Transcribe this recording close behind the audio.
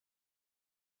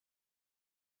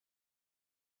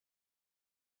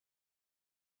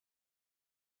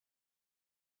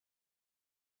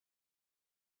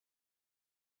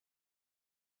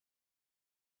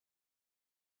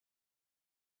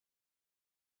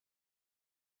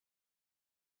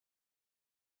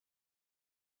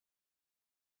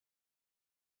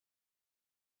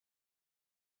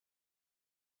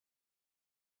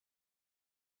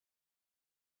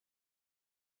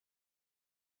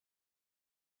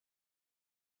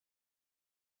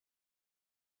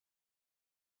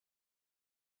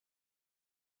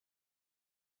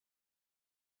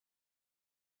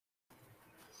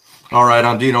All right,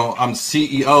 I'm Dino. I'm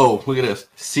CEO. Look at this.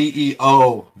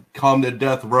 CEO, come to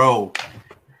death row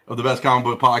of the best comic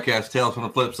book podcast, Tales from the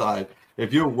Flip Side.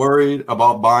 If you're worried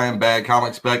about buying bad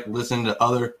comics spec, listening to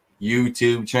other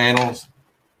YouTube channels,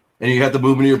 and you have to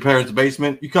move into your parents'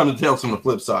 basement, you come to Tales from the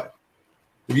Flip Side.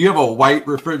 If you have a white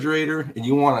refrigerator and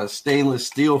you want a stainless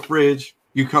steel fridge,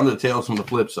 you come to Tales from the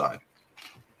Flip Side.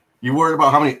 You worried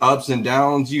about how many ups and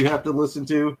downs you have to listen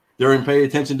to pay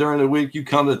attention during the week, you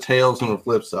come to Tales from the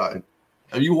Flip Side.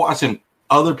 Are you watching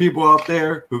other people out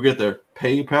there who get their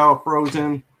PayPal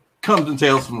frozen? Come to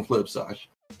Tales from the Flip Side.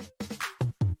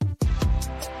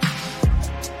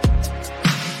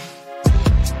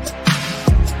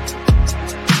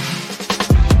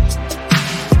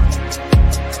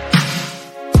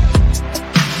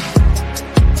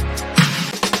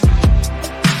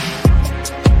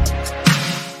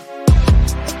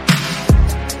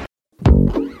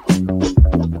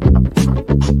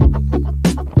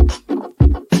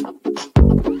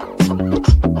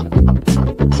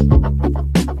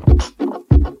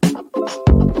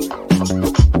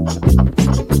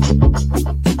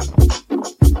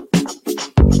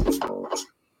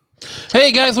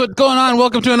 Hey guys, what's going on?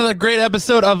 Welcome to another great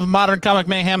episode of Modern Comic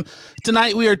Mayhem.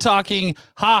 Tonight we are talking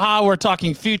we're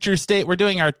talking Future State. We're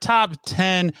doing our top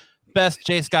 10 best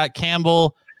J. Scott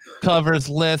Campbell covers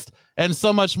list and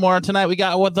so much more. Tonight we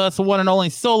got with us the one and only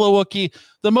Solo Wookie,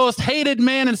 the most hated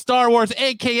man in Star Wars,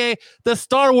 aka the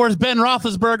Star Wars Ben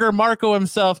Roethlisberger, Marco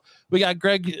himself. We got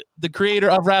Greg, the creator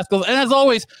of Rascals, and as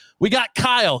always, we got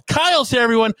Kyle. Kyle's here,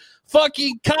 everyone.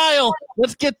 Fucking Kyle.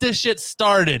 Let's get this shit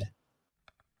started.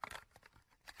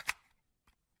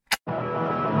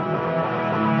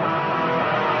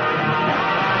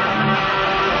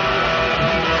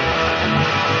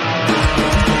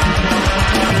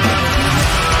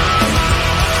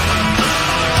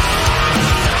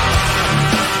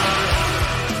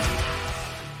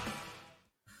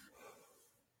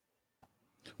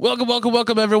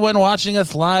 Welcome, everyone watching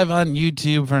us live on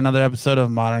YouTube for another episode of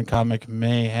Modern Comic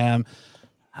Mayhem.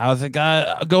 How's it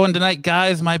going tonight,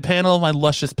 guys? My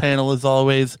luscious panel, as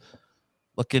always,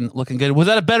 looking good. Was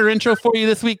that a better intro for you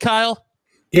this week, Kyle?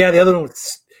 Yeah, the other one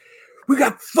was, we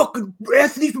got fucking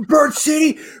Anthony from Bird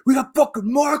City, we got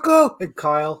fucking Marco, and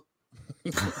Kyle.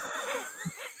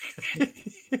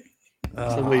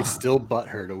 Somebody's still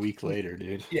butthurt a week later,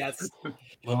 dude. Yes.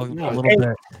 A little Hey,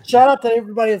 bit. shout out to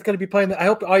everybody that's going to be playing. I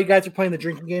hope all you guys are playing the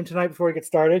drinking game tonight before we get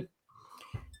started.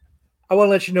 I want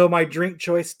to let you know my drink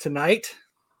choice tonight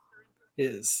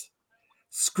is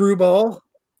Screwball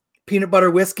peanut butter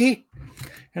whiskey,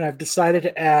 and I've decided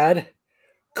to add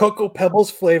Cocoa Pebbles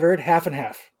flavored half and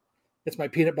half. It's my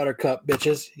peanut butter cup,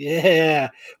 bitches. Yeah.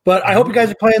 But I hope you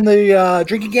guys are playing the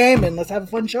drinking game, and let's have a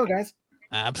fun show, guys.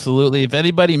 Absolutely. If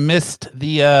anybody missed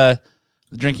the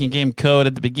drinking game code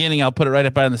at the beginning, I'll put it right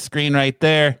up on the screen right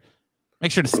there.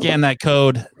 Make sure to scan that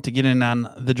code to get in on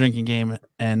the drinking game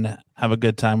and have a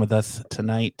good time with us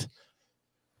tonight.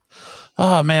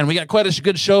 Oh man, we got quite a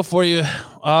good show for you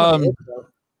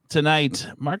tonight.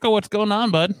 Marco, what's going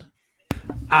on, bud?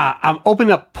 I'm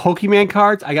opening up Pokemon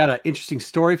cards. I got an interesting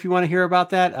story if you want to hear about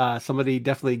that. Somebody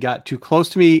definitely got too close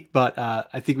to me, but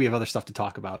I think we have other stuff to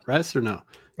talk about. Right or no?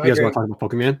 You guys want to talk about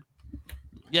Pokemon?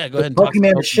 Yeah, go ahead and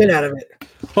Pokemon the shit out of it.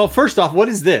 Well, first off, what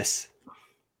is this?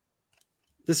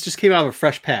 This just came out of a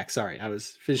fresh pack. Sorry, I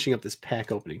was finishing up this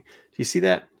pack opening. Do you see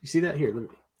that? You see that? Here, let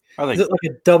me. Is it like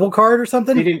a double card or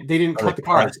something? They didn't cut the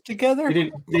cards together.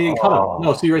 They didn't cut them.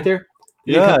 No, see right there.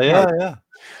 Yeah.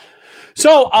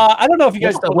 So I don't know if you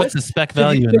guys. What's the spec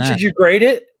value in that? Did you grade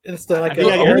it? It's like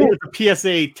a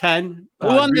PSA 10. Who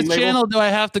on this channel do I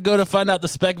have to go to find out the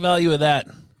spec value of that?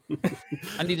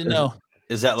 I need to know.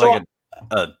 Is that like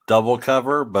a double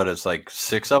cover, but it's like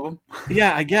 6 of them?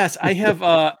 Yeah, I guess. I have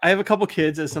a couple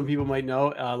kids, as some people might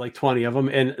know, like 20 of them,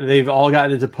 and they've all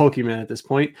gotten into Pokemon at this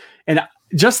point. And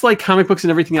just like comic books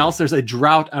and everything else, there's a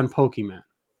drought on Pokemon.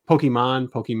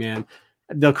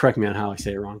 They'll correct me on how I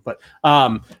say it wrong. But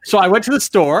so I went to the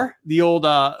store, the old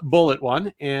Bullet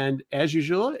one, and as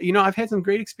usual, I've had some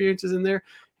great experiences in there.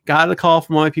 Got a call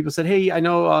from one of my people, said, hey, I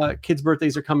know kids'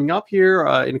 birthdays are coming up here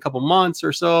in a couple months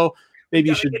or so. Maybe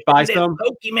you should buy some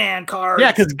Pokemon cards.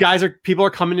 Yeah, because people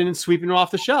are coming in and sweeping them off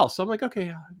the shelf. So I'm like,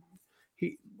 okay,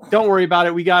 don't worry about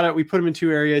it. We got it. We put them in 2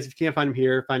 areas. If you can't find them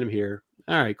here, find them here.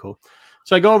 All right, cool.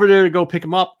 So I go over there to go pick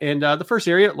them up. And the first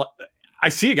area, I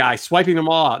see a guy swiping them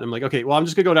all out. And I'm like, okay, well, I'm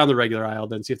just going to go down the regular aisle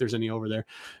then, see if there's any over there.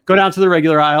 Go down to the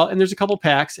regular aisle, and there's a couple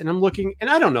packs. And I'm looking, and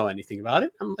I don't know anything about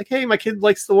it. I'm like, hey, my kid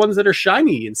likes the ones that are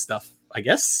shiny and stuff, I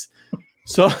guess.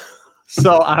 So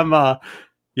I'm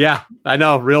Yeah, I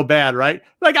know, real bad, right?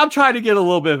 Like I'm trying to get a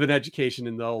little bit of an education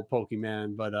in the old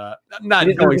Pokemon, but I'm not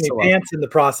You didn't going lose any so well. pants in the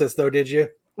process, though, did you?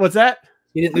 What's that?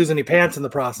 You didn't lose any pants in the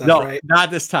process, No, right?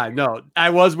 not this time. No, I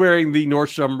was wearing the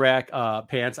Nordstrom Rack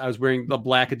pants. I was wearing the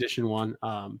black edition one.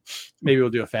 Maybe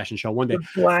we'll do a fashion show one day.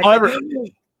 Black. However,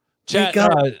 Chat,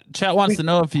 got- chat wants to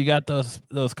know if you got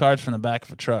those cards from the back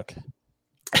of a truck.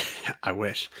 I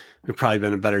wish it would probably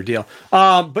been a better deal.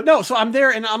 But no, so I'm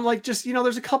there and I'm like, just,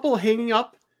 there's a couple hanging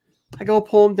up. I go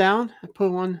pull them down. I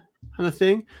put one on the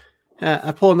thing.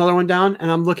 I pull another one down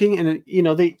and I'm looking and,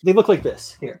 they look like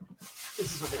this. Here.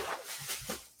 This is what they look.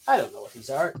 I don't know what these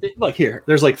are. Look here.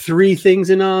 There's like 3 things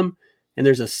in them and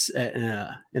there's a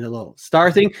little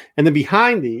star thing. And then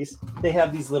behind these, they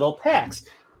have these little packs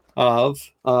of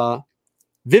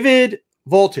Vivid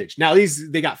Voltage. Now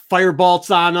they got fire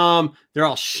bolts on them. They're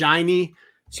all shiny.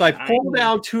 So I pull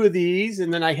down 2 of these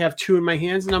and then I have 2 in my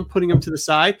hands and I'm putting them to the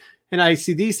side. And I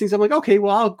see these things. I'm like, okay,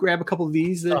 well, I'll grab a couple of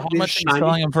these. How much are you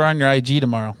selling them for on your IG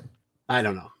tomorrow? I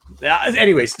don't know.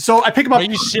 Anyways, so I pick them up. Are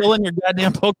you shilling your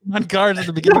goddamn Pokemon cards at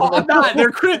the beginning? No, I'm not.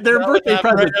 They're birthday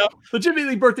presents.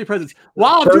 Legitimately birthday presents.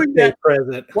 While I'm doing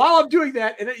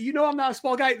that, and I'm not a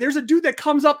small guy, there's a dude that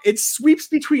comes up and sweeps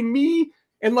between me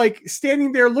and like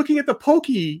standing there looking at the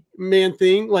Pokemon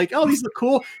thing, like, oh, these look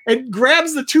cool, and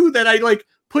grabs the 2 that I like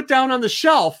put down on the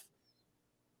shelf.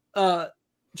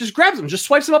 Just grabs them, just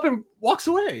swipes them up and walks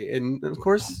away. And of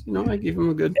course, I give him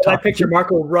a good I picture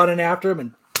Marco running after him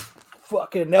and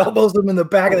fucking elbows him in the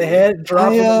back of the head and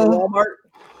drops him in the Walmart.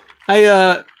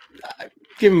 I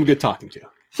give him a good talking to.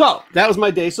 So that was my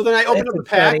day. So then I opened up the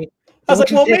pack. Funny. I was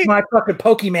like, well, take my fucking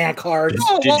Pokemon cards.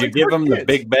 Did you give him the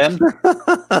Big Ben?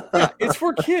 Yeah, it's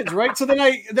for kids, right? So then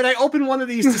I open one of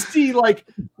these to see like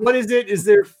what is it? Is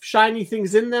there shiny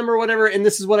things in them or whatever? And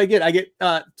this is what I get. I get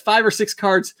 5 or 6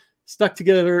 cards stuck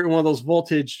together in one of those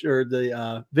Voltage or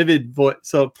the Vivid Void.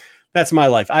 So that's my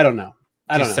life. I don't know.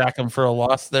 Did you sack him for a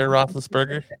loss there,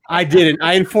 Roethlisberger? I didn't.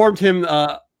 I informed him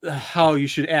how you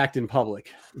should act in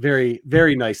public very,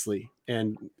 very nicely.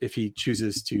 And if he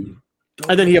chooses to,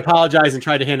 and then he apologized and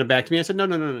tried to hand it back to me. I said,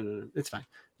 no, it's fine.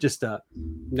 Just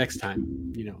next time,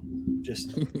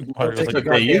 just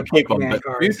okay, you keep them. But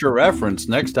future reference,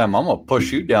 next time I'm gonna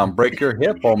push you down, break your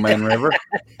hip, old man River.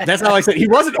 That's how I said. He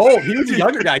wasn't old. He was a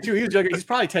younger guy too. He was younger. He's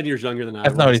probably 10 years younger than I.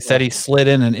 That's not what he said. He slid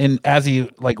in and as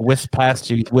he like whisked past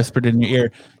you, he whispered in your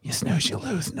ear, "You snooze, you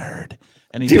lose, nerd."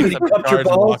 And he Dude, picked up the cards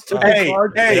and walked off. Hey,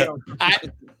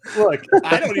 look,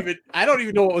 I don't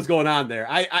even know what was going on there.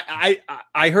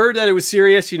 I heard that it was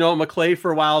serious. McClay for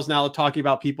a while is now talking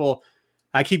about people.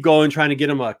 I keep going, trying to get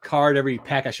him a card every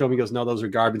pack I show him. He goes, no, those are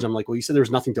garbage. I'm like, well, you said there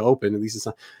was nothing to open. At least it's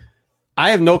not. I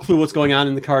have no clue what's going on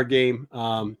in the card game.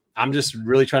 I'm just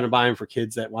really trying to buy them for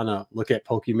kids that want to look at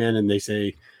Pokemon and they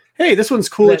say, hey, this one's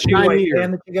cool. That new white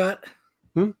van that you got?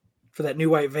 For that new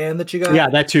white van that you got? Yeah,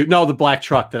 that too. No, the black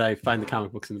truck that I find the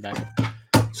comic books in the back of.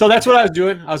 So that's what I was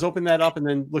doing. I was opening that up and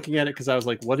then looking at it because I was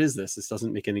like, what is this? This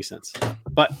doesn't make any sense.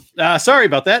 But sorry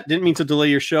about that. Didn't mean to delay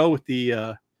your show with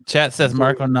the... Chat says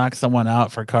Marco knocked someone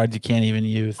out for cards you can't even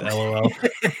use. LOL.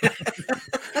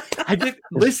 I did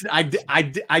listen.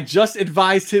 I just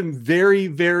advised him very,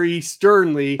 very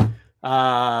sternly.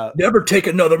 Never take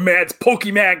another man's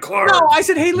Pokemon card. No, I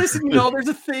said, hey, listen. There's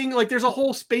a thing. Like, there's a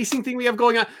whole spacing thing we have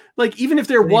going on. Like, even if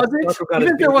there wasn't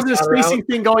a spacing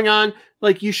thing going on,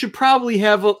 like, you should probably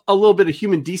have a little bit of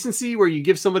human decency where you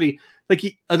give somebody like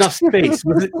enough space.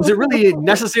 Was it really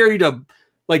necessary to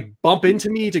like bump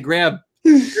into me to grab?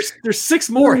 There's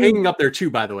 6 more hanging up there too,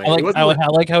 by the way. I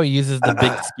like how he uses the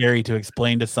big scary to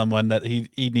explain to someone that he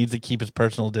needs to keep his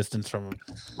personal distance from him.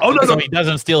 So he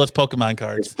doesn't steal his Pokemon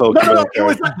cards. No. It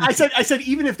was not, I said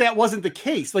even if that wasn't the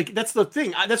case, like that's the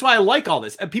thing. That's why I like all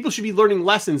this. And people should be learning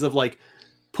lessons of like,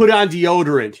 put on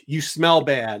deodorant. You smell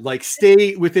bad. Like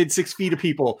stay within 6 feet of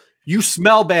people. You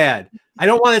smell bad. I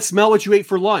don't want to smell what you ate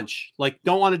for lunch. Like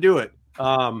don't want to do it.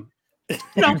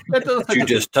 You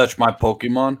just touch my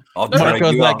Pokemon. I'll drag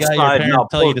you that guy your outside and parents I'll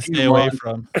tell you to stay away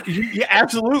from. Yeah,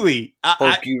 absolutely.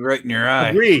 Poke you right in your eye.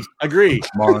 Agree.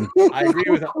 Come on. I agree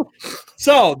with that.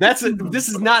 So this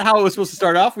is not how it was supposed to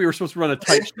start off. We were supposed to run a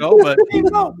tight show, but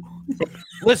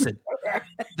listen,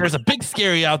 there's a big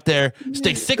scary out there.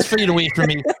 Stay 6 feet away from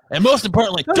me, and most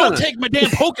importantly, don't take my damn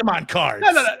Pokemon cards.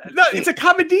 No. It's a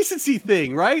common decency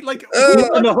thing, right? Like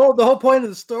the whole point of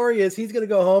the story is he's gonna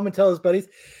go home and tell his buddies,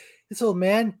 this old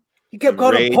man, he kept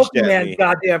calling Pokemon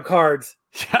goddamn cards.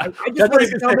 I just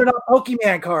wanted to tell they're not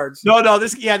Pokemon cards. No,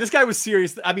 this guy was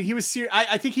serious. I mean, he was serious.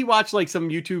 I think he watched like some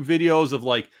YouTube videos of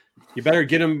like you better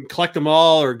get them, collect them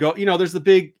all, or go. There's the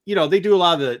big. They do a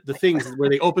lot of the things where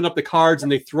they open up the cards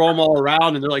and they throw them all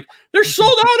around, and they're like, they're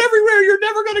sold out everywhere. You're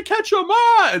never gonna catch them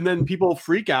all. And then people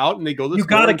freak out and they go, You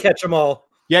got to catch them all.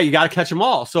 Yeah, you got to catch them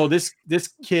all. So this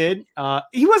kid,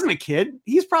 he wasn't a kid.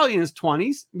 He's probably in his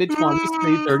 20s, mid-20s,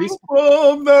 maybe 30s.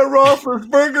 Oh, that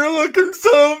Roethlisberger looking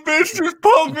son bitch just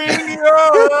poked me in the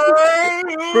eye.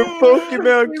 For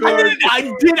Pokemon cards.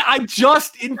 I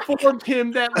just informed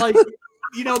him that, like,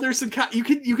 there's some you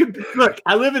can look.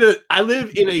 I live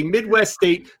in a Midwest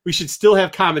state. We should still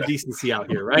have common decency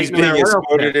out here, right? He's being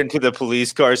escorted into the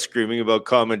police car screaming about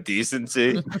common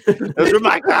decency. Those are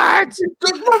my cards.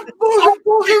 I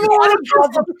don't care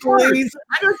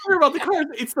about the cards.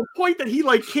 It's the point that he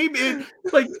came in,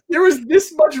 there was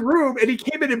this much room, and he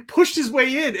came in and pushed his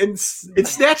way in and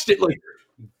snatched it like.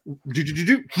 I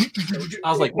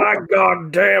was like, my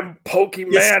goddamn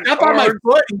Pokemon. He stepped on my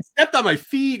foot. He stepped on my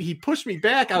feet. He pushed me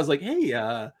back. I was like, hey,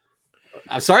 I'm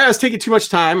sorry I was taking too much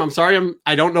time. I'm sorry.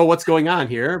 I don't know what's going on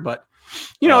here, but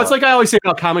it's like I always say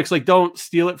about comics, like, don't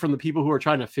steal it from the people who are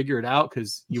trying to figure it out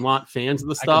because you want fans of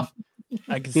the stuff.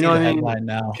 I can see the headline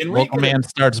now. Local man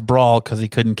starts brawl because he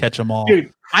couldn't catch them all.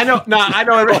 Dude, I know. No, I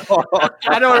know everybody.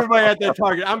 I know everybody at that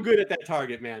Target. I'm good at that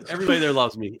Target, man. Everybody there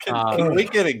loves me. Can we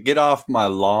get off my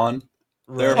lawn?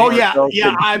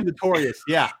 Yeah. I'm notorious.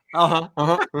 Yeah. No,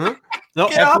 get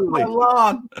absolutely. off my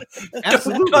lawn.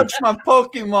 Absolutely. Don't touch my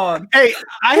Pokemon. Hey,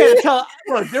 I had to tell.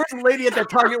 Look, there was a lady at that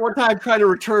Target one time trying to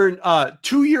return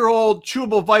 2-year-old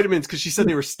chewable vitamins because she said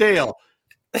they were stale.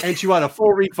 And she wanted a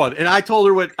full refund. And I told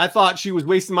her what I thought she was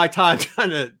wasting my time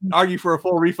trying to argue for a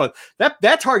full refund.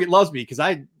 That Target loves me because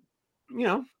I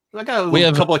got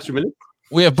a couple extra minutes.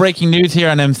 We have breaking news here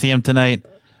on MCM tonight.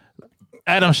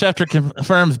 Adam Schefter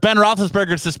confirms Ben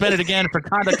Roethlisberger suspended again for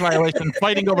conduct violation,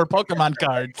 fighting over Pokemon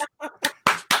cards.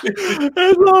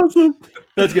 That's awesome.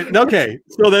 That's good. Okay,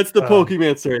 so that's the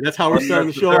Pokemon story. That's how we're starting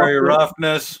the show.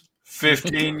 Roughness,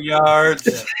 15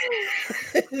 yards.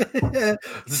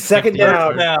 Second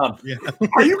down. Yeah.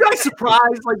 Are you guys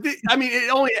surprised?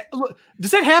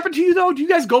 Does that happen to you though? Do you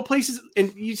guys go places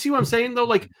and you see what I'm saying though?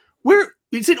 Like, where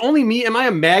is it only me? Am I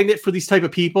a magnet for these type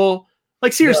of people?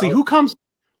 Like, seriously, who comes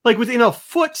within a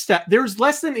footstep? There's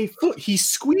less than a foot. He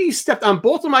stepped on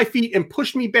both of my feet and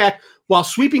pushed me back while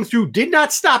sweeping through, did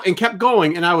not stop and kept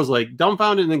going. And I was like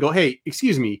dumbfounded and then go, hey,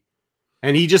 excuse me.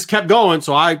 And he just kept going.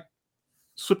 So I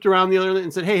slipped around the other end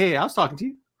and said, hey, I was talking to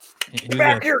you. Get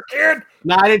back here, kid.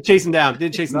 No, I didn't chase him down.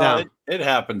 It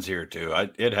happens here too.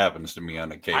 It happens to me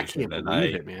on occasion. I can't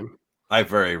believe it, man. I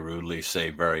very rudely say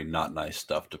very not nice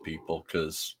stuff to people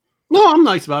because I'm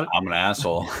nice about it. I'm an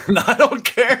asshole. I don't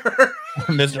care.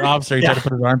 Mr. Officer, he tried to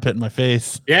put his armpit in my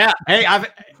face. Yeah. Hey, I've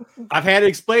had it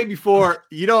explained before.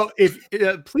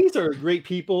 If police are great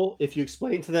people, if you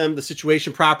explain to them the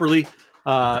situation properly,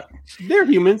 they're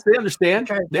humans. They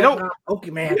understand. They don't.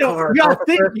 Pokemon. You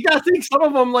gotta think. Some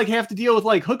of them have to deal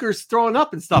with hookers throwing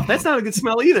up and stuff. That's not a good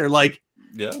smell either. That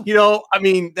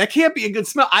can't be a good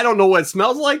smell. I don't know what it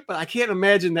smells like, but I can't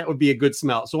imagine that would be a good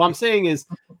smell. So what I'm saying is,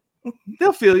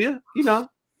 they'll feel you.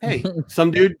 Hey,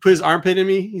 some dude put his armpit in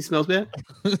me. He smells bad.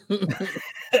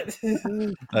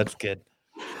 That's good.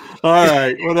 All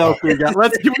right, what else we got?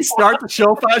 Can we start the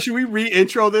show? Should we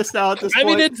re-intro this now at this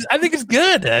point? I think it's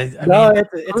good. It's a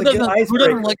good icebreaker. Who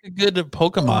doesn't like a good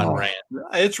Pokemon rant?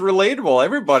 It's relatable.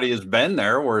 Everybody has been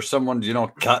there where someone's,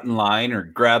 cut in line or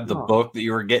grabbed the book that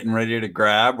you were getting ready to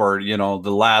grab, or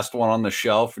the last one on the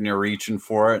shelf and you're reaching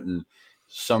for it, and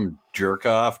some jerk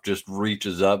off just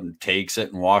reaches up and takes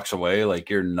it and walks away like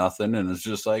you're nothing, and it's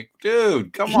just like,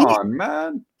 dude, come on,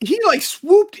 man. He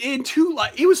swooped in too.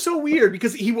 It was so weird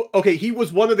because he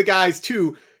was one of the guys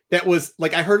too that was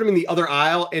I heard him in the other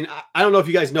aisle, and I don't know if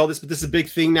you guys know this, but this is a big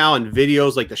thing now in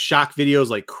videos, the shock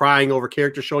videos, crying over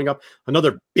characters showing up.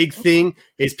 Another big thing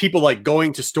is people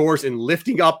you to stores and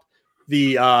lifting up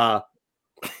the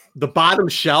bottom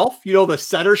shelf, the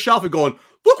center shelf, and going,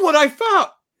 look what I found.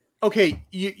 Okay,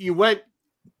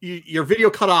 your video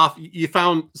cut off. You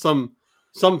found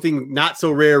something not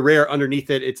so rare underneath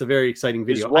it. It's a very exciting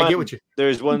video. I get what you.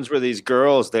 There's ones where these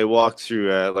girls, they walk through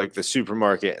the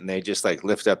supermarket and they just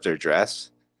lift up their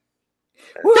dress.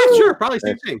 Yeah, sure, probably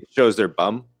same thing. Shows their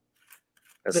bum.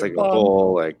 That's a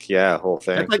whole whole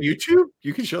thing. That's on YouTube.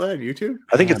 You can show that on YouTube.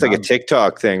 I think it's a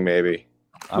TikTok thing, maybe.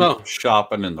 I'm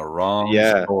shopping in the wrong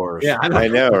stores. Yeah, I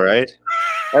know, right?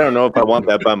 I don't know if I want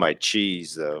that by my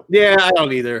cheese, though. Yeah, I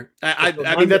don't either.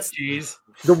 I mean, that's cheese.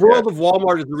 The world of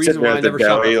Walmart is the reason why I never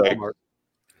shop at Walmart.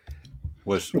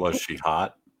 Was she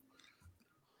hot?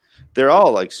 They're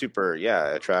all super,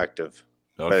 attractive.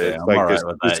 Okay, but it's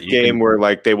this game where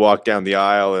they walk down the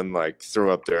aisle and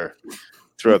throw up their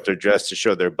throw up their dress to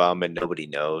show their bum, and nobody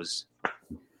knows.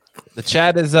 The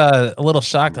chat is a little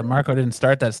shocked that Marco didn't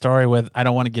start that story with "I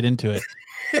don't want to get into it."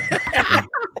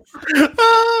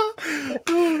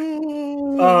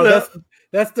 Oh,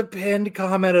 that's the pinned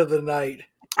comment of the night.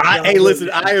 Hey, listen,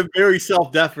 I am very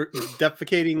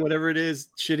self-defecating, whatever it is,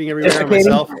 shitting everywhere on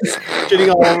myself, shitting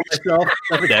all over myself.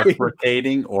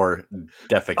 Deprecating or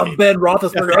defecating? Ben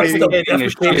Roethlisberger. Defecating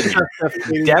is shitting. I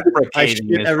shit Deprecating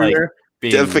is everywhere. like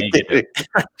being negative.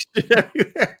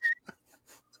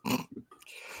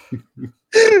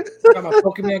 I got my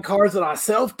Pokemon cards and I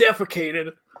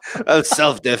self-defecated. I'm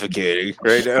self-defecating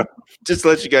right now. Just to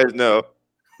let you guys know.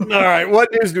 All right, what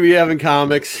news do we have in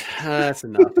comics? That's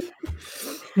enough.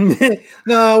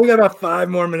 No, we got about 5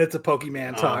 more minutes of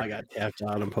Pokemon Oh, talk. I got tapped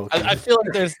out on Pokemon. I feel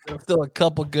like there's still a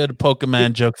couple good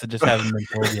Pokemon jokes that just haven't been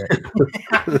told yet.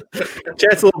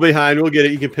 Chat's a little behind. We'll get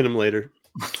it. You can pin them later.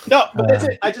 No, but that's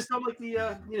it. I just don't like the,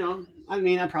 I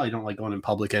mean, I probably don't like going in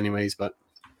public anyways, but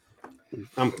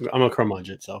I'm a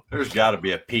curmudgeon, so. There's got to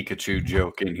be a Pikachu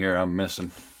joke in here I'm missing.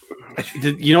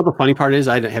 You know, the funny part is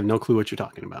I have no clue what you're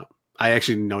talking about. I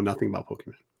actually know nothing about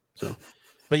Pokemon. So,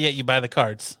 But yet you buy the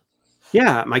cards.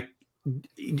 yeah,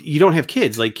 you don't have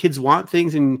kids. Like, kids want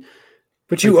things, and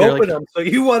But you like, they're open like- them, so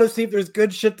you want to see if there's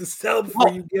good shit to sell before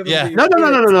you give them. yeah. To your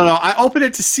no. kids. I open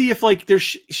it to see if like there's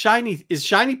shiny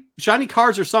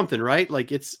cards or something, right?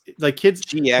 Like it's like kids.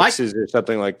 GXs or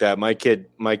something like that. My kid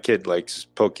likes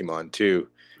Pokemon too.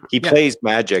 He Yeah. plays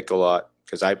Magic a lot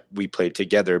because we play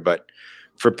together. But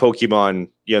for Pokemon,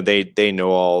 they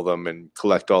know all of them and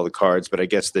collect all the cards. But I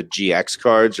guess the GX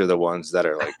cards are the ones that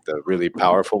are like the really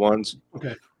powerful ones.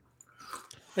 Okay.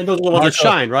 And those are the ones that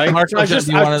Marco- shine, right? Marco I said was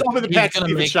you wanna- over the he's patch gonna to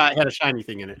see if make- it had a shiny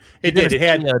thing in it. It You're did. It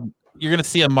gonna had. you're gonna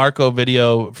see a Marco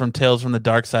video from Tales from the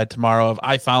Dark Side tomorrow of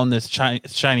I found this shiny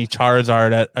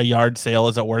Charizard at a yard sale.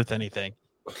 Is it worth anything?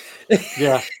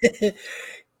 Yeah. These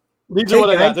Hey, are what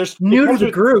I guys, got. There's new to those the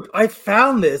are- group. I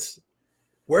found this.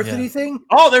 Worth Yeah. anything?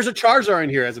 Oh, there's a Charizard in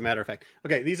here, as a matter of fact.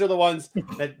 Okay, these are the ones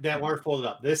that weren't folded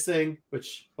up. This thing,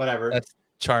 which whatever. That's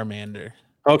Charmander.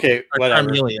 Okay, Or whatever.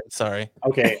 Charmeleon, sorry.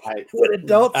 Okay, When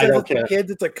adults I says don't it's for care.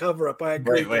 kids, it's a cover up. I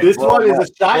agree. Wait, this Roll one is up.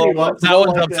 a shiny Roll one. up. That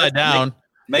one's upside down.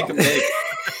 Make them big.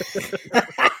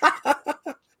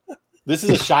 This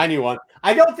is a shiny one.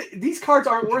 I don't. These cards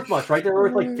aren't worth much, right? They're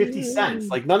worth like 50 cents.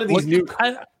 Like none of these new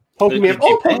Pokemon. Oh,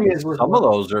 Pokemon is worth. Some of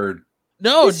those are.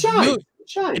 No, It's shine. you- It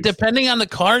shines. depending on the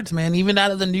cards, man, even out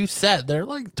of the new set, they're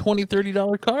like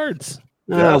 $20-$30 cards.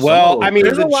 Yeah, some well, of them. I mean,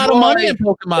 There's a lot of money in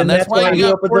Pokemon. and That's that's why why he you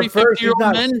got opened 40, them first. 50-year-old He's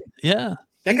not- men. Yeah.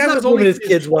 That He's guy not was giving only his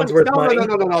kids ones worth money.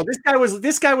 No.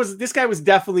 This guy was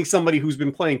definitely somebody who's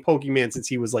been playing Pokemon since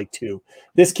he was like 2.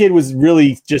 This kid was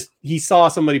really just he saw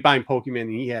somebody buying Pokemon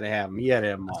and he had to have them. He had to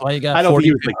have them That's all. why you got I don't 40, think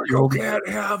he was like, 50-year-old Can't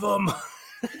have them.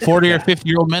 40 or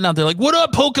 50-year-old men out there like, what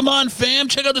up, Pokemon fam?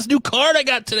 Check out this new card I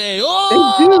got today. They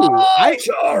Oh,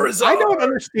 do. I don't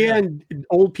understand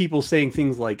old people saying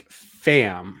things like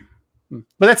 "fam,"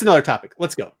 but that's another topic.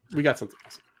 Let's go. We got something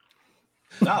else.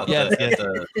 No, Yes, yes.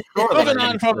 the Moving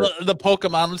on from the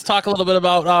Pokemon, let's talk a little bit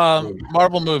about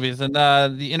Marvel movies and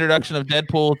the introduction of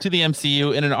Deadpool to the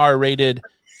MCU in an R-rated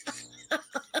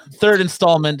third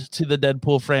installment to the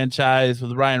Deadpool franchise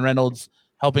with Ryan Reynolds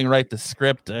helping write the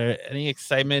script. Any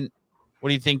excitement? What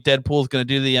do you think Deadpool is going to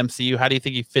do to the MCU? How do you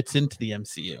think he fits into the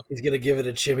MCU? He's gonna give it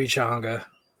a chimichanga.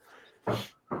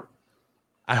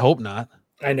 I hope not.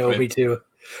 I know, me too.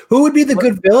 Who would be the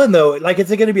good villain though? Like,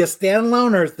 is it going to be a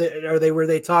standalone, or were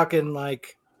they talking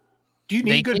like? Do you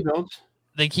They need good keep- notes?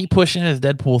 They keep pushing as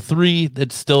Deadpool 3.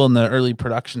 That's still in the early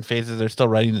production phases. They're still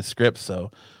writing the script, so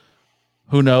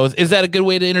who knows? Is that a good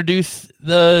way to introduce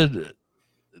the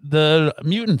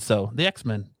mutants, though? The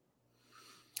X-Men.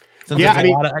 Since Yeah, there's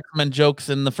a lot of X-Men jokes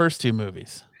in the first 2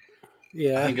 movies. I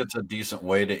Yeah, think it's a decent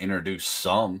way to introduce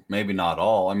some, maybe not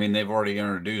all. I mean, they've already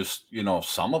introduced,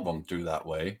 some of them through that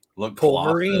way. Look,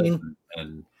 Wolverine. Colossus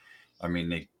and I mean,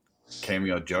 they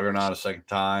cameo Juggernaut a second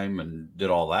time and did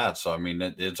all that. So I mean,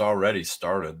 it's already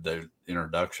started the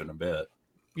introduction a bit.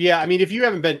 Yeah, I mean, if you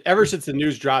haven't been ever since the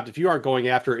news dropped, if you aren't going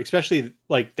after, especially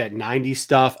like that '90s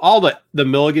stuff, all the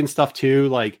Milligan stuff too,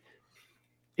 like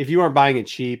if you aren't buying it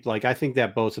cheap, like I think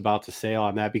that boat's about to sail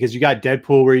on that because you got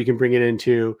Deadpool where you can bring it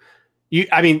into.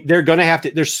 I mean, they're gonna have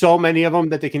to. There's so many of them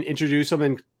that they can introduce them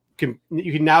and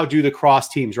you can now do the cross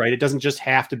teams, right? It doesn't just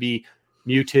have to be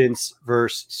mutants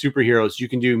versus superheroes. You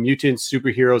can do mutants,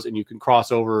 superheroes, and you can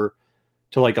cross over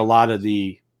to like a lot of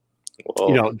the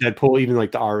Deadpool, even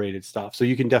like the R-rated stuff. So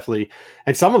you can definitely,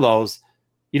 and some of those,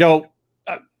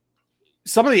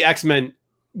 some of the X-Men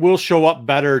will show up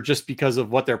better just because of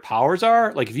what their powers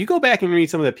are. Like if you go back and read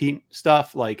some of the Pete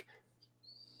stuff, like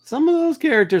some of those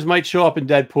characters might show up in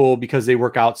Deadpool because they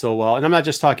work out so well. And I'm not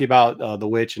just talking about the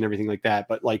witch and everything like that,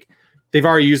 but like they've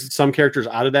already used some characters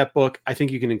out of that book. I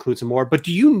think you can include some more. But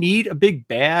do you need a big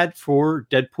bad for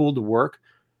Deadpool to work?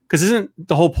 Because isn't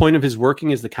the whole point of his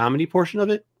working is the comedy portion of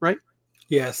it, right?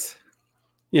 Yes.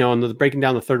 And the breaking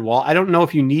down the third wall. I don't know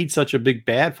if you need such a big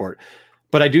bad for it,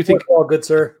 but I do think. Fourth wall, good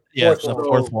sir. Yeah, Fourth wall.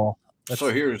 fourth wall.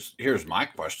 So here's my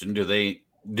question: Do they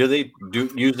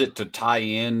use it to tie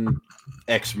in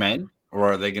X-Men,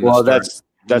 or are they going to Well, start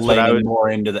that's what I laying would. more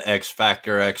into the X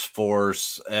Factor, X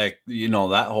Force, that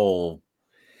whole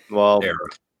Well,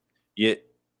 era?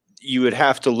 you would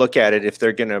have to look at it if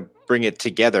they're going to bring it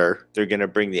together. They're going to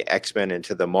bring the X-Men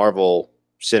into the Marvel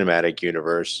Cinematic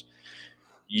Universe.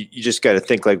 You just got to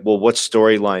think like, well, what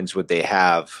storylines would they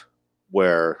have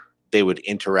where they would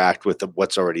interact with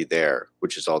what's already there,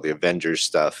 which is all the Avengers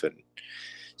stuff. And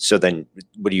so then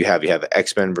what do you have? You have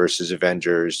X-Men versus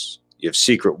Avengers. You have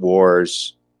Secret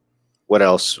Wars. What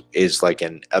else is like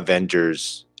an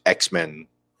Avengers X-Men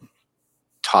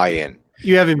tie-in?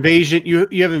 You have Invasion. You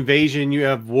have Invasion. You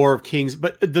have War of Kings.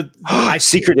 But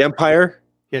Secret Empire.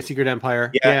 Yeah, Secret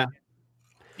Empire. Yeah.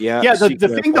 Yeah. The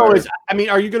Secret thing though Empire. is, I mean,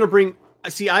 are you going to bring?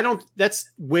 See, I don't.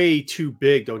 That's way too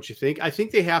big, don't you think? I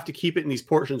think they have to keep it in these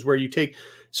portions where you take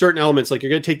certain elements, like you're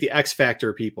going to take the X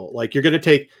Factor people, like you're going to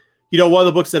take. One of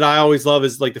the books that I always love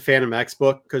is like the Phantom X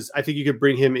book, because I think you could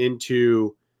bring him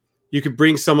into. You could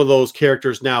bring some of those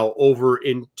characters now over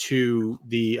into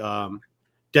the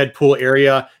Deadpool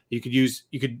area. You could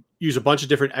use a bunch of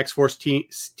different X-Force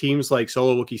teams, like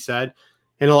Solo Wookie said,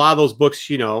 and a lot of those books,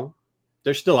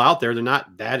 they're still out there. They're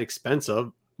not that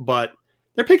expensive, but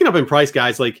they're picking up in price,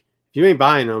 guys. Like if you ain't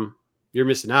buying them, you're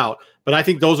missing out. But I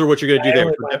think those are what you're going to do I there.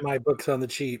 only buy my books on the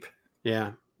cheap.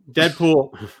 Yeah,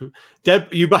 Deadpool.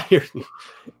 You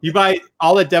buy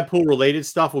all that Deadpool related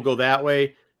stuff will go that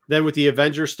way. Then with the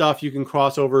Avenger stuff, you can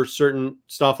cross over certain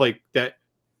stuff like that.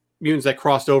 Mutants that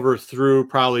crossed over through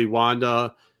probably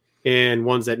Wanda, and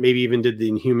ones that maybe even did the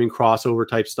Inhuman crossover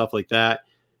type stuff like that.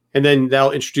 And then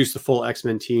they'll introduce the full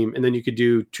X-Men team. And then you could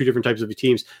do two different types of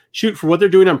teams. Shoot, for what they're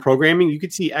doing on programming, you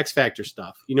could see X Factor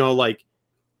stuff. Like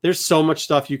there's so much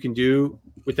stuff you can do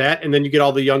with that. And then you get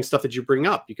all the young stuff that you bring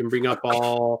up. You can bring up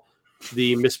all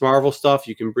the Miss Marvel stuff.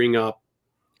 You can bring up,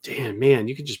 damn, man,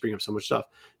 you can just bring up so much stuff.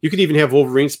 You could even have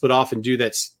Wolverine split off and do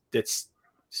that's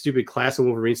stupid class of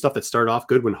Wolverine stuff that started off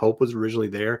good when Hope was originally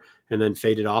there and then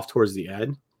faded off towards the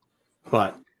end.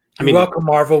 But I mean, You're welcome,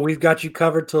 Marvel. We've got you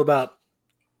covered till about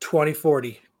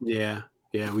 2040. Yeah,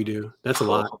 we do. That's a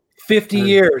lot. 50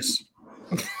 years.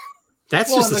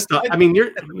 That's just the stuff. I mean,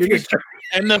 you're just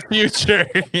In the future.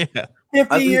 Yeah.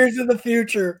 50 years in the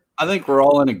future. I think we're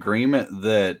all in agreement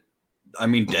that,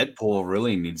 Deadpool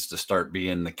really needs to start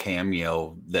being the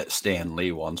cameo that Stan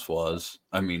Lee once was.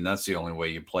 That's the only way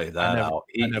you play that out.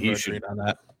 I never agreed on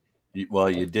that. Well,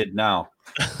 you did now.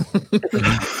 I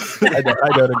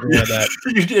don't agree on that.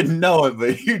 You didn't know it,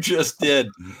 but you just did.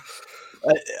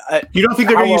 You don't think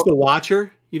they're going to use the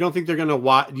Watcher? You don't think they're going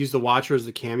to use the Watcher as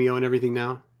the cameo and everything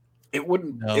now? It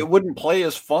wouldn't. No. It wouldn't play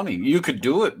as funny. You could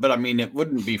do it, but it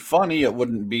wouldn't be funny. It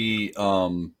wouldn't be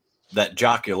that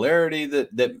jocularity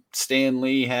that Stan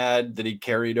Lee had that he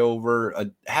carried over.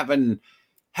 Having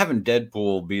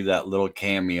Deadpool be that little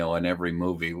cameo in every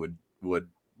movie would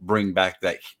bring back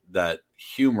that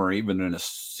humor, even in a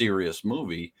serious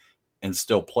movie, and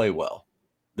still play well.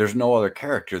 There's no other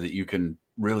character that you can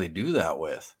really do that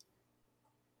with.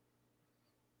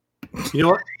 You know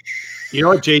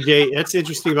what, JJ? That's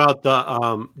interesting about the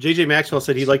JJ Maxwell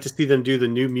said he'd like to see them do the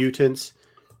New Mutants.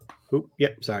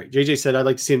 Sorry. JJ said I'd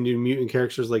like to see them do mutant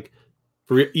characters. Like,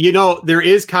 there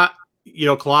is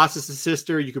Colossus'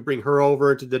 sister. You could bring her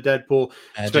over to the Deadpool,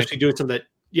 especially doing some of that.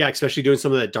 Yeah, especially doing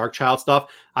some of that Dark Child stuff.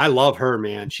 I love her,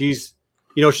 man. She's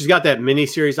got that mini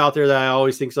series out there that I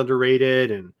always think is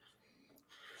underrated. And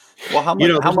well, how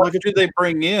much do they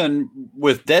bring in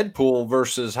with Deadpool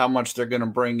versus how much they're going to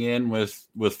bring in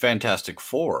with Fantastic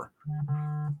Four?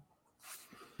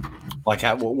 Like,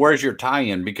 where's your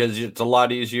tie-in? Because it's a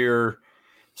lot easier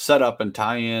setup and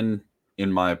tie-in,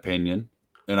 in my opinion,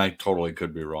 and I totally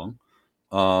could be wrong,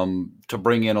 to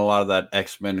bring in a lot of that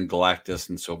X-Men and Galactus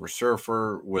and Silver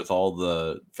Surfer with all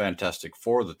the Fantastic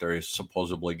Four that they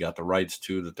supposedly got the rights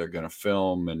to, that they're going to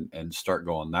film and start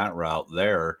going that route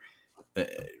there.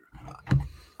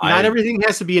 Not everything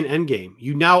has to be an Endgame.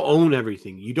 You now own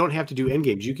everything. You don't have to do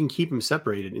Endgames. You can keep them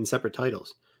separated in separate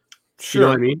titles. Sure. You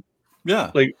know what I mean?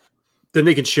 Yeah. Like, then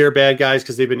they can share bad guys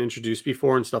because they've been introduced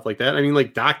before and stuff like that. I mean,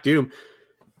 like Doc Doom.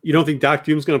 You don't think Doc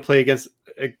Doom's going to play against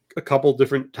a couple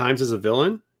different times as a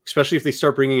villain, especially if they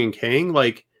start bringing in Kang?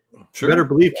 Like, You better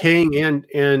believe Kang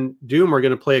and Doom are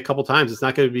going to play a couple times. It's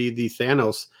not going to be the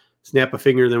Thanos snap a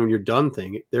finger then when you're done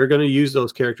thing. They're going to use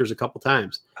those characters a couple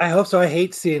times. I hope so. I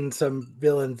hate seeing some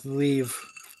villains leave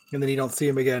and then you don't see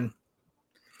them again.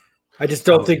 I just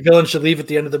don't think villains should leave at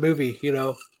the end of the movie,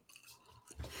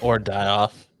 Or die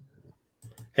off.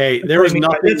 Hey, there was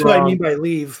nothing. That's what I mean by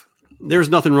leave. There's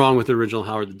nothing wrong with the original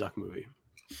Howard the Duck movie.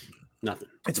 Nothing.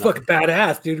 It's fucking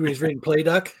badass, dude. When he's reading Play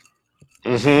Duck.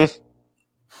 Mm-hmm.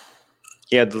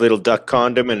 He had the little duck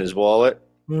condom in his wallet.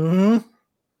 Mm-hmm.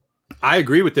 I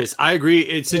agree with this. I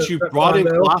agree. Since you brought in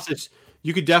Colossus,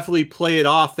 you could definitely play it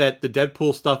off that the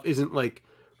Deadpool stuff isn't like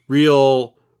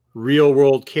real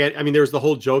world. There was the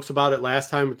whole jokes about it last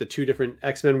time with the 2 different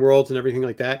X-Men worlds and everything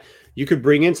like that. You could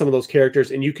bring in some of those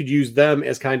characters and you could use them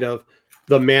as kind of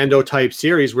the Mando type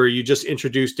series where you just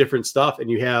introduce different stuff and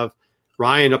you have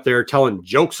Ryan up there telling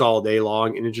jokes all day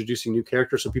long and introducing new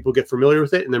characters so people get familiar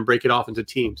with it and then break it off into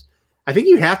teams. I think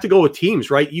you have to go with teams,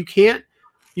 right? You can't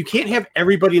have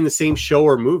everybody in the same show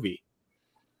or movie.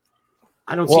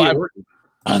 I don't see it working.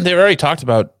 They already talked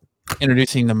about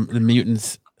introducing the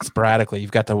mutants sporadically.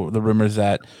 You've got the rumors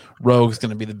that Rogue's going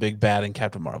to be the big bad in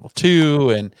Captain Marvel 2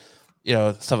 and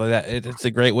stuff like that. It's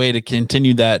a great way to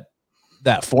continue that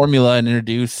formula and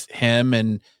introduce him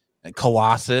and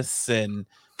Colossus and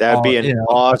that'd be an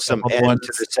awesome end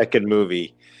to the second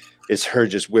movie. Is her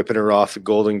just whipping her off the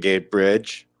Golden Gate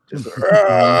Bridge. Just,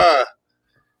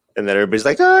 and then everybody's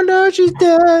like, "Oh no, she's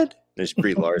dead." There's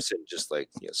Brie Larson just like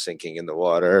sinking in the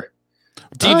water.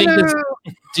 Do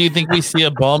you think we see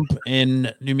a bump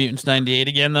in New Mutants 98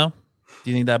 again though?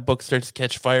 Do you think that book starts to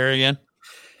catch fire again?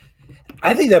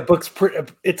 I think that book's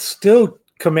it's still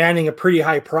commanding a pretty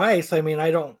high price. It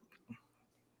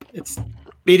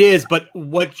is, but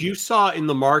what you saw in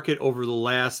the market over the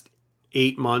last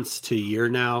 8 months to a year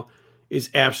now is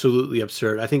absolutely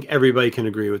absurd. I think everybody can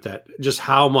agree with that. Just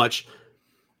how much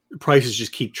prices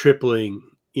just keep tripling.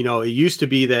 It used to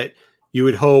be that you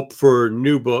would hope for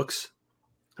new books,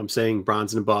 I'm saying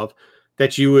bronze and above,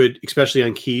 that you would, especially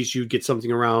on keys, you'd get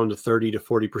something around a 30 to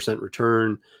 40%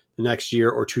 return the next year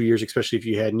or 2 years, especially if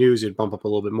you had news, it'd bump up a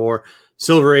little bit more.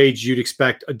 Silver Age, you'd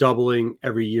expect a doubling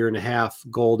every year and a half.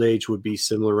 Gold Age would be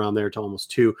similar around there to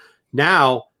almost 2.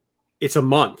 Now it's a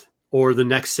month or the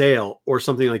next sale or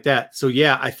something like that. So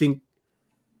I think,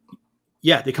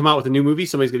 they come out with a new movie.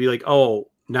 Somebody's gonna be like, oh,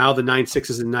 now the 9.6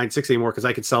 isn't 9.6 anymore because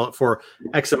I could sell it for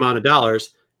X amount of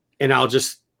dollars, and I'll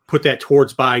just put that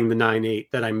towards buying the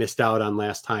 9.8 that I missed out on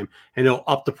last time, and it'll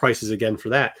up the prices again for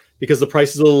that because the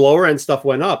prices of the lower end stuff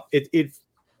went up. It's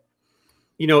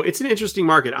an interesting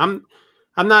market. I'm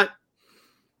not.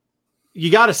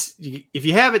 You gotta, if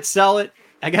you have it, sell it,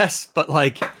 I guess, but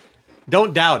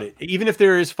don't doubt it. Even if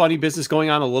there is funny business going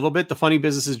on a little bit, the funny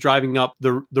business is driving up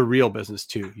the real business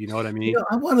too. You know what I mean?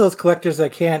 I'm one of those collectors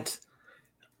that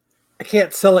I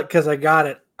can't sell it because I got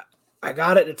it.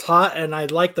 It's hot, and I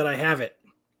like that I have it.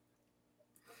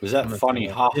 Is that funny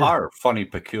haha or funny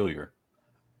peculiar?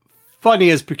 Funny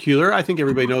as peculiar. I think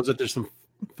everybody knows that there's some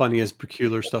funny as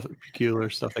peculiar stuff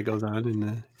that goes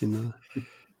on in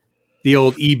the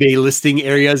old eBay listing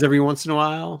areas every once in a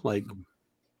while, like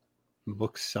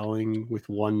books selling with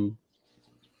one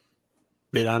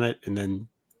bid on it and then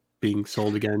being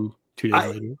sold again 2 days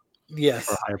later. Yes,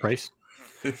 for a higher price.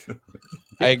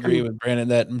 I agree with Brandon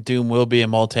that Doom will be a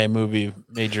multi-movie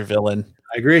major villain.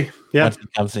 I agree. Yeah, once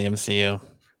it comes to the MCU.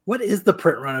 What is the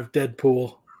print run of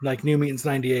Deadpool? Like New Mutants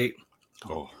 98?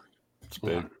 Oh, it's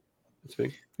big. It's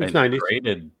big. It's 90s.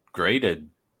 Graded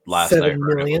last 7 I heard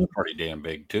million? it was pretty damn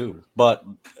big too. But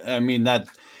I mean I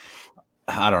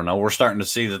don't know. We're starting to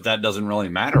see that doesn't really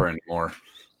matter anymore.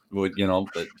 With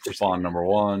the Spawn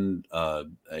 #1,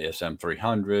 ASM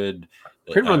 300.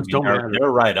 Print runs don't matter. They're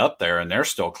right up there and they're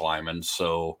still climbing.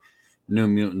 So New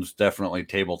Mutants definitely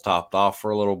tabletopped off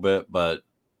for a little bit, but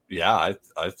I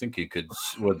think you could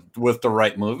with the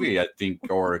right movie, I think,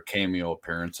 or cameo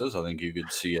appearances, I think you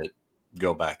could see it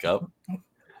go back up.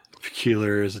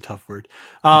 Peculiar is a tough word.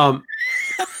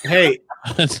 Hey,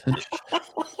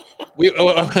 we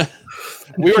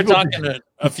were talking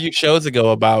a few shows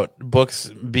ago about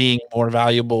books being more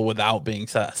valuable without being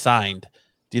signed.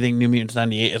 Do you think New Mutants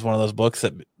 98 is one of those books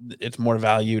that it's more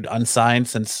valued unsigned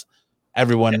since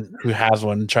everyone who has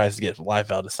one tries to get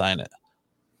Liefeld to sign it?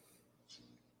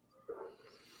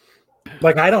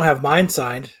 I don't have mine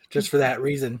signed just for that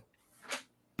reason.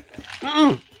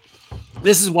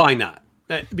 This is why not.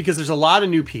 Because there's a lot of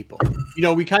new people.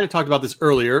 We kind of talked about this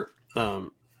earlier, but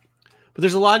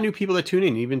there's a lot of new people that tune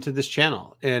in even to this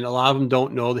channel, and a lot of them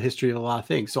don't know the history of a lot of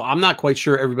things. So I'm not quite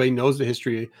sure everybody knows the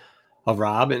history of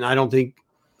Rob, and I don't think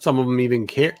some of them even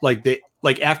care.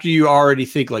 like after you already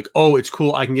think like, oh, it's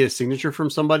cool, I can get a signature from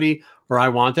somebody, or I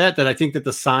want that I think that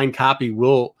the signed copy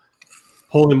will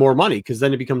hold in more money because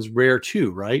then it becomes rare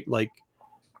too, right? Like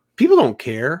people don't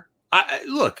care.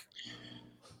 Look.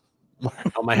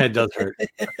 Oh, my head does hurt.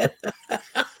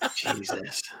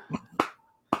 Jesus.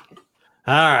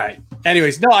 All right.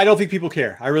 Anyways, no, I don't think people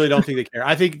care. I really don't think they care.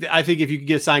 I think if you could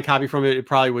get a signed copy from it, it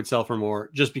probably would sell for more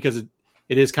just because it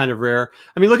is kind of rare.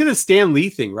 I mean, look at the Stan Lee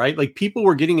thing, right? Like people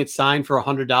were getting it signed for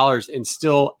 $100 and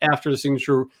still after the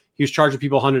signature, he was charging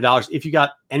people $100. If you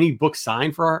got any book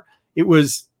signed for art, it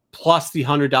was plus the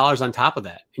 $100 on top of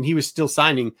that. And he was still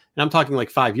signing. And I'm talking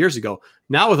like 5 years ago.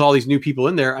 Now with all these new people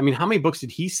in there, I mean, how many books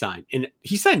did he sign? And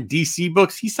he signed DC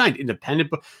books. He signed independent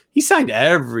books. He signed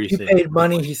everything. He paid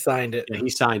money. He signed it. Yeah, he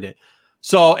signed it.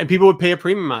 So, and people would pay a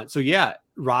premium on it. So yeah,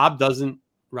 Rob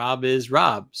is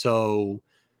Rob. So,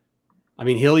 I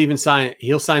mean, he'll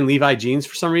sign Levi jeans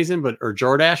for some reason, or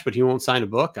Jordache, but he won't sign a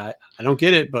book. I don't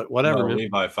get it, but whatever. No, man.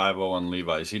 Levi 501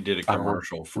 Levi's. He did a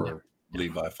commercial for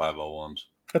Levi 501s.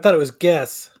 I thought it was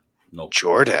Guess. Nope.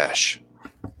 Jordache.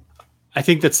 I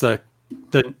think that's the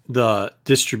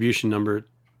distribution number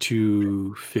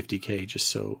 250K. Just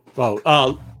so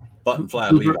Button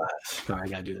flat Levi's. Sorry, I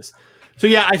gotta do this. So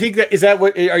yeah, I think is that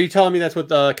what are you telling me? That's what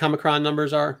the Comic-Con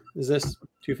numbers are? Is this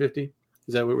 250?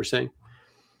 Is that what we're saying?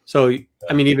 So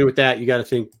I mean, even with that, you got to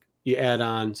think you add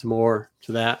on some more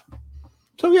to that.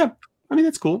 So yeah, I mean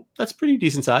that's cool. That's pretty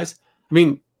decent size. I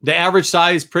mean, the average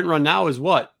size print run now is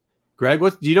what? Greg,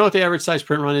 do you know what the average size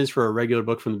print run is for a regular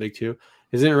book from the big two?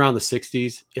 Isn't it around the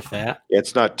 60s, if that? Yeah,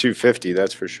 it's not 250,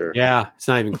 that's for sure. Yeah, it's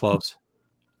not even close.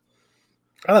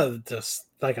 Oh, just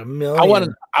like a million.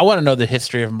 I want to know the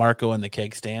history of Marco and the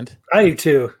keg stand. I do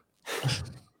too.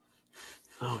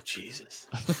 Oh Jesus,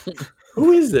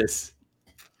 who is this?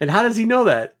 And how does he know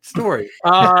that story?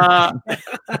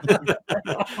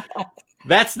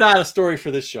 That's not a story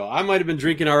for this show. I might have been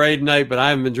drinking already tonight, but I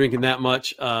haven't been drinking that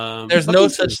much. There's no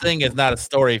such thing as not a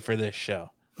story for this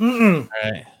show. Mm-mm.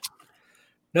 All right.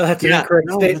 No, that's an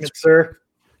incorrect statement, sir.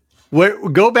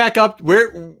 Go back up.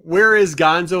 Where is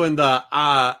Gonzo and the?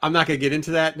 I'm not gonna get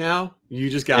into that now. You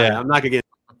just got it. I'm not gonna get.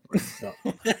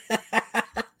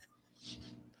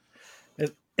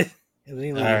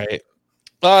 All right.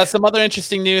 Some other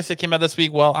interesting news that came out this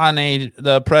week while on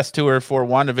the press tour for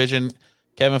WandaVision.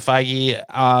 Kevin Feige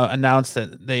announced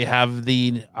that they have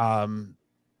the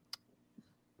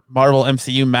Marvel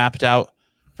MCU mapped out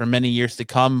for many years to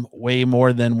come, way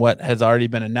more than what has already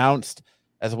been announced,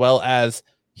 as well as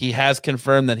he has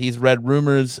confirmed that he's read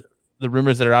the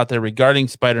rumors that are out there regarding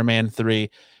Spider-Man 3,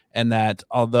 and that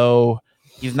although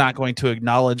he's not going to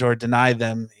acknowledge or deny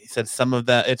them, he said some of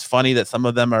that, it's funny that some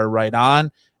of them are right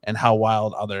on and how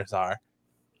wild others are.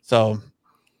 So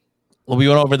we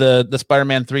went over the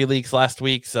Spider-Man 3 leaks last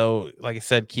week. So like I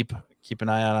said, keep an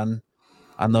eye out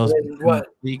on those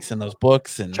leaks and those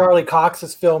books. And Charlie Cox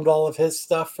has filmed all of his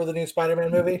stuff for the new Spider-Man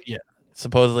movie. Yeah.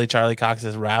 Supposedly Charlie Cox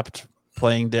is wrapped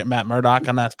playing Matt Murdock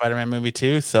on that Spider-Man movie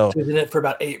too. So he's in it for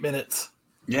about 8 minutes.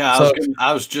 Yeah,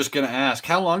 I was just gonna ask,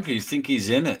 how long do you think he's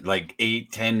in it? Like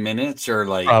 8-10 minutes, or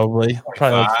like probably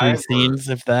like 3 scenes,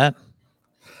 if that.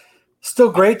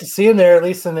 Still great to see him there, at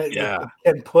least in it. Yeah,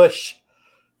 and push.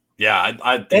 Yeah,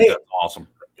 I think that's awesome.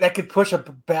 That could push a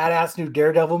badass new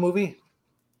Daredevil movie,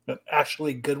 an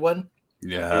actually good one.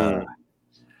 Yeah.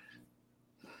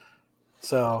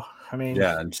 So I mean,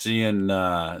 yeah, and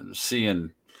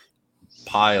seeing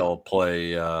Pyle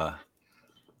play,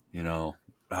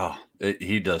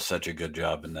 he does such a good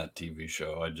job in that TV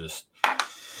show.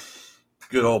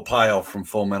 Good old Pyle from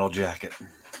Full Metal Jacket.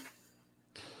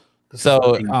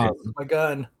 So, my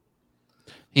gun.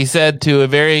 He said to a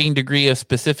varying degree of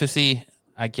specificity.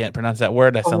 I can't pronounce that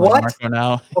word. I sound like Marco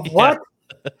now. What?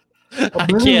 I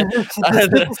can't.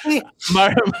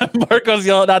 Marco's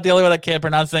not the only one that can't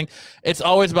pronounce things. It's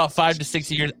always about 5 to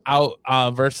 6 years out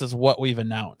versus what we've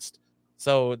announced.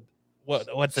 So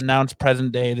what's announced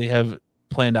present day, they have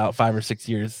planned out 5 or 6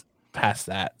 years past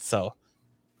that. So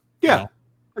yeah,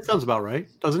 that sounds about right,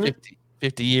 doesn't it?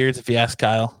 50 years, if you ask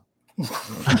Kyle.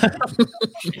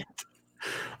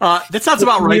 That sounds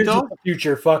about right, though.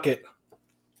 Future, fuck it.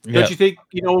 Don't you think?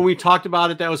 When we talked about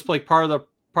it, that was like part of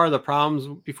the problems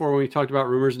before when we talked about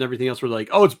rumors and everything else. We're like,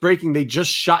 oh, it's breaking. They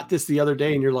just shot this the other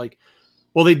day, and you're like,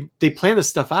 well, they plan this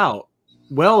stuff out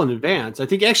well in advance. I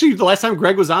think actually the last time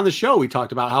Greg was on the show, we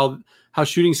talked about how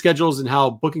shooting schedules and how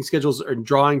booking schedules are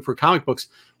drawing for comic books.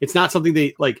 It's not something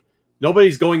they like.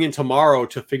 Nobody's going in tomorrow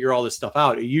to figure all this stuff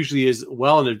out. It usually is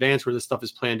well in advance where this stuff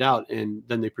is planned out, and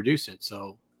then they produce it.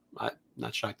 So I'm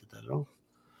not shocked at that at all.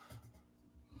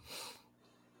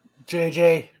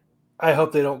 JJ, I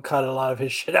hope they don't cut a lot of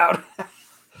his shit out.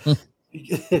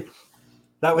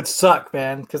 That would suck,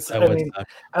 man. Because I mean,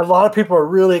 a lot of people are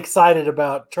really excited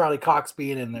about Charlie Cox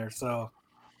being in there. So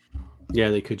yeah,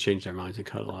 they could change their minds and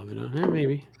cut a lot of it out.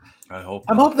 Maybe. I hope.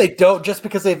 I'm hoping they don't, just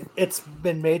because it's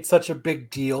been made such a big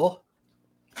deal.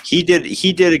 He did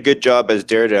a good job as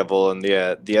Daredevil, and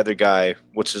the other guy,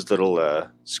 what's his little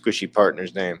squishy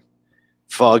partner's name?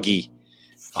 Foggy.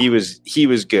 He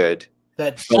was good.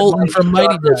 That Bolton from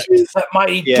Mighty Ducks. That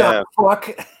Mighty Duck fuck.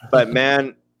 But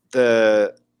man,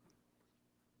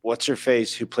 what's her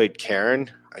face who played Karen?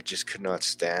 I just could not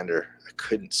stand her. I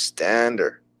couldn't stand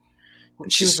her.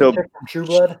 And she's so from True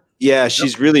Blood. Yeah,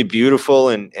 she's really beautiful,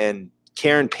 and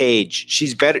Karen Page.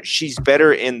 She's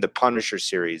better in the Punisher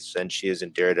series than she is in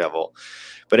Daredevil.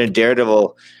 But in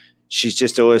Daredevil, she's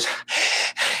just always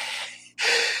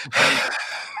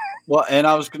Well, and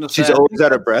I was going to say, she's always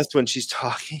out of breath when she's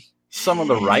talking. Some of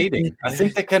the writing, I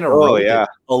think they kind of wrote yeah. it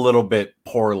a little bit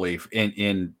poorly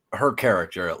in her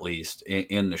character, at least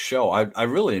in the show. I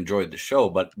really enjoyed the show,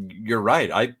 but you're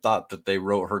right. I thought that they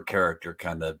wrote her character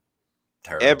kind of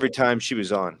terrible. Every time she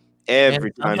was on.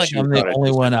 Every time like she was I'm on, the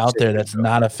only one out there that's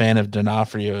not a fan of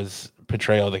D'Onofrio's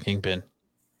portrayal of the Kingpin.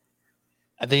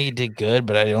 I think he did good,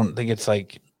 but I don't think it's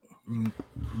like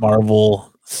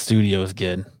Marvel Studios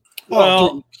good.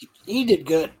 Well, he did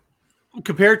good.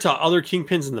 Compared to other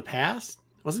Kingpins in the past,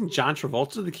 wasn't John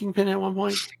Travolta the Kingpin at one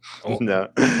point? No.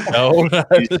 No,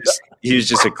 He was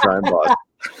just a crime boss.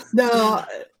 No,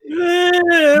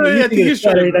 I think you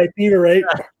Saturday Night Fever, right?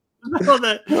 No,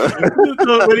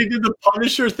 when he did the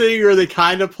Punisher thing, or they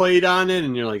kind of played on it,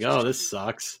 and you're like, "Oh, this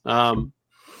sucks." I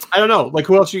don't know. Like,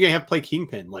 who else are you gonna have play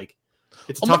Kingpin? Like,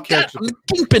 it's a tough character. I'm the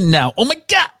Kingpin now. Oh my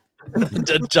god,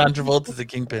 John Travolta's the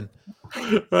Kingpin.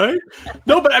 Right?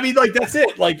 No, but I mean, like, that's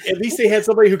it. Like, at least they had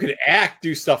somebody who could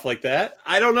do stuff like that.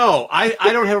 I don't know. I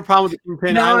don't have a problem with the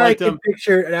Kingpin. Now I like can them.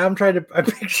 picture, and I'm trying to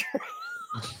picture.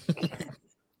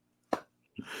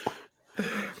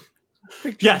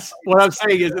 Yes, what I'm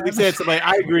saying is, at least they had somebody.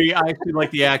 I agree. I actually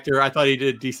like the actor. I thought he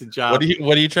did a decent job.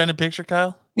 What are you trying to picture,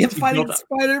 Kyle? It's fighting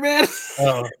Spider-Man.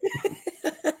 Oh.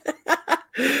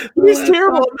 He was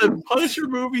terrible in the Punisher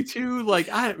movie too. Like,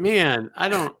 I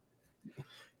don't.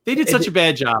 They did such a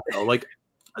bad job though. Like,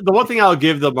 the one thing I'll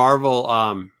give the Marvel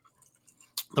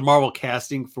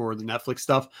casting for the Netflix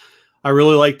stuff, I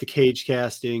really like the Cage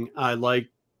casting. I like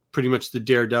pretty much the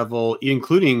Daredevil,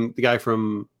 including the guy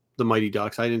from the Mighty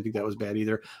Ducks. I didn't think that was bad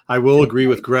either. I will agree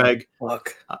with Greg. I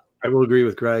will agree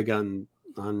with Greg on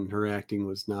her acting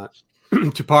was not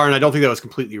to par, and I don't think that was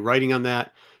completely writing on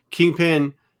that.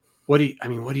 Kingpin, what do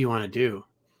you want to do?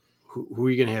 Who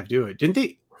are you going to have do it?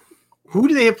 Who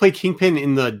did they have play Kingpin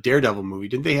in the Daredevil movie?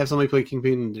 Didn't they have somebody play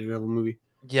Kingpin in the Daredevil movie?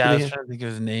 Yeah, I was trying to think of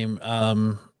his name.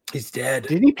 He's dead.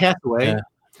 Didn't he pass away? Yeah.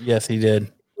 Yes, he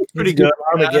did. Pretty good.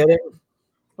 Armageddon.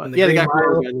 Yeah, the guy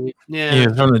Green yeah. He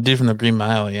was from the dude from the Green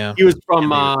Mile. Yeah, He was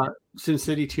from Sin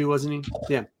City too, wasn't he?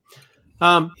 Yeah.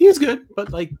 He was good,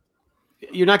 but like,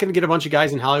 you're not going to get a bunch of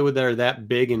guys in Hollywood that are that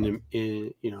big and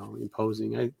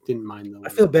imposing. I didn't mind though. I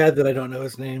feel bad that I don't know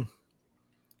his name.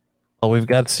 well, we've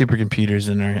got supercomputers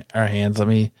in our hands. Let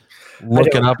me look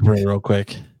it up real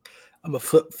quick. I'm a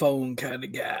flip phone kind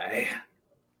of guy.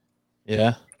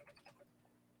 Yeah,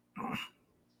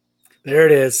 There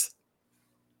it is.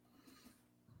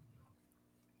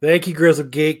 Thank you, Grizzle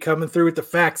Gate, coming through with the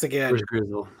facts again. Where's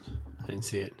Grizzle? I didn't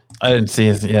see it. I didn't see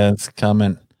his. Yeah, it's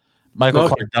coming. Michael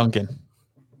Okay. Clark Duncan.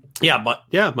 Yeah,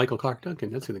 Michael Clark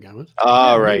Duncan. That's who the guy was.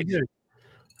 All right.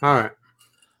 All right.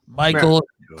 Michael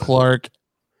Clark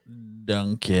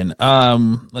Duncan.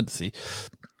 Let's see.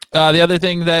 The other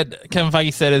thing that Kevin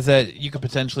Feige said is that you could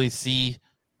potentially see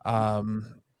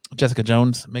Jessica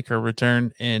Jones make her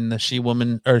return in the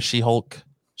She-Hulk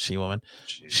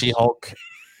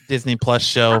Disney Plus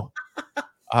show.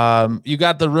 You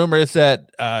got the rumors that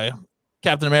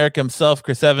Captain America himself,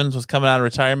 Chris Evans, was coming out of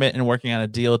retirement and working on a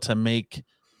deal to make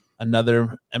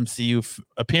another MCU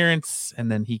appearance,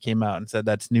 and then he came out and said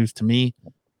that's news to me.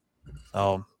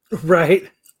 So Right.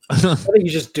 I think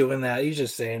he's just doing that. He's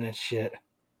just saying that shit.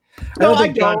 I don't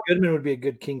think John Goodman would be a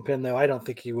good Kingpin, though. I don't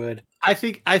think he would. I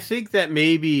think that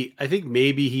maybe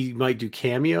he might do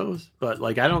cameos, but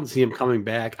like, I don't see him coming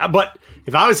back. But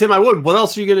if I was him, I would. What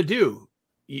else are you gonna do?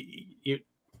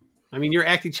 I mean, your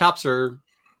acting chops are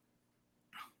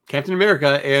Captain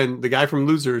America and the guy from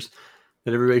Losers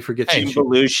that everybody forgets. Hey,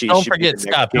 Belushi don't should be forget the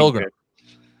next Scott Kingpin. Pilgrim.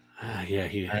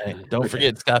 Yeah, Don't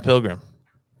forget Scott Pilgrim.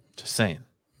 Just saying.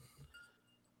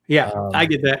 Yeah, I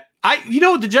get that.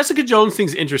 The Jessica Jones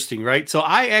thing's interesting, right? So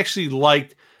I actually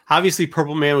liked. Obviously,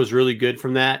 Purple Man was really good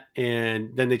from that,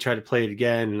 and then they tried to play it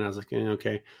again, and I was like,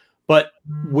 okay. But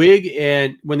Wig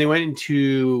and when they went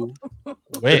into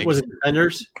Wig. was it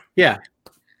Defenders? Yeah.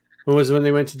 When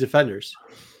they went to Defenders?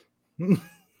 The Who are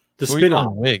you spin-off.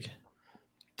 calling Wig.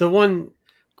 The one,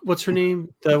 what's her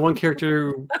name? The one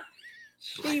character.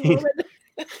 She-Woman.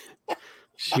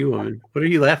 She-Woman. What are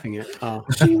you laughing at? Oh,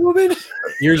 She-Woman.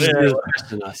 yours is worse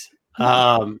than us.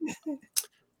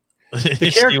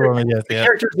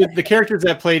 The characters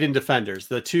that played in Defenders,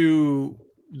 the two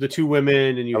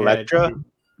women, and you Elektra? had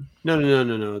no.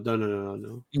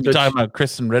 You're talking about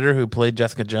Kristen Ritter, who played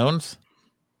Jessica Jones?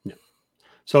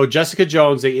 So Jessica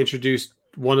Jones, they introduced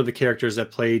one of the characters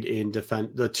that played in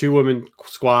the two women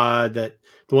squad, that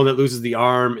the one that loses the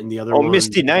arm and the other one.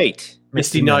 Misty Knight.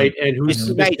 Misty Knight, and who's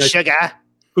Misty Knight, sugar.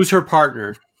 Who's her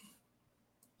partner?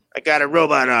 I got a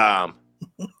robot arm.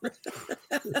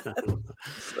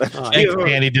 Thanks,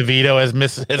 Danny DeVito as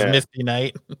Misty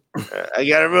Knight. I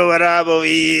got a robot arm over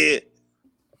here.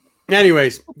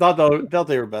 Anyways, thought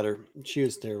they were better. She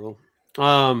was terrible.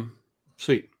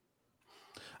 Sweet.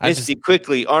 Misty,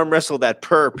 quickly arm wrestle that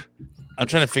perp. I'm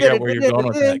trying to figure out where you're going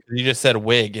with that. You just said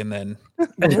Wig, and then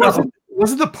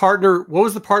wasn't the partner? What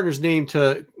was the partner's name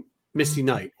to Misty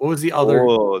Knight? What was the other?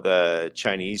 Oh, the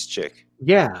Chinese chick.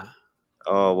 Yeah.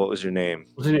 Oh, what was her name?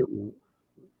 Wasn't it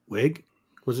Wig?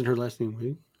 Wasn't her last name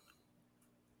Wig?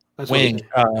 That's Wing.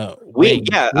 Wing.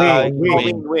 Yeah.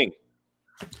 Wing. Wing.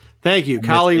 Thank you,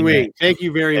 Colleen Wing. Thank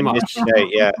you very much. Misty Knight,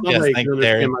 yeah. Yes, thank you,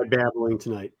 Terry. My babbling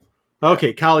tonight.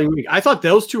 Okay, Colleen Wing. I thought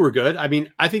those two were good. I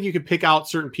mean, I think you could pick out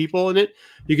certain people in it.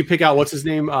 You could pick out what's his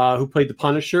name, who played the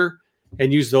Punisher,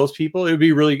 and use those people. It would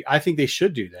be really. I think they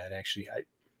should do that. Actually,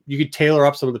 you could tailor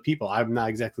up some of the people. I'm not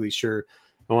exactly sure.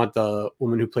 I want the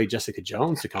woman who played Jessica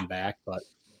Jones to come back, but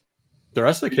the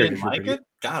rest of the You didn't characters. like it?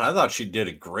 God, I thought she did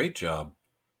a great job.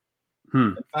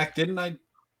 In fact, didn't I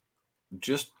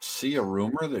just see a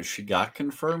rumor that she got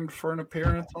confirmed for an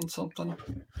appearance on something?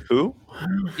 Who?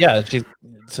 Yeah, she's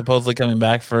supposedly coming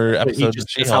back for episodes of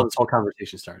That's how She-Hulk. this whole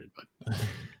conversation started. But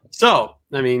so,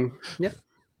 I mean, yeah.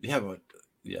 Yeah, but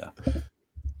yeah.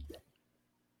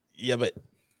 Yeah, but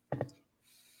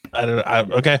I don't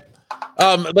know. Okay.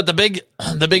 But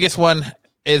the biggest one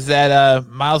is that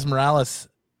Miles Morales.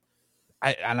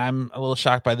 I'm a little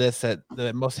shocked by this, that one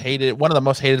of the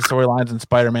most hated storylines in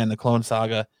Spider-Man: The Clone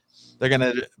Saga. They're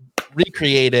gonna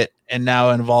recreate it and now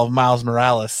involve Miles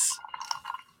Morales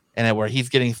in it, where he's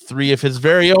getting 3 of his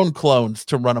very own clones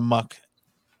to run amok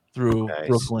through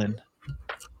Brooklyn.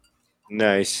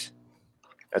 Nice.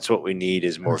 That's what we need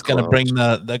is more. It's going to bring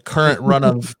the current run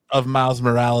of Miles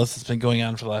Morales that's been going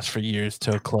on for the last 4 years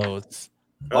to a close.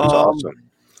 That's awesome.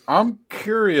 I'm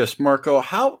curious, Marco.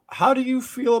 How do you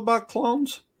feel about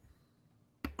clones?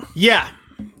 Yeah.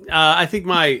 I think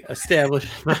my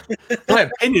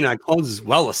opinion on clones is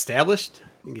well established.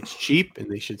 I think it's cheap, and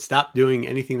they should stop doing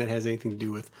anything that has anything to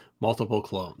do with multiple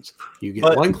clones. You get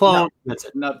one clone, that's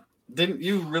it. Now, didn't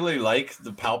you really like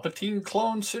the Palpatine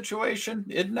clone situation?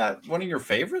 Isn't that one of your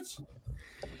favorites?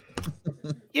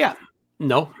 Yeah.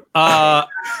 No. Oh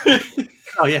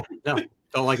yeah. No.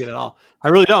 Don't like it at all. I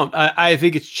really don't. I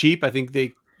think it's cheap. I think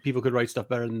people could write stuff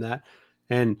better than that.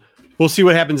 And we'll see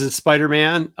what happens in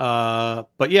Spider-Man.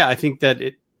 But yeah, I think that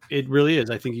it really is.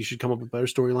 I think you should come up with better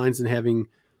storylines than having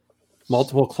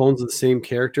multiple clones of the same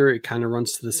character. It kind of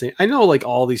runs to the same. I know like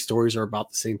all these stories are about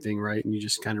the same thing, right? And you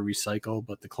just kind of recycle,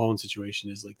 but the clone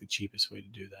situation is like the cheapest way to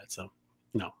do that. So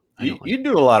no. You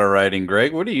do a lot of writing,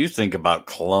 Greg. What do you think about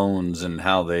clones and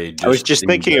how they I was just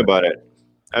thinking about it.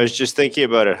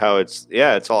 How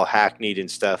it's all hackneyed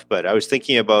and stuff, but I was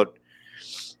thinking about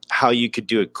how you could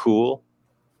do it cool.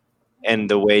 And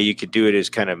the way you could do it is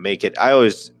kind of make it. I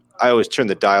always turn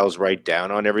the dials right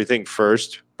down on everything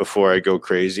first before I go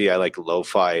crazy. I like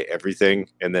lo-fi everything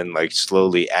and then like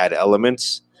slowly add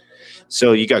elements.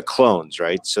 So you got clones,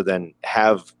 right? So then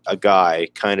have a guy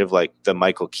kind of like the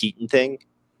Michael Keaton thing.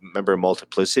 Remember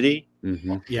Multiplicity?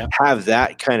 Mm-hmm. Yeah. Have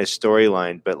that kind of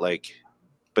storyline,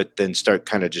 but then start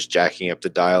kind of just jacking up the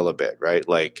dial a bit, right?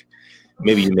 Like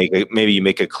maybe you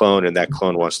make a clone and that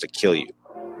clone wants to kill you.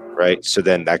 Right. So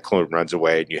then that clone runs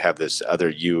away and you have this other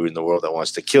you in the world that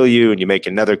wants to kill you, and you make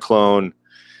another clone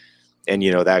and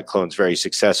that clone's very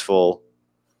successful.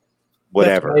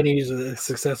 Whatever.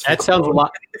 That sounds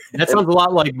a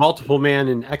lot like Multiple Man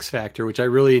in X Factor, which I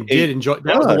really did enjoy.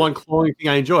 That was the one cloning thing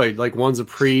I enjoyed. Like one's a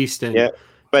priest and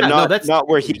but not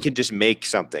where he can just make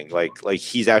something like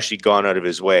he's actually gone out of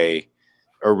his way,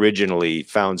 originally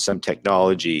found some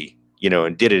technology,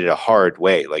 and did it a hard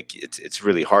way. Like it's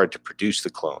really hard to produce the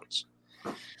clones.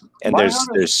 And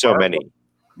there's so many.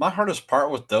 My hardest part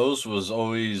with those was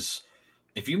always,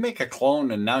 if you make a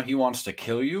clone and now he wants to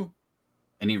kill you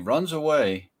and he runs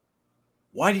away,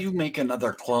 why do you make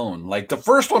another clone? Like the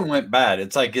first one went bad.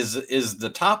 It's like, is the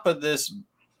top of this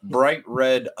bright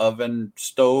red oven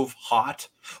stove hot?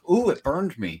 Ooh, it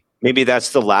burned me. Maybe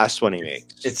that's the last one he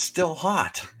makes. It's still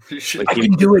hot. Like I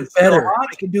can do it better.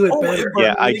 I can do it Oh, better.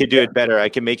 Yeah, I could do it better. I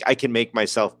can make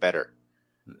myself better.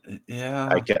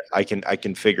 Yeah. I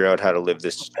can figure out how to live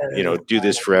this, do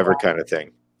this forever kind of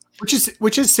thing.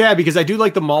 Which is sad because I do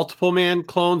like the multiple man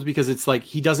clones because it's like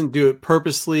he doesn't do it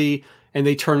purposely and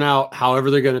they turn out however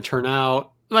they're going to turn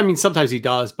out. I mean, sometimes he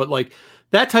does, but like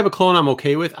that type of clone I'm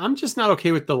okay with. I'm just not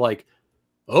okay with the like,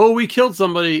 oh, we killed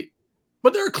somebody,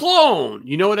 but they're a clone.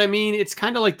 You know what I mean? It's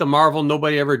kind of like the Marvel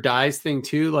nobody ever dies thing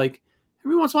too. Like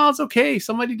every once in a while it's okay.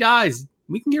 Somebody dies.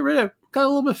 We can get rid of got a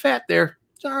little bit of fat there.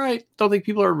 It's all right. Don't think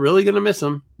people are really going to miss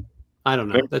them. I don't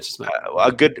know. That's just my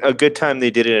a good time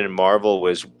they did it in Marvel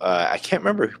was I can't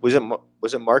remember, was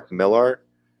it Mark Millar,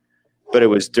 but it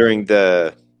was during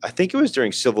I think it was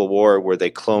during Civil War where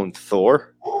they cloned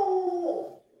Thor.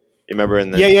 You remember in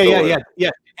the yeah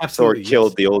absolutely. Thor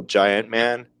killed the old giant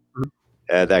man.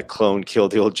 That clone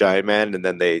killed the old giant man, and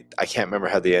then I can't remember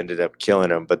how they ended up killing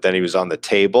him, but then he was on the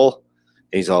table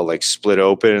and he's all like split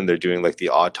open and they're doing like the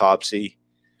autopsy.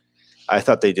 I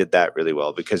thought they did that really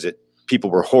well because people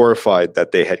were horrified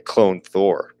that they had cloned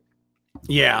Thor.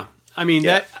 Yeah. I mean,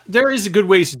 that there is a good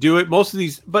ways to do it. Most of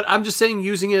these, but I'm just saying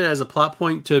using it as a plot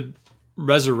point to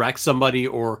resurrect somebody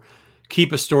or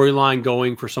keep a storyline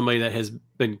going for somebody that has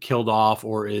been killed off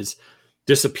or is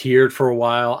disappeared for a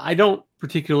while. I don't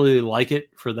particularly like it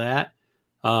for that.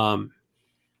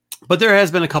 But there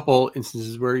has been a couple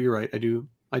instances where you're right. I do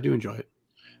enjoy it.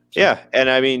 So. Yeah. And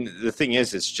I mean, the thing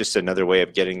is, it's just another way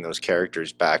of getting those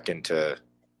characters back into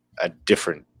a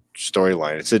different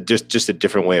storyline. It's just a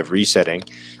different way of resetting.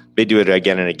 They do it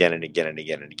again and again and again and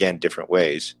again and again, different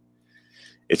ways.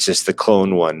 It's just the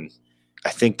clone one. I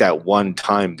think that one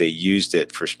time they used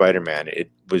it for Spider-Man,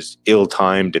 it was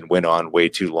ill-timed and went on way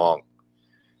too long.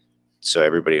 So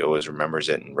everybody always remembers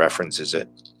it and references it.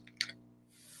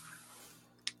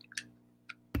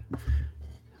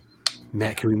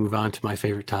 Matt, can we move on to my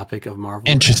favorite topic of Marvel?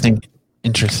 Interesting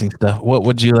stuff. What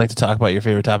would you like to talk about your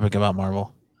favorite topic about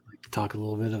Marvel? Talk a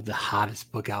little bit of the hottest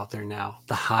book out there now,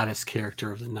 the hottest character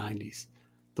of the 90s,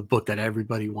 the book that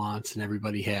everybody wants and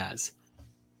everybody has,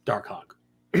 Darkhawk.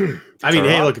 I mean,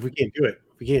 hey, look, if we can't do it,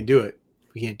 we can't do it.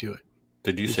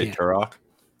 Did you say Turok?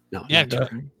 No. Yeah,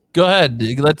 go ahead.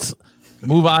 Let's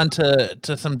move on to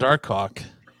some Darkhawk.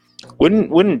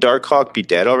 Wouldn't Darkhawk be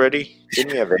dead already?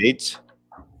 Didn't he have AIDS?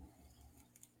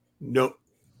 No.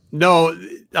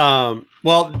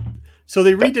 Well, so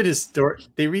they redid his story.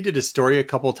 They redid his story a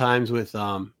couple of times with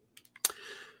the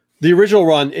original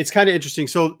run. It's kind of interesting.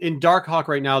 So in Darkhawk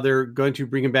right now, they're going to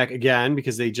bring him back again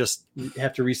because they just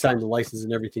have to re-sign the license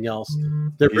and everything else.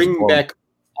 They're bringing back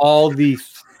all the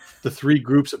three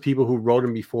groups of people who wrote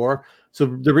him before. So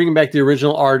they're bringing back the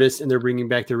original artist and they're bringing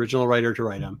back the original writer to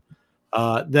write him.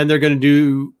 Then they're going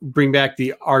to bring back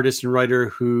the artist and writer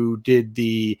who did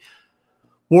the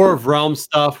War of Realms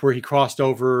stuff where he crossed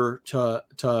over to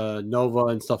Nova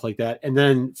and stuff like that. And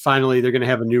then finally they're going to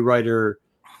have a new writer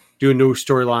do a new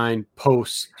storyline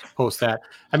post that.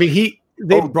 I mean,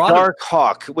 they brought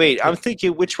Darkhawk. Wait, I'm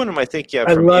thinking, which one am I thinking of?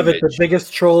 I from love Image? it. The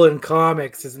biggest troll in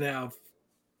comics is now.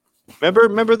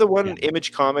 Remember the one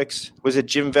Image Comics? Was it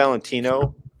Jim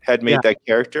Valentino had made that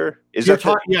character? You're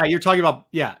talking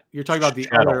about the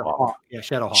other Hawk. Yeah,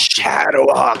 Shadowhawk.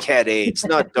 Shadowhawk had AIDS,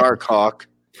 not Darkhawk.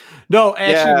 No,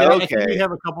 actually, I think okay. we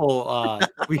have a couple.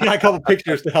 We got a couple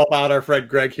pictures to help out our friend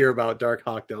Greg here about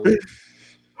Darkhawk. Don't we?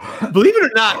 Believe it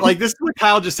or not, like this is what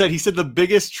Kyle just said. He said the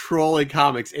biggest troll in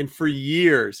comics, and for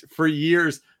years,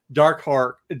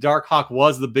 Darkhawk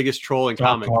was the biggest troll in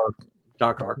comics.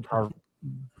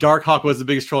 Darkhawk was the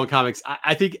biggest troll in comics.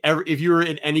 I think if you were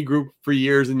in any group for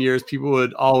years and years, people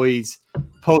would always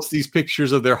post these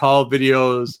pictures of their haul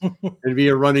videos and be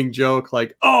a running joke,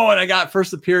 like, "Oh, and I got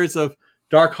first appearance of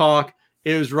Darkhawk."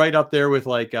 It was right up there with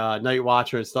like Night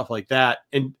Watcher and stuff like that.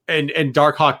 And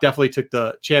Darkhawk definitely took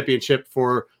the championship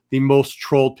for the most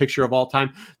trolled picture of all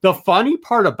time. The funny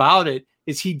part about it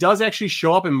is he does actually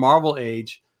show up in Marvel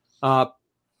Age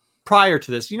prior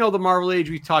to this. You know, the Marvel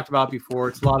Age we talked about before.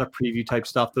 It's a lot of preview type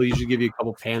stuff. They'll usually give you a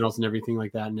couple panels and everything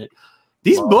like that in it.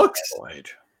 These books,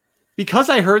 because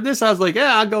I heard this, I was like,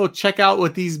 yeah, I'll go check out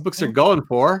what these books are going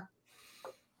for.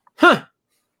 Huh.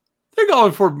 They're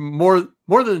going for more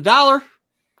than $1.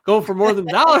 Going for more than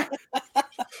 $1.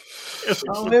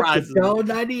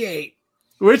 $1.98.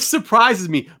 Which surprises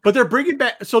me. But they're bringing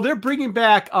back. So they're bringing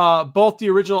back both the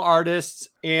original artists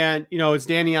and it's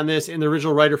Danny on this and the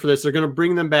original writer for this. They're going to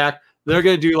bring them back. They're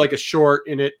going to do like a short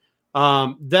in it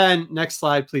Then next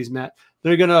slide, please, Matt.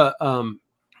 They're gonna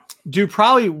do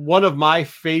probably one of my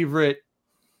favorite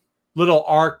little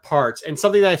arc parts, and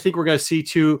something that I think we're gonna see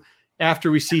too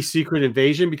after we see Secret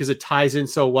Invasion, because it ties in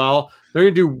so well. They're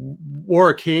gonna do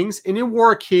War of Kings, and in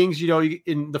War of Kings,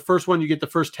 in the first one, you get the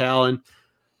first Talon,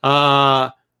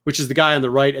 which is the guy on the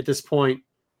right at this point,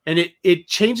 and it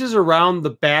changes around the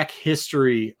back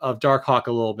history of Darkhawk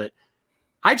a little bit.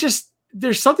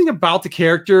 There's something about the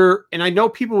character, and I know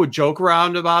people would joke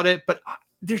around about it, but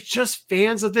they're just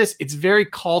fans of this. It's very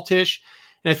cultish,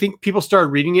 and I think people started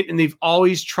reading it, and they've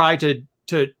always tried to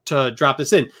drop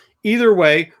this in. Either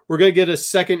way, we're going to get a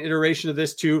second iteration of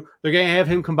this too. They're going to have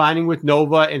him combining with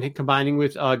Nova and combining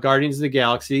with Guardians of the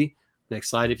Galaxy. Next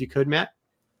slide, if you could, Matt.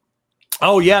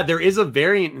 Oh, yeah, there is a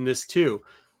variant in this too.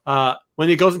 When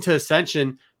it goes into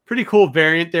Ascension, pretty cool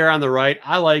variant there on the right.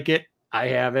 I like it. I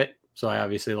have it, so I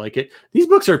obviously like it. These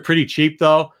books are pretty cheap,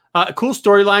 though. A cool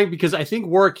storyline, because I think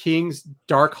War of Kings,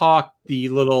 Darkhawk, the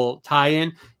little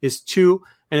tie-in, is 2,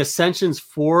 and Ascension's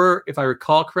 4, if I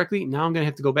recall correctly. Now I'm going to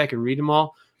have to go back and read them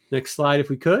all. Next slide, if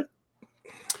we could.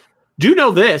 Do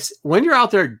know this. When you're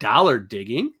out there dollar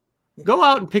digging, go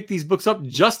out and pick these books up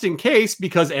just in case,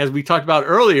 because as we talked about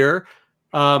earlier,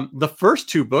 the first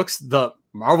 2 books, the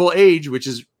Marvel Age, which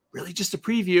is really just a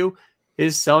preview,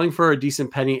 is selling for a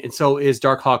decent penny, and so is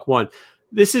Darkhawk 1.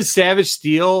 This is Savage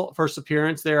Steel, first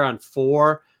appearance there on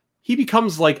 4. He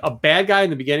becomes like a bad guy in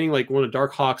the beginning, like one of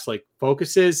Darkhawk's like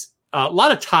focuses. A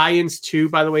lot of tie-ins too,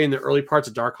 by the way, in the early parts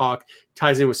of Darkhawk.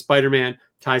 Ties in with Spider-Man,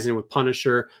 ties in with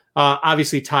Punisher,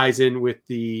 obviously ties in with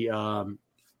the a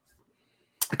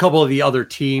couple of the other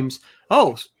teams.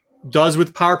 Oh, does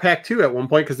with Power Pack 2 at one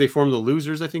point, because they form the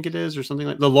Losers, I think it is, or something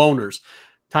like the Loners.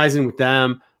 Ties in with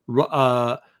them.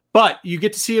 But you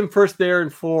get to see him first there in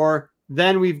 4.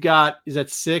 Then we've got, is that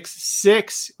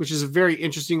 6, which is a very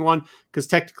interesting one, because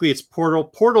technically it's Portal.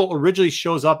 Portal originally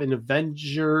shows up in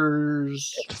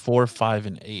Avengers 4, 5,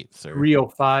 and 8, sir.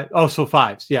 305. Oh, so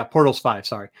 5. Yeah, Portal's 5,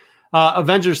 sorry.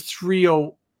 Avengers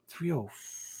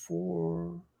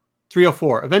 304.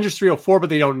 Avengers 304, but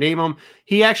they don't name him.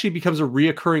 He actually becomes a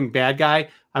reoccurring bad guy.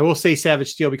 I will say Savage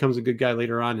Steel becomes a good guy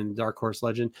later on in Dark Horse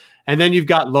Legend. And then you've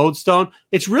got Lodestone.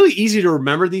 It's really easy to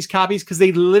remember these copies because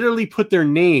they literally put their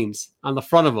names on the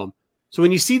front of them. So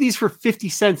when you see these for 50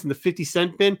 cents in the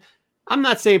 50-cent bin, I'm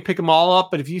not saying pick them all up,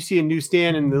 but if you see a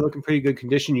newsstand and they're looking pretty good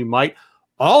condition, you might.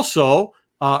 Also,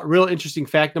 real interesting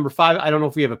fact, number 5, I don't know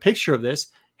if we have a picture of this,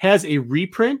 has a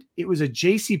reprint. It was a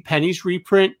JCPenney's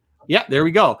reprint. Yeah, there we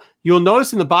go. You'll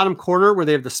notice in the bottom corner where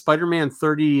they have the Spider-Man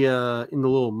 30 in the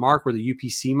little mark where the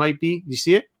UPC might be. You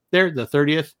see it there, the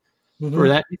 30th? Mm-hmm. Or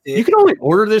that. You can only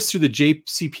order this through the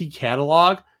JCP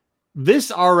catalog.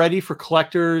 This already for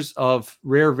collectors of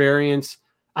rare variants.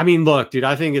 I mean, look, dude,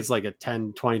 I think it's like a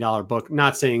 $10, $20 book.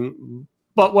 Not saying,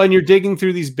 but when you're digging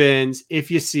through these bins,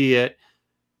 if you see it,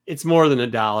 it's more than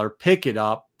 $1. Pick it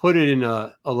up, put it in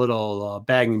a little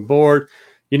bagging board.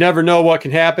 You never know what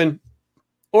can happen.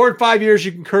 Or in 5 years,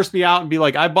 you can curse me out and be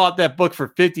like, I bought that book for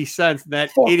 50 cents. And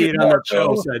that idiot on that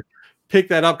show said, pick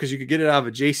that up because you could get it out of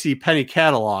a JCPenney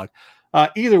catalog.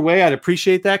 Either way, I'd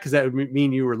appreciate that because that would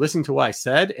mean you were listening to what I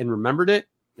said and remembered it.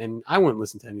 And I wouldn't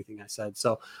listen to anything I said.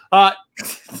 So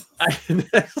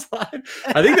next slide.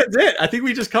 I think that's it. I think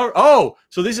we just covered. Oh,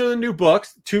 so these are the new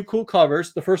books. 2 cool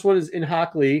covers. The first one is in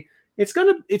Hawk Lee. It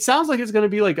sounds like it's going to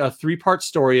be like a 3-part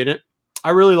story in it. I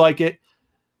really like it.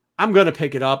 I'm going to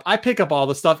pick it up. I pick up all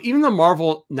the stuff. Even the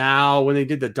Marvel Now, when they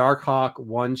did the Darkhawk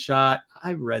one-shot,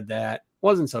 I read that.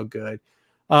 Wasn't so good.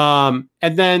 And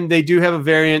then they do have a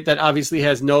variant that obviously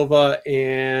has Nova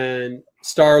and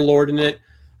Star-Lord in it.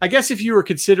 I guess if you were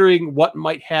considering what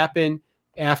might happen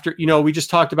after, we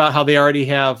just talked about how they already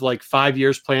have like 5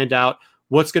 years planned out.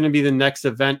 What's going to be the next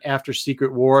event after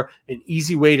Secret War? An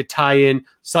easy way to tie in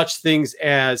such things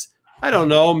as, I don't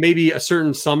know, maybe a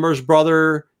certain Summers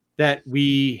brother that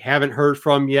we haven't heard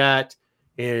from yet,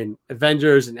 and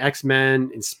Avengers and X-Men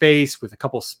in space with a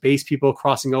couple space people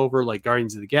crossing over like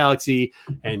Guardians of the Galaxy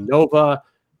and Nova.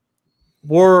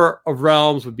 War of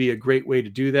Realms would be a great way to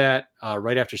do that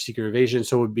right after Secret Invasion.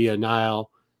 So it would be a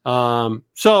Nile. A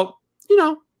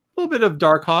little bit of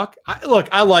Darkhawk.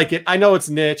 I like it. I know it's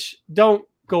niche. Don't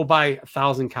go buy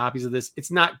 1,000 copies of this.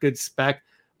 It's not good spec,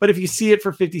 but if you see it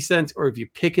for 50 cents or if you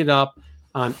pick it up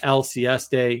on LCS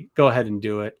day, go ahead and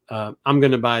do it. I'm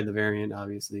going to buy the variant,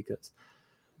 obviously, because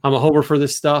I'm a homer for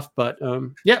this stuff. But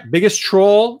biggest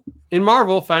troll in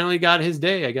Marvel finally got his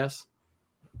day, I guess.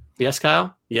 Yes,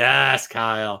 Kyle? Yes,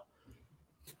 Kyle.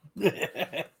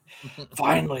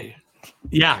 Finally.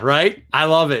 Yeah, right? I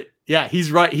love it. Yeah,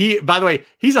 he's right. By the way,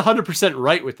 he's 100%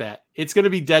 right with that. It's going to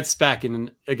be dead spec.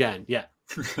 And again,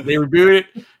 They reboot it.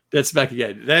 That's back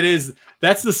again.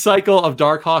 That's the cycle of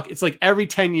Darkhawk. It's like every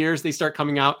 10 years they start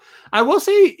coming out. I will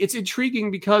say it's intriguing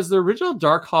because the original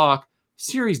Darkhawk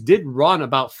series did run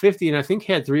about 50 and I think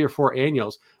had 3 or 4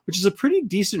 annuals, which is a pretty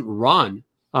decent run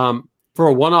for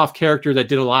a one-off character that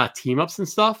did a lot of team-ups and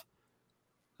stuff.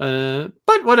 But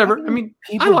whatever. I mean,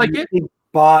 I like it.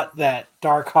 Bought that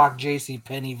Darkhawk JC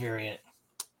Penney variant.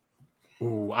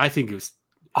 Ooh, I think it was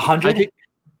 100.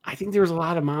 I think there was a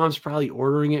lot of moms probably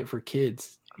ordering it for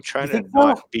kids. I'm trying to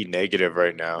not be negative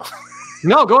right now.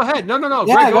 No, go ahead. No.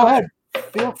 Yeah, Greg, go ahead.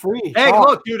 Feel free. Hey,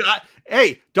 look, dude.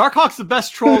 Darkhawk's the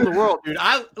best troll in the world, dude.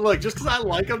 Just because I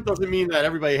like him doesn't mean that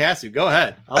everybody has to. Go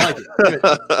ahead. I like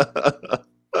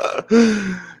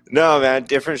it. No, man.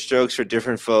 Different strokes for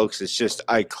different folks. It's just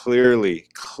I clearly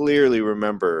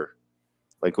remember,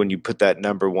 like when you put that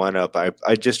number 1 up.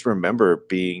 I just remember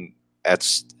being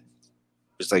it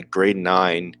was like grade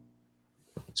 9.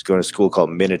 I was going to school called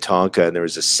Minnetonka, and there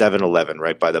was a 7-Eleven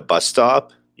right by the bus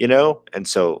stop, and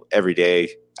so every day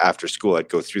after school I'd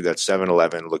go through that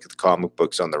 7-Eleven, look at the comic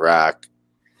books on the rack.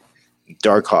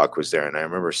 Darkhawk was there, and I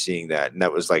remember seeing that, and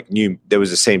that was like that was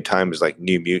the same time as like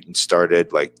New Mutants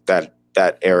started, like that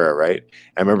era, right?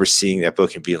 I remember seeing that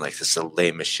book and being like, this is the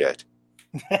lamest shit.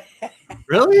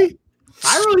 Really?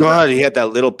 God, he had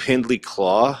that little pindly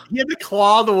claw. He had the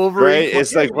claw, the Wolverine. Right?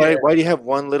 It's like, why do you have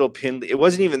one little pindly? It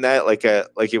wasn't even that like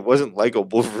it wasn't like a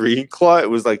Wolverine claw.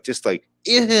 It was like just like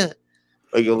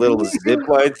like a little zip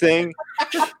line thing.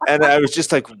 And I was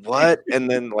just like, what? And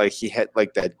then like he had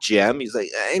like that gem. He's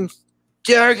like, I'm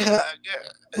Darkhawk.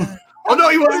 Oh no,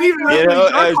 he wasn't even.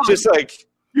 I was just like,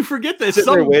 you forget this.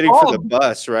 Sitting there waiting for the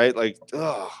bus, right? Like,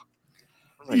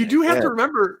 you do have to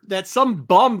remember that some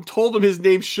bum told him his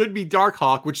name should be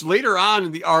Darkhawk, which later on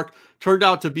in the arc turned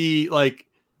out to be like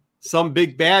some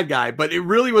big bad guy. But it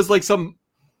really was like some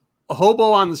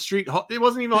hobo on the street. It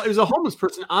wasn't even. It was a homeless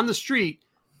person on the street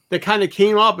that kind of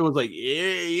came up and was like,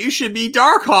 yeah, you should be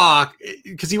Darkhawk,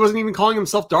 because he wasn't even calling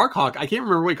himself Darkhawk. I can't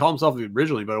remember what he called himself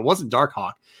originally, but it wasn't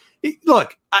Darkhawk.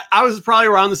 Look, I was probably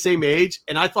around the same age,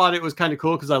 and I thought it was kind of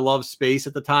cool because I loved space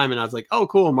at the time, and I was like, oh,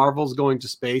 cool, Marvel's going to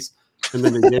space. And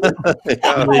then they did it.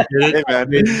 Hey,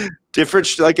 man.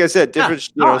 Different, like I said,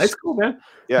 different. Yeah. It's cool, man.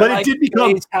 Yeah. But it did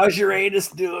become. How's Uranus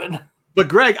doing? But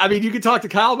Greg, I mean, you can talk to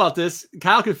Kyle about this.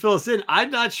 Kyle can fill us in. I'm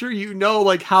not sure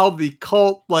like how the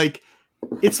cult, like,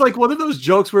 it's like one of those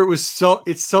jokes where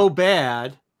it's so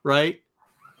bad, right?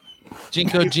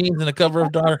 Jinko jeans and a cover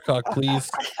of Darkhawk, please.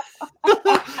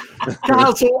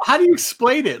 Kyle, so how do you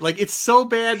explain it? Like, it's so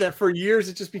bad that for years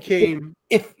it just became.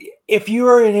 If you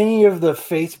are in any of the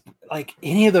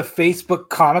Facebook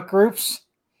comic groups,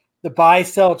 the buy,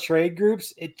 sell, trade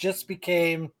groups, it just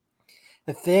became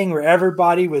a thing where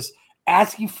everybody was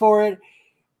asking for it.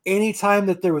 Anytime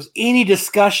that there was any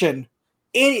discussion,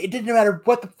 it didn't matter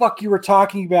what the fuck you were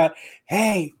talking about.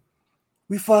 Hey,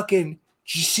 did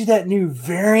you see that new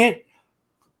variant?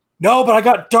 No, but I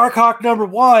got Darkhawk number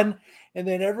 1. And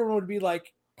then everyone would be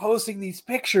like posting these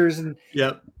pictures, and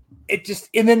I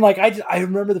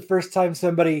remember the first time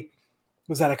somebody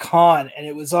was at a con and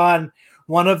it was on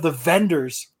one of the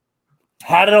vendors,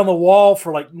 had it on the wall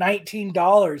for like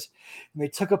 $19, and they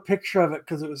took a picture of it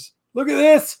because it was, look at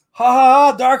this, ha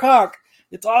ha, Darkhawk,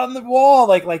 it's on the wall,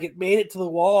 like it made it to the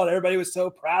wall, and everybody was so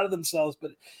proud of themselves.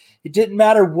 But it didn't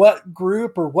matter what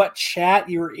group or what chat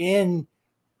you were in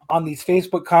on these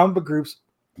Facebook comic book groups.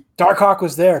 Darkhawk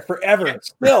was there forever.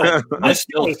 Still, I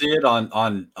still see it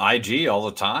on IG all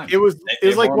the time. It was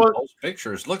like one of those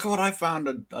pictures. Look at what I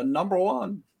found a number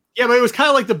 1. Yeah, but it was kind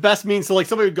of like the best means. So like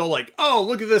somebody would go like, "Oh,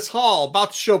 look at this haul,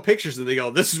 about to show pictures," and they go,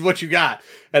 "This is what you got,"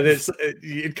 and then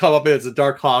it'd come up and it's a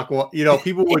Darkhawk.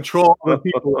 People would troll other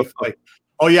people with like,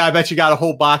 "Oh yeah, I bet you got a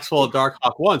whole box full of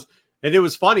Darkhawk ones," and it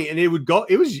was funny. And it would go.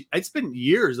 It's been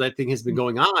years that thing has been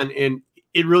going on, and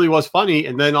it really was funny.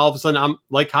 And then all of a sudden, I'm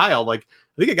like Kyle, like.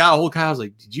 I think I got a whole Kyle. I was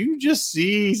like, did you just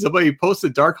see somebody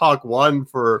posted Darkhawk 1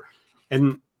 for?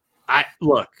 And I'm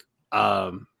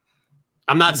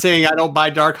not saying I don't buy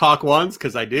Darkhawk 1s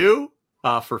because I do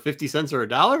for 50 cents or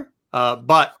 $1.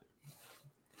 But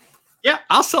yeah,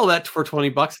 I'll sell that for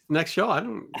 $20 next show.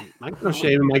 I'm no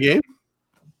shame in my game.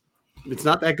 It's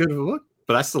not that good of a book,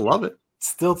 but I still love it.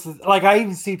 Still, like I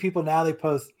even see people now, they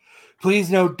post, please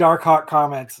no Darkhawk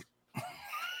comments.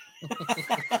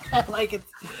 like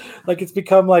it's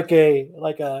become like a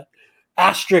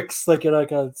asterisk, like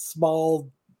a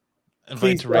small.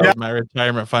 Invite to Robert, my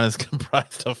retirement fund is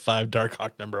comprised of 5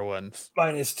 Darkhawk number 1s.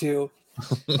 -2.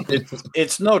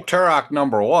 It's no Turok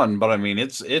number 1, but I mean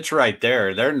it's right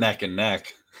there. They're neck and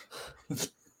neck.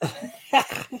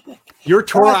 Your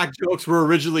Turok jokes were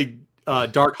originally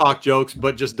Dark Hawk jokes,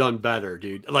 but just done better,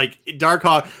 dude. Like Dark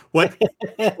Hawk, what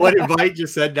Invite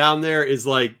just said down there is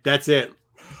like that's it.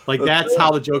 Like that's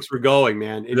how the jokes were going,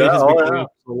 man. And it has been going on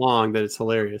so long that it's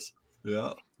hilarious.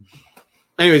 Yeah.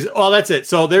 Anyways, that's it.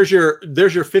 So there's your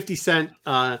 50 cent.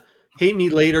 Hate me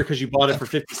later because you bought it for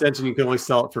 50 cents and you can only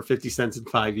sell it for 50 cents in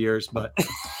 5 years. But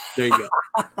there you go.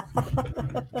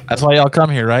 That's why y'all come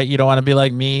here, right? You don't want to be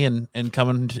like me and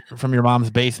coming from your mom's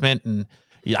basement. And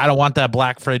I don't want that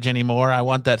black fridge anymore. I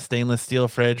want that stainless steel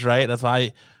fridge, right? That's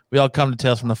why we all come to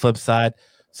Tales from the Flip Side.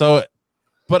 So,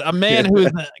 but a man who's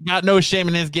got no shame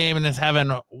in his game and is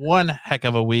having one heck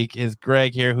of a week is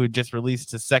Greg here, who just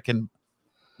released his second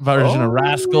version of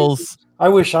Rascals. I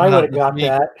wish I would have got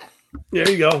that. There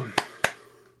you go.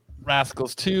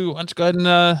 Rascals 2. Why don't you go ahead and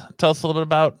tell us a little bit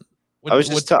about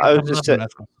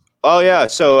Oh yeah,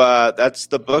 so that's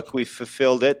the book. We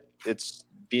fulfilled it. It's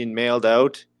being mailed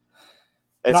out.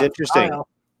 It's Not interesting. Kyle.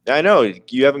 I know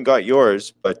you haven't got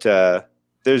yours, but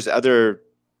there's other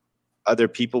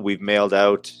people we've mailed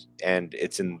out, and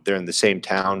they're in the same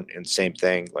town and same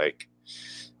thing. Like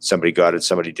somebody got it,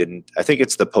 somebody didn't. I think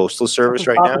it's the postal service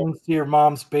right now. To your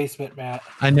mom's basement, Matt.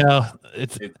 I know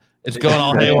it's going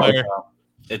all haywire.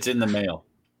 It's in the mail.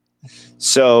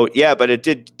 So yeah, but it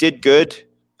did good.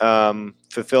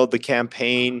 Fulfilled the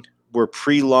campaign. We're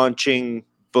pre-launching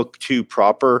book 2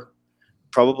 proper,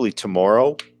 probably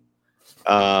tomorrow.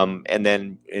 And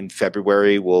then in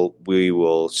February we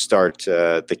will start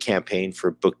the campaign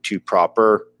for book 2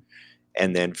 proper.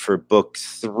 And then for book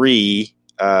 3,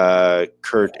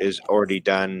 Kurt is already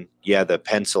done. Yeah, the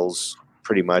pencils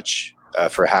pretty much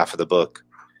for half of the book.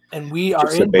 And we are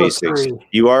Just the in book basics. 3.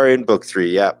 You are in book 3,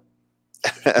 yeah.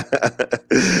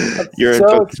 You're in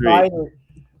so book 3. excited.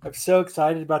 I'm so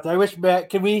excited about that. I wish, Matt,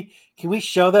 can we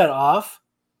show that off?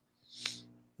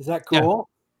 Is that cool?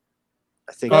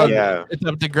 I think Yeah. It's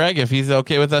up to Greg if he's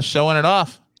okay with us showing it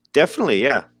off. Definitely,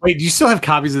 yeah. Wait, do you still have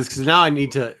copies of this? Because now I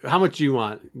need to. How much do you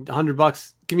want?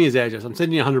 $100? Give me his address. I'm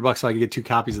sending you $100 so I can get 2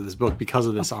 copies of this book because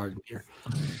of this art in here.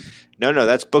 No,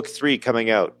 that's book 3 coming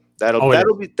out.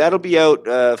 That'll be out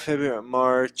February,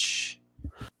 March,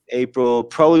 April.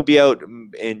 Probably be out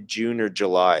in June or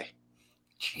July.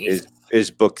 Is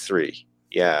book 3?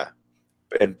 Yeah,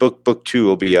 and book 2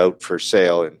 will be out for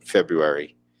sale in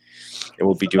February, and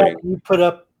we'll be doing. You put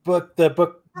up the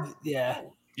book. Yeah.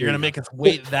 You're gonna make us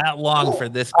wait that long for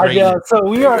this. I know. So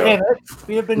we are in it.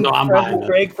 We have been I'm friends with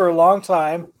Greg for a long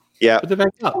time. Yeah. Put the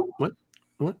back up.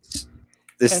 What?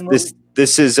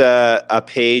 This is a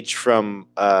page from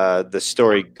the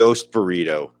story Ghost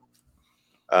Burrito.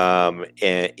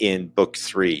 In book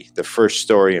 3, the first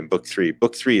story in book 3.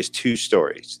 Book 3 is 2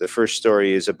 stories. The first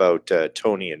story is about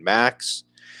Tony and Max,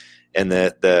 and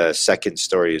the second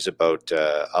story is about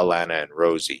Alana and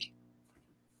Rosie.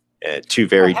 2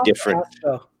 very different.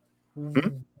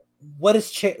 What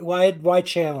is why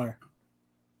Chandler?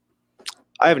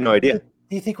 I have no idea.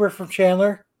 Do you think we're from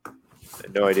Chandler?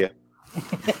 No idea.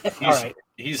 All right.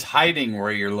 He's hiding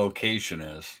where your location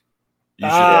is. You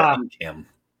should link him.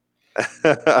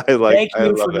 Thank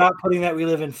you for not putting that we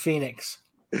live in Phoenix.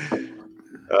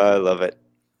 I love it.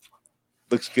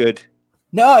 Looks good.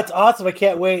 No, it's awesome. I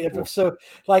can't wait. So,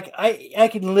 like, I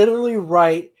can literally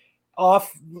write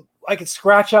off. I could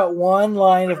scratch out one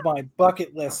line of my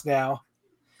bucket list now.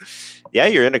 Yeah,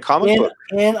 you're in a comic book.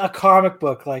 In a comic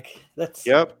book, like that's.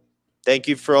 Yep. Thank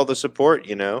you for all the support.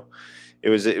 You know, it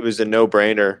was a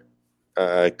no-brainer.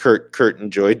 Kurt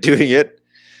enjoyed doing it.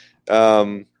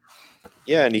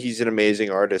 Yeah, and he's an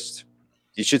amazing artist.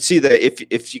 You should see that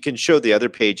if you can show the other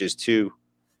pages too,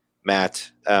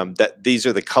 Matt. That these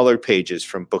are the colored pages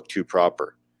from book 2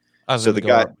 proper. So the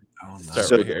guy.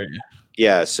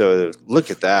 Yeah, so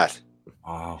look at that.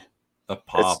 Wow, that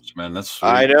pops, man. That's sweet.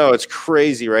 I know, it's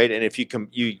crazy, right? And if you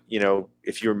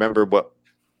if you remember what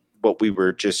we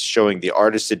were just showing, the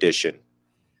artist edition,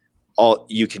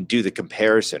 you can do the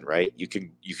comparison, right? You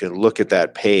can look at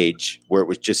that page where it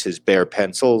was just his bare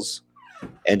pencils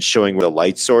and showing where the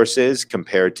light source is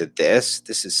compared to this.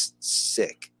 This is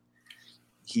sick.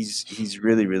 He's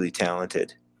really, really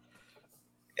talented.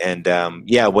 And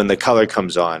yeah, when the color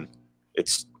comes on,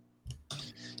 it's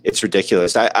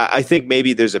ridiculous. I think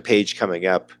maybe there's a page coming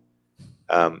up.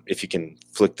 If you can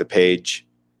flick the page.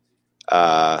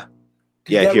 Yeah,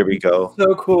 here we go.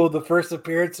 So cool. The first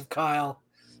appearance of Kyle.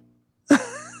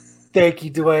 Thank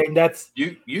you, Dwayne. That's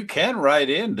you can write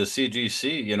in to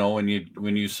CGC, you know, when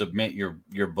you submit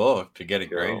your book to get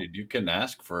it graded, you can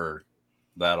ask for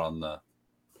that on the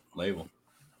label.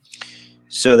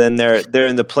 So then they're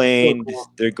in the plane, so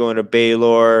cool. They're going to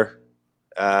Baylor.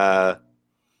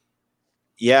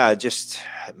 Yeah, just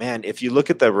man, if you look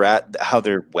at how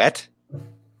they're wet,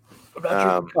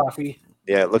 about drinking coffee.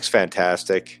 Yeah, it looks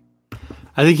fantastic.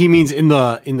 I think he means in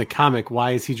the comic.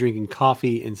 Why is he drinking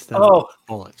coffee instead Oh. of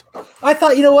bullet? I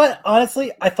thought, you know what?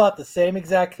 Honestly, I thought the same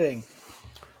exact thing.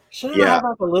 Shouldn't I Yeah. have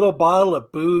like a little bottle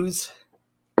of booze?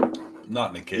 Not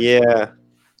in the kids.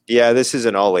 Yeah. This is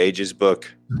an all ages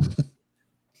book.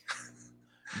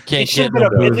 Can't It should get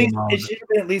have no been, booze involved.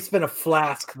 at least been a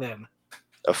flask then.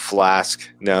 A flask.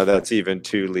 No, that's even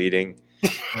too leading.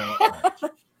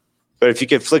 But if you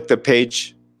could flick the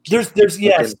page, There's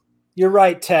yes, you're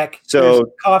right, Tech. So- there's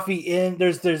coffee in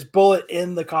there's bullet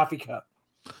in the coffee cup.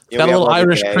 you Got know, a we little have all the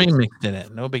Irish bags. cream mixed in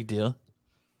it. No big deal.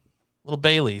 Little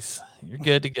Bailey's. You're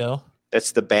good to go.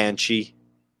 That's the Banshee.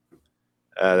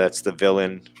 That's the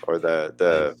villain or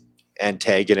the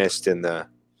antagonist in the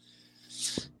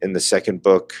second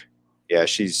book. Yeah,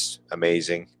 she's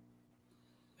amazing.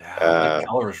 Yeah, the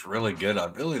color is really good. I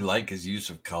really like his use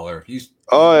of color.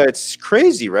 Oh, it's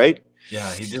crazy, right?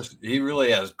 Yeah, he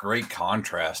really has great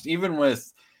contrast. Even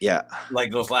with Yeah.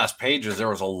 like those last pages, there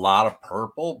was a lot of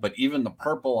purple, but even the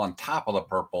purple on top of the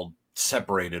purple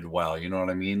separated well. You know what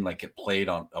I mean? Like it played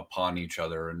upon each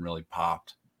other and really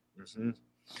popped. Mhm.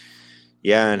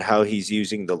 Yeah, and how he's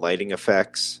using the lighting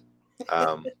effects.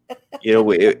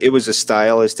 It was a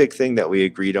stylistic thing that we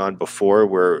agreed on before,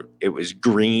 where it was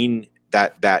green.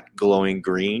 That glowing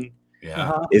green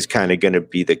Yeah. is kind of going to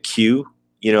be the cue.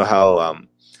 You know how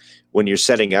when you're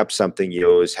setting up something, you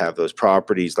always have those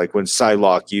properties. Like when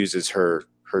Psylocke uses her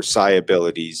psi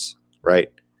abilities,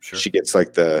 right? Sure. She gets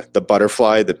like the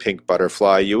butterfly, the pink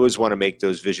butterfly. You always want to make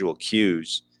those visual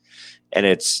cues. And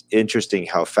it's interesting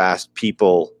how fast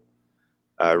people,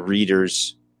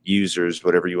 readers, users,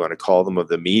 whatever you want to call them, of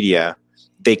the media,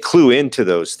 they clue into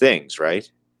those things, right?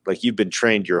 Like you've been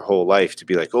trained your whole life to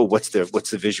be like, oh, what's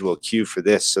the visual cue for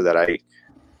this, so that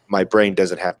my brain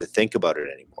doesn't have to think about it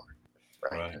anymore.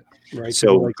 Right. Right.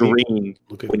 So like me. green,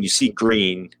 Look at- when you see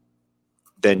green,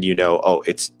 then you know, oh,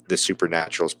 it's the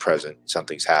supernatural's present.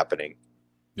 Something's happening.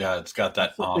 Yeah, it's got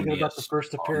that I'm thinking about the ominous-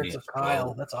 first appearance of ominous glow.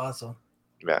 Kyle. That's awesome.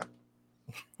 Yeah.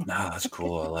 Nah, that's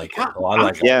cool. I like it. Well, I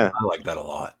like it. Yeah. I like that a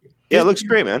lot. Yeah, it looks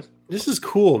great, man. This is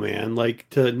cool, man. Like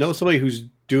to know somebody who's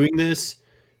doing this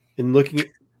and look at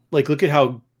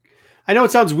how. I know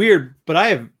it sounds weird, but I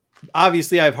have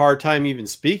a hard time even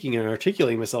speaking and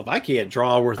articulating myself. I can't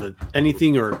draw worth of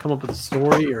anything or come up with a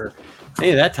story or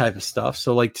any of that type of stuff.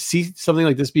 So like to see something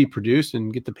like this be produced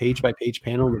and get the page by page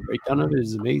panel and the breakdown of it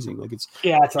is amazing. Like it's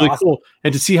Yeah, it's really awesome. cool.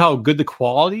 And to see how good the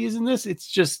quality is in this,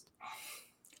 it's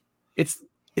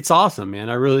awesome, man.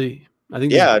 I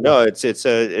think. Yeah, no, it's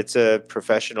a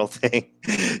professional thing.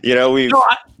 We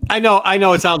No, I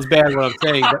know it sounds bad what I'm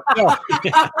saying, but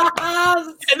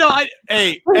no,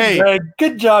 hey,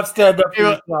 Good job, stand up for Hey,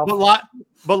 yourself.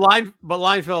 but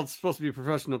Leinfeld's supposed to be a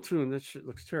professional too, and that shit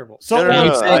looks terrible. So No, no, You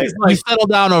no, say- you settle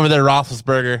down over there,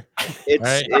 Roethlisberger.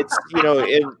 it's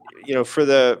for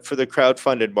the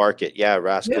crowdfunded market. Yeah,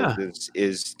 Rascals Yeah.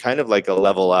 is kind of like a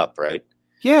level up, right?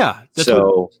 yeah, that's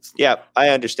So yeah, I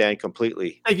understand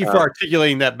completely. thank you for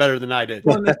articulating that better than I did.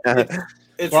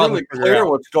 It's Well, really figure clear out.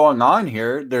 what's going on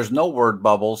here. There's no word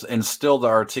bubbles, and still the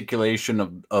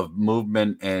articulation of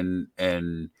movement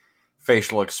and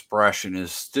facial expression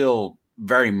is still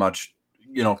very much,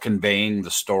 conveying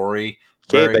the story.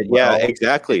 Okay, very but yeah, well.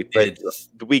 exactly. But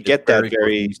we get that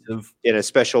very cohesive. in a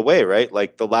special way, right?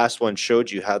 Like the last one showed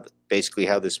you how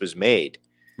this was made.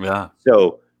 Yeah.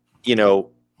 So,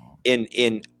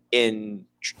 in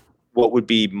what would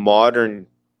be modern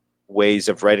ways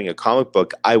of writing a comic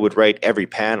book, I would write every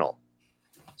panel.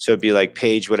 So it'd be like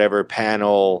page whatever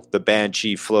panel, the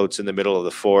Banshee floats in the middle of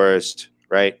the forest,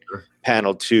 right? Sure.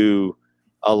 Panel 2,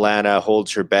 Alana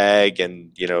holds her bag,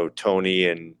 and Tony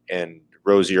and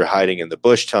Rosie are hiding in the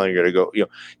bush, telling her to go.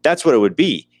 That's what it would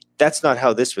be. That's not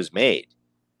how this was made.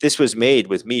 This was made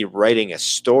with me writing a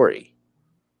story,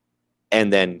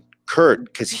 and then Kurt,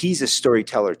 because he's a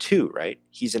storyteller too, right?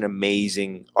 He's an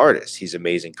amazing artist. He's an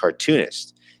amazing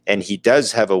cartoonist, and he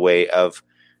does have a way of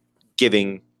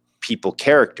giving people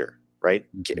character, right?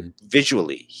 Mhm.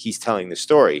 Visually, he's telling the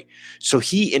story, so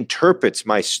he interprets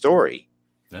my story.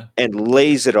 Yeah. And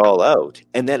lays it all out,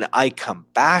 and then I come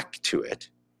back to it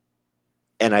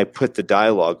and I put the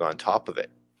dialogue on top of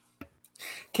it.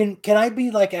 Can I be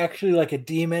actually like a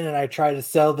demon and I try to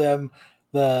sell them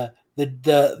the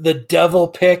devil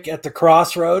pick at the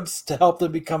crossroads to help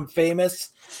them become famous,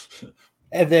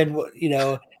 and then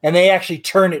and they actually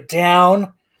turn it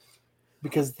down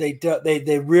because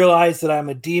they realize that I'm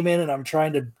a demon and I'm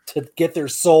trying to get their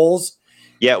souls.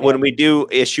 Yeah, when we do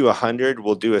issue 100,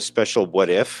 we'll do a special what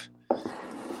if,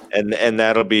 and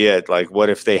that'll be it. Like,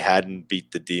 what if they hadn't beat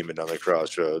the demon on the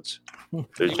crossroads? They're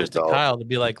Give it just to all. Kyle to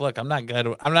be like, look, I'm not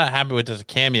good. I'm not happy with this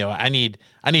cameo. I need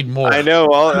more. I know.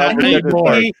 I need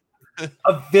more.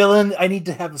 a villain. I need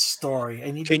to have a story.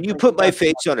 I need. Can to you bring put my back-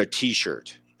 face on a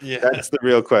T-shirt? Yeah. That's the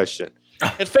real question.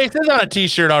 His face is on a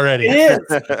T-shirt already. It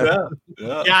is. Yeah.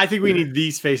 Yeah, I think we need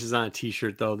these faces on a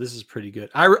T-shirt though. This is pretty good.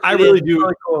 I It really is. do.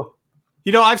 Really cool.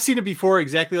 You know, I've seen it before,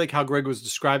 exactly like how Greg was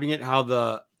describing it, how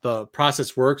the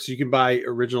process works. You can buy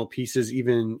original pieces,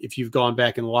 even if you've gone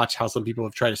back and watched how some people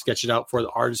have tried to sketch it out for the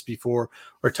artist before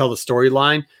or tell the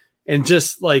storyline. And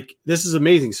just like, this is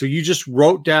amazing. So you just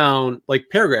wrote down like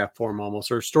paragraph form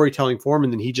almost, or storytelling form,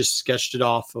 and then he just sketched it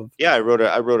off of. Yeah, I wrote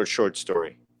a short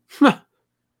story.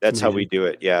 That's how we do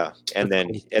it. Yeah, and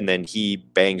then he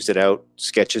bangs it out,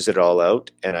 sketches it all out,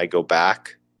 and I go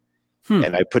back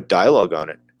and I put dialogue on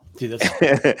it. Dude,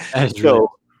 that's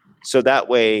So that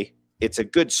way it's a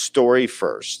good story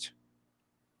first,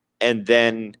 and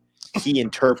then he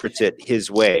interprets it his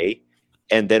way,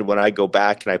 and then when I go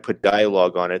back and I put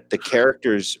dialogue on it, the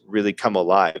characters really come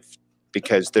alive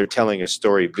because they're telling a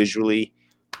story visually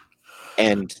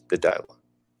and the dialogue.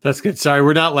 That's good. Sorry,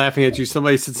 we're not laughing at you.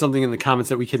 Somebody said something in the comments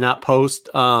that we cannot post.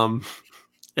 And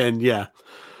yeah,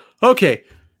 okay.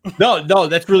 No,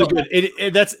 that's really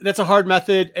good. That's a hard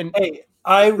method. And Hey,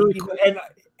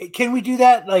 can we do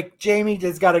that? Like Jamie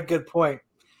has got a good point.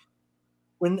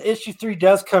 When issue 3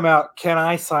 does come out, can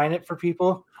I sign it for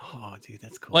people? oh, dude,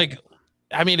 that's cool. Like,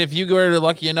 I mean, if you were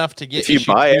lucky enough to get If you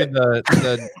issue buy 2, it.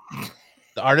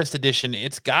 the artist edition,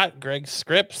 it's got Greg's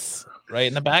scripts right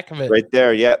in the back of it. Right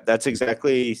there, yeah, that's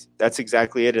exactly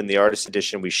it. In the artist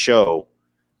edition, we show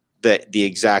the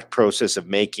exact process of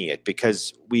making it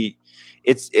because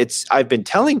I've been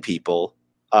telling people,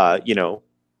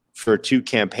 for 2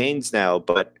 campaigns now,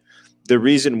 but the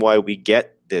reason why we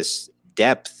get this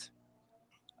depth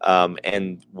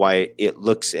and why it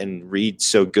looks and reads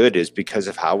so good is because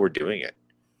of how we're doing it.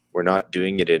 We're not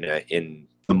doing it in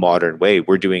a modern way.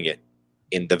 We're doing it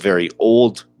in the very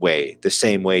old way, the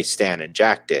same way Stan and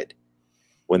Jack did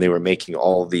when they were making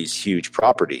all these huge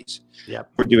properties. Yep.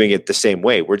 We're doing it the same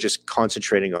way. We're just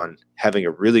concentrating on having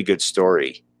a really good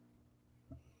story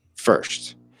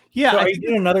first. yeah, So I are you think-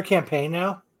 doing another campaign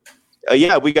now?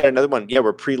 Yeah, we got another one. Yeah,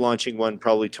 we're pre-launching one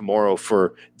probably tomorrow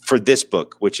for this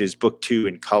book, which is book 2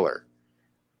 in color.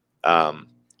 So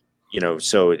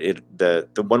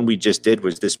the one we just did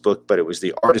was this book, but it was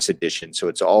the artist edition, so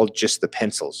it's all just the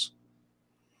pencils,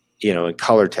 and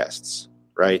color tests.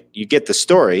 Right? You get the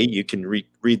story, you can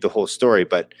read the whole story,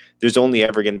 but there's only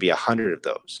ever going to be 100 of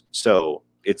those. So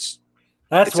That's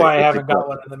It's why I it's haven't got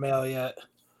one in the mail yet.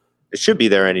 it should be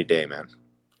there any day, man.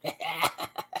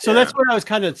 So that's what I was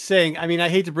kind of saying. I mean, I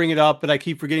hate to bring it up, but I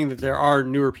keep forgetting that there are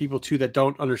newer people too that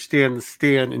don't understand the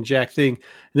Stan and Jack thing. And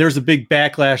there's a big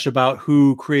backlash about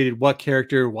who created what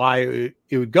character, why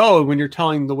it would go. And when you're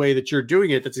telling the way that you're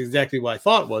doing it, that's exactly what I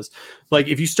thought it was. Like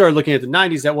if you started looking at the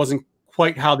 90s, that wasn't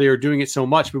quite how they were doing it so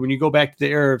much. But when you go back to the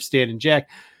era of Stan and Jack,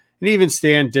 and even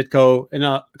Stan Ditko and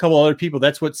a couple other people,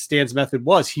 that's what Stan's method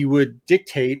was. He would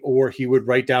dictate or he would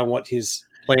write down what his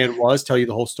plan was, tell you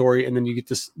the whole story, and then you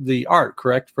get the art,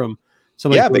 correct, from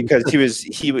somebody. Yeah, because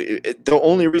the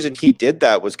only reason he did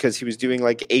that was because he was doing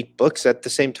like 8 books at the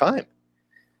same time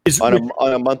on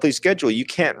a monthly schedule. You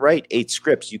can't write 8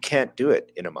 scripts. You can't do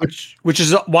it in a month. which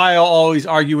is why I'll always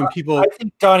argue when people. I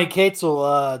think Donnie Cates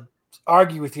will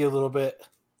argue with you a little bit.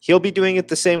 He'll be doing it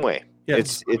the same way. Yeah.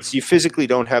 It's you physically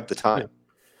don't have the time.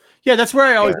 Yeah, that's where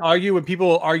I always argue when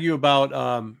people argue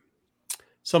about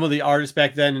some of the artists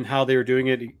back then and how they were doing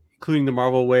it, including the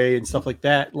Marvel way and stuff like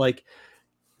that. Like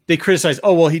they criticize,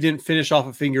 oh, well, he didn't finish off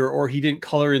a finger or he didn't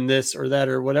color in this or that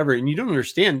or whatever. And you don't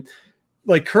understand.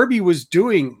 Like Kirby was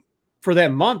doing for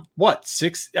that month, what,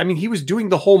 6? I mean, he was doing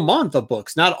the whole month of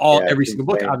books, not every single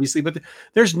book, obviously, but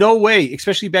there's no way,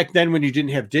 especially back then when you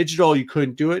didn't have digital, you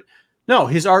couldn't do it. No,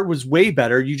 his art was way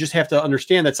better. You just have to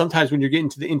understand that sometimes when you're getting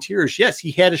to the interiors, yes,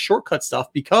 he had to shortcut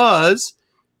stuff because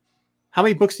how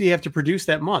many books do you have to produce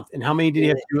that month? And how many did he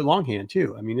have to do it longhand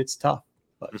too? I mean, it's tough.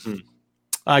 But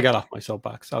I got off my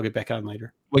soapbox. I'll get back on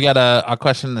later. We got a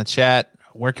question in the chat.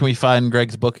 Where can we find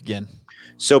Greg's book again?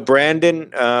 So Brandon,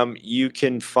 you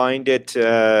can find it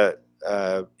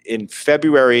in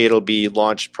February. It'll be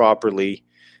launched properly.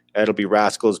 It'll be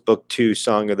Rascals Book 2,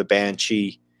 Song of the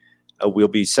Banshee. We'll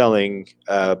be selling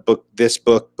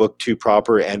book 2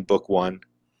 proper, and book 1.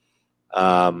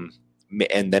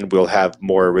 And then we'll have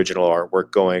more original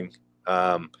artwork going.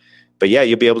 But yeah,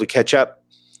 you'll be able to catch up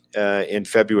in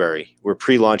February. We're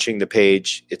pre-launching the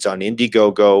page. It's on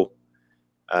Indiegogo,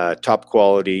 top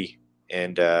quality.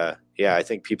 And I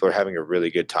think people are having a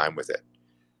really good time with it.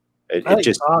 It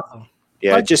just awesome.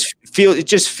 Yeah, it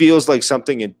just feels like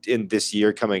something in this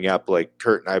year coming up. Like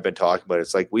Kurt and I have been talking about.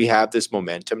 It's like we have this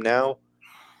momentum now,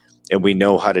 and we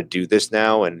know how to do this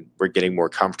now, and we're getting more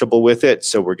comfortable with it.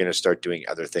 So we're going to start doing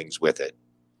other things with it.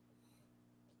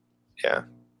 Yeah.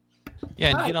 Yeah,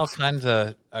 and you get all kinds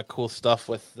of cool stuff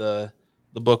with the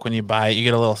book when you buy it. You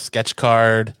get a little sketch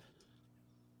card,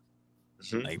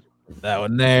 like that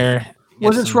one there.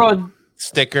 What's its run?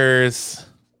 Stickers,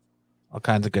 all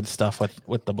kinds of good stuff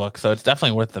with the book. So it's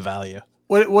definitely worth the value.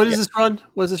 What is this run?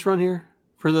 What is this run here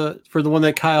for the one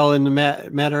that Kyle and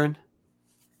Matt are in?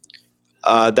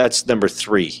 That's number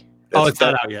 3. It's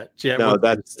not out yet. Yeah, no,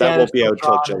 that won't be out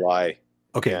until July.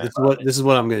 Okay, Yeah. This is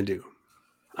what I'm going to do.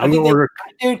 I'm going to order.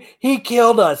 Dude, he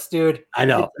killed us, dude. I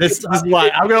know. This is why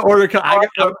I'm going to order.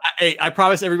 I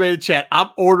promise everybody in the chat, I'm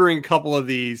ordering a couple of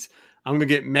these. I'm going to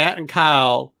get Matt and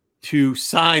Kyle to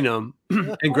sign them,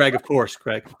 and Greg, of course.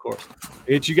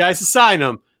 Get you guys to sign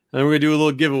them, and then we're going to do a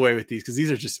little giveaway with these because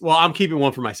these are just. Well, I'm keeping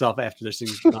one for myself after this thing.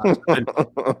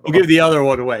 We'll give the other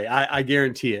one away. I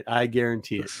guarantee it. I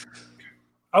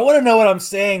want to know what I'm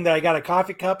saying. That I got a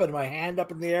coffee cup and my hand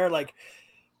up in the air. Like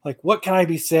what can I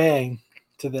be saying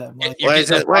to them? Like, Why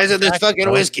is it this fucking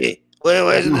whiskey?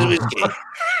 Why is it this whiskey?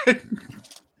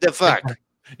 The fuck?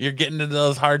 You're getting into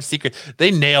those hard secrets.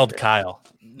 They nailed Kyle.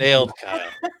 He nailed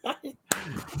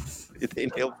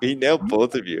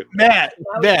both of you. Matt,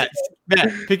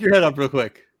 pick your head up real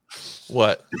quick.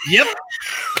 What? Yep.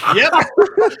 I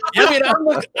mean, I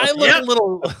look a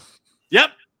little.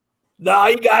 Yep. No,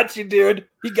 he got you, dude.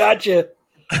 He got you.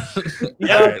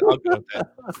 Yeah, right, I'll go with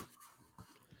that.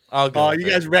 I'll go. You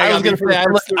guys I was gonna say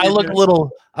I look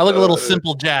a little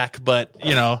simple Jack, but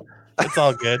it's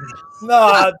all good.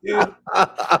 Nah, dude.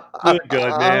 Look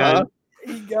good, man.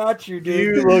 He got you,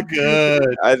 dude. You look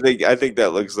good. I think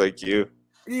that looks like you.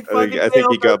 I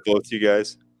think he got both you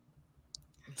guys.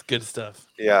 It's good stuff.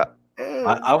 Yeah.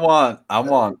 I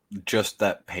want just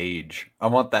that page. I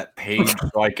want that page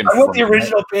so I can. I want the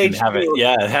original page. Have it.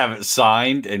 Yeah, have it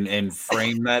signed and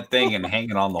frame that thing and hang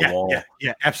it on the wall.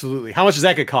 Yeah, absolutely. How much is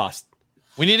that gonna cost?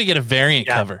 We need to get a variant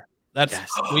cover.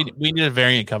 We need a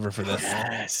variant cover for this.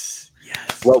 Yes.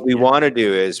 What we want to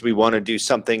do is we want to do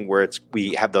something where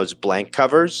we have those blank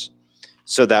covers,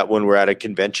 so that when we're at a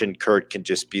convention, Kurt can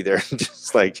just be there,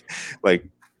 just like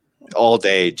all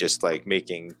day, just like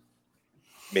making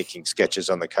sketches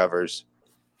on the covers.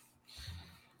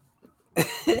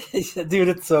 Dude,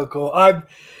 it's so cool.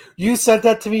 You sent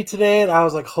that to me today, and I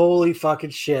was like, "Holy fucking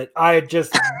shit!" I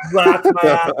just laughed my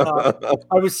ass off.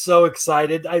 I was so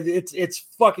excited. It's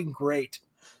fucking great.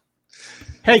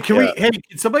 Hey, can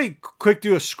somebody quick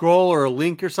do a scroll or a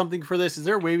link or something for this? Is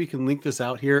there a way we can link this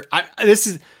out here? This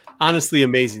is honestly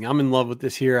amazing. I'm in love with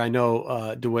this here. I know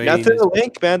Dwayne. Nothing to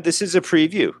link, man. This is a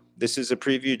preview. This is a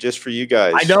preview just for you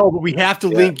guys. I know, but we have to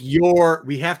link your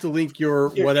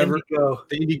whatever Indigo.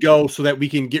 The Indigo so that we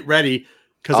can get ready.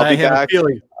 Because I have a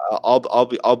feeling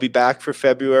I'll be back for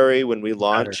February when we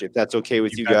launch, if that's okay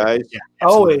with you guys. Yeah,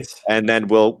 Always. And then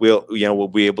we'll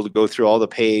be able to go through all the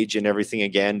page and everything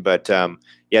again. But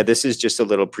this is just a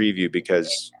little preview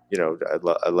because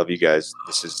I love you guys.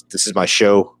 This is my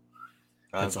show.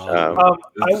 That's all. I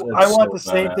want the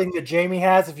same thing that Jamie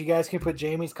has. If you guys can put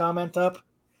Jamie's comment up.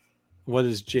 What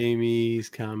is Jamie's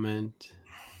comment?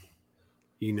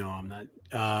 I'm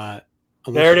not.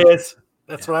 There it is.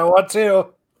 That's what I want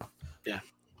too. Yeah.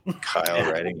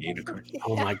 Kyle writing unicorn.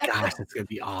 Oh my gosh, that's gonna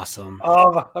be awesome.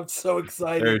 Oh, I'm so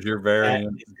excited. There's your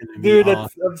variant. Dude,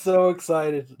 I'm so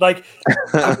excited. Like,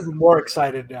 I'm even more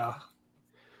excited now.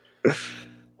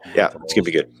 Yeah, it's gonna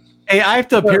be good. Hey, I have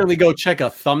to apparently go check a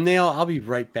thumbnail. I'll be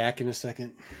right back in a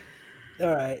second. All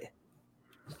right.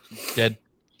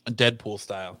 Deadpool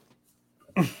style.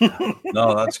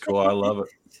 No, that's cool. I love it.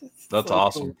 That's so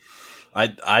awesome.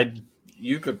 Cool.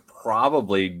 You could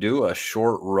probably do a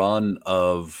short run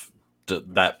of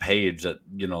that page that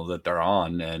that they're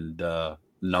on and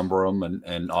number them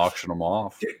and auction them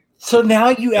off. So now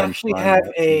you actually have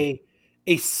a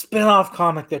spin-off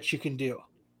comic that you can do.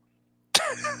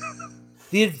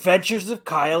 The Adventures of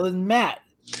Kyle and Matt.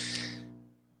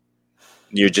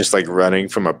 You're just like running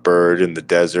from a bird in the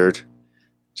desert.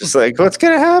 Just like, what's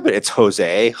gonna happen? It's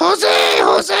Jose. He's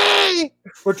just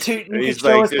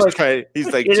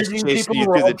chasing you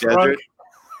through the desert.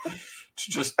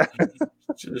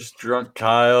 Just drunk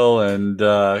Kyle and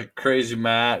crazy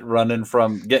Matt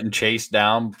getting chased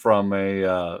down from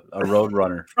a road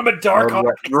runner. From a dark hog.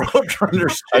 Road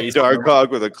runner's a dark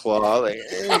hog with a claw. Like,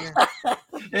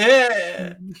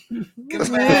 yeah.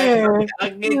 Come on. I'll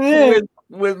get you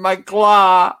with my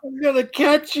claw. I'm gonna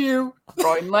catch you.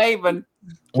 Freund Leben.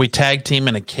 We tag team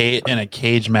in a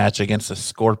cage match against a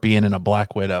scorpion and a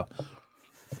black widow.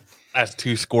 That's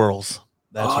 2 squirrels.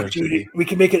 That's what it should be. we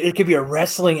can make it. It could be a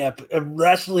wrestling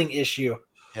issue.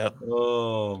 Yep.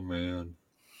 Oh man.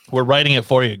 We're writing it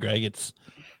for you, Greg. It's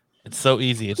so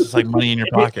easy. It's just like money in your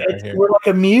pocket right here. We're like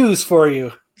a muse for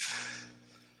you.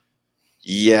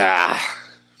 Yeah.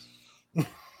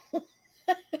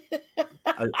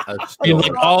 You're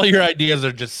like, all your ideas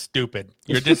are just stupid.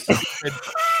 You're just stupid.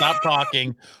 Stop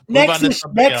talking. Move on to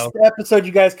something else. Next episode,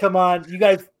 you guys come on. You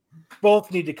guys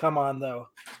both need to come on, though.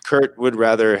 Kurt would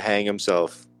rather hang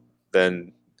himself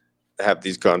than have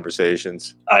these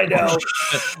conversations. I know.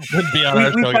 Would be on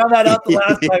our we show. found that out the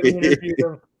last time we interviewed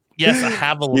him. Yes, a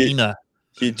javelina.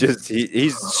 He's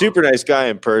a super nice guy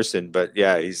in person, but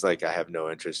yeah, he's like, I have no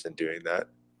interest in doing that.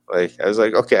 Like, I was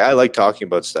like, okay, I like talking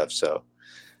about stuff, so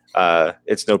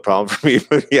it's no problem for me.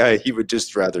 But yeah, he would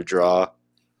just rather draw.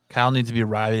 Kyle needs to be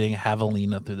riding a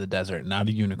javelina through the desert, not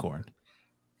a unicorn.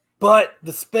 But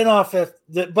the spinoff,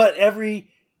 but every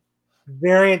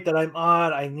variant that I'm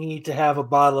on, I need to have a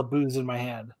bottle of booze in my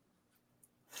hand.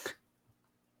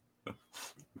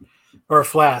 Or a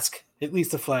flask. At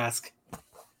least a flask.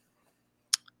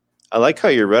 I like how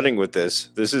you're running with this.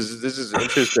 This is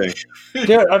interesting.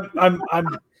 Dude, I'm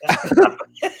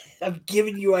I'm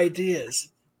giving you ideas.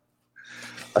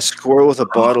 A squirrel with a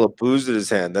bottle of booze in his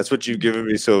hand. That's what you've given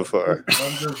me so far.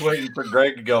 I'm just waiting for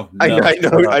Greg to go. I No.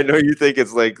 know you think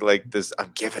it's like this.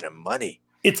 I'm giving him money.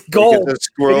 It's gold. A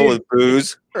squirrel with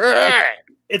booze.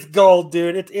 It's gold,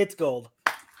 dude. It's gold.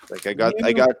 Like I got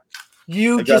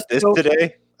You this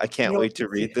today. I can't you wait to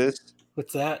read this.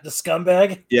 What's that? The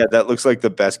scumbag? Yeah, that looks like the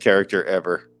best character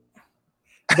ever.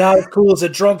 Not as cool as a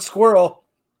drunk squirrel.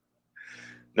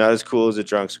 Not as cool as a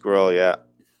drunk squirrel. Yeah.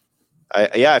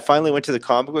 I finally went to the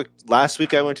comic book last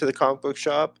week. I went to the comic book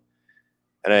shop,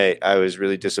 and I was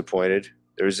really disappointed.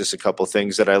 There was just a couple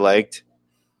things that I liked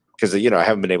because I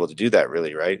haven't been able to do that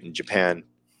really right in Japan.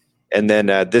 And then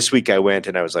this week I went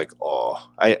and I was like, oh,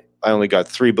 I only got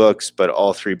 3 books, but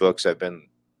all 3 books I've been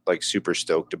like super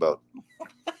stoked about.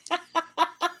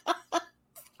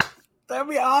 That'd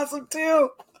be awesome too.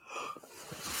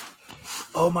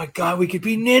 Oh my god, we could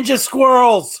be ninja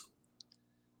squirrels.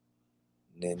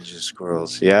 Ninja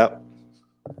squirrels, yeah.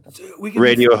 Dude, we could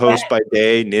Radio be host by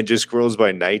day, ninja squirrels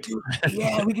by night.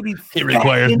 Yeah, we could be. It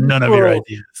requires none of your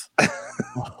ideas.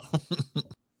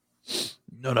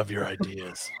 None of your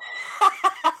ideas.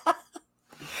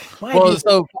 Well,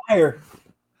 so fire.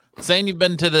 Saying you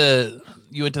went to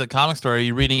the comic store. Are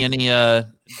you reading any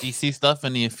DC stuff?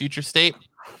 Any Future State?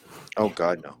 Oh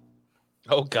God, no.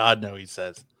 Oh God, no. He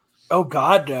says. Oh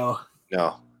God, no.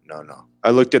 No.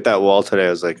 I looked at that wall today. I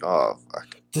was like, oh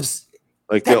fuck.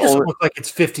 That doesn't look like it's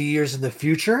 50 years in the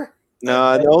future.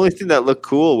 No, the only thing that looked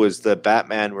cool was the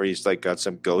Batman where he's like got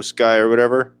some ghost guy or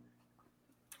whatever.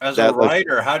 As a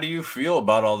writer, how do you feel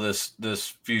about all this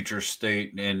future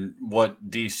state and what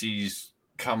DC's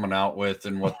coming out with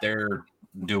and what they're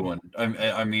doing?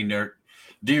 I mean,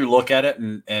 do you look at it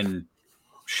and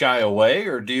shy away,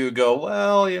 or do you go,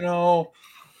 well,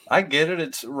 I get it.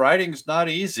 It's writing's not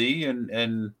easy,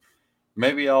 and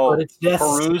maybe I'll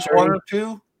peruse one or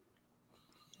two.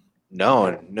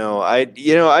 No.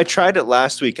 I tried it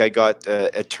last week. I got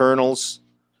Eternals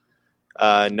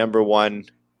 #1.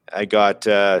 I got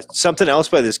something else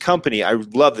by this company. I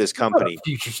love this company.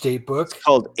 Future State book. It's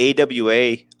called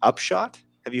AWA Upshot.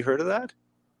 Have you heard of that?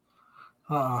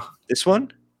 This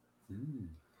one?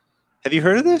 Have you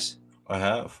heard of this? I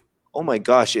have. Oh my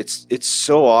gosh, it's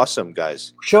so awesome,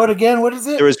 guys. Show it again. What is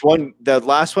it? There was one. The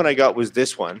last one I got was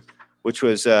this one, which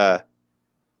was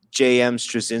J.M.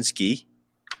 Straczynski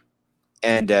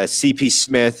and C.P.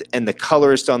 Smith, and the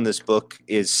colorist on this book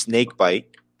is Snakebite,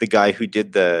 the guy who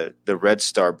did the Red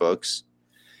Star books.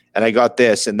 And I got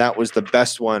this, and that was the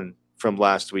best one from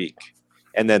last week.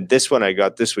 And then this one I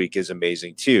got this week is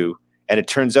amazing too. And it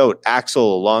turns out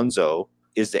Axel Alonso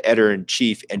is the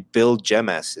editor-in-chief and Bill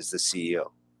Jemas is the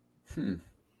CEO. And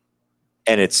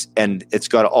it's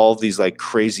got all these like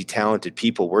crazy talented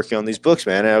people working on these books,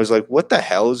 man. And I was like, what the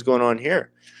hell is going on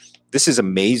here? This is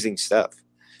amazing stuff.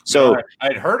 So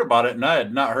I'd heard about it and I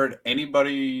had not heard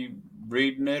anybody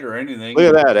reading it or anything.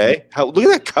 Look at that, eh? Look at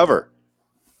that cover.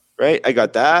 Right? I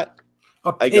got that.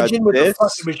 A pigeon with a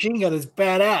fucking machine gun is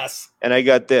badass. And I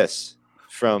got this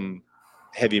from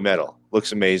Heavy Metal.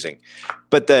 Looks amazing.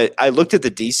 But I looked at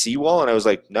the DC wall and I was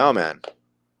like, no, man.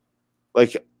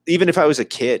 Like, even if I was a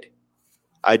kid,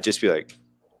 I'd just be like,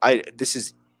 this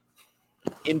is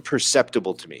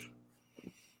imperceptible to me.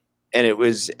 And it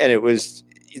was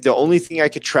the only thing I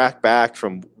could track back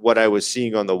from what I was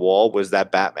seeing on the wall was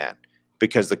that Batman.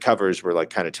 because the covers were like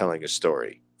kind of telling a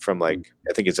story from like,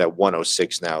 I think it's at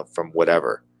 106 now from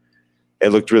whatever. It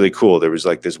looked really cool. There was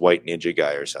like this white ninja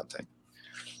guy or something.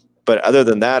 But other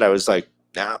than that, I was like,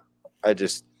 nah,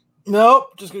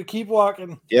 Nope, just gonna keep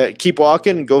walking. yeah, keep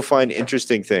walking and go find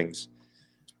interesting things.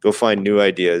 Go find new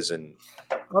ideas. And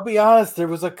I'll be honest, there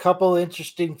was a couple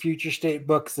interesting future state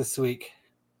books this week.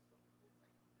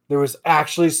 There was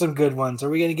actually some good ones. Are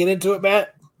we gonna get into it,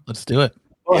 Matt? Let's do it.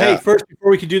 Well, Yeah. hey, first before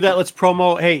we can do that, let's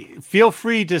promo. Hey, feel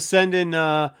free to send in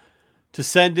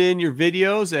your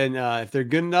videos, and if they're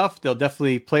good enough, they'll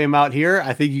definitely play them out here.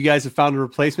 I think you guys have found a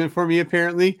replacement for me.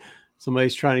 Apparently,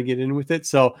 somebody's trying to get in with it.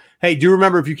 So, hey, do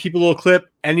remember, if you keep a little clip,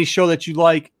 any show that you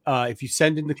like, if you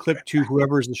send in the clip to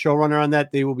whoever is the showrunner on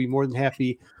that, they will be more than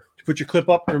happy to put your clip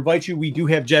up and invite you. We do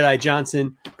have Jedi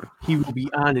Johnson. He will be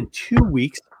on in 2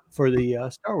 weeks for the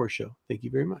Star Wars show. Thank you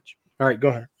very much. All right, go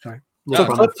ahead. Sorry. So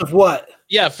clips of what?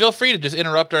 Yeah, feel free to just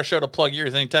interrupt our show to plug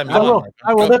yours anytime you I want. will.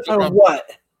 I will. Clips of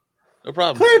what? No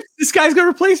problem. Clips. This guy's gonna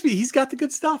replace me. He's got the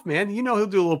good stuff, man. You know, he'll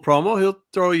do a little promo. He'll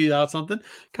throw you out something,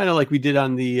 kind of like we did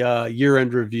on the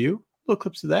year-end review. Little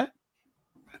clips of that.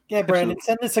 Yeah, Brandon,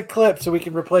 send us a clip so we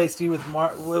can replace you with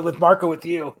Marco with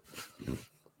you.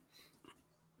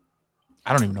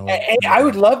 I don't even know. I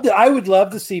would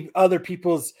love to see other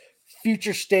people's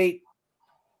future state.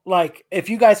 Like,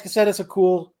 if you guys could send us a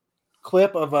cool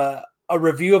clip of a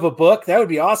review of a book, that would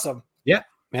be awesome. Yeah,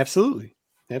 absolutely.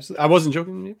 Absolutely. I wasn't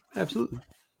joking. Absolutely.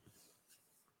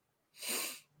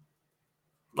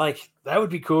 Like, that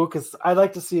would be cool because I'd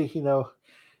like to see,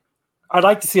 I'd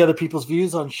like to see other people's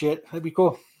views on shit. That'd be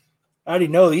cool. I already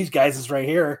know these guys is right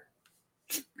here.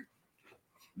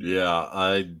 Yeah,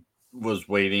 I was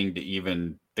waiting to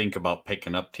even think about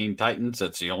picking up Teen Titans.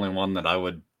 That's the only one that I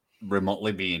would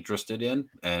remotely be interested in.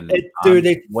 And Dude,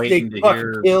 they waiting to fucking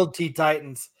hear. killed Teen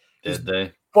Titans. Did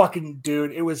they? Fucking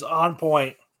dude, it was on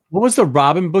point. What was the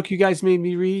Robin book you guys made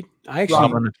me read? I actually,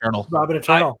 Robin Eternal. Robin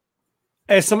Eternal.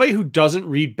 as somebody who doesn't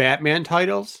read Batman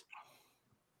titles,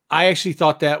 I actually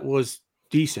thought that was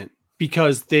decent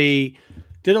because they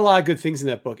did a lot of good things in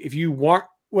that book. If you want,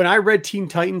 when I read Teen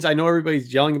Titans, I know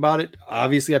everybody's yelling about it.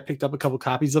 Obviously, I picked up a couple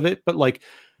copies of it, but like,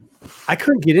 I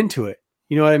couldn't get into it.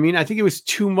 You know what I mean? I think it was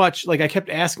too much. Like, I kept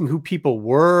asking who people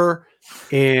were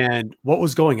and what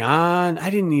was going on. I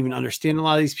didn't even understand a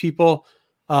lot of these people.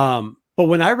 But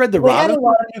when I read the They had Robin, a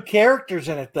lot of new characters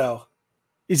in it, though.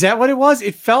 is that what it was?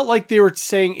 It felt like they were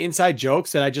saying inside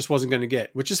jokes that I just wasn't going to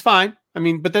get, which is fine. I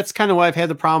mean, but that's kind of why I've had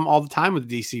the problem all the time with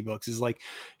the DC books is like,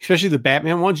 especially the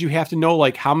Batman ones, you have to know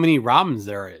like how many Robins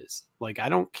there is. Like, I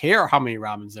don't care how many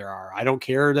Robins there are. I don't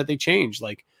care that they change.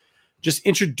 Like, just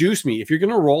introduce me. If you're going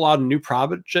to roll out a new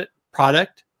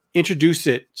product, introduce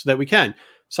it so that we can.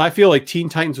 So I feel like Teen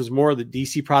Titans was more of the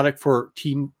DC product for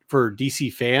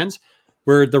DC fans,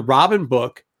 where the Robin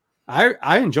book,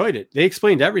 I enjoyed it. They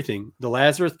explained everything. The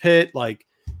Lazarus Pit, like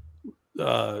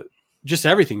just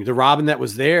everything. The Robin that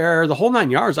was there, the whole 9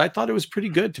 yards. I thought it was pretty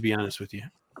good, to be honest with you.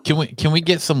 Can we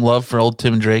get some love for old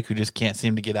Tim Drake, who just can't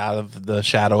seem to get out of the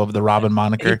shadow of the Robin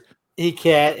moniker? He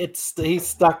can't. He's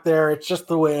stuck there. It's just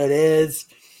the way it is.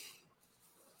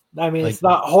 I mean, Like, it's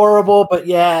not horrible, but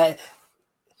yeah.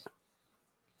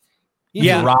 He's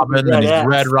Yeah. Robin, and he's Badass.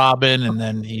 Red Robin, and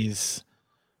then he's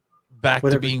back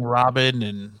Whatever. to being Robin,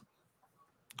 and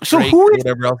So Drake, who is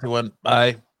whatever else he went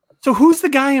by. So who's the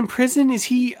guy in prison? Is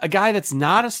he a guy that's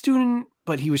not a student,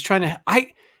 but he was trying to?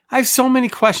 I have so many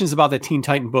questions about that Teen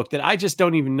Titan book that I just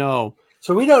don't even know.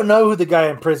 So we don't know who the guy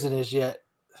in prison is yet.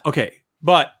 Okay,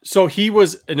 but so he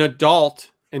was an adult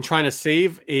and trying to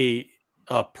save a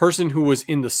person who was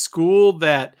in the school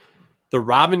that the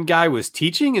Robin guy was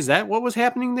teaching. Is that what was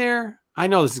happening there? I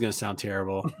know this is going to sound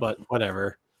terrible, but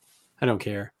whatever. I don't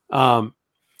care.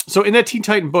 So in that Teen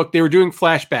Titan book, they were doing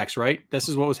flashbacks, right? This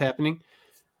is what was happening.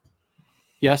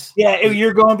 Yes. Yeah, if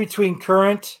you're going between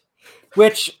current,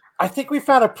 which I think we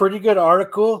found a pretty good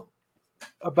article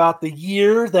about the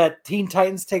year that Teen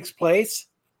Titans takes place.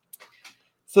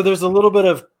 So there's a little bit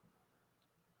of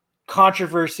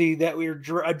controversy that we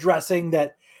were addressing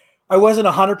that I wasn't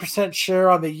 100% sure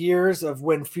on the years of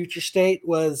when Future State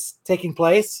was taking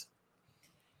place.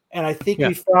 And I think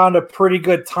we found a pretty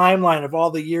good timeline of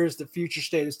all the years that Future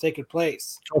State has taken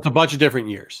place. So it's a bunch of different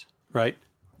years, right?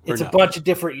 Or It's a no? bunch of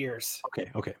different years.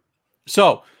 Okay.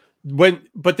 So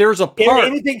but there's a part.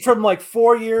 Anything from like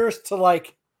 4 years to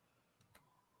like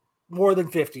more than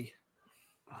 50.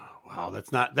 Wow,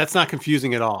 that's not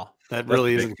confusing at all. That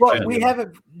really isn't. Well, confusing. we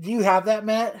haven't. Do you have that,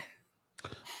 Matt?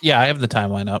 Yeah, I have the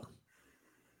timeline up.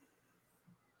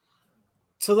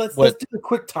 So let's What? do a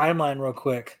quick timeline real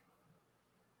quick,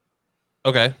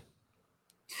 Okay.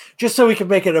 just so we can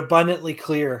make it abundantly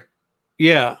clear.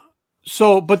 Yeah.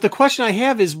 So, but the question I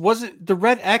have is, was it the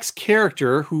Red X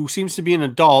character who seems to be an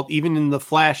adult, even in the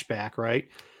flashback, right?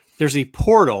 There's a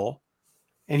portal,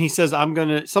 and he says, I'm going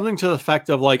to, something to the effect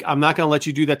of like, I'm not going to let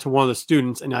you do that to one of the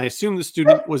students. And I assume the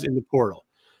student was in the portal.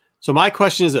 So my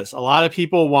question is this. A lot of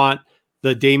people want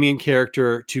the Damien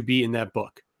character to be in that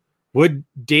book. Would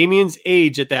Damien's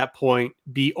age at that point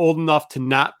be old enough to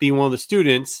not be one of the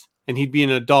students, and he'd be an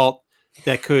adult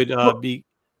that could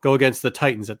go against the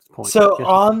Titans at the point? So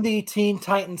on the Teen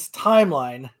Titans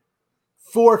timeline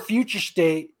for Future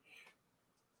State,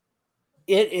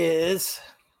 it is,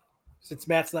 since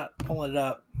Matt's not pulling it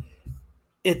up,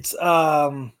 it's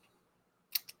I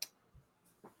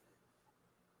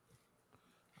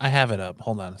have it up.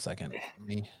 Hold on a second.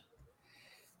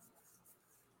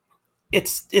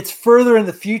 It's further in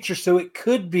the future, so it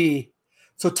could be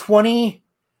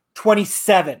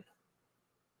 2027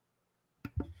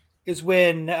 is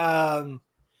when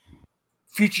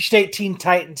Future State Teen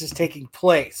Titans is taking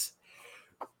place,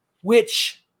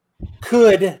 which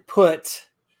could put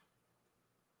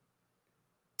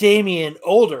Damien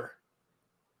older.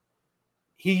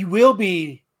 He will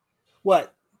be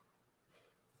what?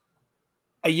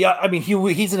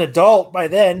 He's an adult by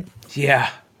then. Yeah,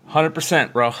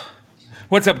 100%, bro.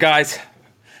 What's up, guys?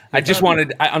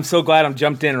 I'm so glad I'm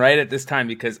jumped in right at this time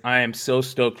because I am so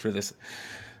stoked for this.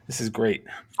 This is great.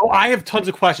 Oh, I have tons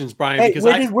of questions, Brian. Hey, because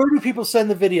where do people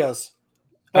send the videos?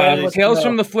 Tales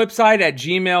from the Flip Side at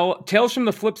Gmail, Tales from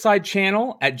the Flip Side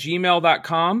channel at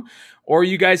gmail.com, or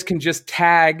you guys can just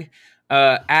tag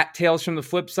at Tales from the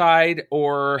Flip Side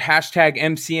or hashtag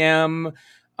MCM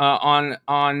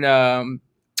on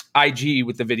IG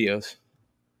with the videos.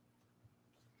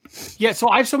 Yeah, so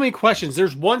I have so many questions.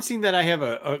 There's one scene that I have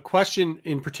a question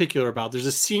in particular about. There's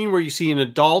a scene where you see an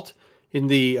adult in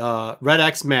the Red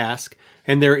X mask,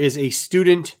 and there is a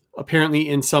student apparently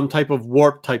in some type of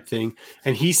warp type thing,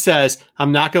 and he says,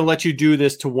 I'm not going to let you do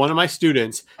this to one of my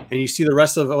students. And you see the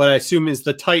rest of what I assume is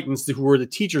the Titans, who were the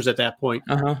teachers at that point.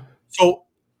 So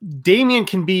Damien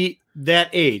can be that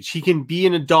age. He can be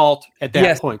an adult at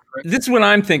that point. Right? This is what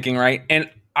I'm thinking, right? And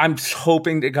I'm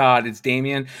hoping to God it's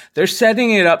Damien. They're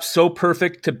setting it up so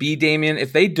perfect to be Damien.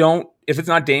 If it's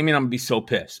not Damien, I'm going to be so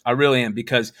pissed. I really am,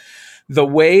 because the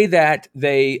way that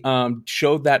they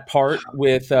showed that part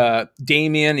with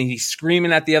Damien, and he's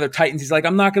screaming at the other Titans. He's like,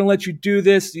 I'm not going to let you do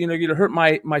this. You're going to hurt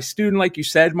my student, like you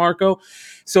said, Marco.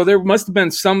 So there must have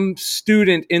been some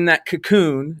student in that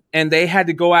cocoon, and they had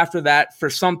to go after that for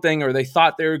something, or they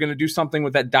thought they were going to do something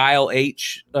with that Dial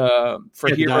H for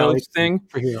Heroes thing.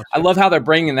 I love how they're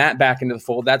bringing that back into the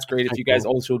fold. That's great. If you guys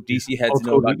also DC heads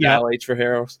know about Dial H for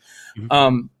Heroes.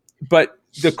 But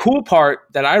the cool part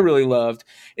that I really loved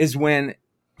is when,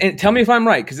 and tell me if I'm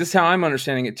right, because this is how I'm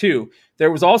understanding it too.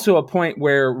 There was also a point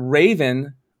where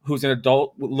Raven, who's an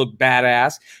adult, looked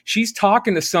badass. She's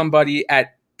talking to somebody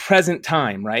at present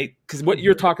time, right? Because what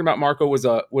you're talking about, Marco, was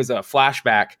a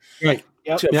flashback, right?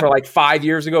 For like 5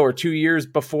 years ago or 2 years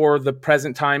before the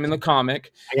present time in the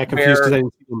comic. I got confused because I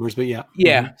didn't see numbers, but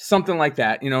yeah, something like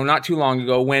that. Not too long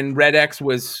ago when Red X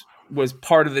was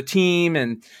part of the team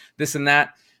and this and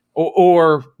that.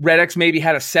 Or Red X maybe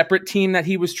had a separate team that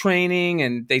he was training,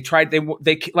 and they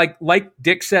like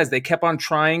Dick says, they kept on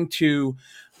trying to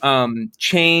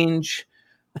change.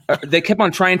 They kept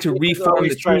on trying to reform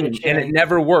the team, and it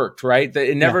never worked. Right?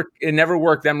 It never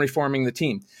worked. Them reforming the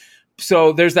team.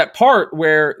 So there's that part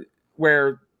where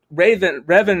Raven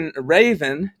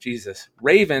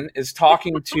is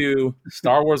talking to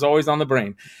Star Wars, always on the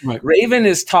brain. Right. Raven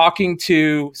is talking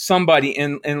to somebody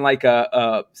in like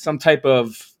a some type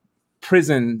of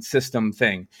prison system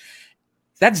thing.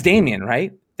 That's Damien,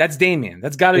 right? That's Damien.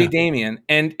 That's got to be Damien.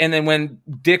 And then when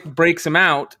Dick breaks him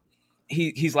out,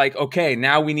 he's like, okay,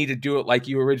 now we need to do it like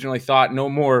you originally thought. No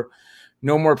more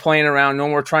playing around. No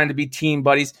more trying to be team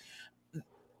buddies.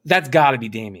 That's got to be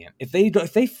Damien. If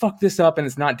they fuck this up and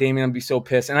it's not Damien, I'll be so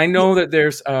pissed. And I know that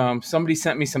there's somebody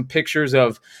sent me some pictures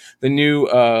of the new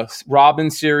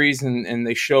Robin series, and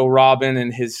they show Robin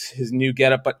and his new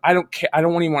getup. But I don't care. I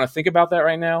don't even want to think about that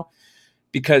right now,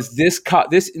 because this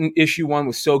issue 1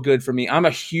 was so good for me. I'm a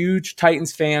huge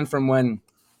Titans fan from when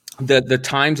the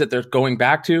times that they're going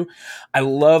back to. I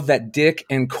love that Dick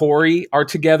and Corey are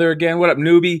together again. What up,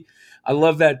 newbie? I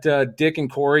love that Dick and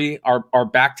Corey are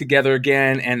back together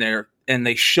again, and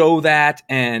they show that.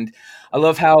 And I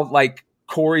love how like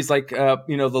Corey's like the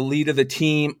lead of the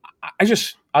team.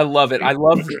 I love it. I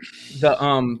love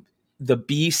the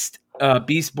Beast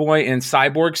Boy and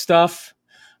Cyborg stuff.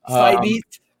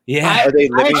 Cybeast. Yeah, I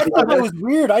thought that was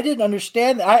weird. I didn't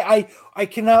understand that. I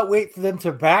cannot wait for them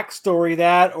to backstory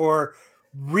that or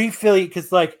refill it,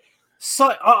 because like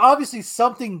So obviously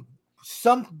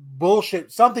some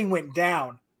bullshit, something went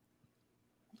down,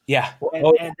 Yeah.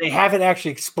 and they haven't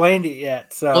actually explained it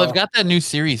yet. So Well, they've got that new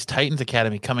series, Titans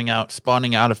Academy, coming out,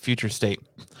 spawning out of Future State.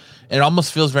 And it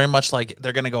almost feels very much like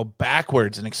they're going to go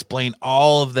backwards and explain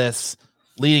all of this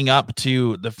leading up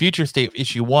to the Future State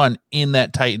issue 1 in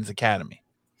that Titans Academy.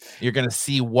 You're going to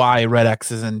see why Red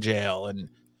X is in jail, and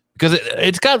because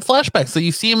it's got flashbacks. So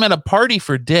you see him at a party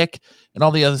for Dick and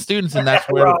all the other students, and that's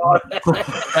where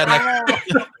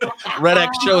Red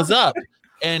X shows up.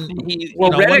 And he,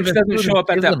 Red X doesn't show up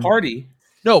at that party.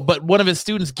 No, but one of his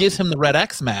students gives him the Red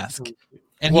X mask,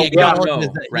 and he we don't acknowledges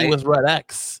know, that right? he was Red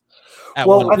X. I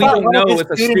we thought don't one of know his if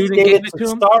a students student gave it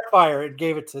to him. Starfire, it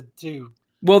gave it to.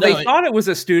 Well, they No, thought it was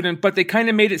a student, but they kind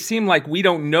of made it seem like we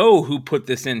don't know who put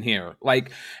this in here. Like,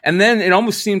 and then it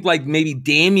almost seemed like maybe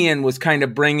Damien was kind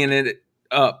of bringing it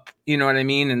up. You know what I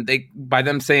mean? And by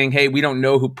them saying, "Hey, we don't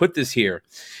know who put this here,"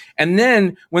 and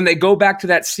then when they go back to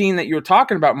that scene that you were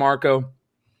talking about, Marco,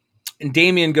 and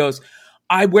Damien goes,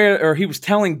 he was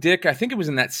telling Dick, I think it was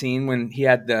in that scene when he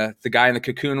had the guy in the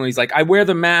cocoon, when he's like, I wear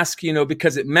the mask,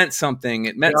 because it meant something.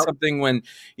 It meant something when,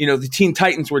 the Teen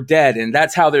Titans were dead, and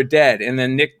that's how they're dead. And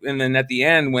then at the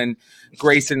end, when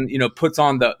Grayson, puts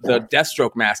on the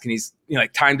Deathstroke mask, and he's,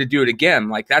 like, time to do it again.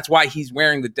 Like, that's why he's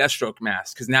wearing the Deathstroke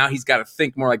mask, because now he's got to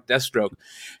think more like Deathstroke.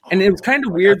 And it was kind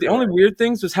of weird. The only weird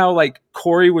things was how, like,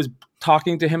 Corey was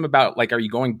talking to him about, like, are you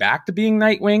going back to being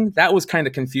Nightwing? That was kind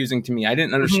of confusing to me. I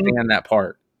didn't understand that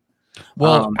part.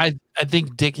 Well, I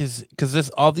think Dick is,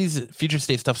 because all these Future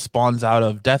State stuff spawns out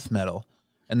of Death Metal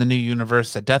and the new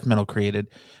universe that Death Metal created.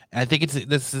 And I think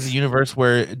this is a universe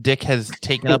where Dick has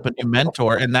taken up a new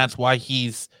mentor, and that's why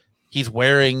he's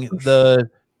wearing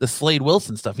the Slade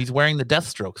Wilson stuff. He's wearing the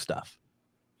Deathstroke stuff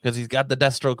because he's got the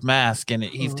Deathstroke mask, and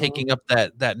he's taking up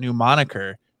that new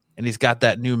moniker, and he's got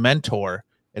that new mentor.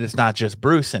 And it's not just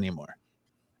Bruce anymore.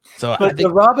 So, but the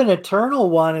Robin Eternal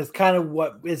one is kind of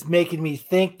what is making me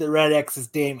think that Red X is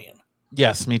Damien.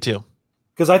 Yes, me too.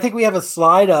 Because I think we have a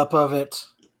slide up of it.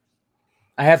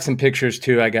 I have some pictures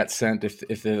too. I got sent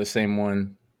if they're the same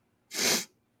one.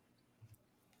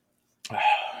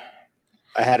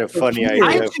 I had a funny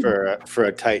idea for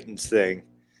a Titans thing.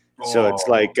 So it's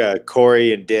like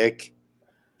Corey and Dick.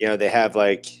 They have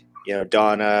like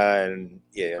Donna and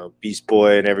Beast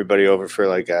Boy and everybody over for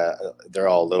like they're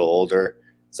all a little older.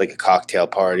 It's like a cocktail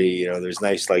party. There's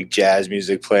nice like jazz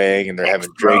music playing, and they're having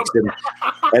drinks,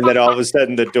 and then all of a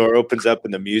sudden the door opens up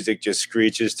and the music just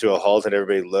screeches to a halt, and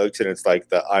everybody looks, and it's like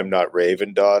the I'm Not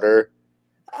Raven daughter,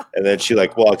 and then she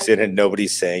like walks in and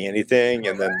nobody's saying anything,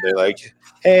 and then they're like,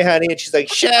 "Hey, honey," and she's like,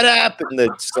 "Shut up," and then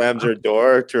slams her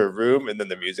door to her room, and then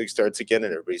the music starts again,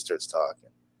 and everybody starts talking.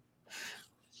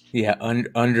 Yeah,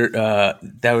 under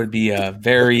that would be a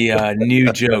very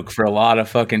new joke for a lot of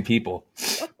fucking people.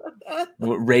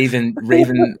 Raven,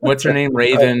 what's her name?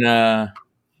 Raven.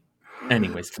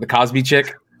 Anyways, for the Cosby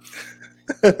chick.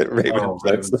 Raven.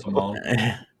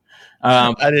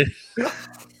 I did.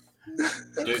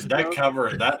 Dude, that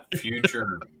cover, that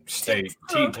Future State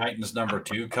Teen Titans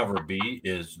 #2 cover B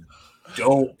is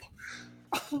dope.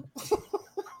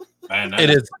 Man, it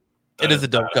is a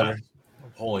dope cover.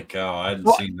 Holy cow! I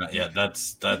hadn't seen that yet.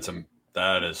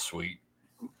 That is sweet.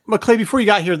 But Clay, before you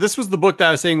got here, this was the book that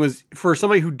I was saying was for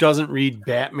somebody who doesn't read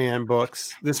Batman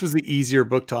books. This was the easier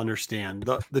book to understand.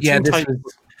 The Teen Titans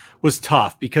was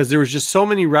tough because there was just so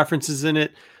many references in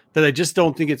it that I just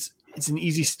don't think it's an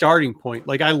easy starting point.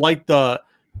 Like I like the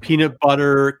peanut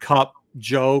butter cup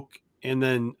joke, and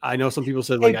then I know some people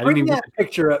said like I didn't even get that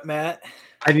picture up, Matt.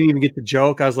 I didn't even get the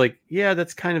joke. I was like, yeah,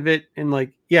 that's kind of it. And like,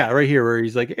 yeah, right here where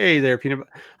he's like, hey there, peanut butter.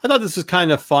 I thought this was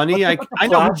kind of funny. I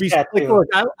know who Beast Boy. Look,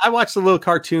 I watched the little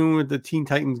cartoon with the Teen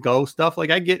Titans Go stuff. Like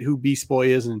I get who Beast Boy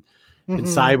is and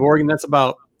Cyborg, and that's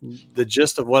about the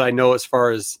gist of what I know as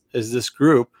far as this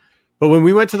group. But when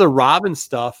we went to the Robin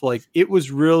stuff, like it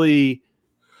was really,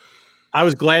 I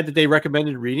was glad that they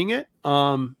recommended reading it.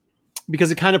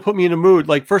 Because it kind of put me in a mood.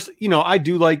 Like first, I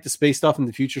do like the space stuff and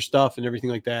the future stuff and everything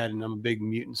like that. And I'm a big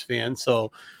Mutants fan.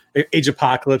 So Age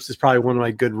Apocalypse is probably one of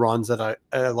my good runs that I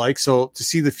like. So to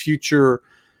see the future,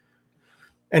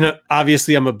 and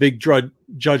obviously I'm a big Judge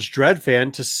Dredd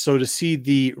fan. To see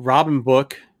the Robin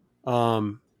book,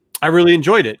 I really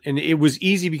enjoyed it. And it was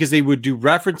easy because they would do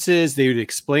references. They would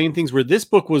explain things where this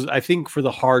book was, I think, for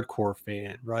the hardcore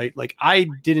fan, right? Like I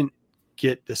didn't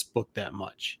get this book that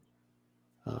much.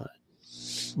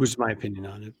 Was my opinion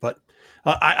on it, but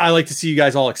I like to see you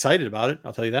guys all excited about it.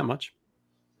 I'll tell you that much.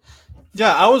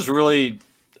 Yeah, I was really,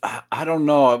 I don't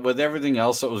know, with everything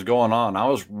else that was going on, I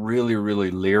was really,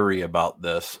 really leery about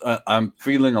this. I'm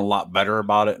feeling a lot better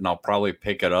about it, and I'll probably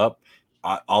pick it up.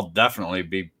 I'll definitely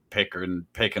be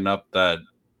picking up that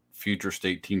Future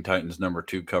State Teen Titans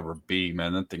 #2 cover B,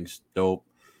 man. That thing's dope.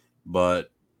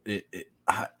 But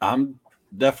I'm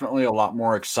definitely a lot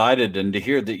more excited, and to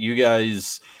hear that you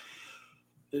guys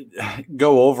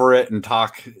go over it and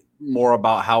talk more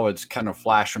about how it's kind of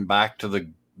flashing back to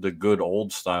the good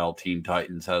old style Teen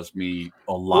Titans has me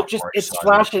a lot more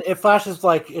excited. It flashes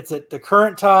like it's at the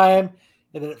current time,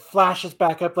 and then it flashes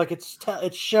back up like it's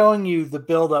showing you the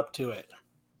build up to it.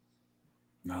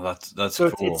 No, that's so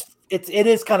cool. It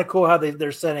is kind of cool how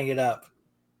they're setting it up.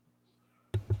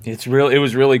 It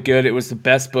was really good. It was the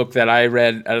best book that I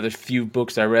read out of the few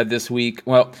books I read this week.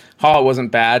 Well, Hall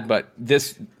wasn't bad, but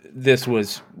this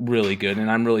was really good,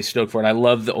 and I'm really stoked for it. I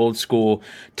love the old school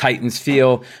Titans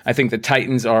feel. I think the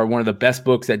Titans are one of the best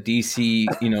books that DC,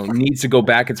 needs to go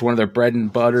back. It's one of their bread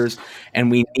and butters,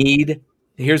 and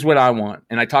here's what I want.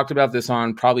 And I talked about this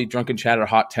on probably Drunken Chat or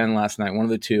Hot 10 last night, one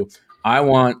of the two. I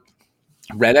want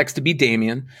Red X to be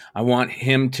Damian. I want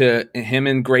him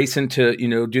and Grayson to,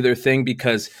 do their thing,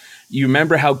 because you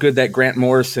remember how good that Grant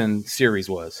Morrison series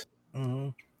was. Mm-hmm.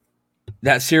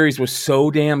 That series was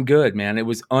so damn good, man. It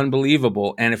was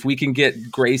unbelievable. And if we can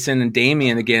get Grayson and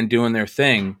Damian again doing their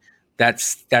thing,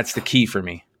 that's the key for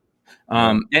me.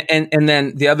 And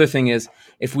then the other thing is,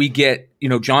 if we get,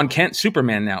 John Kent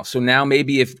Superman now. So now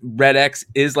maybe if Red X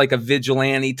is like a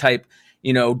vigilante type,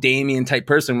 Damian type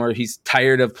person where he's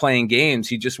tired of playing games.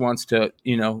 He just wants to,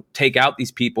 take out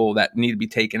these people that need to be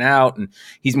taken out. And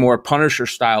he's more Punisher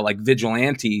style, like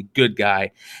vigilante good guy.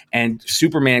 And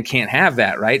Superman can't have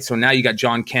that, right? So now you got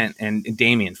John Kent and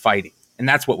Damian fighting. And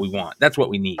that's what we want. That's what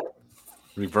we need.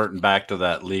 Reverting back to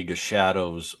that League of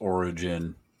Shadows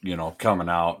origin, coming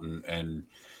out and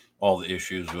all the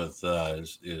issues with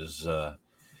his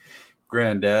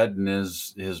granddad and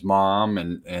his mom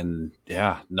and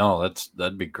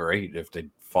that'd be great if they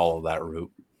follow that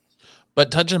route.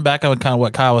 But touching back on kind of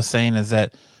what Kyle was saying is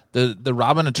that the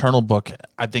Robin Eternal book,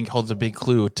 I think, holds a big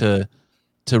clue to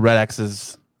Red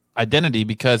X's identity,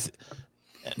 because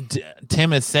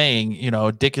Tim is saying,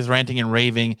 Dick is ranting and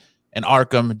raving in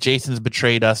Arkham. Jason's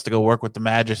betrayed us to go work with the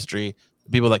Magistry,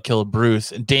 the people that killed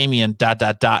Bruce, and Damian ... and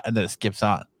then it skips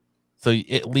on. So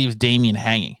it leaves Damian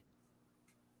hanging.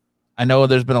 I know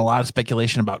there's been a lot of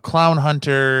speculation about Clown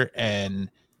Hunter and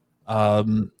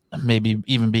maybe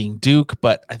even being Duke,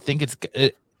 but I think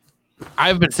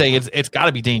I've been saying it's got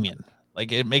to be Damian.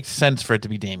 Like, it makes sense for it to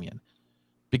be Damian,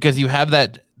 because you have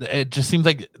that. It just seems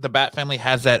like the Bat family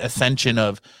has that ascension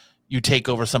of you take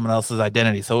over someone else's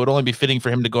identity. So it would only be fitting for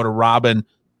him to go to Robin,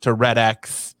 to Red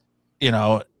X,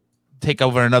 take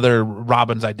over another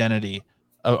Robin's identity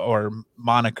or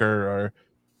moniker or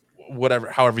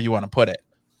whatever, however you want to put it.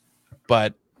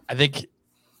 But I think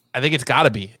it's got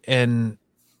to be. And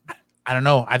I don't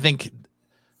know. I think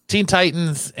Teen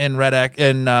Titans and Red X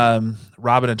and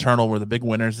Robin Eternal were the big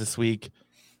winners this week.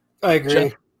 I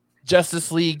agree.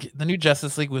 Justice League, the new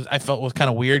Justice League was kind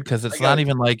of weird, because it's not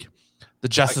even like the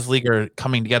Justice League are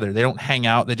coming together. They don't hang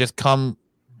out. They just come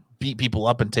beat people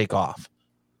up and take off.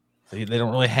 They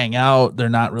don't really hang out. They're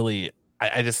not really.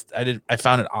 I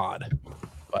found it odd.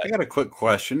 But I got a quick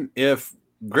question. If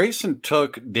Grayson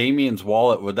took Damian's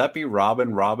wallet, would that be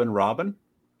Robin?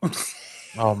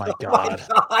 Oh my god!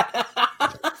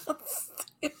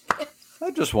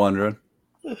 I'm just wondering.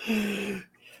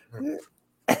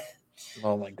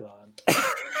 Oh my god!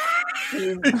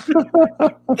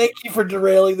 Thank you for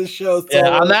derailing the show.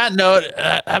 Yeah. On that note,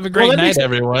 have a great night,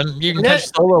 everyone. You can catch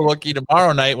Solo Wookie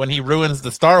tomorrow night when he ruins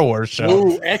the Star Wars show.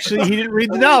 Oh, actually, he didn't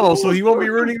read the novel, so he won't be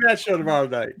ruining that show tomorrow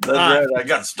night. That's right. I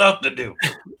got stuff to do.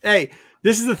 Hey.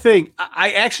 This is the thing.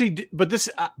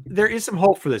 There is some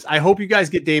hope for this. I hope you guys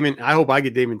get Damon. I hope I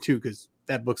get Damon too, because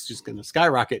that book's just going to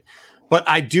skyrocket. But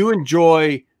I do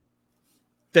enjoy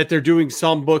that they're doing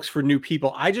some books for new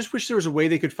people. I just wish there was a way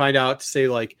they could find out to say,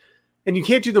 like, and you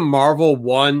can't do the Marvel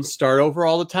 1 start over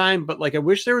all the time, but like, I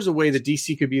wish there was a way that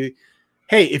DC could be,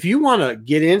 hey, if you want to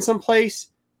get in someplace,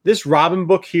 this Robin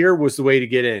book here was the way to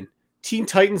get in. Teen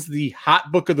Titans, the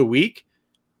hot book of the week.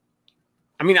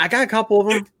 I mean, I got a couple of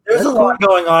them. There's a lot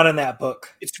going on in that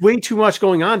book. It's way too much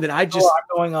going on that I just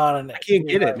going on in it. I can't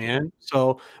get it, man.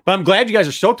 So, but I'm glad you guys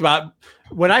are stoked about it.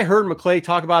 When I heard McClay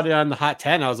talk about it on the Hot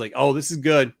 10, I was like, oh, this is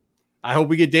good. I hope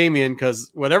we get Damian,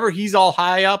 because whatever he's all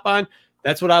high up on,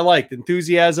 that's what I like. The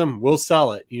enthusiasm will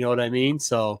sell it. You know what I mean?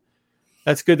 So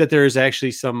that's good that there is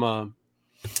actually some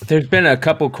There's been a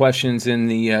couple questions in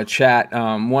the chat.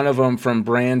 One of them from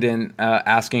Brandon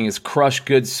asking, is Crush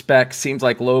good spec? Seems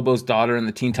like Lobo's daughter and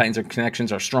the Teen Titans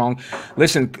connections are strong.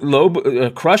 Listen,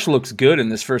 Crush looks good in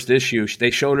this first issue. They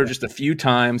showed her just a few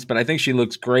times, but I think she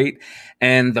looks great.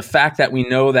 And the fact that we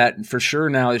know that for sure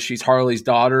now that she's Harley's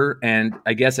daughter, and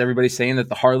I guess everybody's saying that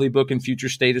the Harley book in Future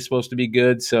State is supposed to be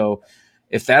good. So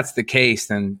if that's the case,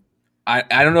 then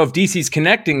I don't know if DC's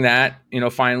connecting that,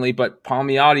 finally, but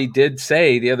Palmiotti did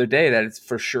say the other day that it's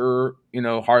for sure,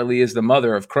 Harley is the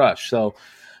mother of Crush. So,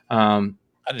 I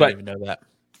didn't even know that.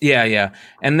 Yeah.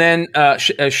 And then a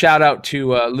shout out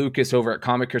to Lucas over at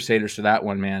Comic Crusaders for that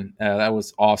one, man. That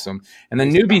was awesome. And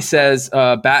then Newbie says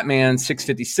Batman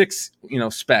 656,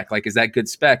 spec. Like, is that good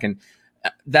spec? And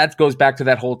that goes back to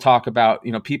that whole talk about,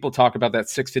 people talk about that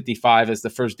 655 as the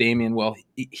first Damian. Well,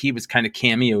 he was kind of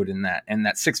cameoed in that. And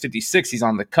that 656, he's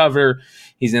on the cover.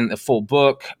 He's in the full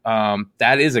book.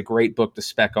 That is a great book to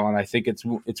spec on. I think it's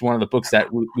one of the books that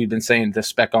we've been saying to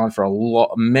spec on for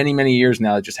many, many years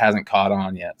now. It just hasn't caught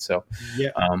on yet. So,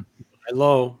 yeah, buy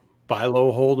low,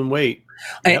 hold and wait.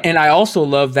 Yep. And I also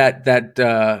love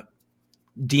that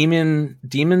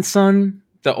Demon Son,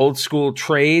 the old school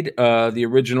trade, the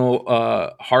original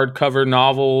hardcover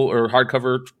novel or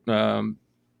hardcover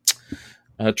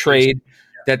trade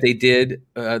that they did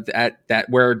that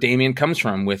where Damian comes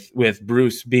from with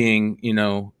Bruce being,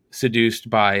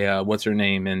 seduced by what's her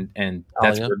name and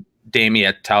that's where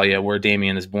Talia, where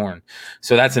Damian is born.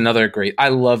 So that's another great. I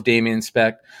love Damian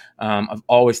spec. I've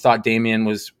always thought Damian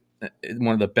was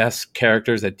one of the best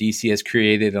characters that DC has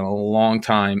created in a long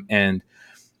time, and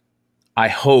I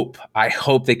hope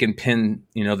they can pin,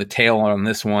 the tail on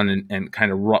this one and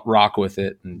kind of rock with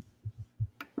it. And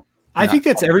I think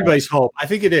that's everybody's hope. I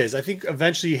think it is. I think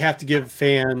eventually you have to give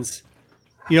fans,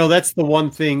 that's the one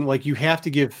thing, like you have to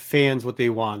give fans what they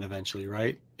want eventually,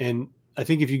 right? And I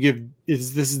think if you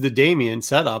this is the Damian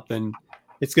setup, then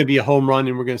it's going to be a home run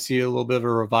and we're going to see a little bit of a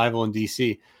revival in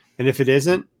DC. And if it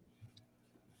isn't,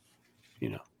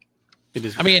 it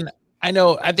is. I mean,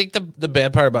 I think the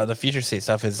bad part about the Future State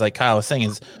stuff is, like Kyle was saying,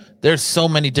 is there's so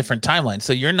many different timelines.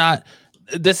 So you're not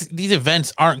these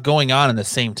events aren't going on in the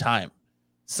same time.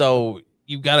 So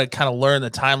you've got to kind of learn the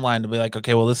timeline to be like,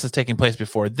 okay, well, this is taking place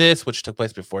before this, which took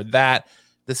place before that.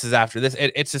 This is after this.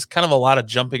 It's just kind of a lot of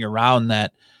jumping around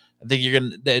that I think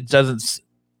it doesn't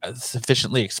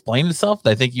sufficiently explain itself.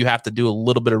 I think you have to do a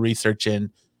little bit of research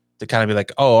in to kind of be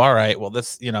like, oh, all right, well,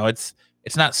 this,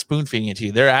 it's not spoon feeding it to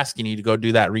you. They're asking you to go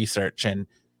do that research and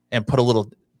put a little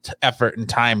effort and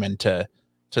time into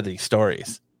these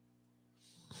stories.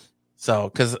 So,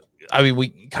 because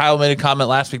Kyle made a comment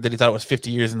last week that he thought it was 50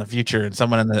 years in the future, and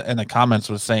someone in the comments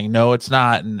was saying no, it's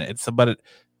not, and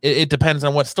it depends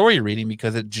on what story you're reading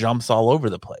because it jumps all over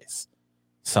the place.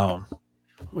 So,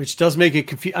 which does make it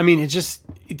confusing. I mean,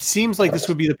 it seems like this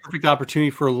would be the perfect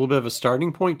opportunity for a little bit of a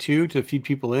starting point too to feed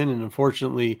people in, and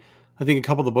unfortunately, I think a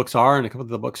couple of the books are, and a couple of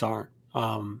the books aren't.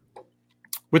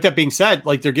 With that being said,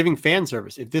 like they're giving fan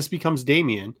service. If this becomes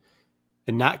Damian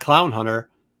and not Clown Hunter,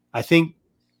 I think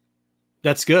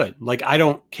that's good. Like, I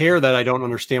don't care that I don't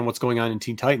understand what's going on in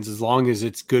Teen Titans as long as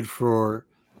it's good for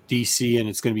DC and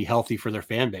it's going to be healthy for their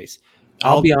fan base.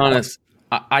 I'll be honest.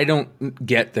 I don't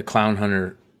get the Clown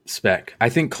Hunter spec. I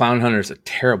think Clown Hunter is a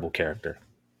terrible character.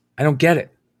 I don't get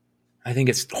it. I think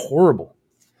it's horrible.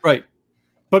 Right.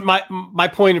 But my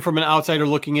point from an outsider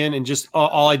looking in, and just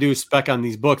all I do is spec on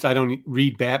these books. I don't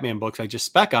read Batman books. I just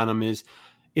spec on them. Is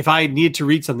if I need to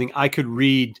read something, I could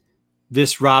read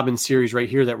this Robin series right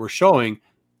here that we're showing.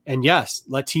 And yes,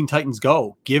 let Teen Titans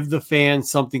go. Give the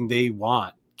fans something they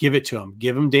want. Give it to them.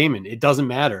 Give them Damon. It doesn't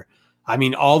matter. I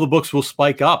mean, all the books will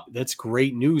spike up. That's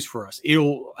great news for us.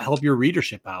 It'll help your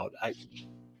readership out.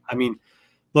 I mean,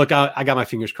 look, I got my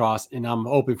fingers crossed, and I'm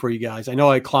hoping for you guys. I know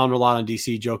I clown a lot on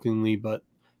DC jokingly, but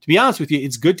to be honest with you,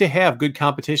 it's good to have good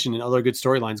competition and other good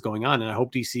storylines going on. And I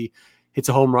hope DC hits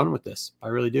a home run with this. I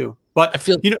really do. But I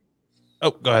feel, oh,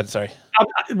 go ahead. Sorry.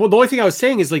 Well, the only thing I was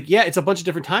saying is, like, yeah, it's a bunch of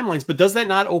different timelines, but does that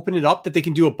not open it up that they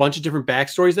can do a bunch of different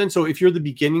backstories then? So if you're the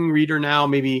beginning reader now,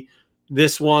 maybe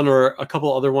this one or a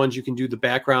couple other ones, you can do the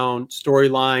background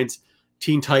storylines.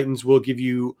 Teen Titans will give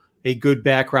you a good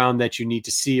background that you need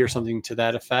to see or something to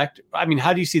that effect. I mean,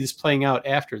 how do you see this playing out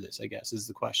after this, I guess, is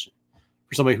the question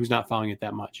for somebody who's not following it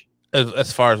that much.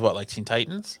 As far as what, like Teen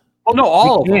Titans? Oh, no,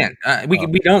 all we of them.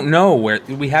 We don't know where.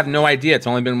 We have no idea. It's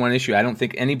only been one issue. I don't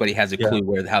think anybody has a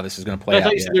clue how this is going to play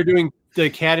out. They're doing the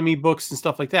Academy books and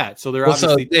stuff like that. So they're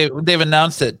obviously they've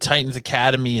announced that Titans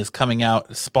Academy is coming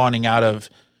out, spawning out of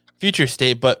Future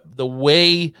State. But the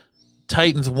way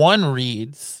Titans 1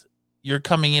 reads, you're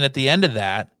coming in at the end of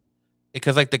that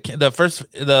because, like,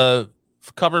 the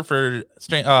cover for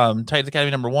Titans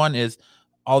Academy #1 is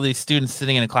all these students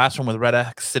sitting in a classroom with Red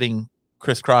X sitting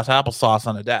crisscross applesauce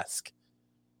on a desk.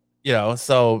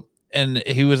 So, and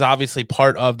he was obviously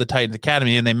part of the Titans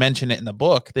Academy, and they mention it in the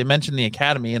book. They mention the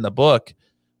Academy in the book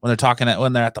when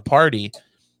they're at the party.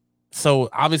 So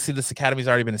obviously this Academy's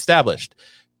already been established.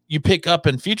 You pick up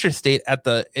in Future State at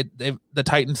the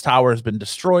Titans Tower has been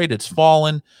destroyed. It's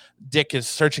fallen. Dick is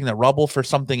searching the rubble for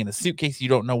something in a suitcase. You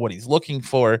don't know what he's looking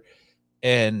for.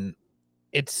 And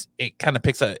it kind of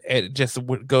it just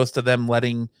goes to them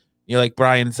letting, like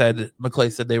Brian said,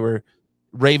 McClay said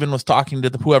Raven was talking to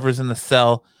whoever's in the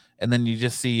cell. And then you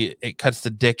just see it cuts to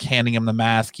Dick handing him the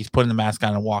mask. He's putting the mask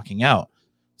on and walking out.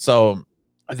 So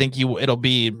I think it'll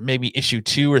be maybe issue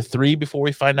 2 or 3 before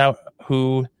we find out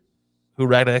who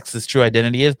Red X's true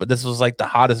identity is. But this was like the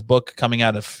hottest book coming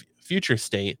out of Future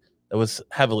State that was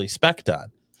heavily spec'd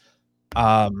on.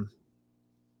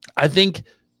 I think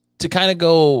to kind of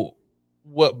go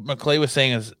what McClay was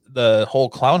saying is the whole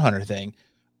Clown Hunter thing.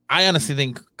 I honestly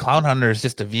think Clown Hunter is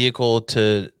just a vehicle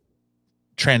to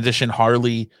transition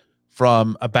Harley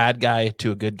from a bad guy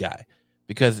to a good guy,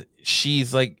 because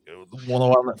she's like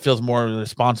one that feels more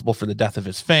responsible for the death of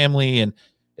his family, and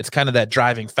it's kind of that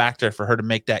driving factor for her to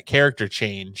make that character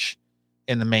change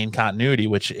in the main continuity,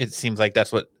 which it seems like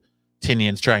that's what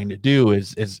Tynion's trying to do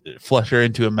is flush her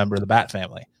into a member of the Bat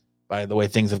family by the way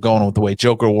things have gone with the way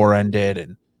Joker War ended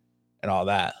and all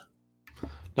that.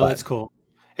 No, that's cool.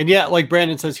 And yeah, like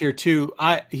Brandon says here too,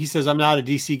 he says, I'm not a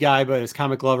DC guy, but as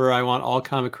comic lover, I want all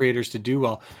comic creators to do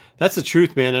well. That's the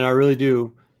truth, man. And I really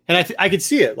do. And I could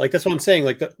see it. Like, that's what I'm saying.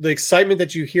 Like the excitement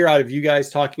that you hear out of you guys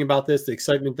talking about this, the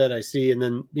excitement that I see, and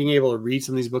then being able to read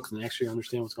some of these books and actually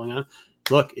understand what's going on.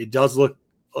 Look, it does look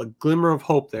a glimmer of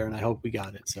hope there. And I hope we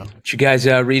got it. So did you guys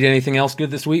read anything else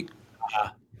good this week?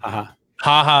 Haha.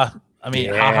 I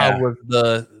mean, Haha was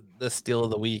the steal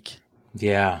of the week.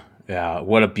 Yeah. Yeah.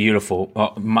 What a beautiful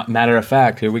matter of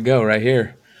fact. Here we go right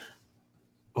here.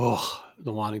 Oh,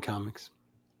 the Wanted Comics.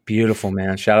 Beautiful,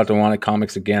 man. Shout out to Wanted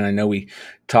Comics again. I know we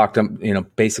talked,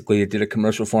 basically did a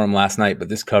commercial for him last night, but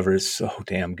this cover is so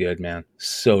damn good, man.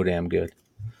 So damn good.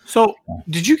 So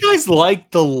did you guys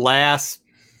like the last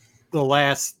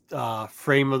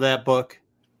frame of that book?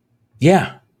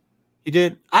 Yeah. You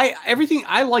did?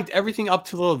 I liked everything up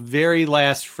to the very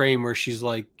last frame where she's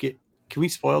like, can we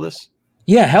spoil this?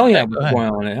 Yeah, hell yeah.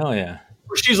 Spoiling it. Hell yeah.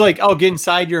 Where she's like, oh, get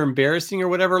inside, you're embarrassing or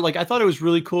whatever. Like, I thought it was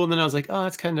really cool. And then I was like, oh,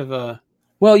 that's kind of a...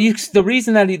 Well, the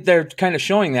reason that they're kind of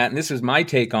showing that, and this is my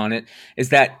take on it, is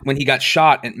that when he got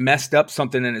shot, it messed up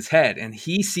something in his head, and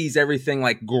he sees everything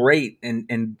like great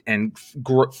and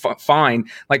fine.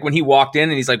 Like when he walked in,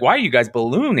 and he's like, "Why are you guys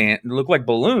look like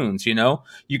balloons?"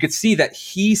 You could see that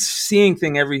he's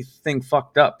seeing everything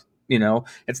fucked up.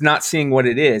 It's not seeing what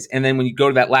it is. And then when you go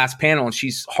to that last panel, and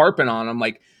she's harping on him,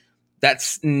 like,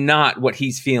 that's not what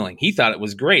he's feeling. He thought it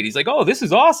was great. He's like, oh, this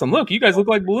is awesome. Look, you guys look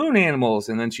like balloon animals.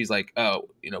 And then she's like, oh,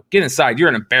 get inside. You're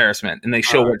an embarrassment. And they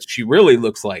show what she really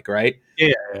looks like, right?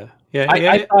 Yeah.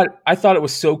 I thought it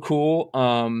was so cool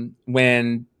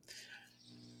when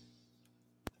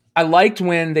I liked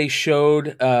when they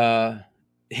showed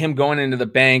him going into the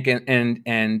bank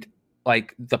and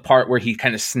like the part where he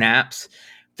kind of snaps.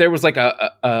 There was like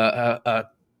a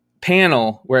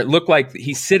panel where it looked like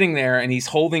he's sitting there and he's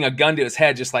holding a gun to his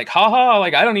head, just like, haha,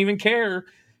 like, I don't even care.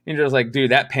 And you're just like, dude,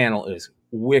 that panel is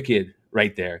wicked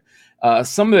right there.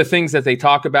 Some of the things that they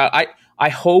talk about, I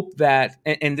hope that,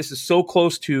 and this is so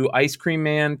close to Ice Cream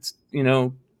Man,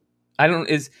 because I know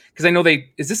is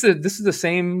this the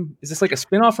same, is this like a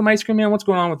spinoff from Ice Cream Man? What's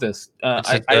going on with this?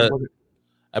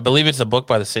 I believe it's a book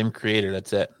by the same creator.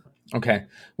 That's it. Okay.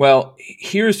 Well,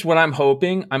 here's what I'm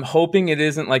hoping. I'm hoping it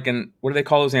isn't like what do they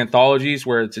call those anthologies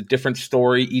where it's a different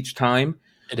story each time?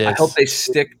 It is. I hope they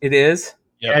stick. It is.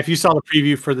 Yeah. If you saw the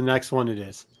preview for the next one, it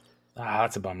is.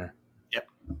 That's a bummer. Yep.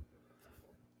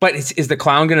 But is the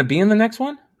clown going to be in the next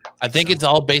one? I think it's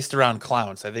all based around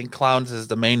clowns. I think clowns is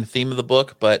the main theme of the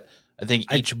book, but I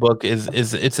think each book is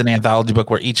it's an anthology book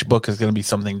where each book is going to be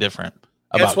something different.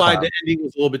 That's why the ending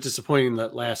was a little bit disappointing in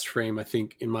that last frame, I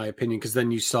think, in my opinion, because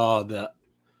then you saw the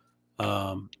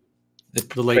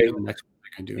lady in the next one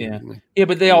can do. Yeah,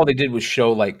 but all they did was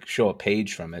show a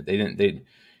page from it. They didn't.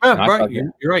 Right,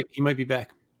 you're right. He might be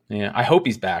back. Yeah, I hope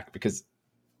he's back because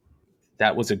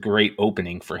that was a great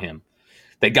opening for him.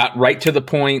 They got right to the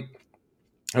point.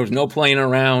 There was no playing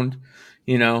around.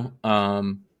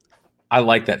 I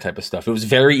like that type of stuff. It was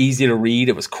very easy to read.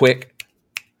 It was quick.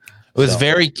 It was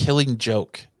very Killing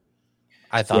Joke.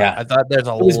 I thought. Yeah. I thought there's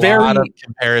a lot of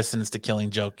comparisons to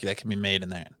Killing Joke that can be made in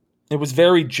there. It was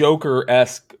very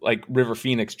Joker-esque, like River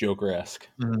Phoenix Joker-esque.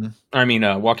 I mean,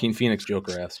 Joaquin Phoenix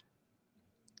Joker-esque.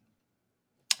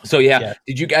 So yeah,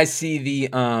 did you guys see the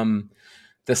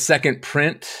second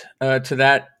print to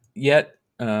that yet?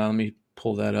 Let me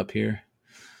pull that up here.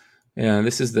 Yeah,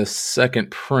 this is the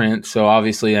second print. So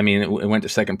obviously, I mean, it went to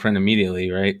second print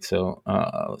immediately, right? So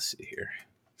let's see here.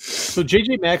 So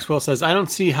JJ Maxwell says, I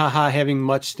don't see haha having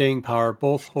much staying power.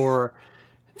 Both horror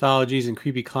anthologies and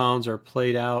creepy clowns are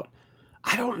played out.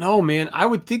 I don't know, man. I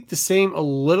would think the same a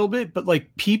little bit, but like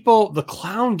the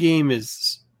clown game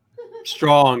is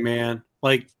strong, man.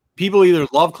 Like people either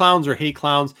love clowns or hate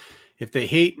clowns. If they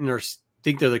hate and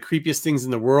think they're the creepiest things in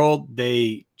the world,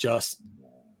 they just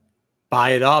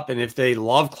buy it up. And if they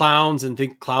love clowns and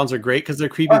think clowns are great because they're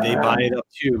creepy, they buy it up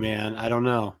too, man. I don't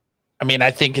know. I mean,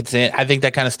 I think it's in. I think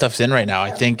that kind of stuff's in right now.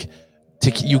 I think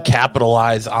you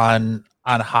capitalize on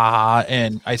haha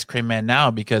and Ice Cream Man now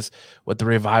because with the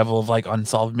revival of like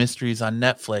Unsolved Mysteries on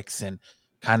Netflix and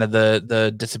kind of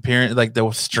the disappearance, like the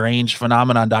strange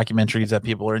phenomenon documentaries that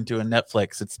people are into in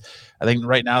Netflix. I think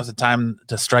right now is the time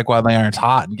to strike while the iron's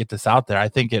hot and get this out there. I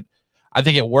think it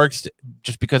works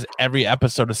just because every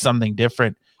episode is something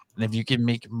different. And if you can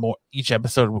make each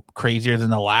episode crazier than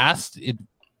the last,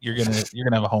 you're gonna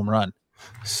have a home run.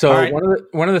 So right.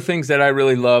 one of the things that I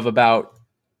really love about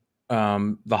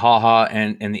the haha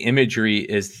and the imagery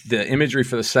is the imagery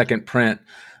for the second print.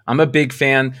 I'm a big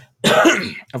fan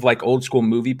of like old school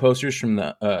movie posters from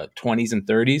the 20s and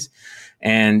 30s.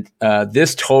 And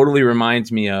this totally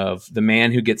reminds me of The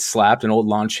Man Who Gets Slapped, an old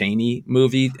Lon Chaney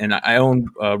movie. And I own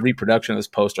a reproduction of this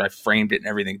poster. I framed it and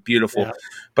everything. Beautiful. Yeah.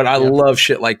 But I love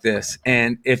shit like this.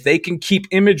 And if they can keep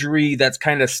imagery that's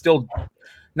kind of still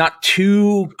not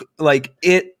too like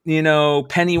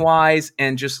Pennywise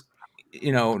and just,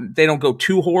 they don't go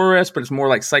too horror-esque, but it's more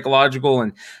like psychological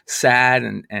and sad.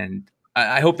 And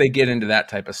I hope they get into that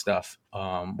type of stuff.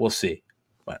 We'll see.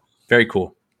 But very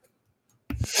cool.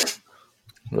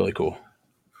 Really cool.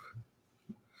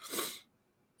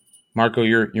 Marco,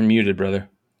 you're muted, brother.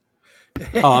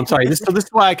 Oh, I'm sorry. This is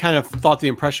why I kind of thought the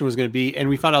impression was going to be, and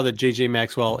we found out that JJ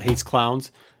Maxwell hates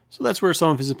clowns, so that's where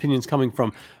some of his opinions coming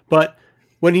from. But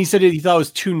when he said he thought it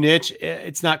was too niche,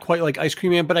 it's not quite like Ice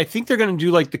Cream Man. But I think they're going to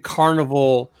do like the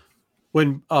carnival.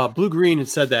 When Blue Green had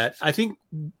said that, I think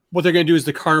what they're going to do is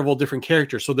the carnival different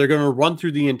characters. So they're going to run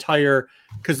through the entire,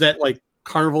 because that like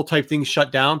carnival type thing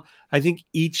shut down. I think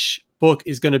each book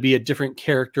is going to be a different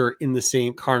character in the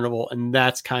same carnival, and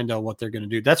that's kind of what they're going to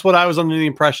do. That's what I was under the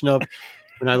impression of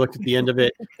when I looked at the end of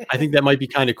it. I think that might be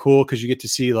kind of cool because you get to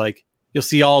see like you'll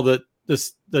see all the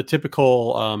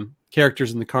typical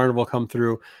characters in the carnival come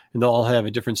through, and they'll all have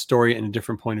a different story and a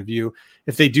different point of view.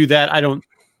 If they do that, I don't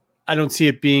see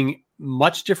it being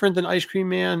much different than Ice Cream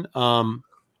Man. I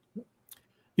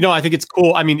think it's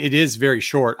cool. I mean, it is very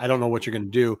short. I don't know what you're going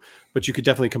to do, but you could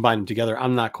definitely combine them together.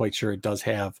 I'm not quite sure it does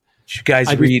have. Did you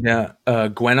guys read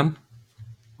Gwenom?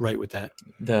 Right with that.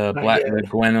 The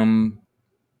Gwenom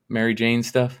Mary Jane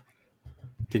stuff?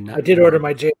 I did order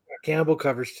my J. Campbell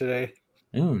covers today.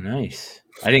 Oh, nice.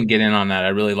 I didn't get in on that. I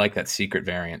really like that secret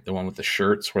variant, the one with the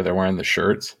shirts where they're wearing the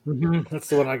shirts. Mm-hmm. That's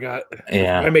the one I got.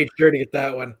 Yeah. I made sure to get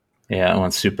that one. Yeah, that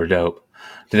one's super dope.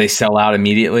 Do they sell out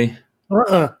immediately?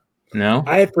 No?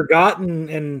 I had forgotten,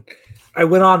 and I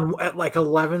went on at like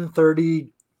 11:30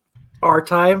 our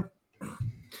time.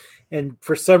 And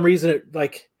for some reason, I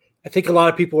think a lot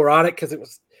of people were on it because it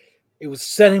was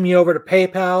sending me over to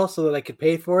PayPal so that I could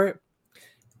pay for it.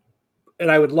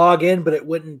 And I would log in, but it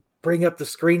wouldn't bring up the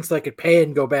screen so I could pay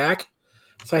and go back.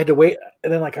 So I had to wait.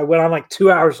 And then I went on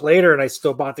 2 hours later, and I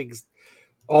still bought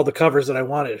all the covers that I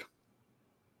wanted.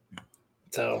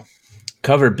 So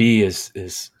cover B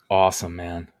is awesome,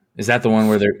 man. Is that the one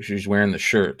where she's wearing the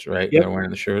shirts, right? Yep. They're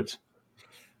wearing the shirts.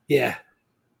 Yeah,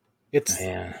 it's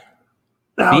man.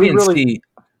 No,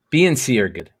 B and C are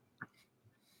good.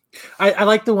 I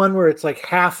like the one where it's like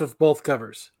half of both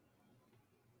covers.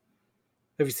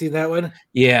 Have you seen that one?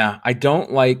 Yeah, I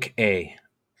don't like A.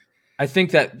 I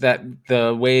think that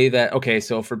the way that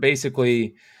so for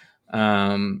basically,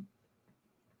 they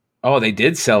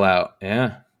did sell out.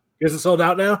 Yeah, is it sold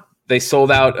out now? They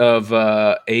sold out of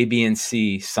A, B, and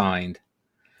C signed,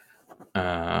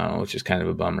 which is kind of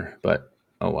a bummer. But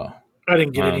oh well. I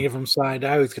didn't get any of them signed.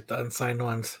 I always get the unsigned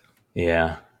ones.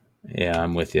 Yeah,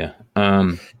 I'm with you.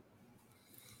 Let's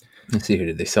see here.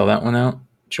 Did they sell that one out?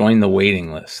 Join the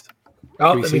waiting list.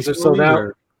 Oh, that means they're sold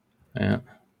out. Yeah.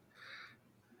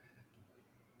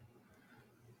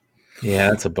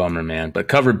 Yeah, that's a bummer, man. But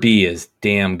cover B is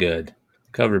damn good.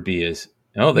 Cover B is.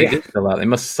 Oh, they did sell out. They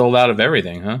must have sold out of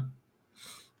everything, huh?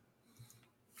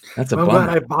 That's a bummer.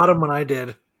 I bought them when I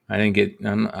did. I didn't get.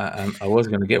 I was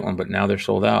going to get one, but now they're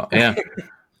sold out. Yeah,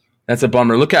 that's a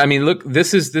bummer. Look, look.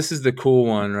 This is the cool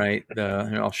one, right?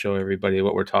 Here, I'll show everybody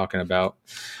what we're talking about.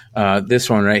 This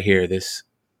one right here. That's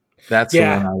the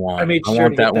one I want. I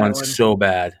want that one so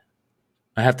bad.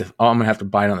 I'm gonna have to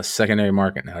buy it on the secondary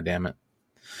market now. Damn it,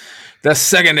 the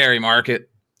secondary market,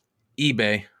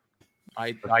 eBay.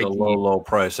 The low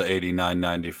price of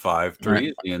 $89.95.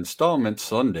 3 easy installments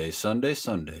Sunday.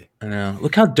 I know.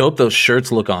 Look how dope those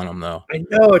shirts look on them, though. I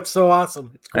know, it's so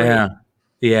awesome. It's great.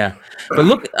 Yeah. But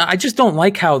look, I just don't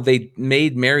like how they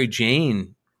made Mary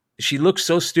Jane. She looks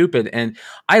so stupid. And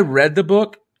I read the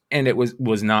book, and it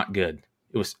was not good.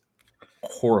 It was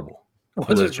horrible.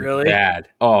 Was it really bad?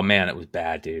 Oh man, it was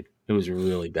bad, dude. It was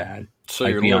really bad. So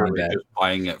you're literally just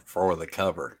buying it for the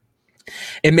cover.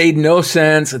 It made no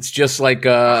sense. It's just like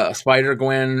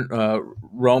Spider-Gwen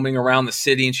roaming around the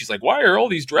city, and she's like, "Why are all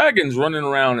these dragons running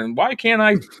around? And why can't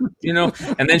I?"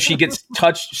 And then she gets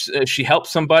touched. She helps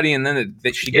somebody, and then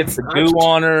she gets the goo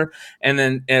on her. And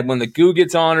then when the goo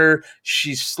gets on her,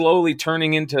 she's slowly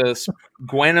turning into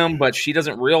Gwenom, but she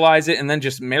doesn't realize it. And then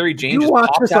just Mary Jane just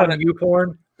pops out on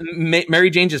YouPorn. Mary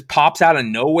Jane just pops out of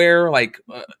nowhere, and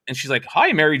she's like,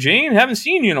 "Hi, Mary Jane, haven't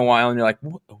seen you in a while." And you're like,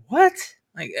 "What?"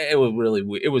 Like it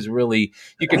was really.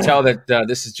 You can tell that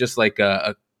this is just like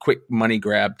a quick money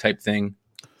grab type thing.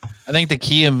 I think the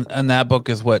key in that book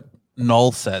is what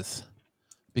Null says,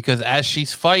 because as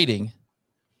she's fighting,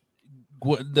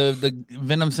 the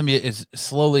Venom symbiote is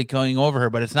slowly going over her,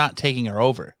 but it's not taking her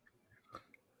over.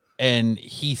 And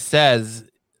he says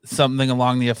something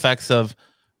along the effects of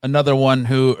another one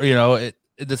who,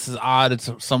 this is odd. It's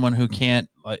someone who can't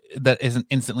that isn't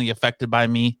instantly affected by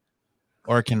me,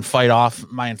 or can fight off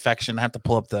my infection. I have to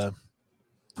pull up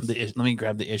let me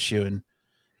grab the issue and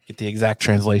get the exact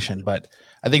translation. But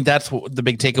I think that's the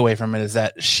big takeaway from it, is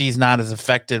that she's not as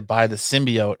affected by the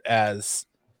symbiote as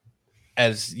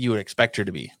you would expect her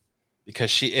to be,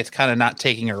 because it's kind of not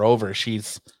taking her over.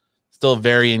 She's still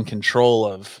very in control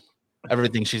of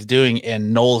everything she's doing,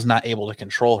 and Noel's not able to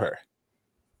control her.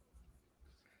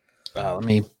 Let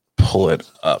me pull it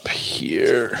up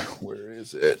here. Where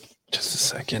is it? Just a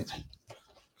second.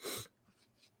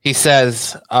 He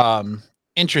says,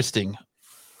 interesting.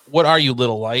 What are you,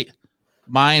 little light?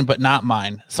 Mine, but not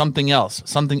mine. Something else,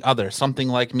 something other, something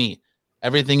like me.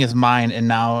 Everything is mine, and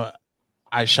now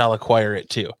I shall acquire it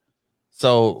too.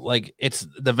 So, it's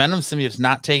the Venom symbiote's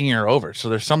not taking her over. So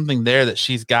there's something there that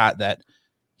she's got, that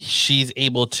she's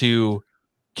able to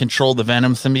control the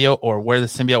Venom symbiote or wear the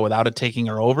symbiote without it taking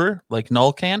her over, like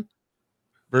Null can.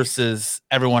 Versus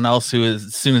everyone else who is,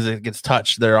 as soon as it gets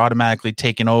touched, they're automatically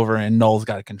taken over, and Null's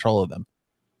got control of them.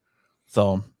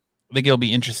 So I think it'll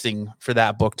be interesting for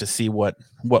that book to see what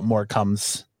more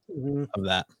comes of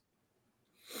that.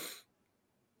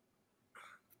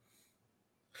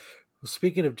 Well,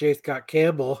 speaking of J. Scott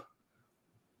Campbell.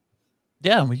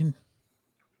 Yeah, we can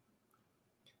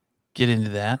get into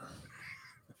that.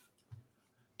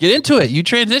 Get into it. You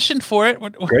transitioned for it.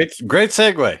 Great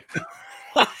segue.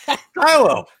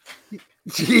 Kylo.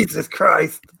 Jesus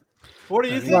Christ. What do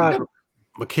you think?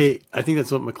 McKay, I think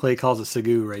that's what McClay calls a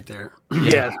Segoo right there.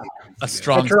 Yeah. A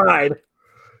strong. I tried.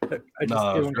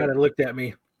 Everyone kind of looked at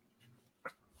me.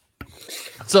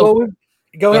 So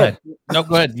go ahead. No,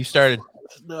 go ahead. You started.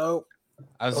 No.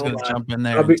 I was going to jump in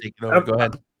there and take it over. Go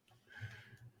ahead.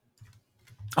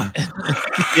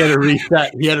 He had to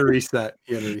reset.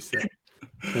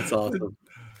 That's awesome.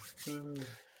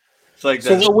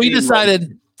 So we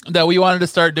decided that we wanted to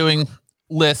start doing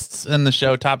lists in the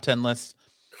show, top 10 lists.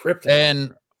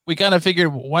 And we kind of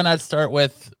figured, why not start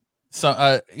with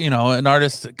an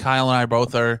artist Kyle and I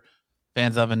both are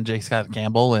fans of, and J. Scott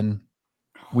Campbell, and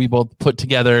we both put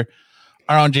together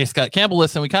our own J. Scott Campbell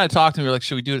list, and we kind of talked, and we were like,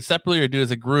 should we do it separately or do it as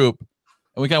a group?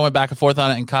 And we kind of went back and forth on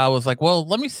it, and Kyle was like, well,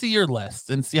 let me see your list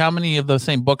and see how many of those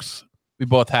same books we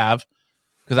both have.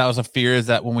 Because that was a fear, is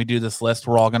that when we do this list,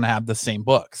 we're all going to have the same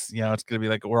books. It's going to be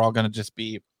like we're all going to just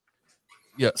be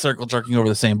circle jerking over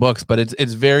the same books. But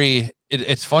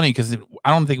it's funny because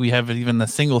I don't think we have even the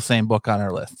single same book on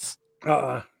our lists.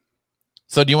 So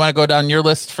do you want to go down your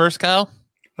list first, Kyle?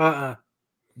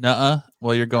 Nuh-uh.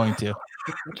 Well, you're going to.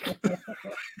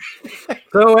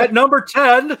 So at number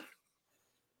 10,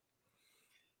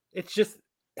 it's just,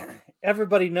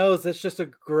 everybody knows it's just a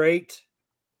great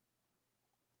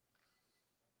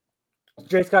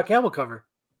J. Scott Campbell cover.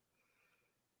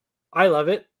 I love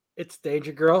it. It's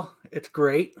Danger Girl. It's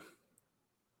great.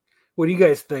 What do you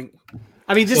guys think?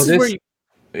 I mean,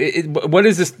 what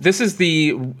is this? This is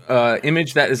the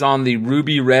image that is on the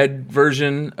ruby red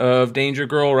version of Danger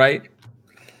Girl, right?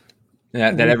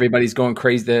 that everybody's going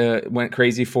crazy. Went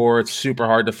crazy for. It's super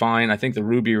hard to find. I think the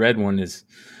ruby red one is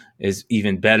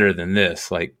even better than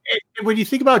this. Like when you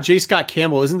think about J. Scott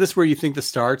Campbell, isn't this where you think the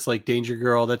starts like Danger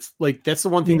Girl? That's the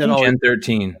one thing that always Gen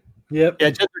 13. Yep. Yeah,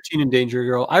 Gen 13 and Danger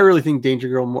Girl. I really think Danger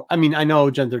Girl more. I mean, I know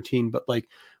Gen 13, but like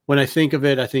when I think of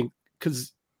it, I think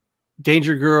because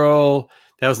Danger Girl,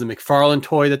 that was the McFarlane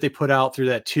toy that they put out through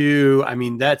that too. I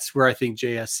mean, that's where I think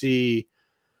JSC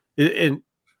and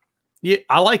yeah,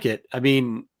 I like it. I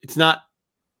mean, it's not.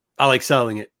 I like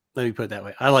selling it. Let me put it that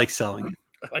way. I like selling it.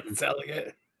 I like selling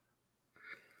it.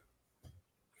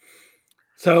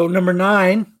 So number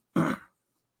 9,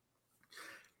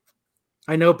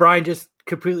 I know Brian just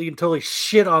completely and totally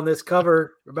shit on this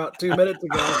cover about 2 minutes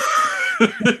ago,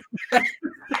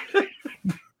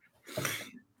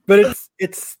 but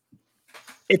it's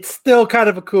still kind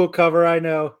of a cool cover. I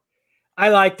know, I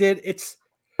liked it. It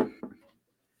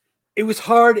was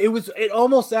hard. It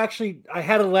almost actually. I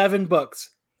had 11 books,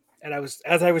 and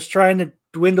as I was trying to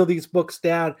dwindle these books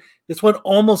down, this one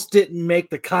almost didn't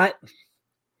make the cut.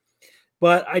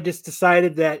 But I just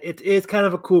decided that it is kind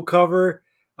of a cool cover.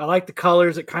 I like the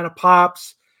colors. It kind of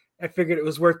pops. I figured it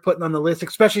was worth putting on the list,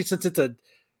 especially since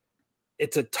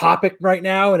it's a topic right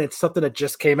now and it's something that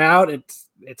just came out.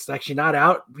 It's actually not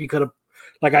out. We could have,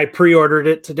 like, I pre-ordered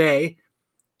it today.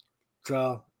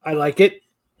 So I like it.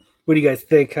 What do you guys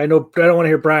think? I know I don't want to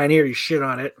hear Brian here. You shit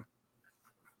on it.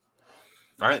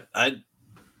 All right.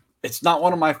 It's not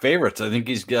one of my favorites. I think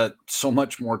he's got so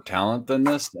much more talent than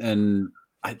this. And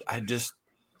I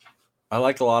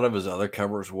like a lot of his other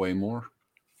covers way more.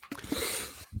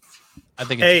 I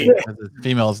think it's because the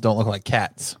females don't look like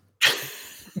cats.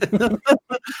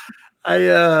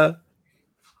 I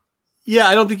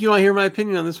don't think you want to hear my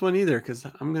opinion on this one either, because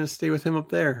I'm going to stay with him up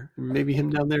there, and maybe him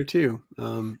down there too.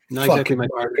 Not exactly my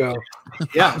Marco.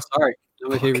 Yeah, sorry,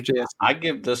 not my favorite JS. I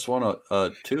give this one a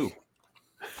 2.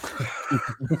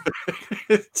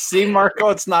 See, Marco,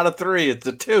 it's not a 3, it's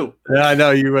a 2. Yeah, I know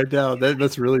you went down.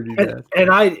 That's really be bad.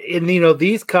 And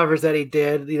these covers that he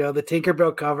did, the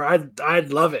Tinkerbell cover,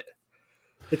 I'd love it.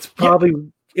 It's probably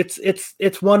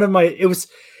it's one of my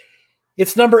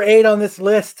it's number 8 on this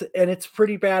list, and it's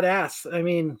pretty badass. I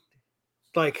mean,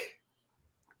 like,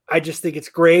 I just think it's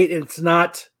great. It's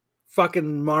not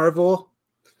fucking Marvel.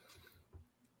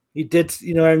 He did,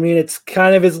 what I mean? It's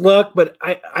kind of his look, but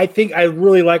I think I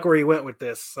really like where he went with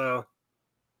this. So,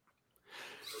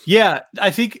 yeah,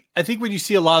 I think when you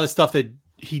see a lot of the stuff that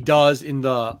he does in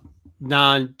the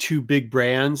non too big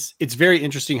brands, it's very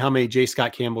interesting how many J.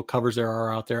 Scott Campbell covers there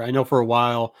are out there. I know for a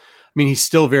while, I mean, he's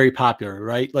still very popular,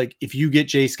 right? Like, if you get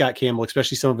J. Scott Campbell,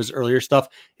 especially some of his earlier stuff,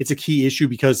 it's a key issue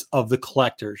because of the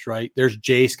collectors, right? There's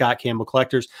J. Scott Campbell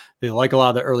collectors. They like a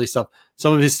lot of the early stuff.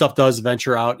 Some of his stuff does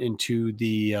venture out into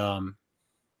the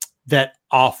that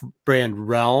off-brand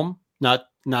realm, not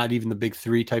even the big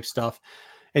 3 type stuff,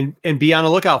 and be on the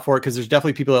lookout for it, because there's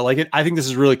definitely people that like it. I think this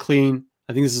is really clean.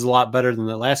 I think this is a lot better than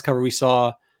the last cover we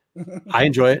saw. I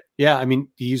enjoy it. Yeah, I mean,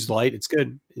 he used light. It's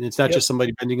good, and it's not just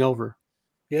somebody bending over.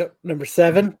 Yep, number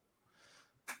 7.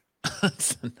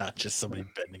 It's not just somebody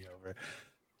bending over.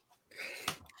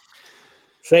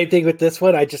 Same thing with this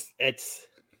one. I just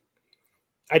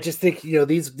think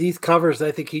these covers.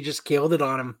 I think he just killed it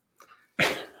on him.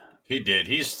 He did.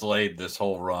 He slayed this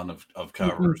whole run of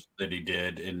covers that he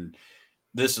did, and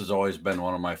this has always been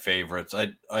one of my favorites.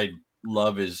 I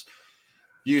love his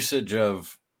usage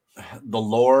of the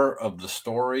lore of the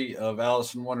story of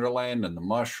Alice in Wonderland and the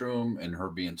mushroom and her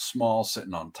being small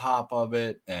sitting on top of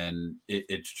it, and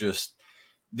it's just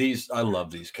these. I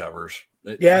love these covers.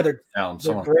 They're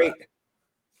great.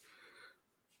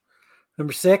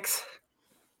 Number 6,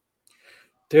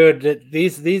 dude.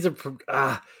 These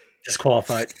are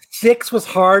disqualified. 6 was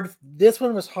hard. This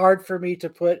one was hard for me to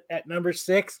put at number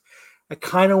 6. I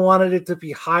kind of wanted it to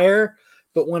be higher,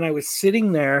 but when I was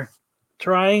sitting there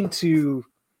trying to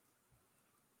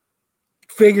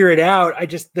figure it out,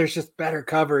 there's just better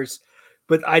covers.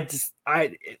 But I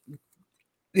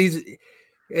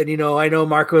know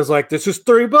Marco was like, this is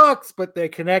 $3, but they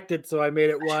connected, so I made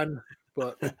it 1.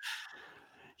 But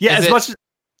yeah, as much as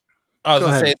I was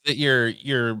gonna say that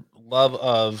your love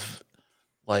of,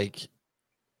 like,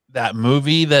 that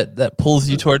movie that pulls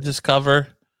you towards this cover.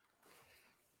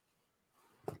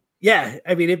 Yeah,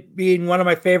 I mean, it being one of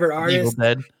my favorite artists. Evil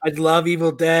Dead. I love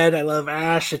Evil Dead. I love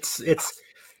Ash. It's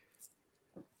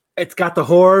got the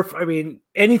horror. I mean,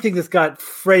 anything that's got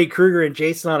Freddy Krueger and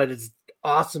Jason on it is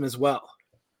awesome as well.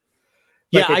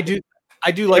 Yeah, I do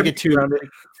like it too.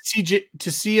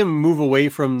 To see him move away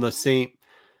from the same,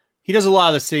 he does a lot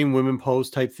of the same women pose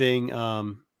type thing.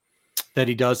 that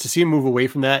he does. To see him move away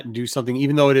from that and do something,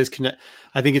 even though it is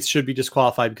I think it should be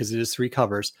disqualified because it is 3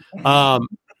 covers.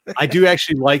 I do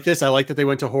actually like this. I like that they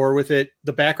went to horror with it.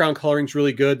 The background coloring is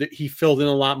really good. That he filled in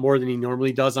a lot more than he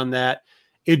normally does on that.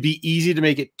 It'd be easy to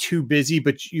make it too busy,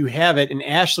 but you have it. And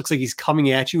Ash looks like he's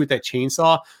coming at you with that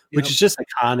chainsaw, which is just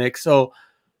iconic. So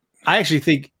I actually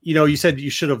think, you said you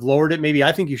should have lowered it. Maybe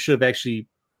I think you should have actually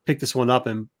picked this one up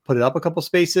and put it up a couple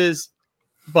spaces.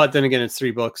 But then again, it's 3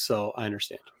 books, so I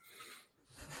understand.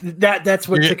 That's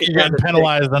what you're getting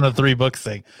penalized on the 3 books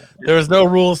thing. There was no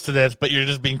rules to this, but you're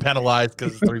just being penalized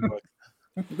because it's 3 books.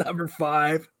 Number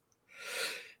 5.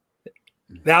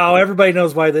 Now everybody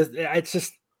knows why this. It's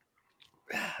just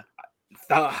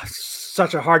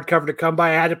such a hard cover to come by.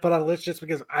 I had to put on a list just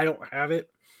because I don't have it,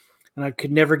 and I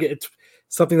could never get. It's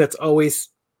something that's always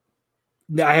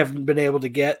I haven't been able to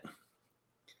get.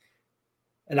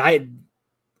 And I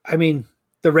mean,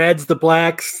 the reds, the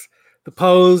blacks, the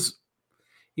pose.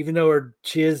 Even though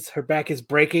her back is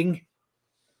breaking,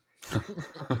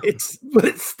 it's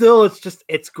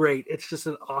great. It's just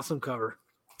an awesome cover.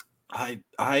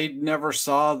 I never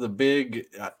saw the big.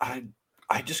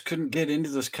 I just couldn't get into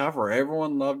this cover.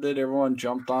 Everyone loved it. Everyone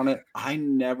jumped on it. I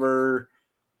never.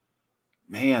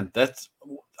 Man, that's.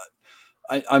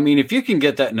 I mean, if you can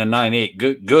get that in a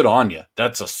 9.8, good on you.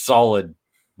 That's a solid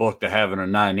book to have in a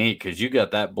 9.8 because you got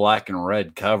that black and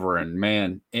red cover, and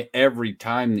man, every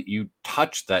time that you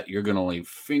touch that, you're going to leave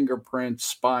fingerprints,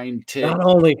 spine tips, not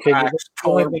only cracks,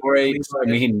 color breaks. I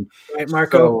mean, right,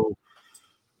 Marco.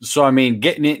 So I mean,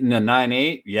 getting it in a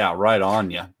 9.8, yeah, right on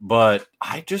you. But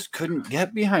I just couldn't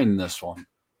get behind this one.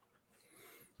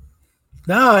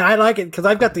 No, I like it because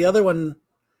I've got the other one.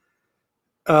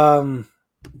 I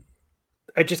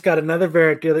just got another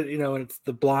variant, and it's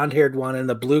the blonde-haired one and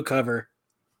the blue cover.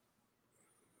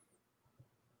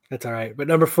 That's all right. But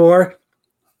number 4,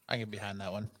 I get behind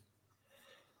that one.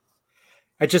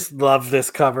 I just love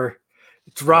this cover.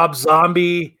 It's Rob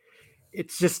Zombie.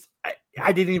 It's just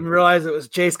I didn't even realize it was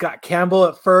J. Scott Campbell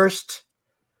at first.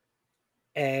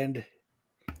 And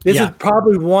this is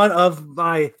probably one of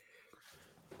my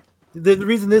the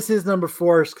reason this is number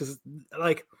 4 is because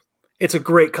it's a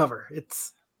great cover.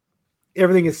 It's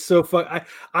everything is so fun.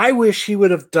 I wish he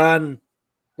would have done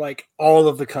all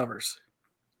of the covers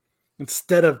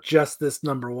instead of just this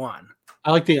number 1.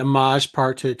 I like the homage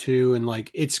part to it too, and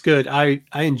it's good. I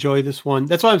enjoy this one.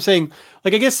 That's why I'm saying, I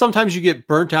guess sometimes you get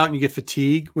burnt out and you get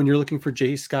fatigued when you're looking for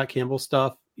J. Scott Campbell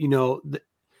stuff.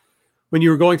 When you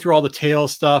were going through all the tail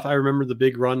stuff, I remember the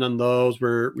big run on those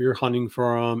where we were hunting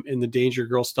for them, and the Danger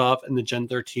Girl stuff and the Gen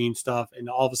 13 stuff, and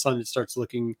all of a sudden it starts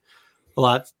looking a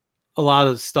lot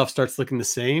of stuff starts looking the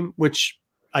same, which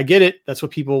I get it. That's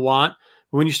what people want.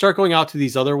 But when you start going out to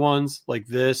these other ones like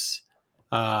this,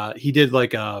 he did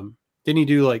didn't he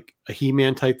do a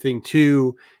He-Man type thing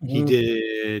too? Mm-hmm. He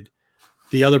did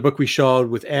the other book we showed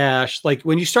with Ash.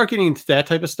 When you start getting into that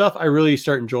type of stuff, I really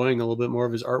start enjoying a little bit more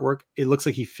of his artwork. It looks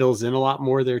like he fills in a lot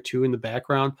more there too in the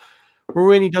background. Where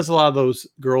when he does a lot of those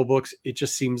girl books, it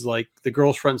just seems like the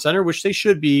girl's front and center, which they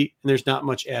should be, and there's not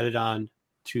much added on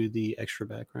to the extra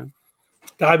background.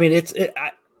 I mean,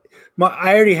 I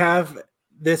already have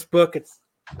this book. It's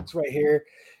right here.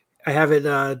 I have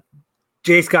it.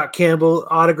 J. Scott Campbell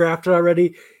autographed it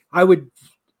already. I would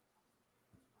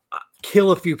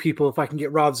kill a few people if I can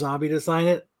get Rob Zombie to sign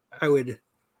it. I would.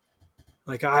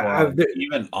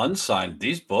 Even unsigned,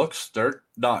 these books, they're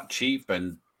not cheap,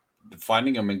 and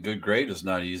finding them in good grade is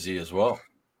not easy as well.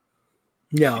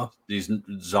 No, these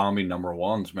Zombie number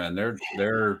 1s, man,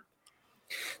 they're.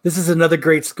 This is another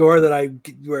great score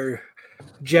where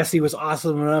Jesse was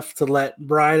awesome enough to let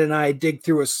Brian and I dig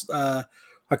through a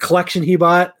collection he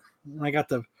bought.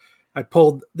 And I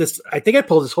pulled this. I think I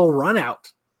pulled this whole run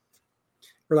out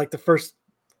for the first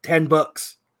 10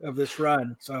 books of this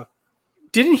run. So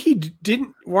wasn't he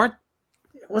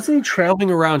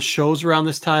traveling around shows around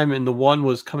this time? And the one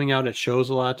was coming out at shows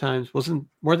a lot of times.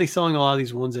 Weren't they selling a lot of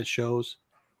these ones at shows?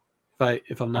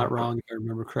 If I'm not wrong, if I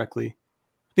remember correctly.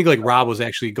 I think Rob was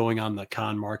actually going on the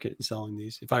con market and selling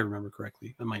these, if I remember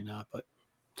correctly. I might not, but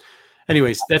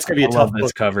anyways, that's gonna be a tough book.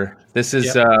 This cover. This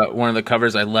is one of the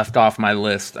covers I left off my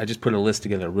list. I just put a list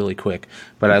together really quick,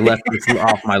 but I left this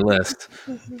off my list,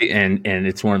 and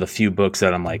it's one of the few books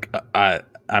that I'm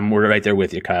I'm right there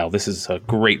with you, Kyle. This is a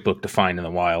great book to find in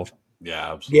the wild.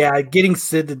 Yeah, absolutely. Yeah, getting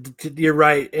Sid you're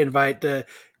right. Invite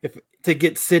to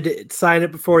get Sid to sign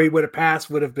it before he would have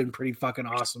passed would have been pretty fucking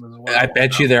awesome as well. I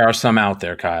bet you there are some out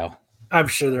there, Kyle. I'm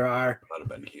sure there are. That would have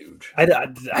been huge. I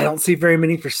don't see very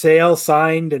many for sale,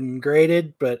 signed and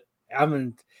graded, but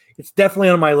it's definitely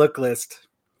on my look list.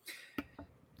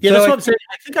 Yeah, So that's I- what I'm saying.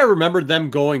 I think I remembered them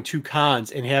going to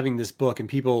cons and having this book and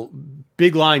people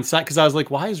big line sign because I was like,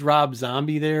 why is Rob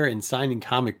Zombie there and signing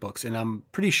comic books? And I'm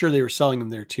pretty sure they were selling them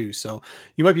there too. So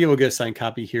you might be able to get a signed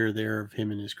copy here or there of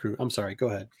him and his crew. I'm sorry, go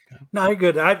ahead. No, you're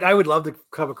good. I would love to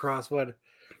come across one.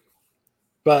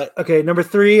 But okay, number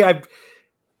 3, I'm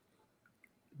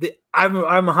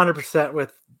 100%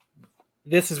 with.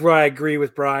 This is where I agree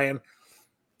with Brian.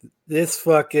 This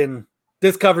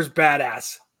cover's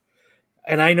badass,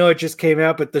 and I know it just came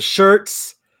out, but the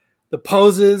shirts, the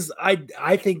poses,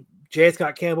 I think J.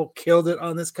 Scott Campbell killed it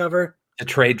on this cover. The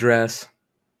trade dress,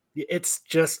 It's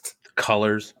just the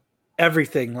colors.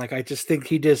 everything. Like I just think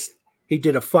he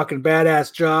did a fucking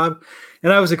badass job,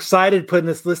 and I was excited putting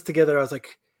this list together. I was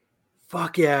like,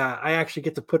 fuck yeah, I actually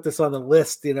get to put this on the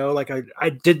list, you know, like I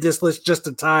did this list just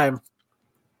in time.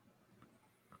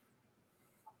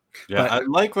 Yeah, But- I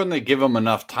like when they give him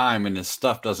enough time and his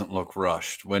stuff doesn't look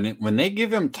rushed. When they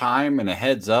give him time and a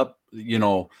heads up, you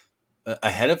know,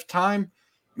 ahead of time,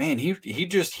 man,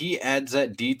 he adds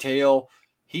that detail.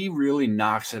 He really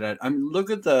knocks it at. I mean, look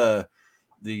at the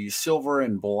silver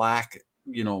and black,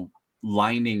 you know,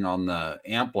 lining on the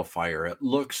amplifier. It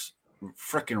looks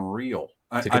freaking real.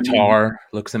 The I mean, guitar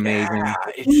looks amazing. yeah,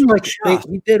 it's Like just-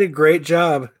 he did a great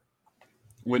job.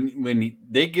 when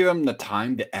they give him the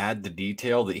time to add the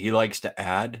detail that he likes to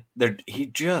add, he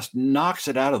just knocks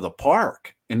it out of the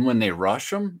park. And when they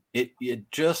rush him, it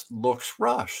just looks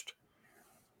rushed.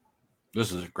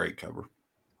 This is a great cover.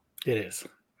 It is.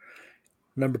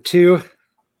 Number 2.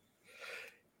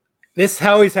 This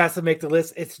always has to make the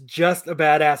list. It's just a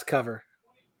badass cover.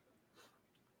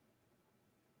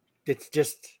 It's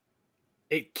just,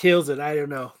 it kills it. I don't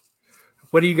know.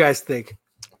 What do you guys think?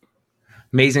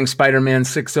 Amazing Spider-Man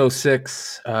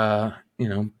 606. You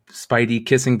know, Spidey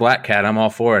kissing Black Cat. I'm all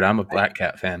for it. I'm a Black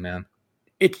Cat fan, man.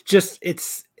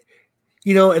 It's,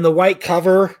 you know, and the white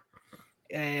cover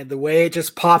and the way it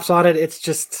just pops on it, it's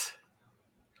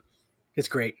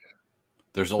great.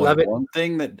 There's Love only it. one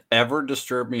thing that ever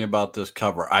disturbed me about this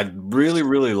cover. I really,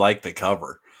 really like the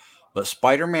cover, but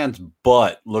Spider-Man's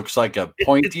butt looks like a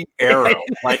pointy arrow.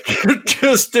 Like it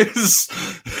just is.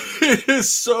 It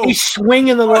is so. He's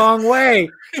swinging the wrong way.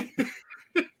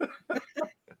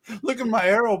 Look at my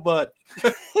arrow butt.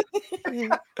 He's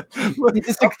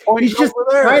just, I'm pointing he's just over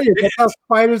there. excited. That's how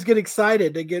spiders get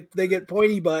excited. They get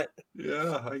pointy butt.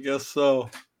 Yeah, I guess so.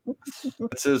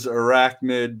 It's his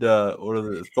arachnid, what are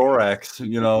the thorax?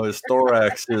 You know, his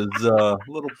thorax is a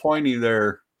little pointy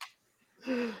there,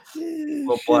 a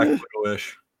little black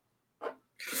widowish.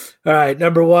 All right,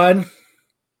 number 1.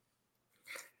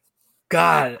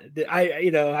 God,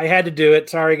 I had to do it.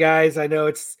 Sorry, guys. I know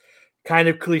it's kind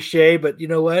of cliche, but you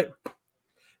know what?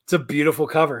 It's a beautiful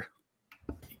cover.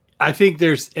 I think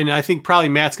probably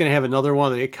Matt's going to have another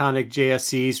one of the iconic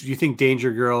JSCs. You think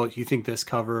Danger Girl, you think this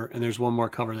cover, and there's one more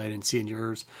cover that I didn't see in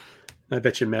yours. I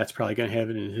bet you Matt's probably going to have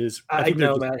it in his. I think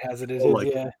know they're Matt has it.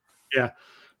 like- Yeah.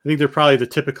 I think they're probably the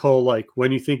typical, like,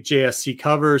 when you think JSC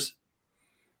covers,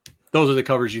 those are the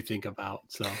covers you think about.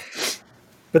 So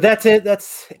But that's it.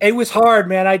 It was hard,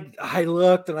 man. I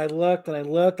looked and I looked and I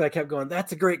looked. And I kept going,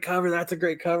 that's a great cover. That's a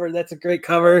great cover. That's a great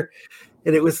cover.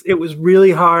 And it was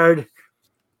really hard.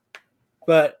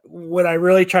 But what I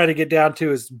really try to get down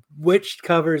to is which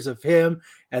covers of him,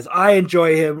 as I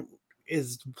enjoy him,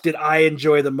 did I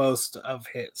enjoy the most of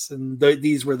his? And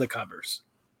these were the covers.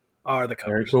 Are the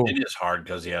Very covers. cool. It is hard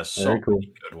because he has so Very cool.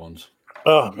 many good ones.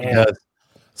 Oh man. Yeah.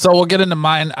 So we'll get into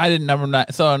mine. I did number 9.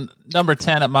 So number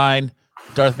 10 at mine,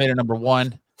 Darth Vader number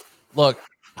 1. Look,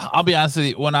 I'll be honest with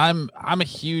you. When I'm a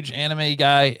huge anime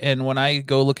guy, and when I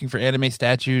go looking for anime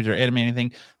statues or anime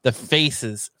anything, the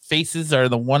faces are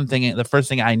the first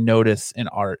thing I notice in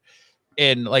art.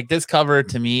 And like this cover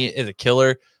to me is a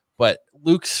killer, but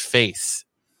Luke's face,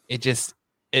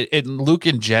 Luke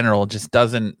in general just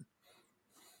doesn't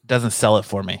sell it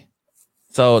for me.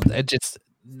 So it just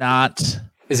not.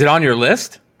 Is it on your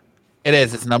list? It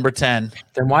is. It's number 10.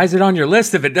 Then why is it on your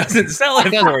list if it doesn't sell it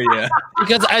for you?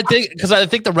 Because I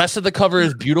think the rest of the cover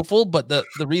is beautiful, but the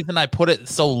reason I put it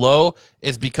so low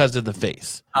is because of the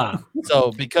face.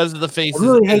 So because of the face, I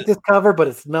really hate this cover, but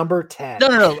it's number 10.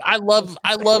 No. I love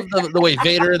the way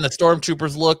Vader and the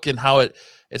stormtroopers look and how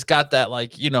it's got that,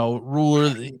 like, you know,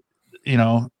 ruler, you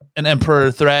know, an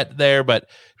emperor threat there, but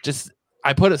just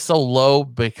I put it so low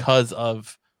because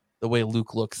of the way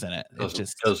Luke looks in it. It's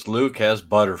just Because Luke has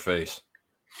butterface.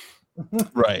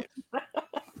 right.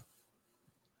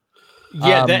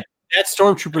 yeah, that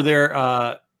stormtrooper there,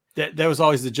 that was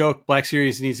always the joke. Black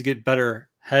Series needs to get better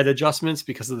head adjustments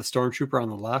because of the stormtrooper on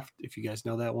the left. If you guys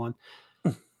know that one,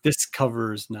 this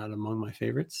cover is not among my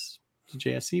favorites. to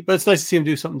JSC, but it's nice to see him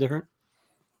do something different.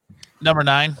 Number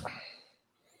 9,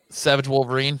 Savage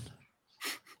Wolverine.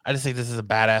 I just think this is a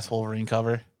badass Wolverine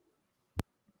cover.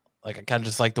 Like, I kind of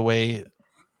just like the way it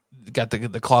got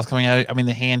the claws coming out. I mean,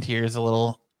 the hand here is a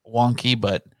little wonky,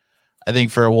 but I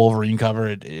think for a Wolverine cover,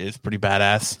 it is pretty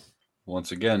badass.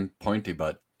 Once again, pointy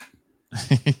butt.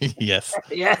 Yes.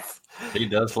 Yes. He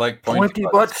does like Pointy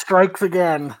butts. butt strikes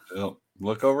again. Well,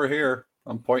 look over here.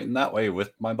 I'm pointing that way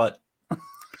with my butt.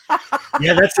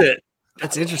 Yeah, that's it.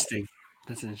 That's interesting.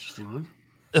 That's an interesting one.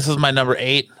 This is my number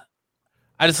 8.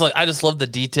 I just love the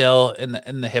detail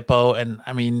in the hippo, and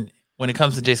I mean, when it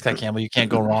comes to J. Scott Campbell, you can't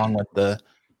go wrong with the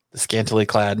scantily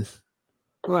clad.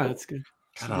 Wow, that's good.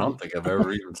 God, I don't think I've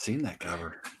ever even seen that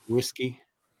cover. Whiskey.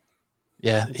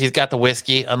 Yeah, he's got the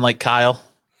whiskey, unlike Kyle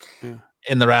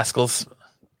in the Rascals.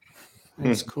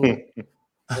 That's cool.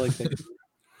 I like that.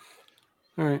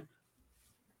 All right.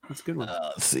 That's a good one.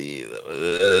 Let's see.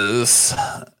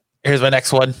 Here's my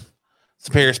next one.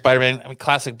 Superior Spider-Man. I mean,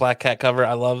 classic Black Cat cover.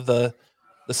 I love the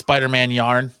Spider-Man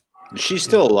yarn. Is she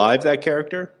still alive, that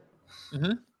character?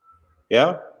 Mm-hmm.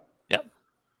 Yeah? Yep.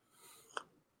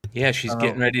 Yeah, she's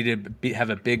getting ready to have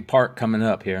a big part coming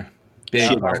up here.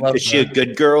 Big part. Is she a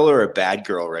good girl or a bad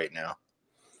girl right now?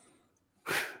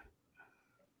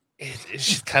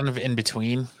 She's kind of in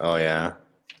between. Oh, yeah.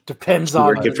 Depends She on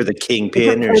working for the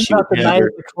Kingpin, or depends she on the night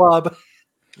at the club.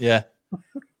 Yeah.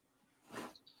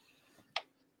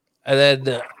 And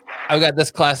then I've got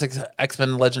this classic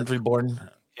X-Men Legends Reborn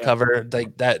cover.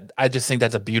 Like that, I just think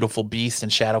that's a beautiful beast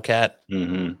and Shadowcat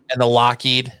and the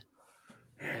Lockheed.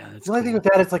 Yeah, that's The only thing with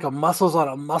that, it's like a muscles on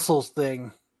a muscles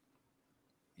thing.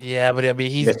 Yeah, but I mean,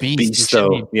 he's That's beast. beast, He should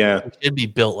though. Yeah. he should be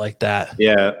built like that.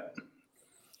 Yeah.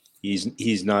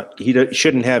 He's not,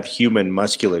 shouldn't have human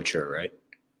musculature, right?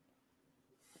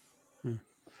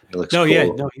 It looks cool. he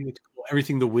looks cool.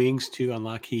 Everything, the wings too on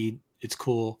Lockheed, it's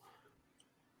cool.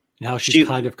 And how she's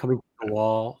kind of coming to the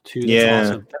wall too. That's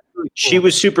awesome. That's really cool. She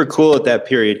was super cool at that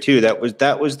period too. That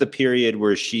was the period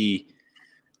where she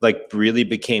like really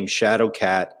became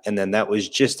Shadowcat, and then that was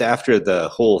just after the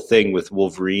whole thing with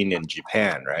Wolverine in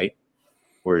Japan, right?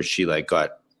 Where she like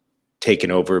got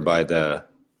taken over by the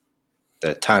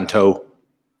Tanto.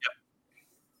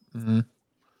 Mm-hmm.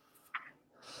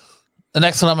 The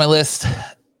next one on my list,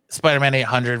 Spider-Man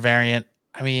 800 variant.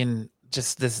 I mean,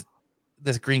 just this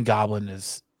Green Goblin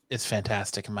is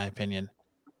fantastic in my opinion.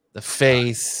 The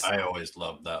face. I always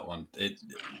loved that one. It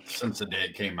since the day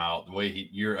it came out. The way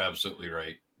you're absolutely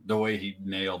right. The way he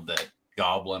nailed that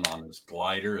goblin on his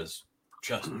glider is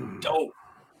just dope.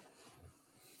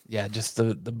 Yeah, just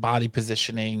the body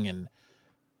positioning, and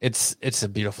it's a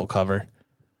beautiful cover.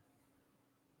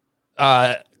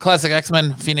 Classic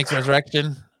X-Men Phoenix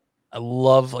Resurrection. I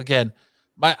love, again,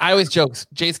 I always joke,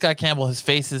 J. Scott Campbell, his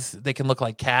faces, they can look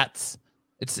like cats.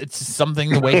 It's something,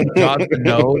 the way he draws the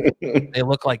nose, they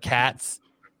look like cats.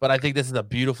 But I think this is a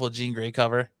beautiful Jean Grey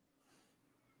cover.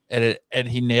 And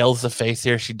he nails the face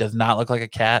here. She does not look like a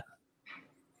cat.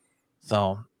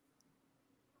 So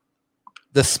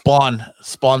the Spawn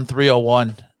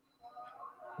 301.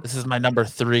 This is my number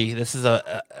 3. This is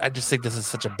I just think this is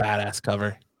such a badass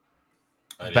cover.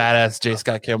 Badass J.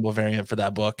 Scott Campbell variant for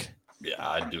that book. Yeah,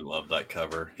 I do love that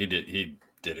cover. He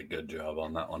did a good job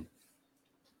on that one.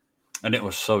 And it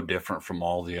was so different from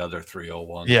all the other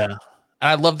 301s. Yeah. And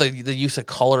I love the use of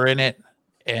color in it,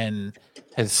 and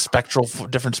his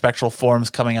different spectral forms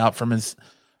coming out from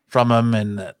him,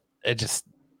 and it's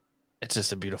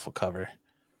just a beautiful cover.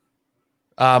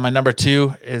 My number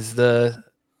 2 is the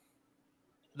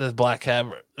Black Cat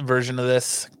version of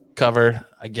this cover.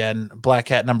 Again, Black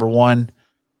Cat number 1.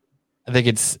 I think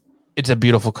it's a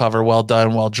beautiful cover, well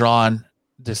done, well drawn.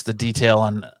 Just the detail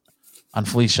on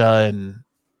Felicia and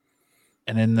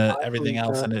in the everything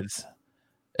else, and it's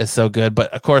so good.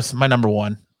 But of course, my number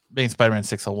 1 being Spider-Man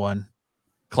 601, a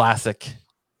classic.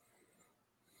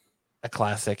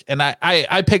 And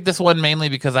I picked this one mainly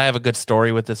because I have a good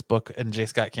story with this book and J.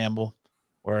 Scott Campbell,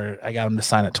 where I got him to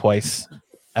sign it twice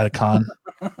at a con.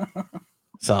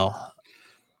 So,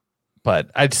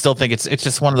 but I still think it's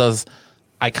just one of those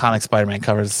iconic Spider-Man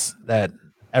covers that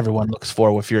everyone looks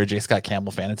for if you're a J. Scott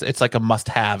Campbell fan. It's like a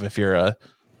must-have if you're a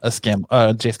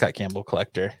J. Scott Campbell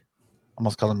collector.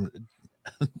 Almost call him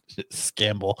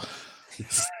Scamble.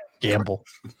 Scamble.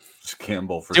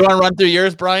 Campbell. Do you want to run through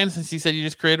yours, Brian, since you said you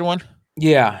just created one?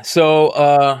 Yeah. So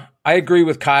I agree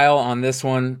with Kyle on this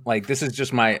one. Like, this is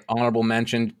just my honorable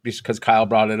mention because Kyle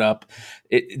brought it up.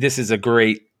 This is a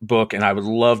great book, and I would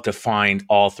love to find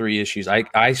all 3 issues.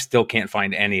 I still can't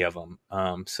find any of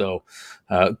them. So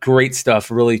great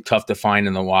stuff, really tough to find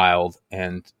in the wild,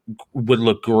 and would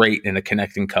look great in a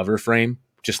connecting cover frame.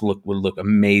 would look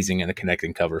amazing in a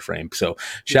connecting cover frame. So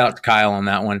shout out to Kyle on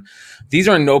that one. These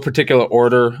are in no particular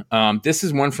order. This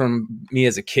is one from me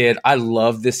as a kid. I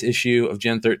love this issue of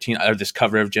Gen 13, or this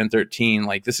cover of Gen 13.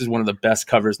 Like, this is one of the best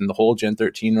covers in the whole Gen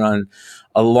 13 run,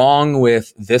 along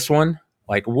with this one.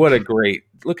 Like,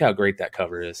 look how great that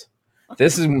cover is.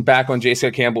 This is back when J.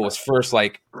 Scott Campbell was first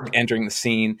like entering the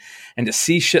scene, and to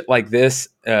see shit like this,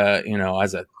 I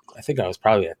think I was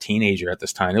probably a teenager at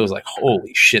this time. It was like,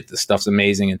 holy shit, this stuff's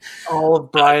amazing. And all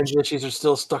of Brian's issues are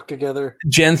still stuck together.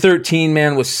 Gen 13,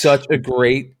 man, was such a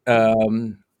great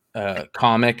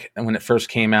comic when it first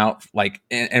came out. Like,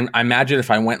 and I imagine if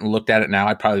I went and looked at it now,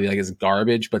 I'd probably be like, it's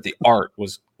garbage, but the art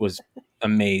was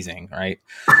amazing, right?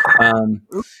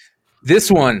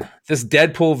 This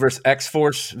Deadpool versus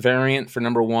X-Force variant for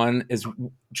number 1 is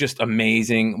just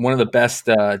amazing. One of the best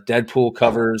Deadpool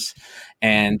covers,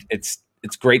 and it's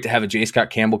great to have a J.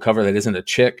 Scott Campbell cover that isn't a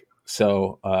chick.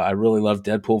 So I really love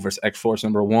Deadpool versus X-Force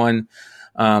number 1.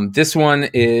 This one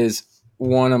is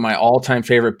one of my all-time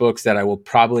favorite books that I will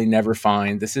probably never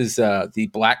find. This is the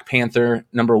Black Panther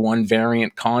number 1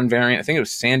 variant, con variant. I think it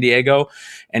was San Diego.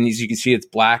 And as you can see, it's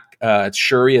black. It's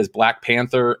Shuri as Black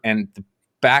Panther, and the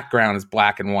background is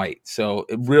black and white. So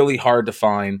really hard to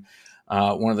find.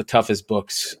 One of the toughest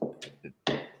books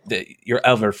that you'll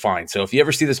ever find. So if you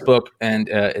ever see this book and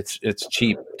it's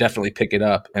cheap, definitely pick it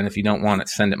up. And if you don't want it,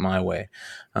 send it my way.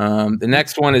 The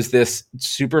next one is this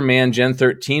Superman Gen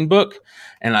 13 book.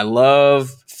 And I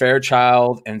love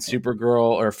Fairchild and Supergirl,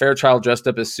 or Fairchild dressed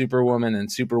up as Superwoman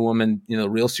and Superwoman,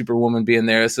 real Superwoman being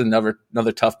there. This is another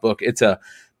tough book. It's a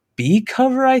B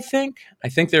cover, I think. I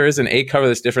think there is an A cover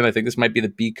that's different. I think this might be the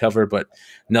B cover, but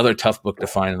another tough book to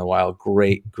find in the wild.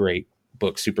 Great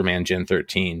book, Superman Gen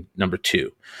 13, number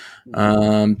 2.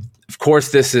 Of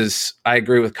course, I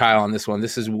agree with Kyle on this one.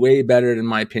 This is way better, in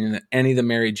my opinion, than any of the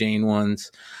Mary Jane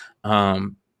ones.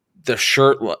 The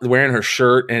shirt, wearing her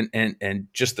shirt, and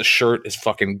just the shirt is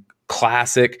fucking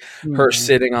classic. Mm-hmm. Her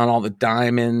sitting on all the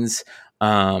diamonds.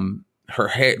 Her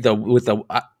hair,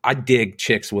 I dig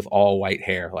chicks with all white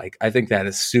hair. Like, I think that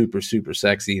is super, super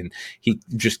sexy, and he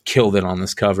just killed it on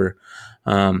this cover.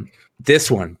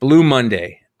 This one, Blue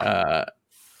Monday,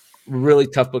 really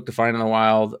tough book to find in the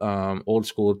wild. Old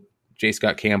school J.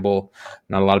 Scott Campbell.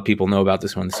 Not a lot of people know about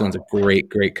this one. This one's a great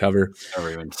cover.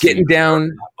 Getting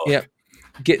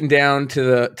down to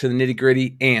the nitty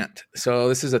gritty. Ant. So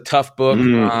this is a tough book.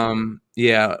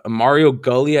 Mario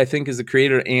Gully, I think, is the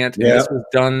creator of Ant. Yeah. This was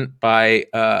done by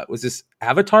was this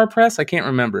Avatar Press? I can't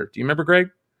remember. Do you remember,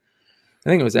 Greg? I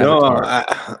think it was Avatar.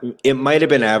 No, it might have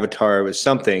been Avatar. It was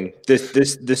something.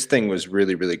 This thing was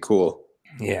really, really cool.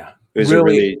 Yeah. It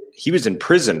was he was in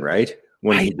prison, right?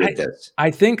 When he did this.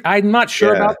 I think, I'm not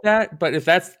sure about that, but if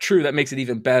that's true, that makes it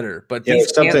even better. But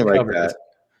these something like that.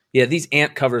 Yeah, these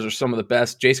Ant covers are some of the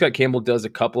best. J. Scott Campbell does a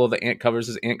couple of the Ant covers.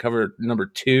 This is Ant cover number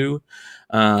 2.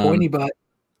 Pointy butt.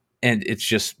 And it's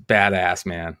just badass,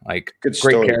 man. Like, good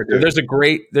great story, character. Dude.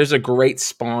 There's a great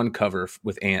Spawn cover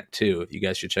with Ant too. If you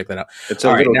guys should check that out. It's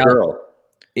a little girl.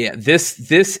 Yeah, this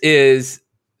is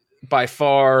by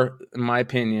far, in my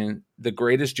opinion, the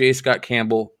greatest J. Scott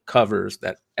Campbell covers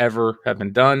that ever have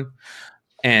been done.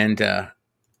 And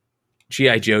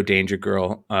G.I. Joe Danger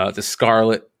Girl, the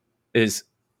Scarlet is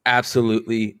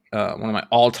absolutely one of my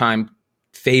all-time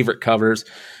favorite covers,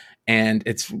 and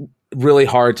it's really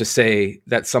hard to say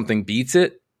that something beats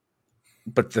it,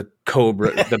 but the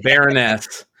Cobra, the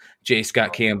Baroness J.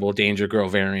 Scott Campbell Danger Girl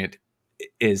variant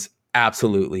is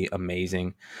absolutely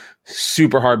amazing.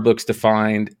 Super hard books to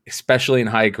find, especially in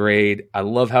high grade. I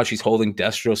love how she's holding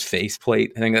Destro's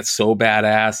faceplate. I think that's so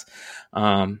badass.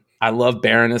 I love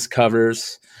Baroness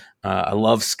covers. I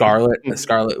love Scarlet.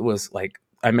 Scarlet was like,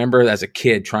 I remember as a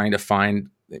kid trying to find,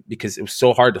 because it was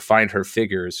so hard to find her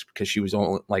figures because she was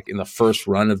only like in the first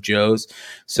run of Joe's.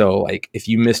 So like, if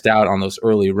you missed out on those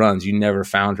early runs, you never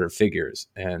found her figures,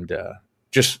 and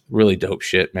just really dope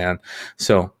shit, man.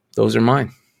 So those are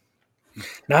mine.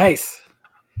 Nice.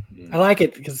 I like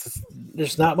it because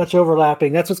there's not much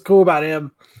overlapping. That's what's cool about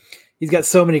him. He's got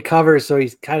so many covers, so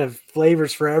he's kind of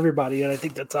flavors for everybody, and I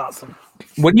think that's awesome.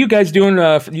 What are you guys doing?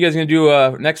 You guys gonna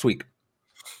do next week?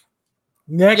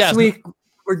 Next week,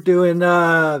 we're doing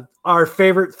our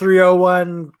favorite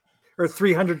 301 or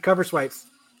 300 cover swipes.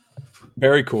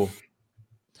 Very cool.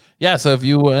 Yeah, so if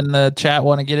you in the chat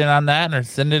want to get in on that, or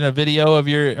send in a video of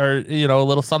your, or a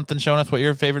little something showing us what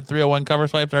your favorite 301 cover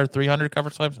swipes are, 300 cover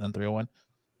swipes, and 301,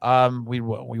 we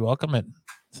welcome it.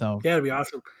 So yeah, it'd be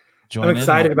awesome. I'm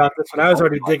excited about this one. I was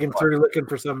already digging through looking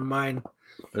for some of mine.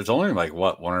 There's only like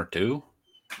what, 1 or 2?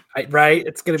 Right?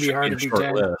 It's going to be hard to do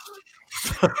 10.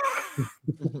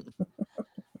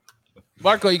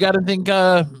 Marco, you got anything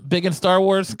big in Star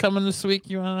Wars coming this week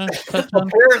you want to touch on?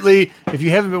 Apparently, if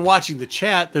you haven't been watching the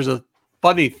chat, there's a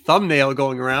funny thumbnail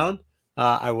going around.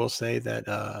 I will say that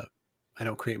I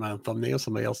don't create my own thumbnail.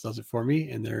 Somebody else does it for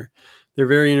me, and they're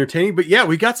very entertaining. But yeah,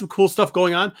 we got some cool stuff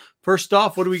going on. First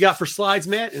off, what do we got for slides,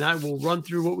 Matt? And I will run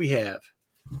through what we have.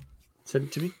 Send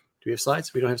it to me. Do we have slides?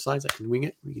 If we don't have slides, I can wing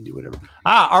it. We can do whatever.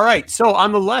 All right. So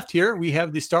on the left here, we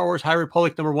have the Star Wars High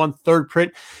Republic #1 third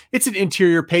print. It's an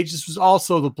interior page. This was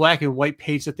also the black and white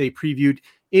page that they previewed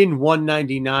in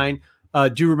 $199.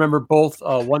 Do remember both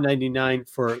 $199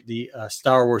 for the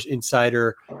Star Wars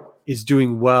Insider is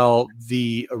doing well.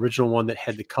 The original one that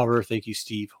had the cover, thank you,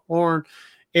 Steve Horn.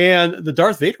 And the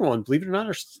Darth Vader one, believe it or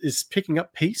not, is picking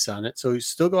up pace on it. So you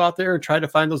still go out there and try to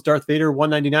find those Darth Vader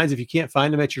 199s. If you can't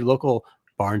find them at your local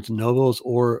Barnes & Nobles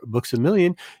or Books A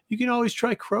Million, you can always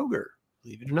try Kroger.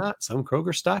 Believe it or not, some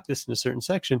Kroger stock this in a certain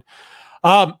section.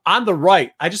 On the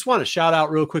right, I just want to shout out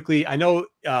real quickly. I know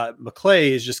McClay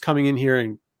is just coming in here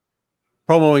and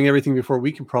promoting everything before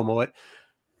we can promo it.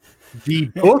 The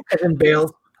book and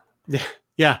Bale.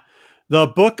 Yeah. The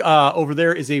book over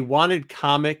there is a wanted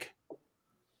comic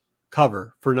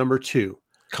cover for #2.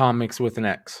 Comics with an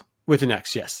X. With an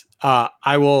X, yes.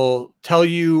 I will tell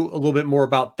you a little bit more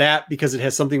about that because it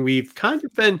has something we've kind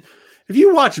of been. If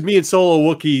you watch me and Solo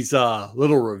Wookie's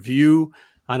little review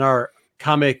on our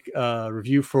comic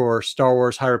review for Star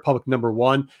Wars High Republic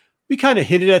 #1, we kind of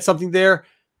hinted at something there.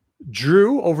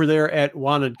 Drew over there at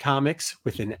Wanted Comics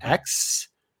with an X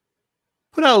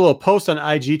put out a little post on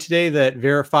IG today that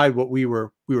verified what we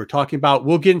were talking about.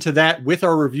 We'll get into that with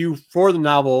our review for the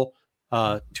novel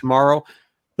tomorrow.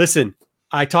 Listen,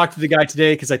 I talked to the guy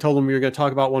today because I told him we were going to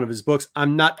talk about one of his books.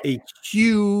 I'm not a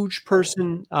huge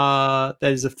person that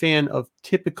is a fan of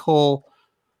typical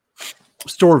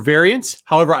store variants.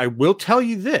 However, I will tell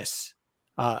you this.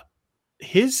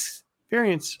 His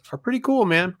variants are pretty cool,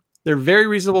 man. They're very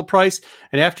reasonable price.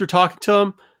 And after talking to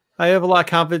him, I have a lot of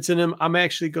confidence in him. I'm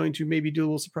actually going to maybe do a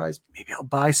little surprise. Maybe I'll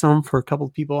buy some for a couple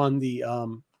of people on the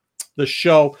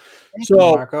show. Thank you,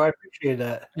 Marco. I appreciate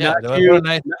that. Yeah, Not you.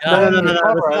 nice.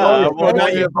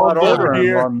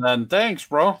 Then thanks,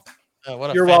 bro.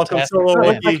 What a You're welcome, fantastic Solo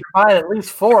man. Wookie. Buy at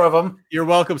least 4 of them. You're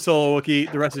welcome, Solo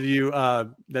Wookie. The rest of you,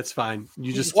 that's fine.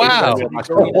 You just Wow.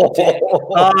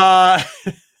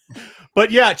 But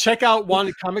yeah, check out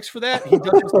Wanted Comics for that. He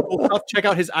does some cool stuff. Check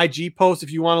out his IG post if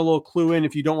you want a little clue in,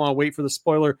 if you don't want to wait for the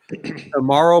spoiler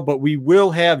tomorrow. But we will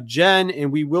have Jen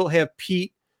and we will have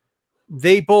Pete.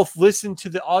 They both listened to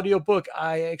the audiobook.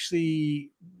 I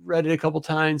actually read it a couple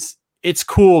times. It's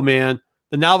cool, man.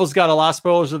 The novel's got a lot of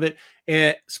spoilers of it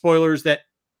and spoilers that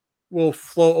will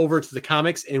flow over to the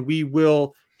comics, and we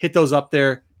will hit those up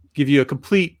there, give you a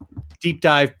complete deep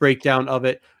dive breakdown of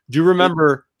it. Do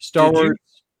remember Star Wars.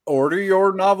 Order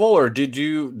your novel, or did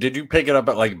you pick it up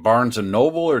at like Barnes and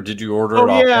Noble, or did you order it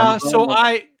off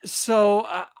Amazon? So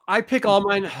I pick all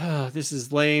mine. This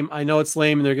is lame. I know it's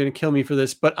lame and they're going to kill me for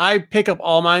this, but I pick up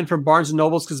all mine from Barnes and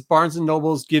Nobles because Barnes and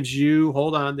Nobles gives you,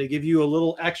 they give you a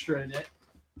little extra in it.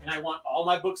 And I want all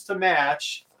my books to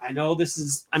match. I know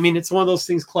it's one of those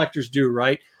things collectors do,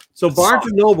 right? So Barnes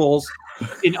and Nobles,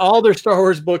 in all their Star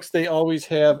Wars books, they always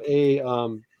have a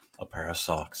pair of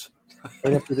socks.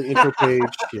 Right after the intro page,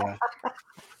 yeah.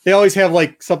 They always have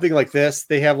like something like this.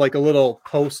 They have like a little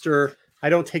poster. I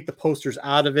don't take the posters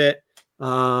out of it.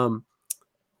 I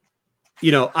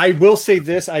will say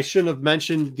this. I shouldn't have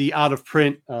mentioned the out of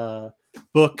print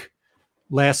book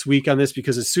last week on this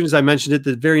because as soon as I mentioned it,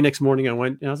 the very next morning I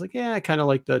went and I was like, yeah, I kind of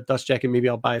like the dust jacket. Maybe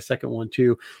I'll buy a second one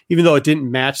too, even though it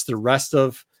didn't match the rest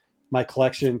of my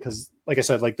collection. Because like I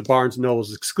said, like the Barnes and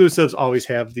Nobles exclusives always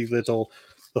have the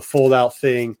fold out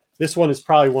thing. This one is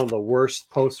probably one of the worst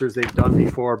posters they've done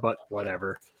before, but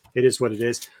whatever. It is what it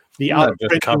is. The out of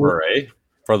print cover A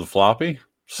for the floppy,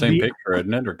 same picture,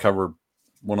 isn't it? Or cover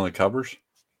one of the covers.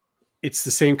 It's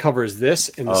the same cover as this,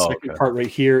 and the second part right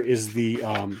here is the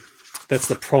that's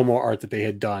the promo art that they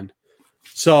had done.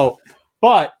 So,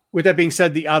 but with that being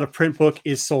said, the out of print book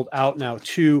is sold out now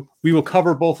too. We will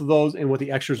cover both of those and what the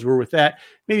extras were with that.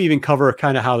 Maybe even cover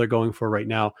kind of how they're going for right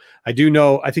now. I do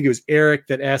know, I think it was Eric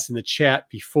that asked in the chat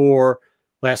before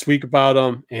last week about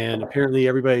them. And apparently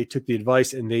everybody took the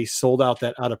advice and they sold out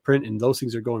that out of print and those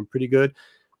things are going pretty good.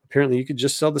 Apparently you could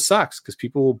just sell the socks because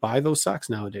people will buy those socks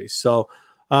nowadays. So,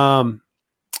 Barnes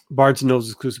and Nobles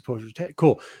exclusive posters.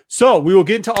 Cool. So we will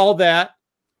get into all that.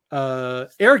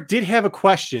 Eric did have a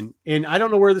question, and I don't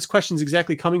know where this question is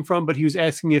exactly coming from, but he was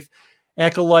asking if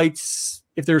Acolytes,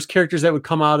 if there's characters that would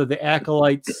come out of the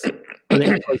Acolytes, or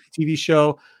the Acolytes TV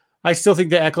show. I still think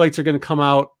the Acolytes are going to come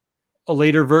out a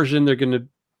later version. They're going to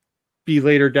be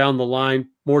later down the line,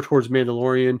 more towards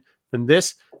Mandalorian than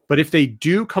this. But if they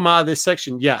do come out of this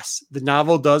section, yes, the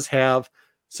novel does have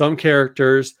some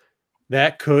characters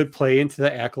that could play into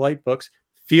the Acolyte books.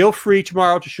 Feel free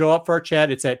tomorrow to show up for our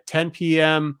chat. It's at 10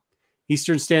 p.m.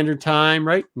 Eastern Standard Time,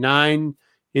 right? 9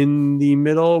 in the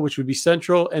middle, which would be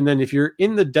Central. And then if you're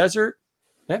in the desert,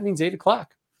 that means 8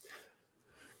 o'clock.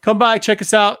 Come by, check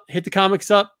us out, hit the comics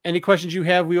up. Any questions you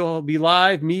have, we will be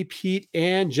live. Me, Pete,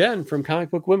 and Jen from Comic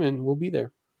Book Women will be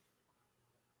there.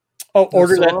 Oh,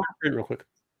 order that print real quick.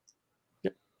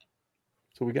 Yep.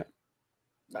 So we got.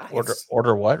 Nice.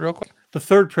 Order what real quick? The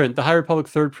third print, the High Republic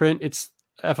third print. It's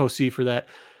FOC for that.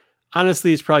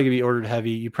 Honestly, it's probably going to be ordered heavy.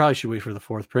 You probably should wait for the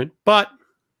fourth print. But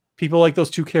people like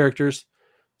those two characters.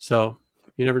 So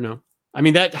you never know. I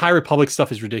mean, that High Republic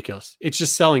stuff is ridiculous. It's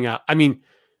just selling out. I mean,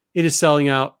 it is selling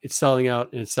out. It's selling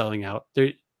out, and it's selling out.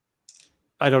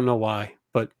 I don't know why,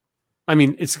 but I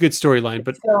mean, it's a good storyline.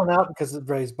 But It's selling out because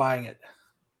everybody's buying it.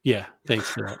 yeah, thanks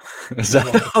for that. Is that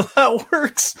how that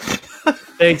works?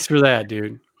 Thanks for that,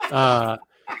 dude. But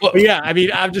yeah, I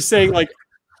mean, I'm just saying, like,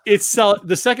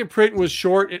 the second print was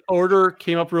short. Order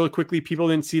came up really quickly. People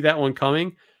didn't see that one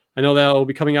coming. I know that will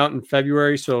be coming out in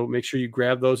February, so make sure you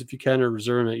grab those if you can, or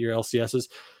reserve them at your LCSs.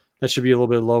 That should be a little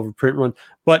bit low of a print run.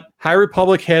 But High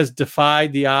Republic has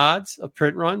defied the odds of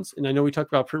print runs. And I know we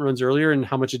talked about print runs earlier and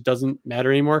how much it doesn't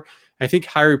matter anymore. I think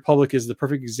High Republic is the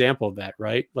perfect example of that,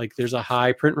 right? Like, there's a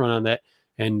high print run on that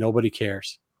and nobody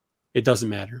cares. It doesn't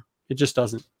matter. It just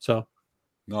doesn't. So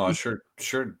No, it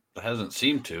sure hasn't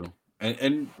seemed to.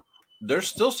 And there's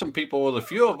still some people with a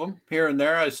few of them here and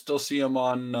there. I still see them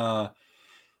on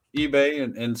eBay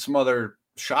and some other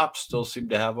shops still seem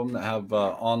to have them that have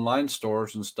online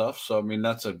stores and stuff. So I mean,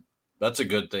 that's a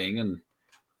good thing.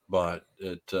 But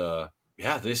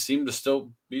they seem to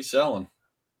still be selling.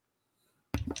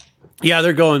 yeah,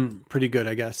 they're going pretty good,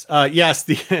 I guess. Yes,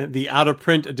 the out of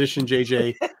print edition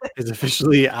JJ is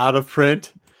officially out of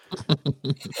print.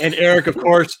 And Eric, of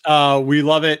course, we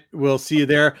love it. We'll see you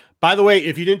there. By the way,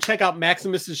 if you didn't check out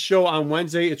Maximus's show on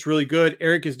Wednesday, it's really good.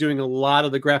 Eric is doing a lot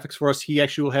of the graphics for us. He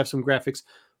actually will have some graphics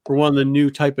for one of the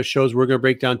new type of shows we're going to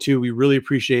break down too. We really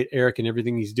appreciate Eric and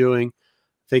everything he's doing.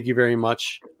 Thank you very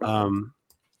much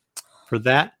for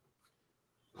that.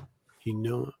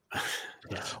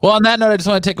 Yeah. Well, on that note, I just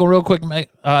want to take a real quick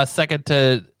second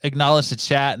to acknowledge the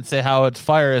chat and say how it's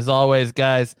fire as always,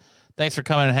 guys. Thanks for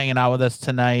coming and hanging out with us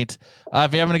tonight.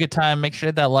 If you're having a good time, make sure to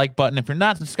hit that like button. If you're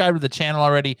not subscribed to the channel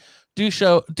already, do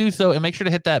so, and make sure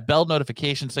to hit that bell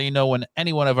notification so you know when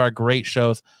any one of our great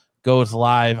shows goes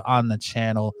live on the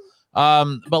channel.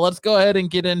 But let's go ahead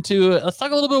and let's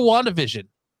talk a little bit of WandaVision.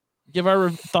 Give our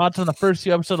thoughts on the first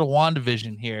few episodes of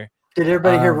WandaVision here. Did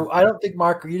everybody hear? I don't think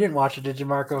Marco, you didn't watch it, did you,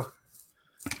 Marco?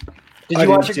 Did you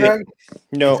watch it, Greg?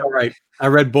 No. All right. I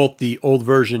read both the old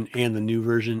version and the new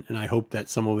version, and I hope that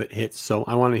some of it hits. So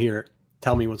I want to hear it.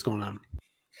 Tell me what's going on.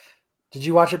 Did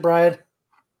you watch it, Brian?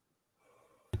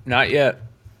 Not yet.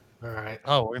 All right.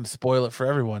 Oh, we're gonna spoil it for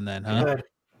everyone then, huh? Good.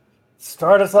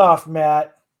 Start us off,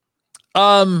 Matt.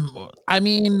 I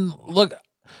mean, look,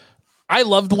 I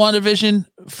loved WandaVision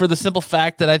for the simple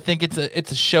fact that I think it's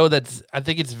a show I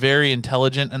think it's very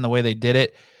intelligent in the way they did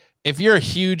it. If you're a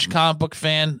huge comic book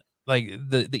fan, like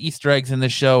the Easter eggs in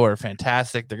this show are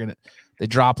fantastic. They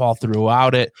drop all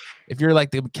throughout it. If you're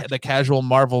like the casual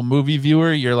Marvel movie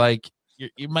viewer, you're like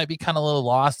you might be kind of a little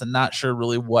lost and not sure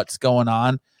really what's going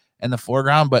on in the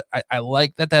foreground. But I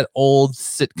like that old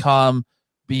sitcom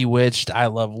Bewitched, I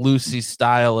Love Lucy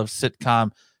style of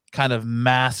sitcom kind of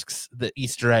masks the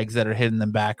Easter eggs that are hidden in the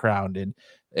background, and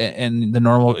the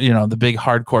normal, the big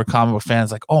hardcore comic book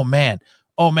fans like, oh man,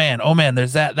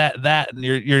 there's that, and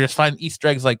you're just finding Easter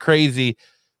eggs like crazy,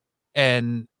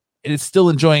 and it's still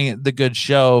enjoying the good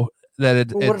show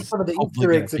that What are some of the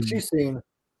Easter eggs that you've seen?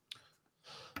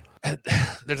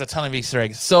 There's a ton of Easter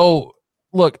eggs. So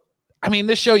look, I mean,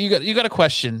 this show, you got to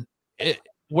question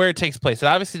where it takes place. It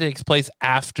obviously takes place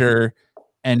after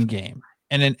Endgame.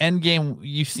 And in Endgame,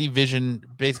 you see Vision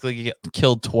basically get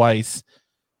killed twice,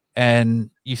 and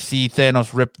you see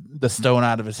Thanos rip the stone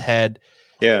out of his head.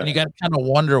 Yeah. And you got to kind of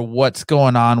wonder what's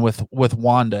going on with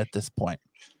Wanda at this point.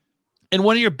 And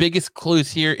one of your biggest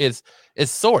clues here is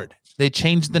SWORD. They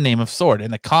changed the name of SWORD.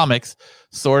 In the comics,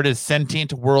 SWORD is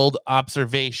Sentient World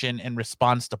Observation and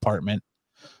Response Department.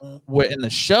 In the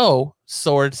show,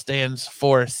 SWORD stands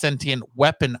for Sentient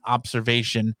Weapon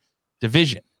Observation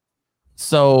Division.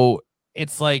 So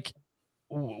it's like,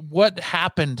 what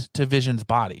happened to Vision's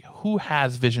body? Who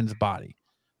has Vision's body?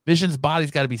 Vision's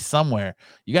body's got to be somewhere.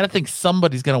 You got to think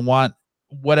somebody's going to want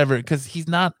whatever, because he's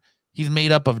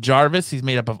made up of Jarvis. He's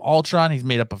made up of Ultron. He's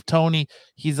made up of Tony.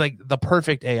 He's like the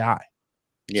perfect AI.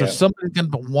 Yeah. So somebody's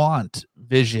going to want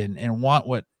Vision and want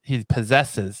what he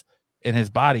possesses in his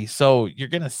body. So you're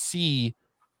going to see,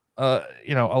 a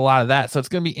lot of that. So it's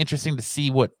going to be interesting to see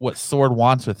what Sword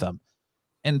wants with them.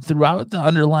 And throughout the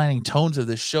underlying tones of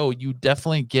the show, you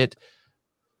definitely get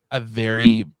a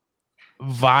very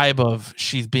vibe of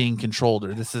she's being controlled,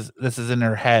 or this is in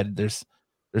her head. There's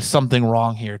something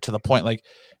wrong here, to the point like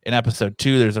in episode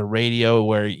 2, there's a radio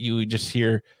where you just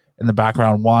hear in the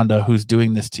background, Wanda, who's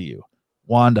doing this to you?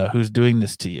 Wanda, who's doing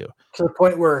this to you? To the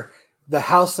point where the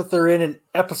house that they're in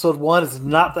episode 1 is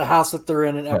not the house that they're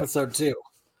in episode 2.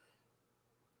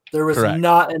 There was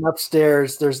not an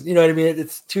upstairs. There's, you know what I mean?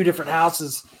 It's 2 different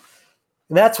houses.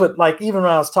 And that's what, like, even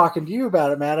when I was talking to you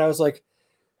about it, Matt, I was like,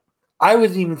 I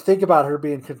wouldn't even think about her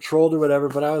being controlled or whatever,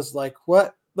 but I was like,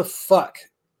 what the fuck?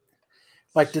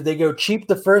 Like, did they go cheap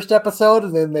the first episode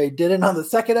and then they did it on the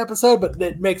second episode? But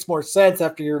it makes more sense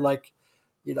after you're like,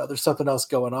 there's something else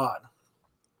going on.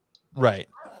 Right.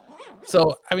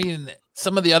 So, I mean,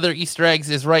 some of the other Easter eggs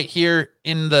is right here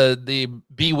in the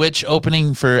Bewitch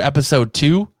opening for episode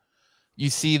 2. You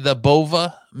see the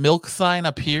Bova milk sign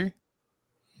up here.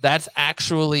 That's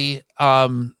actually,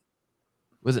 Bova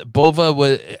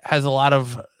has a lot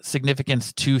of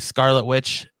significance to Scarlet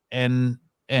Witch and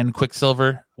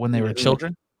Quicksilver when they were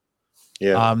children.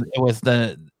 Yeah. It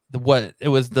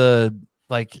was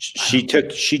she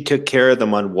took care of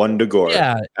them on Wundagore.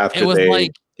 Yeah. After it was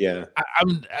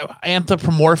I'm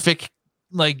anthropomorphic,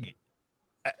 like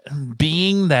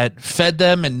being that fed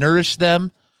them and nourished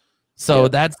them. So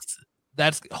that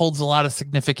holds a lot of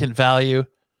significant value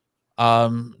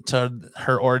to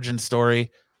her origin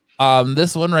story.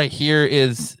 This one right here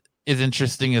is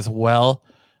interesting as well.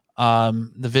 The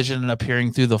Vision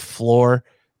appearing through the floor.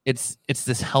 It's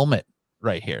this helmet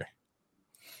right here.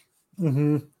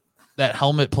 Mm-hmm. That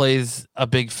helmet plays a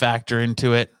big factor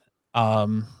into it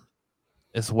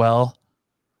as well.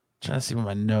 I'm trying to see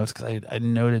my notes because I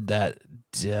noted that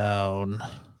down.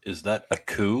 Is that a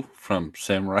coup from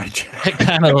Samurai Jack? It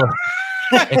kind of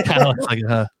looks like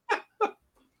a...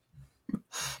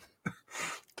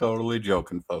 Totally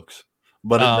joking, folks.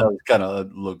 But it does kind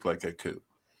of look like a coup.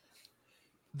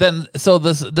 Then, so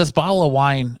this bottle of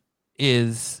wine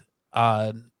is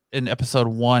in episode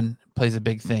 1 plays a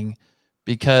big thing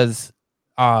because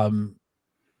Mephrys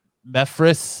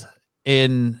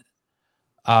in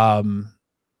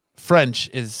French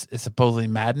is supposedly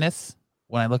madness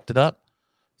when I looked it up.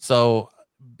 So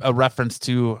a reference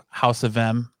to House of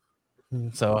M.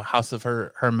 So House of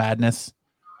her madness.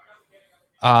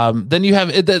 Then you have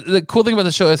the cool thing about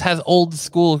the show is it has old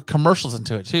school commercials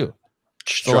into it too.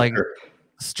 So like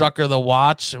Strucker the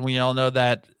watch, and we all know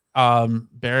that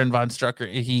Baron von Strucker,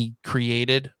 he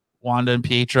created Wanda and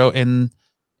Pietro in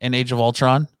Age of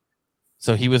Ultron.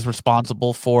 So he was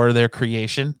responsible for their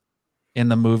creation in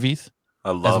the movies. I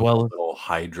love the little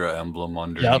Hydra emblem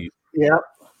underneath. Yep.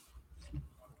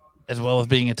 As well as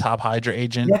being a top Hydra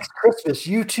agent. Next Christmas,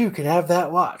 you too can have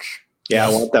that watch. Yeah,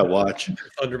 I want that watch.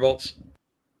 Thunderbolts.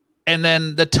 And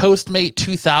then the Toastmate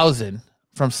 2000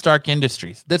 from Stark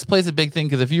Industries. This plays a big thing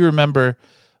because if you remember,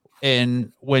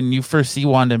 when you first see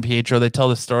Wanda and Pietro, they tell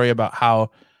the story about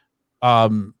how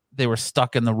they were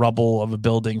stuck in the rubble of a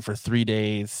building for 3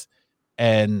 days,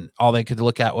 and all they could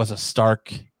look at was a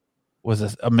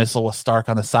missile with Stark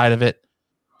on the side of it.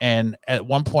 And at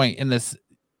one point in this,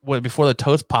 before the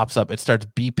toast pops up, it starts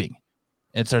beeping.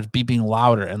 It starts beeping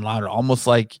louder and louder, almost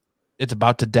like it's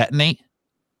about to detonate.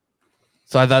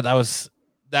 So I thought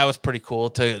that was pretty cool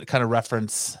to kind of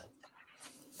reference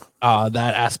that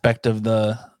aspect of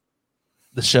the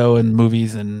show and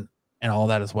movies and all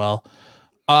that as well.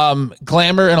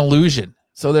 Glamour and illusion.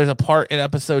 So there's a part in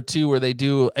episode 2 where they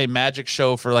do a magic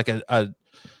show for like a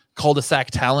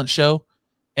cul-de-sac talent show,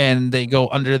 and they go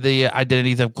under the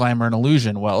identities of Glamour and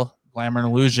Illusion. Well, Glamour and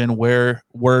Illusion were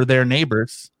their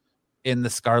neighbors in the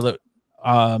Scarlet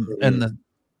and the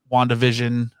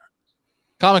WandaVision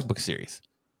comic book series.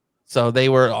 So they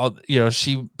were all,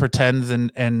 she pretends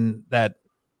and that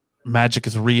magic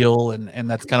is real, and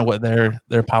that's kind of what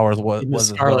their powers was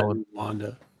Scarlet as well. and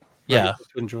Wanda. Yeah.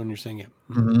 Right, when you're saying it.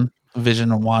 Mm-hmm.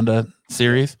 Vision and Wanda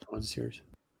series. Wanda series.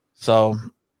 So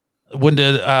when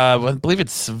did I believe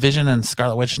it's Vision and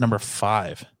Scarlet Witch number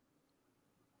 5.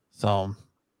 So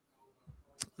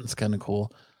it's kind of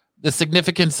cool. The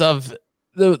significance of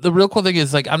the real cool thing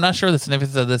is, like, I'm not sure the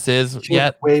significance of this is She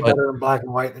yet. looks way better in black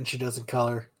and white than she does in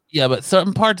color. Yeah, but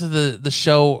certain parts of the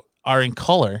show are in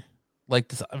color, like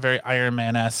this very Iron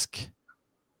Man-esque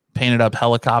painted up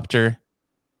helicopter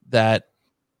that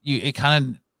it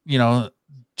kind of,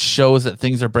 shows that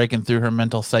things are breaking through her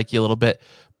mental psyche a little bit.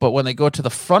 But when they go to the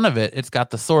front of it, it's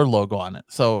got the sword logo on it.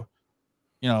 So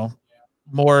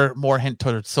more hint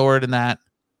toward sword in that.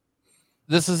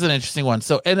 This is an interesting one.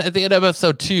 So at the end of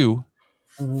episode 2,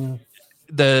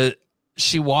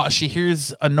 she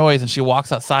hears a noise and she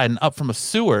walks outside, and up from a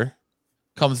sewer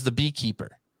comes the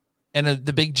beekeeper. And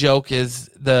the big joke is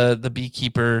the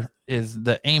beekeeper is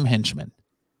the AIM henchman.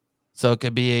 So it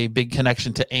could be a big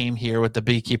connection to AIM here with the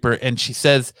beekeeper. And she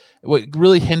says, what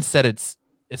really hints that it's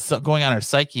going on her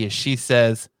psyche is she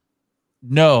says,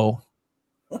 no,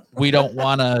 we don't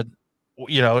want to,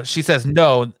 she says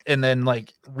no, and then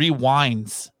like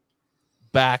rewinds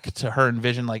back to her and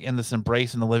Vision like in this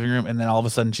embrace in the living room, and then all of a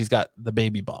sudden she's got the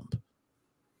baby bump.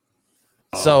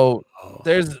 So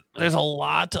there's a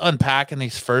lot to unpack in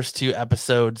these first 2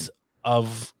 episodes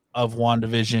of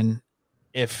WandaVision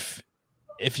if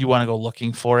you want to go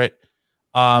looking for it.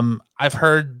 I've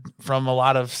heard from a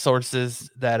lot of sources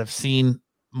that have seen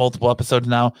multiple episodes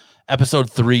now.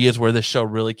 Episode 3 is where this show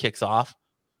really kicks off.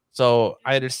 So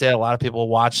I understand a lot of people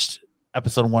watched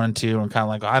episode 1 and 2 and kind of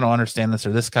like, I don't understand this,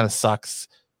 or this kind of sucks.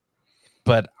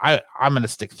 But I'm going to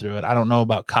stick through it. I don't know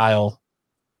about Kyle.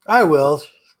 I will.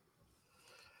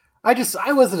 I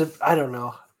don't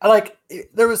know.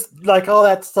 There was like all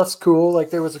that stuff's cool. Like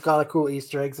there was a kind of cool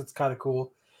Easter eggs. It's kind of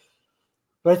cool.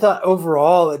 But I thought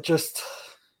overall it just,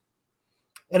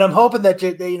 and I'm hoping that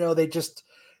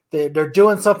they're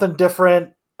doing something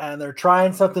different and they're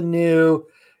trying something new,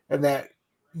 and that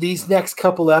these next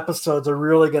couple episodes are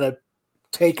really going to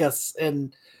take us,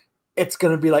 and it's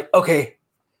going to be like, okay,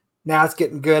 now it's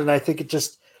getting good. And I think it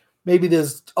just, maybe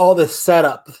there's all this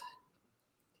setup,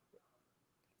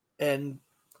 and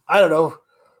I don't know,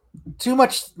 too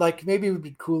much. Like maybe it would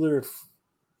be cooler if,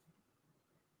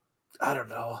 I don't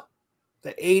know,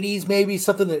 the 80s, maybe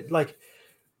something that like,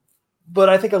 but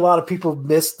I think a lot of people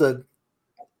miss the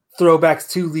throwbacks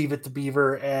to Leave It to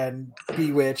Beaver and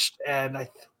Bewitched. And I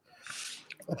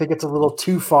think it's a little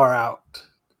too far out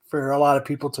for a lot of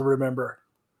people to remember.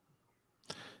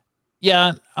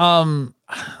 Yeah. I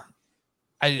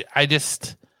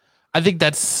think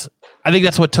that's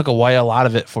what took away a lot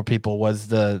of it for people was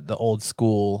the old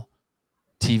school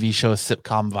TV show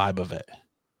sitcom vibe of it.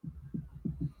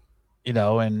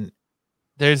 And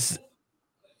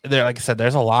like I said,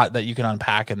 there's a lot that you can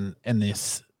unpack in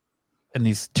these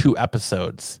 2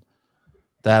 episodes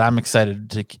that I'm excited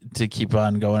to keep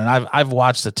on going. And I've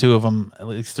watched the 2 of them at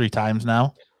least 3 times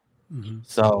now. Mm-hmm.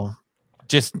 So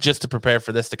just to prepare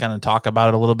for this, to kind of talk about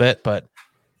it a little bit, but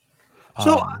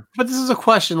but this is a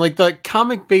question, like the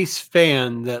comic based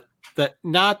fan that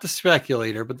not the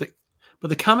speculator, but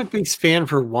the comic based fan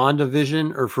for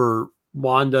WandaVision or for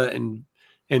Wanda and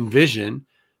Vision.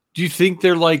 Do you think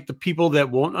they're like the people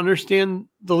that won't understand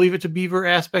the Leave It to Beaver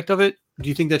aspect of it? Do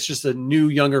you think that's just a new,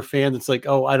 younger fan that's like,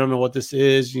 oh, I don't know what this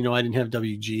is. I didn't have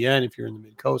WGN if you're in the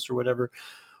mid coast or whatever.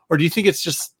 Or do you think it's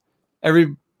just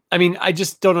I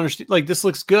just don't understand. Like, this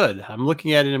looks good. I'm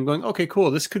looking at it and I'm going, okay,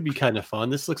 cool. This could be kind of fun.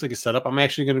 This looks like a setup. I'm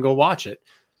actually going to go watch it.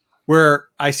 Where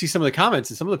I see some of the comments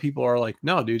and some of the people are like,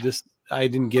 no, dude, I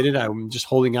didn't get it. I'm just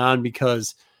holding on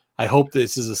because I hope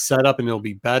this is a setup and it'll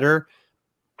be better.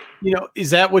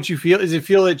 Is that what you feel? Is it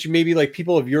feel that you maybe like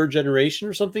people of your generation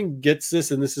or something gets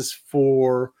this and this is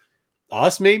for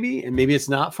us maybe, and maybe it's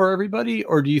not for everybody?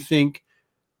 Or do you think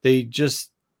they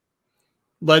just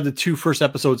led the 2 first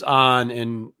episodes on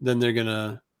and then they're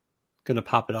gonna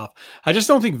pop it off? I just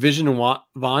don't think Vision and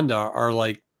Wanda are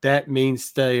like that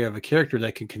mainstay of a character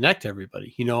that can connect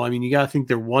everybody. You got to think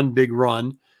their one big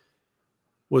run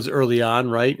was early on,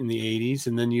 right, in the 80s,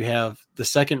 and then you have the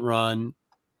second run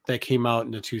that came out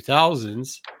in the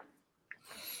 2000s.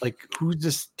 Like, who's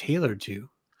this tailored to?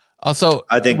 Also,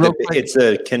 I think that it's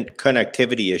a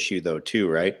connectivity issue though too,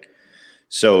 right?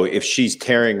 So if she's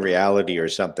tearing reality or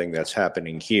something that's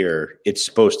happening here, it's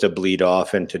supposed to bleed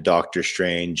off into Doctor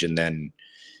Strange and then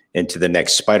into the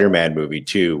next Spider-Man movie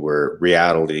too, where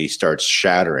reality starts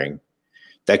shattering.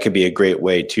 That could be a great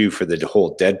way too for the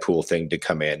whole Deadpool thing to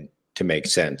come in to make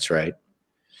sense, right?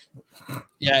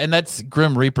 Yeah, and that's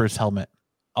Grim Reaper's helmet.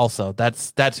 Also,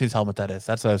 that's whose helmet that is.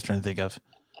 That's what I was trying to think of.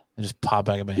 And just pop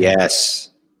back in my head.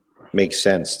 Yes, makes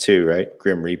sense too, right?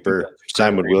 Grim Reaper,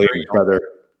 Simon Williams' brother.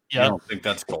 Yeah, I don't think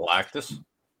that's Galactus.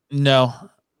 No,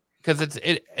 because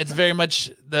it's very much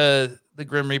the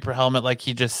Grim Reaper helmet, like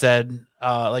he just said.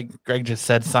 Like Greg just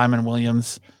said, Simon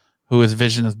Williams, who his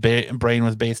Vision's brain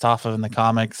was based off of in the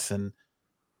comics, and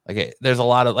like there's a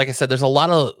lot of, like I said, there's a lot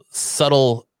of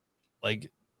subtle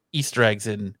like Easter eggs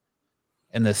in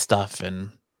this stuff.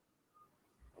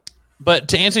 But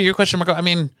to answer your question, Marco, I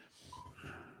mean,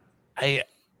 I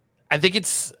think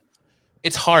it's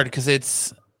hard because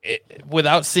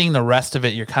without seeing the rest of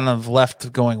it, you're kind of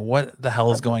left going, what the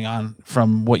hell is going on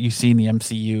from what you see in the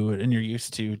MCU and you're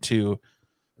used to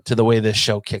the way this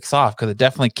show kicks off, because it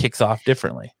definitely kicks off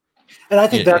differently. And I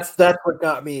think that's what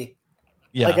got me.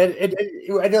 Yeah. Like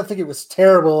I don't think it was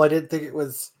terrible. I didn't think it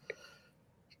was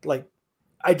like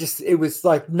it was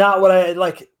like not what I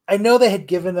like. I know they had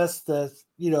given us the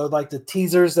like the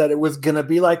teasers that it was gonna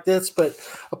be like this, but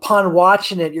upon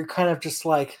watching it, you're kind of just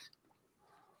like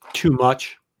too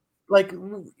much. Like,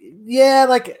 yeah,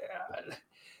 like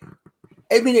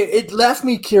I mean, it left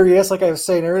me curious. Like I was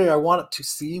saying earlier, I wanted to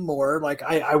see more. Like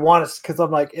I want to, because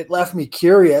I'm like, it left me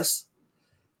curious,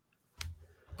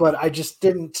 but I just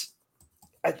didn't.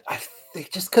 They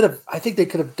just could have. I think they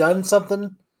could have done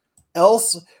something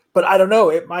else, but I don't know.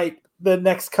 It might the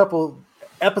next couple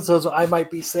episodes. I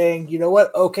might be saying, you know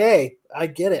what? Okay, I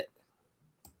get it.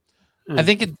 I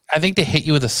think they hit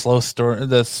you with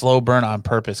the slow burn on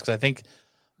purpose, because I think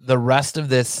the rest of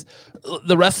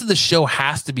the show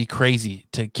has to be crazy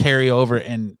to carry over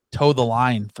and toe the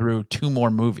line through 2 more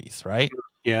movies, right?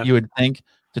 Yeah. You would think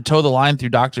to toe the line through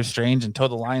Doctor Strange and toe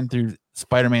the line through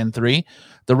Spider-Man 3.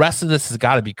 The rest of this has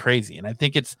got to be crazy. And I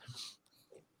think it's,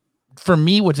 for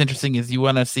me, what's interesting is you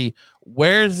want to see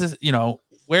where's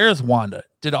Wanda?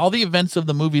 Did all the events of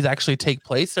the movies actually take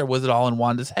place, or was it all in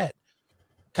Wanda's head?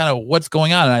 Kind of what's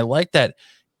going on. And I like that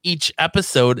each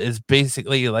episode is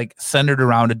basically like centered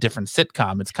around a different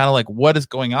sitcom. It's kind of like, what is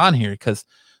going on here? Because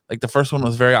like the first one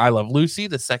was very I Love Lucy.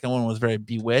 The second one was very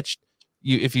Bewitched.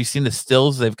 If you've seen the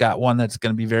stills, they've got one that's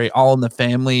going to be very All in the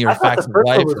Family or Facts of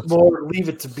Life. Was more Leave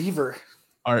It to Beaver.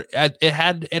 Or it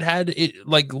had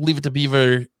like Leave It to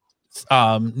Beaver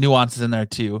nuances in there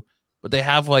too. But they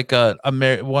have like a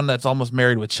one that's almost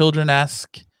Married with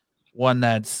Children-esque, one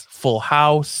that's Full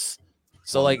House.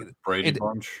 So like Brady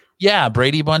Bunch. Yeah,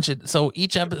 Brady Bunch. So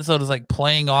each episode is like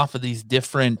playing off of these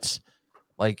different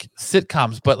like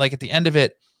sitcoms, but like at the end of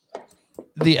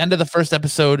the first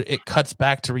episode, it cuts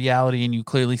back to reality, and you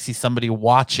clearly see somebody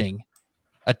watching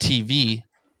a TV,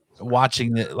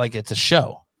 watching it like it's a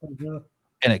show,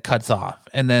 and it cuts off.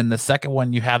 And then the second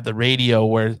one, you have the radio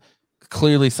where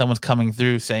clearly someone's coming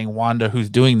through saying, "Wanda, who's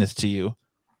doing this to you?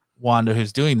 Wanda,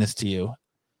 who's doing this to you?"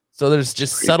 So there's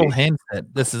just subtle hints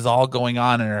that this is all going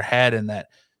on in her head, and that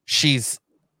she's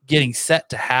getting set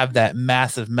to have that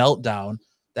massive meltdown,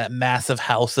 that massive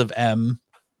House of M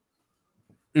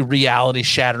reality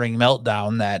shattering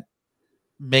meltdown that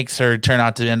makes her turn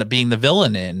out to end up being the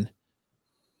villain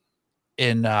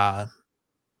in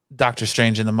Doctor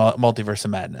Strange in the Multiverse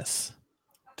of Madness.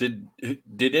 Did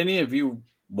any of you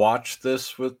watch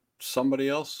this with somebody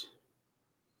else?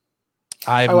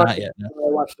 I have not yet. I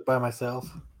watched it by myself,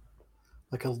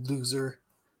 like a loser.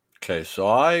 Okay, so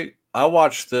I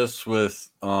watched this with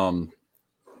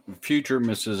future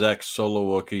Mrs. X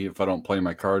Solo Wookie, if I don't play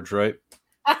my cards right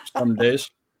some days.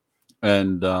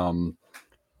 And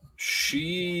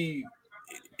she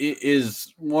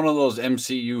is one of those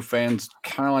MCU fans,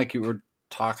 kind of like you were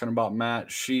talking about,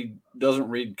 Matt. She doesn't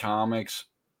read comics.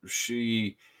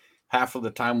 She half of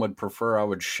the time would prefer I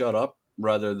would shut up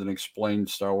rather than explain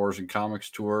Star Wars and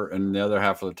comics to her. And the other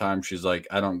half of the time, she's like,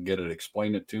 I don't get it.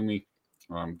 Explain it to me.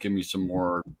 Give me some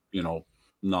more,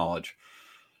 knowledge.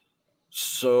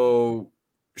 So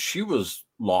she was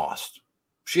lost.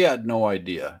 She had no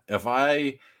idea. If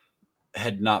I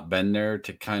had not been there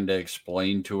to kind of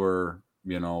explain to her,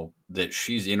 that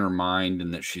she's in her mind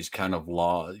and that she's kind of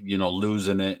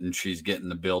losing it, and she's getting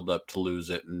the build up to lose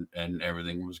it, and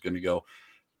everything was going to go.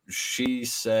 She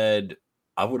said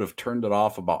I would have turned it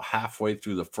off about halfway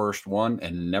through the first one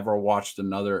and never watched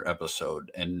another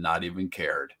episode and not even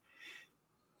cared.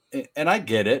 And I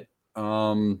get it.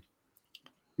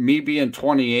 Me being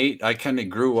 28, I kind of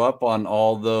grew up on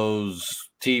all those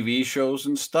TV shows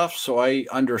and stuff. So I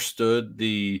understood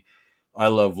the I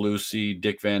Love Lucy,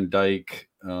 Dick Van Dyke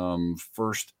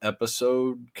first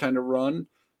episode kind of run.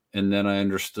 And then I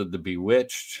understood the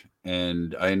Bewitched,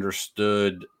 and I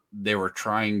understood they were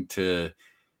trying to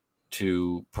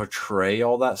portray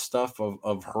all that stuff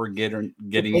of her getting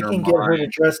if they can get her to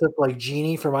dress up like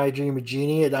Jeannie from I Dream of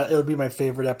Jeannie, it'll be my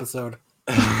favorite episode.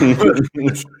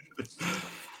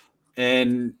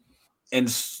 and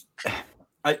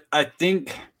I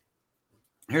think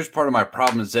here's part of my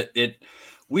problem is that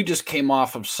we just came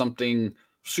off of something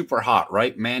super hot,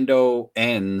 right? Mando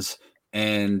ends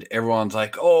and everyone's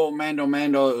like, oh, Mando,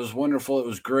 it was wonderful, it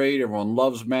was great, everyone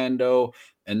loves Mando.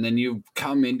 And then you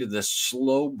come into this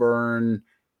slow burn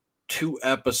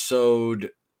 2-episode.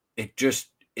 It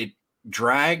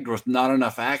dragged with not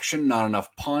enough action, not enough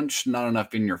punch, not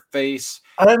enough in your face.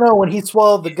 I don't know. When he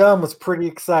swallowed the gum was pretty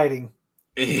exciting.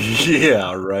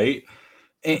 Yeah, right.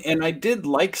 And I did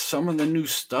like some of the new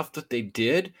stuff that they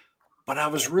did, but I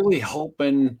was really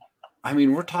hoping. I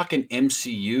mean, we're talking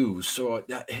MCU, so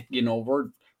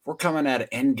we're coming out of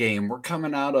Endgame, we're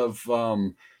coming out of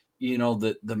the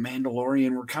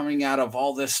Mandalorian, we're coming out of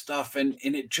all this stuff, and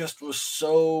it just was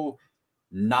so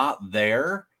not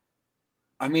there.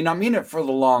 I mean, I'm in it for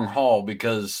the long haul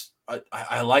because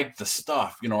I like the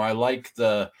stuff, I like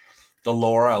the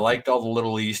lore. I liked all the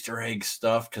little Easter egg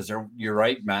stuff because you're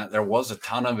right, Matt. There was a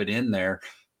ton of it in there,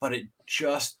 but it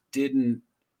just didn't.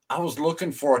 I was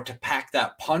looking for it to pack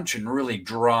that punch and really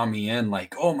draw me in.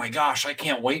 Like, oh my gosh, I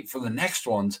can't wait for the next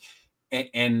ones.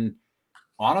 And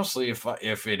honestly,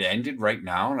 if it ended right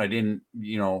now and I didn't,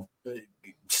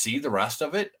 see the rest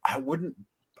of it, I wouldn't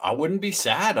be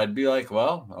sad. I'd be like,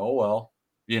 well, oh well,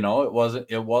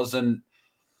 it wasn't.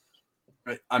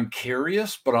 I'm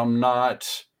curious, but I'm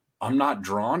not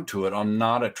drawn to it. I'm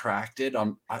not attracted.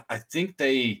 I think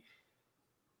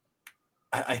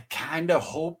I kind of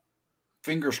hope,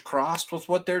 fingers crossed, with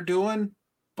what they're doing,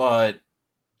 but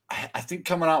I think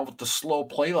coming out with the slow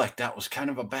play like that was kind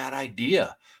of a bad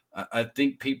idea. I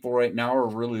think people right now are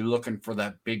really looking for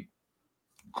that big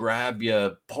grab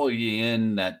you, pull you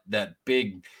in, that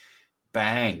big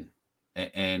bang.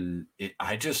 And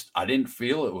I didn't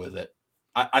feel it with it.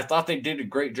 I thought they did a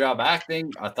great job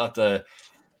acting. I thought the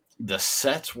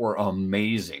sets were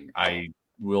amazing. I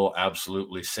will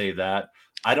absolutely say that.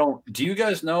 Do you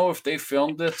guys know if they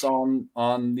filmed this on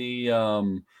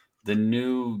the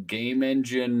new game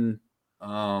engine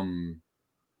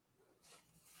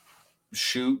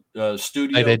studio?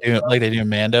 Like they do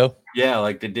Mando? Yeah,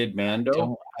 like they did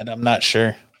Mando. I'm not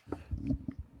sure.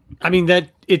 I mean, that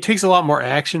it takes a lot more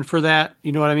action for that,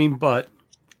 you know what I mean? But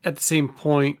at the same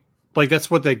point, like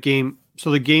that's what that game. So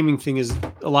the gaming thing is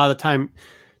a lot of the time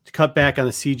to cut back on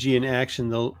the CG and action.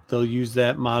 They'll use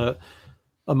that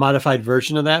a modified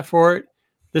version of that for it.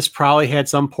 This probably had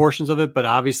some portions of it, but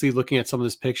obviously looking at some of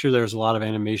this picture, there's a lot of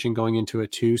animation going into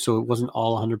it too. So it wasn't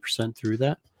all 100% through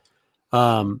that.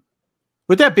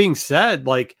 With that being said,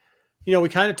 like, we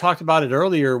kind of talked about it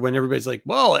earlier when everybody's like,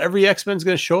 well, every X-Men's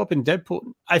going to show up in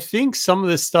Deadpool. I think some of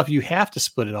this stuff you have to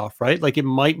split it off, right? Like it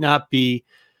might not be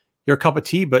your cup of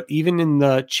tea, but even in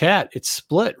the chat, it's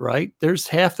split, right? There's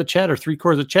half the chat or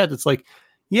 3/4 of the chat that's like,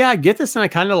 yeah, I get this and I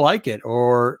kind of like it.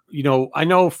 Or, I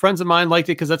know friends of mine liked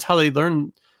it because that's how they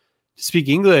learned to speak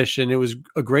English and it was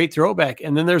a great throwback.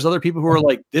 And then there's other people who are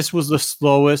like, this was the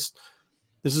slowest.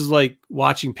 This is like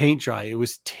watching paint dry. It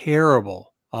was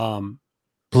terrible.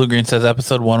 Blue Green says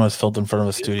episode 1 was filmed in front of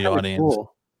a studio audience.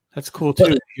 Cool. That's cool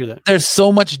too. To hear that. There's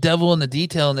so much devil in the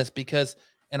detail in this because,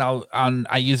 and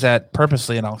I use that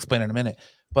purposely and I'll explain in a minute,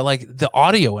 but like the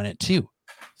audio in it too.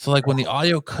 So like when the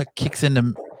audio kicks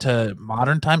into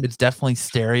modern time, it's definitely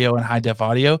stereo and high def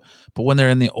audio. But when they're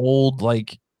in the old,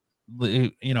 like,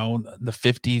 the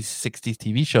 50s, 60s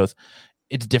TV shows,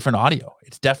 it's different audio.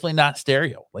 It's definitely not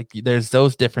stereo. Like there's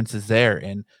those differences there.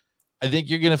 And I think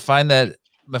you're going to find that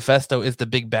Mephisto is the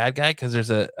big bad guy because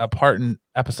there's a part in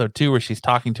episode 2 where she's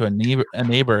talking to a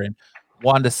neighbor and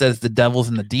Wanda says the devil's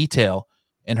in the detail.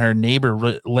 And her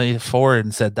neighbor laid forward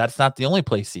and said, that's not the only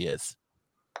place he is.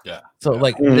 Yeah. So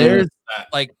like there's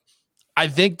like I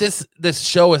think this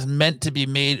show is meant to be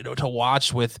made to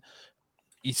watch with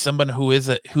someone who's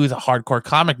a hardcore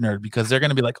comic nerd because they're going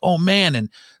to be like, oh man, and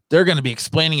they're going to be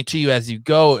explaining it to you as you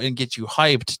go and get you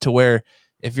hyped to where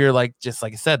if you're like just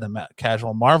like I said, the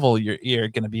casual Marvel, you're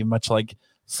going to be much like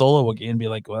Solo again, be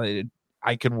like, well,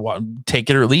 I could take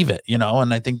it or leave it,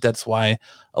 and I think that's why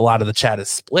a lot of the chat is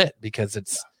split because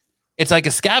it's like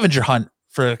a scavenger hunt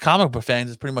for comic book fans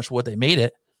is pretty much what they made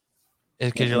it.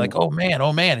 Because you're like, oh man,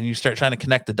 and you start trying to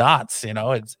connect the dots.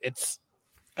 It's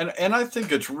and I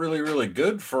think it's really, really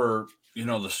good for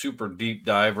the super deep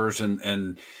divers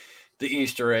and the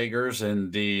Easter eggers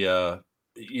and the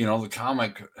the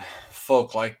comic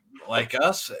folk like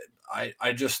us.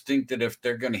 I just think that if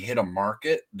they're going to hit a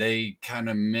market, they kind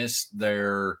of miss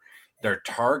their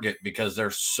target because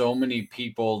there's so many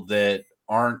people that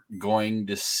aren't going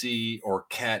to see or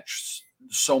catch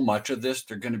so much of this.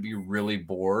 They're going to be really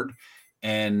bored.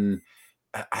 And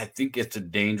I think it's a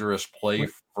dangerous play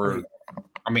for,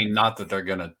 not that they're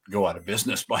going to go out of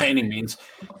business by any means,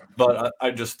 but I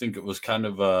just think it was kind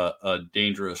of a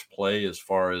dangerous play as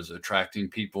far as attracting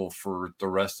people for the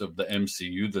rest of the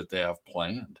MCU that they have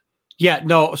planned. Yeah,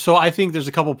 no. So I think there's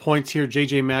a couple points here,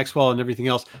 JJ Maxwell and everything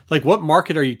else. Like, what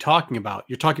market are you talking about?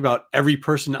 You're talking about every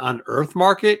person on Earth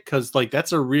market? Because like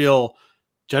that's a real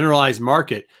generalized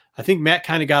market. I think Matt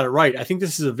kind of got it right. I think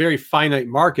this is a very finite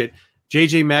market.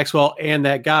 JJ Maxwell and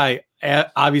that guy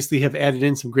obviously have added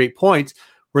in some great points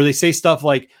where they say stuff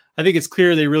like, I think it's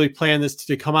clear they really plan this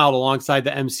to come out alongside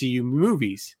the MCU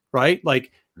movies, right?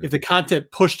 Like if the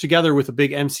content pushed together with a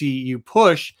big MCU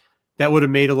push, that would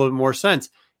have made a little bit more sense.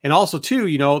 And also, too,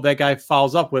 you know, that guy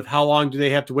follows up with how long do they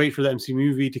have to wait for the MCU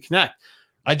movie to connect?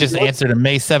 I just answered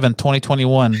May 7th,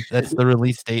 2021. That's the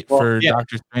release date for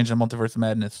Doctor Strange and Multiverse of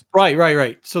Madness.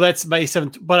 Right. So that's May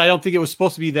 7th, but I don't think it was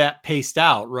supposed to be that paced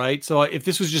out, right? So if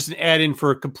this was just an add-in for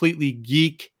a completely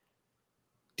geek,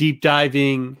 deep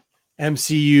diving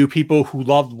MCU, people who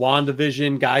loved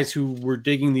WandaVision, guys who were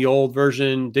digging the old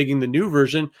version, digging the new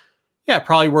version, yeah, it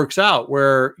probably works out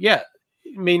where, yeah,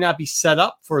 it may not be set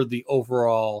up for the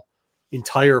overall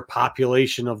entire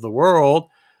population of the world.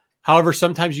 However,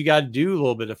 sometimes you got to do a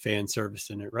little bit of fan service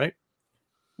in it, right?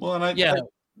 Well, and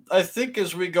I think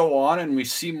as we go on and we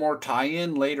see more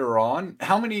tie-in later on,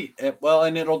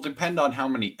 and it'll depend on how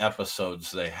many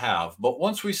episodes they have. But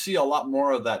once we see a lot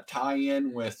more of that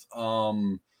tie-in with,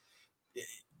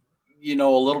 you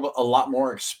know, a lot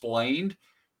more explained,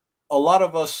 a lot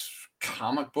of us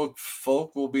comic book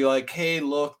folk will be like, hey,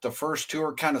 look, the first two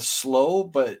are kind of slow,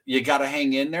 but you got to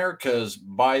hang in there because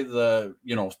by the,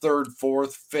 you know, third,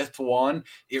 fourth, fifth one,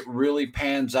 it really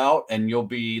pans out and you'll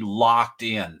be locked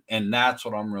in. And that's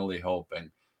what I'm really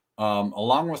hoping.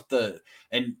 Along with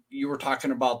and you were talking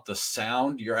about the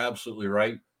sound. You're absolutely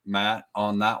right, Matt,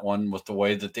 on that one with the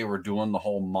way that they were doing the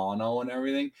whole mono and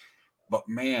everything. But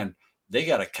man, they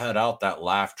got to cut out that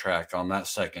laugh track on that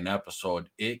second episode.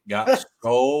 It got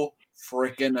so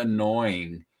freaking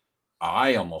annoying.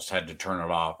 I almost had to turn it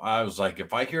off. I was like,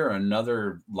 if I hear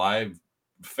another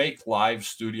fake live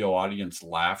studio audience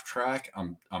laugh track,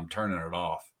 I'm turning it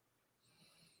off.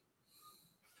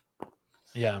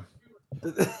 Yeah.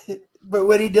 But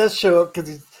when he does show up,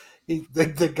 because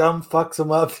the gum fucks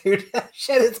him up, dude.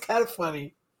 Shit, it's kind of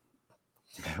funny.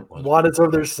 Wanda's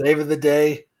over there saving the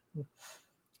day.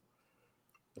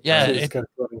 Yeah, it's kind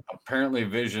of funny. Apparently,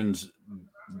 Vision's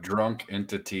drunk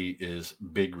entity is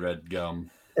Big Red Gum.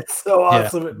 It's so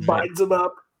awesome. It binds him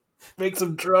up, makes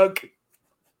him drunk.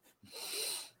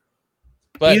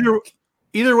 But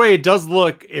either way, it does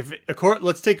look.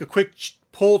 Let's take a quick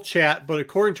poll chat. But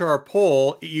according to our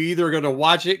poll, you either are going to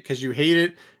watch it because you hate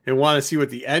it and want to see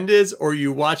what the end is, or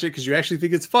you watch it because you actually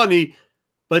think it's funny.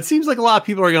 But it seems like a lot of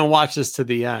people are going to watch this to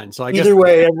the end. So I guess either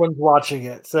way, everyone's watching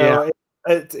it. So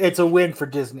it's a win for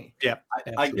Disney. Yeah,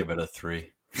 I give it a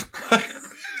 3.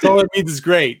 So it means it's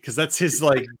great because that's his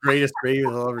like greatest rating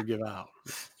he'll ever give out.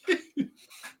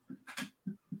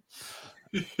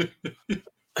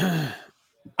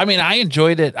 I mean, I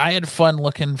enjoyed it. I had fun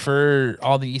looking for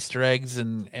all the Easter eggs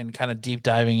and kind of deep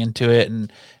diving into it,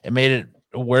 and it made it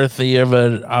worthy of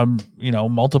a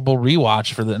multiple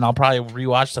rewatch and I'll probably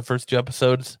rewatch the first 2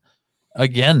 episodes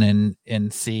again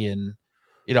and see, and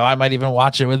you know, I might even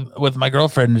watch it with my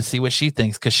girlfriend to see what she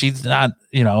thinks, because she's not,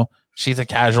 you know, she's a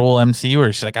casual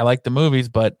MCUer. She's like, I like the movies,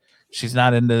 but she's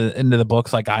not into the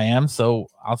books like I am. So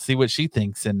I'll see what she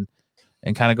thinks and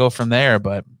kind of go from there.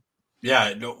 But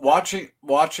yeah, watching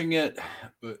it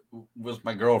with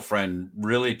my girlfriend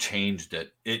really changed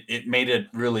it. It made it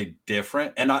really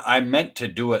different. And I meant to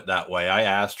do it that way. I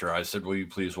asked her, I said, will you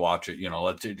please watch it? You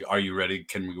know, are you ready?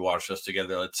 Can we watch this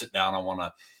together? Let's sit down.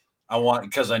 I want,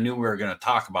 because I knew we were going to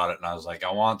talk about it. And I was like,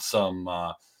 I want some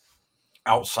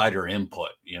outsider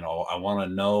input. You know, I want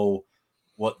to know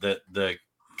what the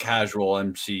casual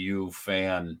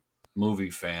MCU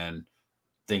movie fan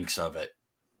thinks of it.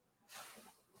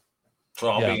 So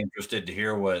I'll be interested to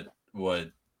hear what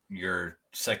your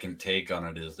second take on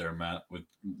it is there, Matt, with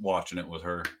watching it with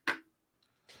her.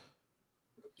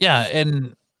 Yeah,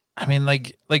 and I mean,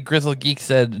 like Grizzle Geek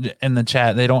said in the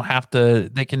chat,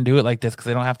 they can do it like this because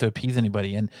they don't have to appease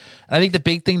anybody. And I think the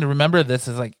big thing to remember of this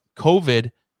is like COVID,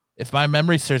 if my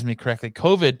memory serves me correctly,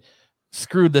 COVID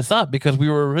screwed this up because we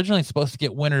were originally supposed to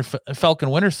get Falcon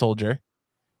Winter Soldier,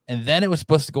 and then it was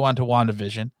supposed to go on to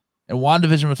WandaVision. And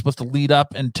WandaVision was supposed to lead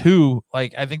up into,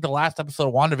 like, I think the last episode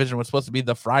of WandaVision was supposed to be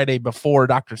the Friday before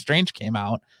Doctor Strange came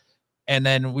out. And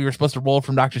then we were supposed to roll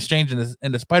from Doctor Strange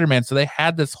into Spider-Man. So they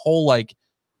had this whole, like,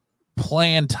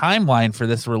 planned timeline for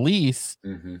this release.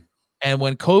 Mm-hmm. And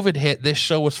when COVID hit, this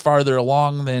show was farther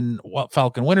along than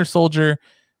Falcon Winter Soldier.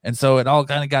 And so it all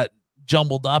kind of got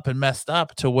jumbled up and messed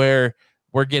up to where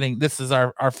we're getting, this is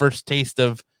our first taste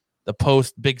of the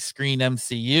post big screen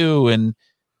MCU. And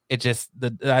it just,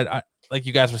 like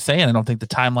you guys were saying, I don't think the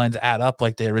timelines add up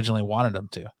like they originally wanted them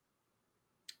to.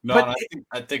 No, but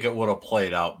I think it would have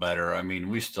played out better. I mean,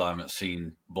 we still haven't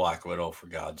seen Black Widow, for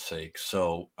God's sake.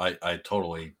 So I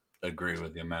totally agree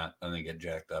with you, Matt. I think it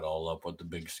jacked that all up with the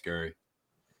big scary.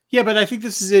 Yeah, but I think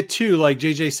this is it too. Like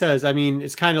JJ says, I mean,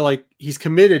 it's kind of like he's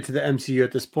committed to the MCU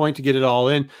at this point to get it all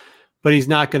in. but he's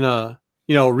not gonna,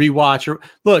 rewatch or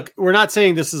look. We're not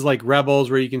saying this is like Rebels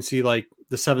where you can see like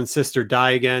the seventh sister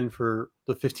die again for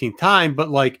the 15th time, but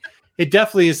like it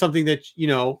definitely is something that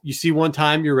you see one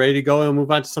time, you're ready to go and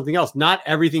move on to something else. Not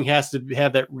everything has to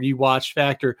have that rewatch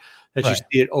factor that you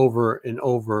see it over and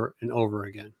over and over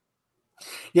again.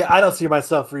 Yeah, I don't see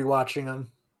myself rewatching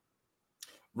them.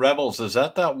 Rebels, is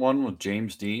that one with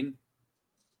James Dean?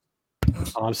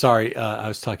 Oh, I'm sorry. I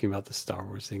was talking about the Star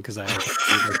Wars thing because I.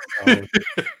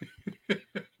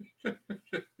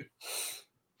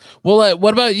 Well,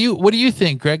 what about you? What do you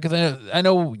think, Greg? Because I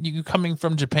know you coming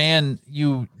from Japan,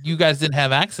 you guys didn't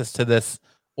have access to this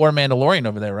or Mandalorian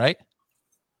over there, right?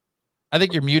 I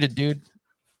think you're muted, dude.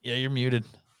 Yeah, you're muted.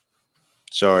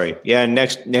 Sorry. Yeah,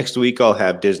 next week I'll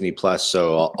have Disney Plus,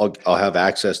 so I'll have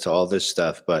access to all this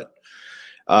stuff. But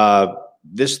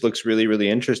this looks really, really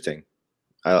interesting.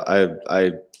 I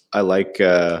like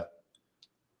the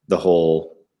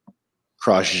whole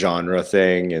cross genre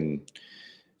thing, and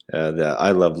the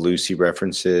I Love Lucy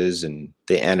references, and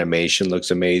the animation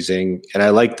looks amazing. And I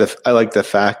like the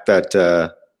fact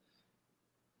that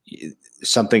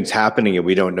something's happening and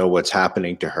we don't know what's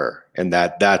happening to her, and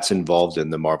that's involved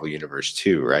in the Marvel universe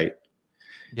too, right?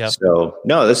 Yeah. So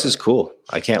no, this is cool.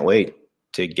 I can't wait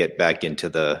to get back into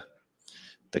the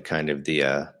kind of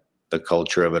the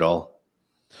culture of it all.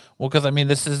 Well, because I mean,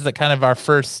 this is the kind of our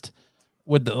first,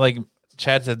 with like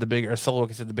Chad said, or Solo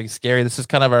said, the big scary. This is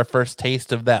kind of our first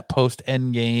taste of that post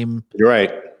Endgame. You're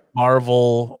right.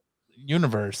 Marvel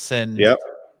universe, and yep.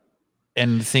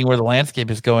 And seeing where the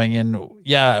landscape is going. And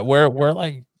yeah, we're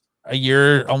like a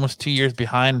year, almost 2 years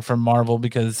behind from Marvel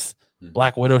because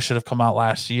Black Widow should have come out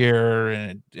last year,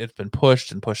 and it's been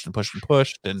pushed and pushed and pushed and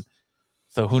pushed. And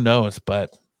so who knows,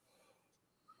 but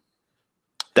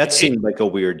that seemed like a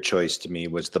weird choice to me,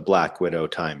 was the Black Widow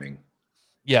timing.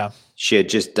 Yeah. She had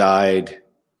just died.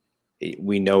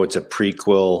 We know it's a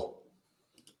prequel.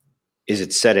 Is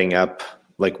it setting up?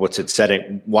 Like, what's it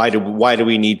setting? Why do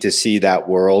we need to see that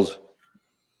world?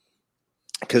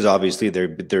 Because obviously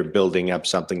they're building up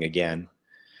something again.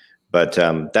 But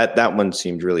that one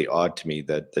seemed really odd to me,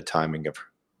 that the timing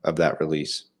of that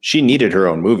release. She needed her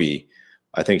own movie.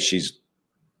 I think she's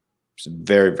a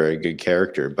very, very good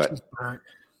character, but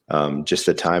just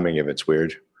the timing of it's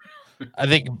weird. I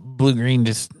think Blue Green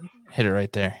just hit it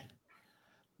right there.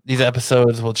 These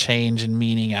episodes will change in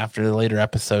meaning after the later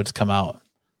episodes come out.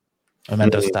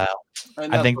 Memento style. I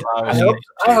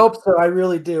hope so. I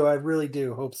really do. I really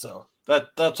do hope so.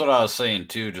 That's what I was saying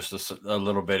too, just a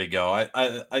little bit ago.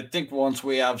 I think once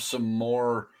we have some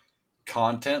more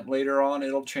content later on,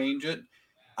 it'll change it.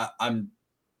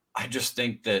 I just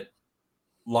think that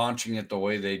launching it the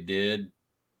way they did,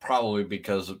 probably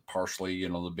because of partially,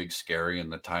 the big scary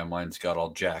and the timelines got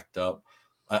all jacked up.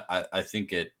 I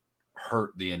think it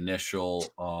hurt the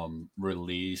initial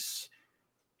release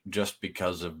just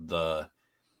because of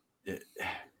it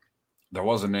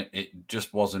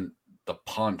just wasn't the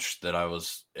punch that I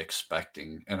was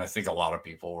expecting, and I think a lot of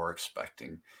people were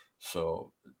expecting.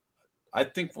 So I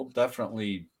think we'll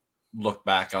definitely look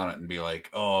back on it and be like,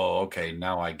 oh, okay,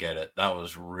 now I get it. That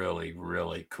was really,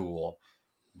 really cool,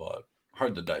 but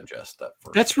hard to digest that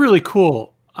first. That's really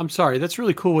cool. I'm sorry. That's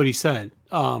really cool what he said.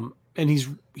 And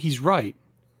he's right.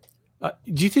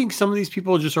 Do you think some of these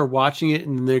people just are watching it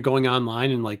and they're going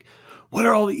online and like, what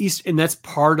are all the East? And that's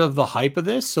part of the hype of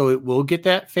this, so it will get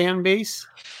that fan base.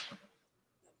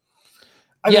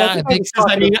 I think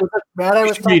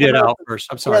read it out first.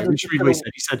 I'm sorry. Let me read what he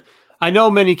said. He said, I know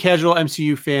many casual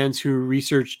MCU fans who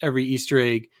research every Easter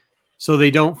egg so they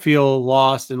don't feel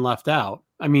lost and left out.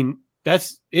 I mean,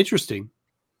 that's interesting.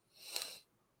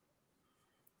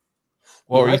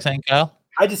 What were you saying, Kyle?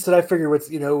 I just said I figure when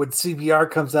CBR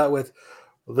comes out with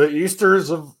the Easter eggs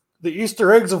of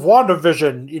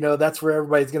WandaVision, that's where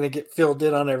everybody's going to get filled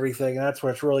in on everything, and that's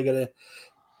where it's really going to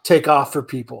take off for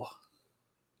people.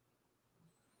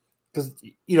 Because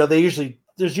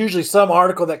there's usually some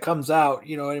article that comes out,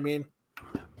 you know what I mean?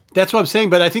 That's what I'm saying,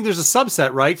 but I think there's a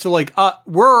subset, right? So like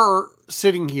we're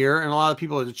sitting here, and a lot of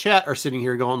people in the chat are sitting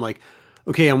here going like,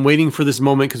 okay, I'm waiting for this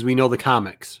moment because we know the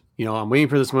comics. I'm waiting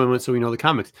for this moment so we know the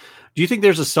comics. Do you think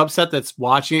there's a subset that's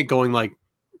watching it going like,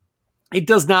 it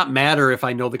does not matter if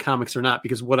I know the comics or not,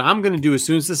 because what I'm going to do as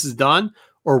soon as this is done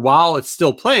or while it's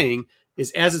still playing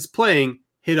is as it's playing,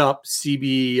 hit up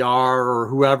CBR or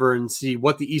whoever and see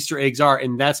what the Easter eggs are.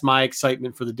 And that's my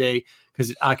excitement for the day because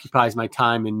it occupies my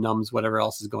time and numbs whatever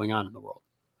else is going on in the world.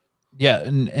 Yeah.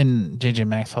 And JJ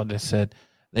Maxwell just said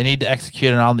they need to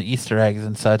execute on all the Easter eggs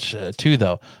and such too,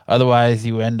 though. Otherwise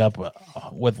you end up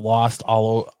with Lost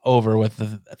all over with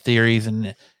the theories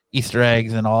and Easter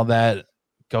eggs and all that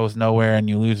goes nowhere and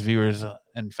you lose viewers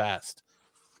and fast.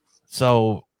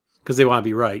 So because they want to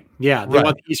be right. Yeah, they Right.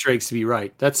 want the Easter eggs to be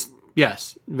right. That's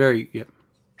yes, very yeah.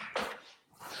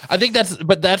 I think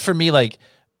that for me, like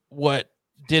what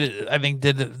did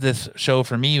this show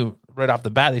for me right off the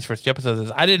bat, these first few episodes,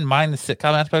 is I didn't mind the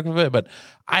sitcom aspect of it, but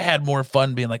I had more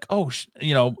fun being like,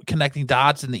 connecting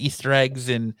dots and the Easter eggs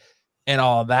and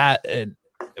all of that. And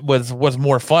was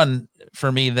more fun for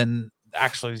me than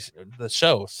actually the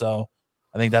show. So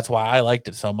I think that's why I liked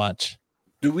it so much.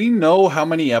 Do we know how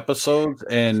many episodes?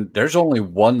 And there's only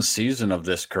one season of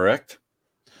this, correct?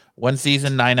 1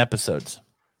 season, 9 episodes.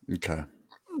 Okay.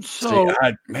 So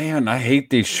I hate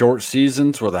these short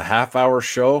seasons with a half-hour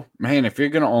show. Man, if you're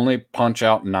going to only punch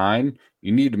out 9,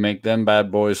 you need to make them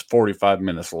bad boys 45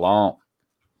 minutes long.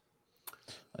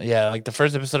 Yeah, like the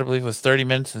first episode, I believe, was 30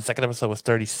 minutes. And the second episode was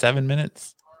 37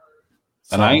 minutes.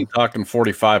 And I ain't talking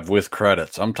 45 with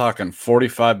credits. I'm talking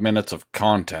 45 minutes of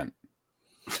content.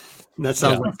 that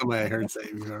sounds like somebody I heard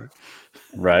say before.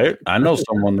 Right? I know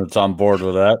someone that's on board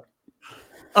with that.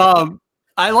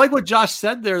 I like what Josh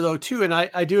said there, though, too, and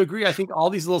I do agree. I think all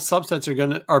these little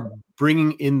subsets are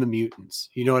bringing in the mutants.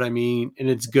 You know what I mean? And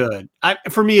it's good.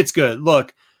 For me, it's good.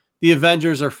 Look, the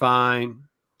Avengers are fine.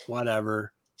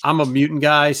 Whatever. I'm a mutant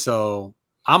guy, so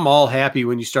I'm all happy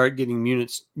when you start getting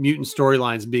mutant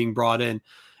storylines being brought in.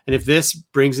 And if this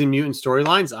brings in mutant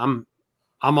storylines, I'm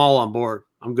all on board.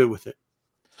 I'm good with it.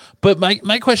 But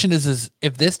my question is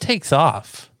if this takes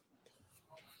off,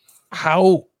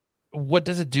 what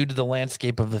does it do to the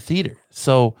landscape of the theater?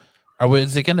 So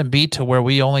is it going to be to where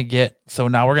we only get, so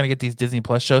now we're going to get these Disney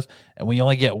Plus shows and we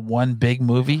only get one big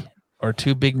movie or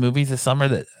 2 big movies this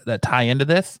summer that tie into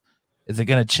this? Is it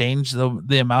going to change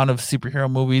the amount of superhero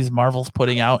movies Marvel's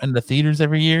putting out in the theaters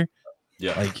every year?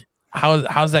 Yeah. Like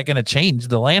how's that going to change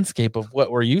the landscape of what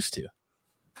we're used to?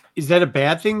 Is that a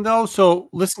bad thing, though? So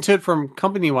listen to it from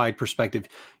company-wide perspective.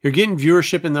 You're getting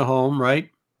viewership in the home, right?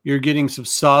 You're getting some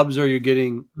subs or you're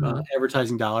getting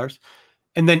advertising dollars.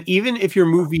 And then even if your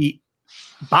movie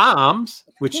bombs,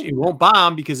 which it won't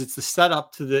bomb because it's the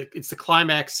setup it's the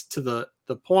climax to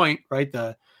the point, right?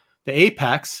 The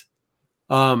apex.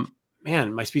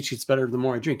 Man, my speech gets better the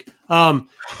more I drink.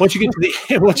 Once you get to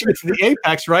the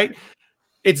apex, right?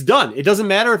 It's done. It doesn't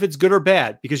matter if it's good or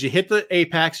bad because you hit the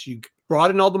apex, you brought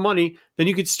in all the money, then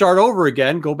you could start over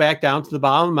again, go back down to the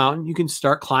bottom of the mountain. You can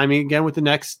start climbing again with the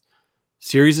next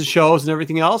series of shows and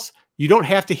everything else. You don't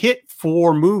have to hit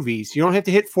 4 movies. You don't have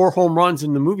to hit 4 home runs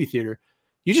in the movie theater.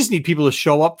 You just need people to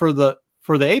show up for the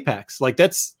apex. Like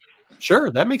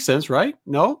that makes sense, right?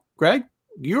 No, Greg,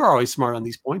 you're always smart on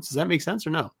these points. Does that make sense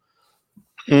or no?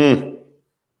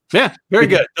 Yeah, very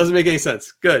good. Doesn't make any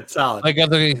sense. Good, solid. Like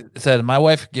I said, my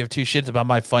wife give 2 shits about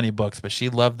my funny books, but she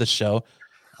loved the show.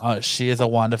 She is a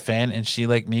Wanda fan, and she,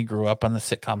 like me, grew up on the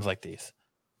sitcoms like these.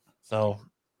 So,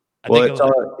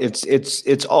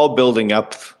 it's all building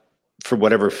up for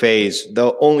whatever phase.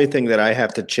 The only thing that I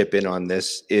have to chip in on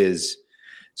this is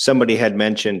somebody had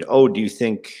mentioned, do you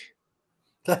think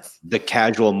the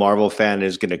casual Marvel fan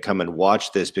is going to come and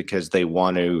watch this because they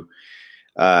want to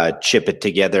chip it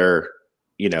together,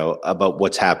 about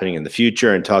what's happening in the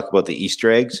future and talk about the Easter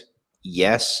eggs?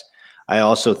 Yes. I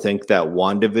also think that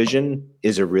WandaVision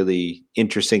is a really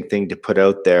interesting thing to put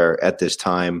out there at this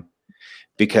time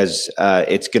because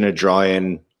it's going to draw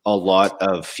in a lot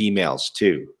of females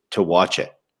too to watch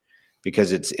it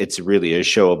because it's really a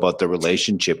show about the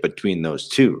relationship between those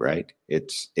two, right?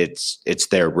 It's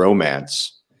their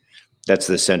romance. That's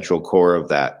the central core of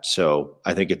that. So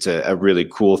I think it's a really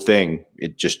cool thing.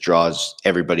 It just draws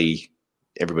everybody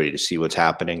to see what's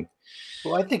happening.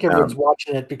 Well, I think everyone's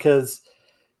watching it because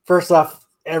first off,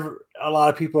 a lot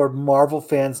of people are Marvel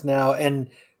fans now and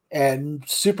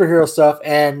superhero stuff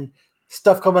and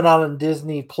stuff coming out on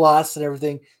Disney Plus and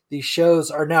everything. These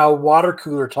shows are now water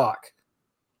cooler talk.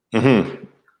 Mm-hmm.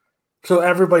 So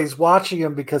everybody's watching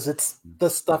them because it's the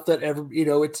stuff that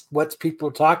it's what people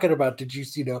are talking about. Did you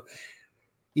see,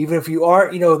 even if you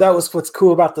are, that was what's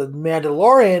cool about the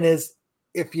Mandalorian is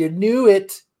if you knew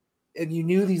it and you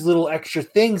knew these little extra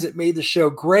things, it made the show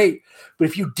great. But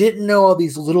if you didn't know all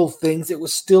these little things, it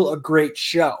was still a great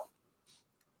show.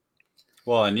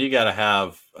 Well, and you got to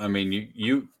have,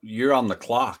 you're on the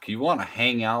clock. You want to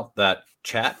hang out that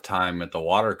chat time at the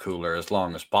water cooler as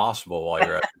long as possible while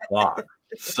you're at the clock.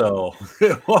 So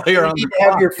while you're on the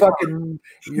clock, have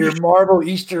your Marvel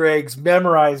Easter eggs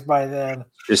memorized by then.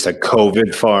 Just a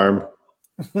COVID farm.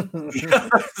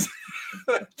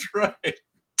 That's right.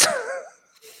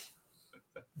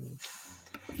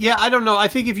 Yeah, I don't know. I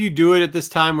think if you do it at this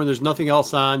time when there's nothing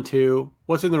else on too,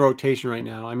 what's in the rotation right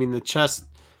now? I mean, the chess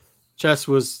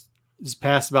was is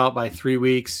past about by 3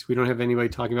 weeks. We don't have anybody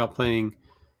talking about playing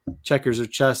checkers or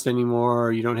chess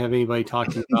anymore. You don't have anybody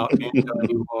talking about Mando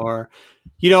anymore.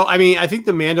 I think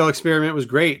the Mando experiment was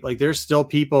great. Like, there's still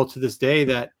people to this day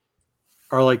that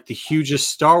are like the hugest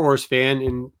Star Wars fan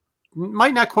and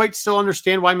might not quite still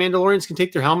understand why Mandalorians can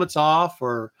take their helmets off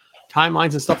or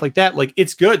timelines and stuff like that. Like,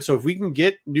 it's good. So if we can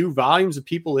get new volumes of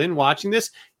people in watching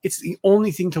this, it's the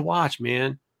only thing to watch,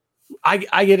 man. I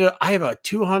have a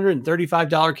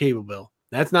 $235 cable bill.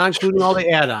 That's not including all the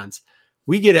add-ons.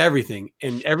 We get everything.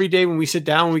 And every day when we sit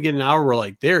down, we get an hour, we're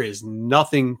like, there is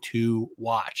nothing to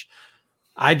watch.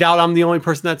 I doubt I'm the only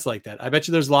person that's like that. I bet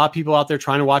you there's a lot of people out there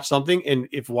trying to watch something. And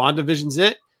if WandaVision's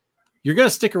it, you're going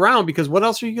to stick around because what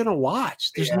else are you going to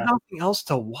watch? There's nothing else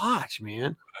to watch,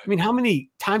 man. I mean, how many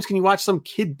times can you watch some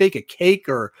kid bake a cake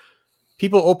or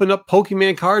people open up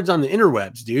Pokemon cards on the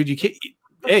interwebs, dude? You can't.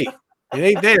 Hey, it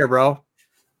ain't there, bro.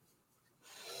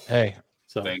 Hey,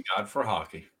 so Thank God for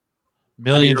hockey.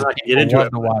 millions of get people into love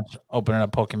it. to watch opening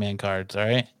up Pokemon cards. All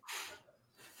right.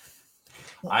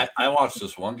 I watched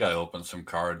this one guy open some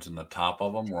cards, and the top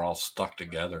of them were all stuck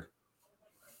together.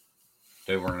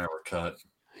 They were never cut.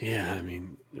 Yeah, I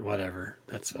mean, whatever.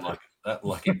 That's fine. That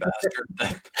lucky bastard.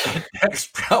 That deck's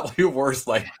probably worth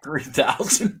like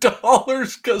 $3,000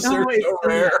 because No, they're so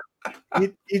rare.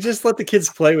 You just let the kids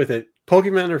play with it.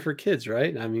 Pokemon are for kids,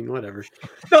 right? I mean, whatever.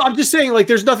 No, I'm just saying, like,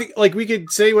 there's nothing, like, we could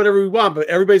say whatever we want, but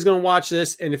everybody's going to watch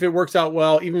this. And if it works out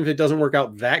well, even if it doesn't work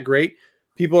out that great,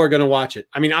 people are going to watch it.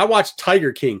 I mean, I watched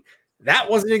Tiger King. That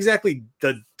wasn't exactly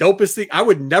the dopest thing. I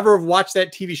would never have watched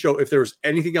that TV show if there was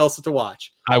anything else to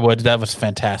watch. I would. That was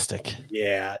fantastic.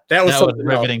 Yeah, that was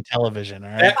riveting television. All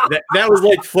right. That was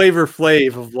like Flavor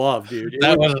Flav of love, dude.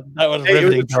 That was Hey, it was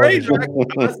riveting a train television. wreck.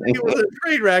 I'm not saying it was a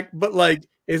train wreck, but like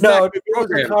it's No, not it good was a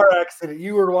programming. car accident.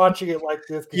 You were watching it like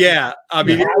this. Yeah, I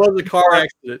mean, it was a car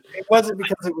accident. It wasn't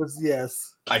because it was,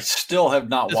 yes. I still have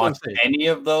not That's what I'm watched saying. any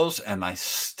of those, and I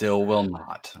still will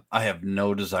not. I have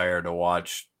no desire to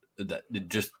watch that. It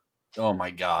just, oh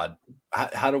my God.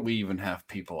 How do we even have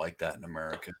people like that in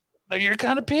America? They're your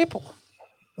kind of people.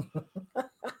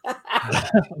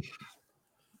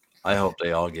 I hope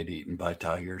they all get eaten by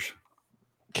tigers.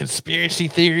 Conspiracy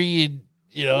theory.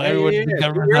 Everyone's Yeah,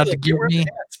 government out to get we're me.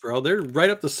 hats, bro. They're right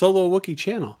up the Solo Wookiee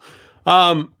channel.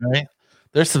 Right?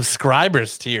 They're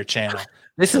subscribers to your channel.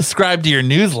 They subscribe to your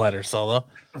newsletter, Solo,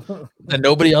 that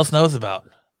nobody else knows about.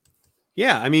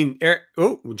 Yeah, I mean, Eric,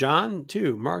 John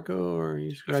too, Marco, or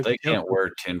you If they can't wear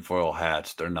tinfoil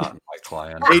hats, they're not in my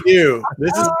clan. They do.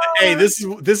 This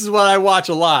is what I watch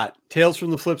a lot. Tales from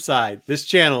the Flip Side. This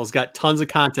channel has got tons of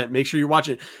content. Make sure you watch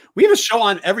it. We have a show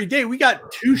on every day. We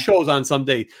got 2 shows on some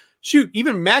day. Shoot,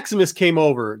 even Maximus came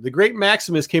over. The great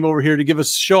Maximus came over here to give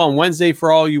us a show on Wednesday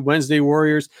for all you Wednesday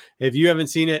warriors. If you haven't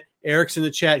seen it, Eric's in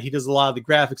the chat. He does a lot of the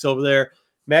graphics over there.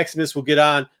 Maximus will get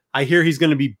on. I hear he's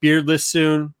going to be beardless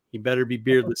soon. He better be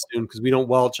beardless soon because we don't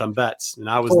welch on bets. And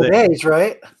I was 4 there. days,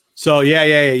 right? So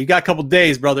yeah. You got a couple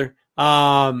days, brother.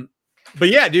 But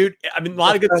yeah, dude. I mean, a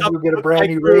lot of good Next stuff. time you get a brand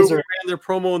new We razor. ran their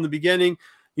promo in the beginning.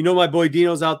 You know, my boy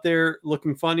Dino's out there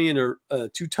looking funny in a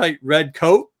too tight red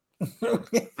coat.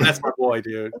 That's my boy,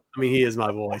 dude. I mean, he is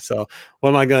my boy. So what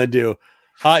am I gonna do?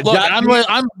 Look, John-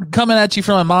 I'm coming at you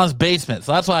from my mom's basement,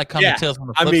 so that's why I come Yeah, to Tales from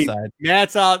the I Flip mean, Side.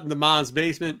 Matt's out in the mom's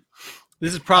basement.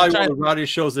 This is probably I'm one trying- of the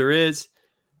rowdiest shows there is.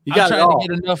 You I'm got it trying all. to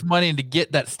get enough money to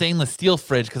get that stainless steel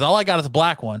fridge because all I got is a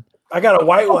black one. I got a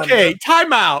white one. Okay,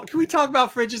 time out. Can we talk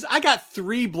about fridges? I got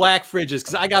 3 black fridges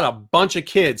because I got a bunch of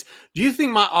kids. Do you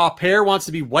think my au pair wants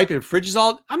to be wiping fridges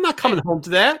all? I'm not coming home to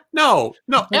that. No,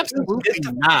 absolutely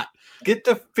not. Get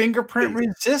the fingerprint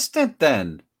resistant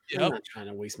then. I'm not trying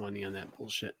to waste money on that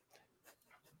bullshit.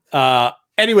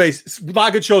 Anyways, a lot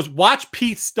of good shows. Watch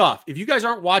Pete's stuff. If you guys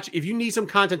aren't watching, if you need some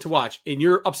content to watch and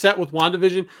you're upset with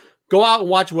WandaVision, go out and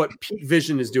watch what Pete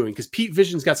Vision is doing because Pete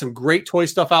Vision's got some great toy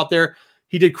stuff out there.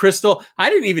 He did Crystal. I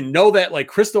didn't even know that like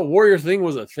Crystal Warrior thing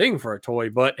was a thing for a toy,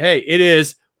 but hey, it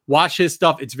is. Watch his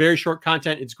stuff. It's very short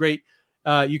content. It's great.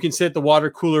 You can sit at the water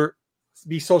cooler,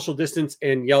 be social distance,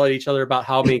 and yell at each other about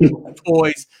how many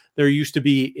toys there used to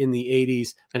be in the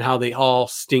 80s and how they all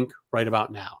stink right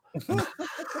about now.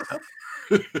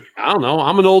 I don't know.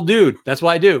 I'm an old dude. That's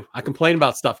what I do. I complain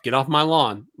about stuff. Get off my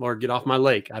lawn or get off my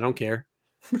lake. I don't care.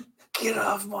 Get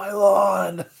off my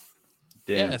lawn.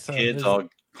 Damn Yeah, so kids there's- all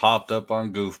hopped up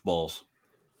on goofballs.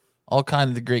 All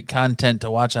kinds of great content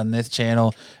to watch on this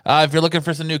channel. If you're looking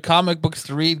for some new comic books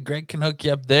to read, Greg can hook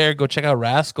you up there. Go check out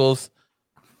Rascals.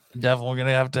 Definitely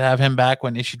gonna have to have him back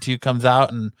when issue 2 comes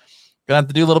out, and gonna have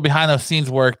to do a little behind the scenes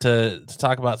work to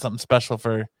talk about something special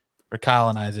for Kyle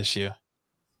and I's issue.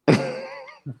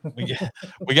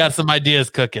 We got some ideas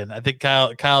cooking. I think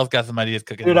Kyle's got some ideas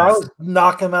cooking. Dude, I was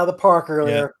knocking him out of the park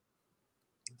earlier.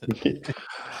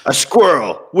 A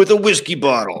squirrel with a whiskey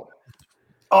bottle.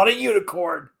 On a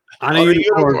unicorn. On a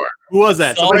unicorn. Who was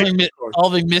that?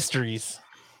 Solving mysteries.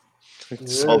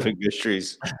 Solving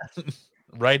mysteries.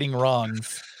 Righting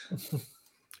wrongs.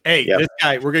 Hey, this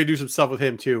guy, we're going to do some stuff with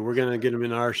him too. We're going to get him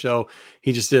in our show.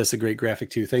 He just did us a great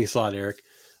graphic too. Thanks a lot, Eric.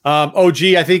 OG,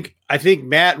 I think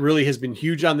Matt really has been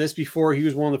huge on this before. He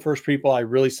was one of the first people I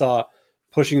really saw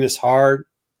pushing this hard.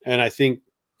 And I think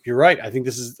you're right. I think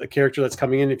this is a character that's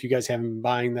coming in. If you guys haven't been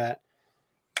buying that,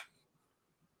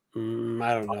 I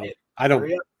don't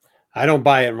know. I don't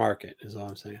buy it market is all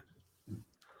I'm saying.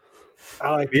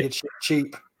 I like to get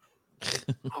cheap.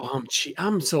 Oh, I'm cheap.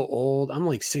 I'm so old. I'm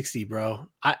like 60, bro.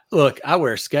 I wear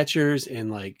Skechers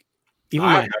and like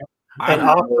even and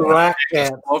off the rack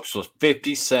pants. Books was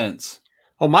 50 cents.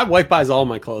 Oh, my wife buys all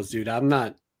my clothes, dude. I'm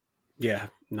not. Yeah,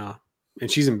 no. And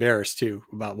she's embarrassed too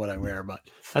about what I wear, but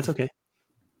that's okay.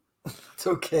 It's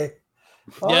okay.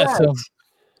 Yeah. Right. So,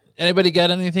 anybody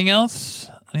got anything else?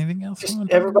 Anything else? Just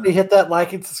everybody hit that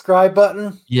like and subscribe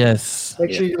button. Yes.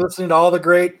 Make sure you're listening to all the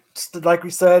great, like we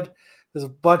said, there's a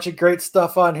bunch of great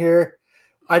stuff on here.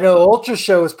 I know Ultra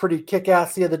Show was pretty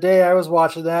kick-ass the other day. I was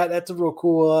watching that. That's a real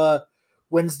cool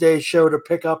Wednesday show to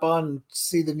pick up on and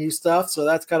see the new stuff. So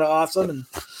that's kind of awesome. And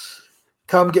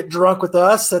come get drunk with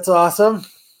us. That's awesome.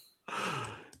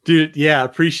 Dude, yeah,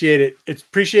 appreciate it. It's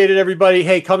appreciated, everybody.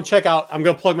 Hey, come check out. I'm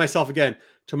going to plug myself again.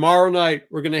 Tomorrow night,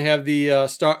 we're going to have the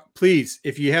start. Please,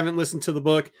 if you haven't listened to the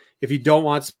book, if you don't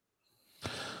want.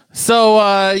 So,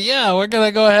 we're going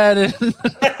to go ahead and.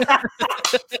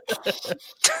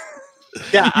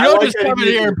 Yeah, you don't just come in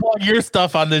here and plug your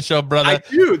stuff on this show, brother. I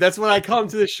do. That's what I come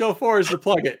to the show for, is to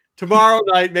plug it. Tomorrow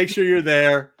night, make sure you're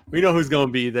there. We know who's going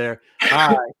to be there. All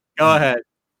right, go ahead.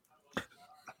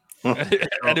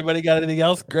 Anybody got anything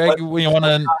else? Greg, you want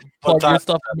to plug your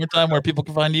stuff one more time where people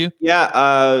can find you?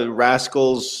 Yeah,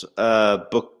 Rascals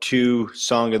Book 2,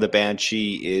 Song of the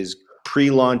Banshee is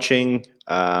pre-launching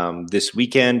this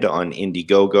weekend on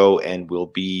Indiegogo and will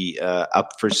be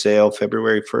up for sale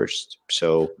February 1st.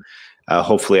 So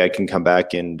hopefully I can come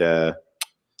back and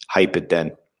hype it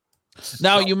then.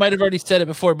 Now, you might have already said it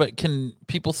before, but can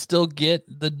people still get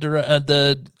the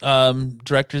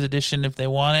director's edition if they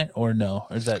want it, or no?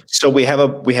 Or is that so? We have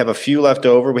a few left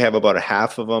over. We have about a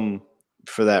half of them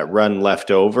for that run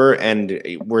left over, and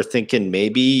we're thinking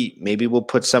maybe we'll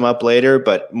put some up later.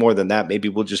 But more than that, maybe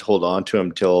we'll just hold on to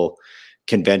them till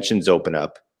conventions open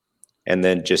up, and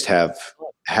then just have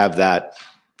that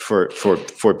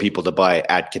for people to buy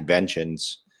at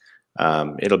conventions.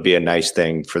 It'll be a nice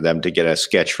thing for them to get a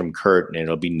sketch from Kurt, and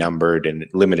it'll be numbered and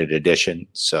limited edition.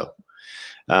 So,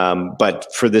 but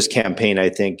for this campaign, I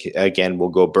think again we'll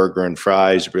go burger and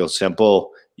fries, real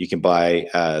simple. You can buy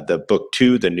the book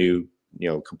 2, the new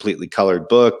completely colored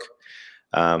book,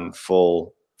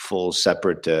 full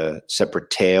separate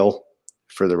tale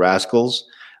for the Rascals,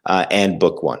 and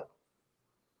book 1.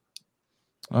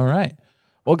 All right.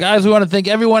 Well, guys, we want to thank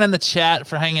everyone in the chat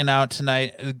for hanging out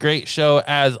tonight. A great show,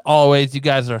 as always. You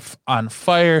guys are on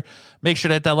fire. Make sure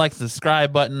to hit that like,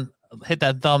 subscribe button. Hit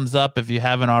that thumbs up if you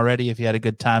haven't already, if you had a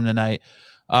good time tonight.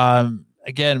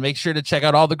 Again, make sure to check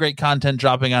out all the great content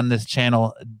dropping on this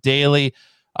channel daily.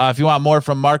 If you want more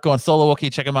from Marco and Solo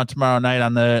Wookie, check them out tomorrow night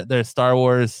on their Star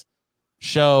Wars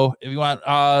show. If you want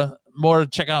more,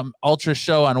 check out Ultra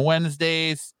Show on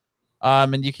Wednesdays.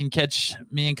 And you can catch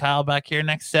me and Kyle back here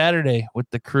next Saturday with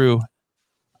the crew.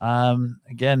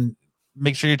 Again,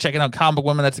 make sure you're checking out Comic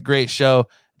Women. That's a great show.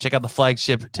 Check out the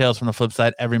flagship Tales from the Flip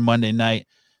Side every Monday night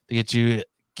to get you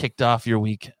kicked off your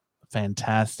week.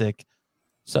 Fantastic.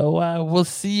 So we'll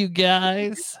see you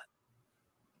guys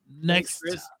next.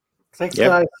 Thanks,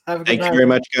 guys. Have a good night. Thank you very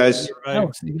much, guys. See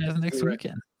you guys next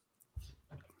weekend.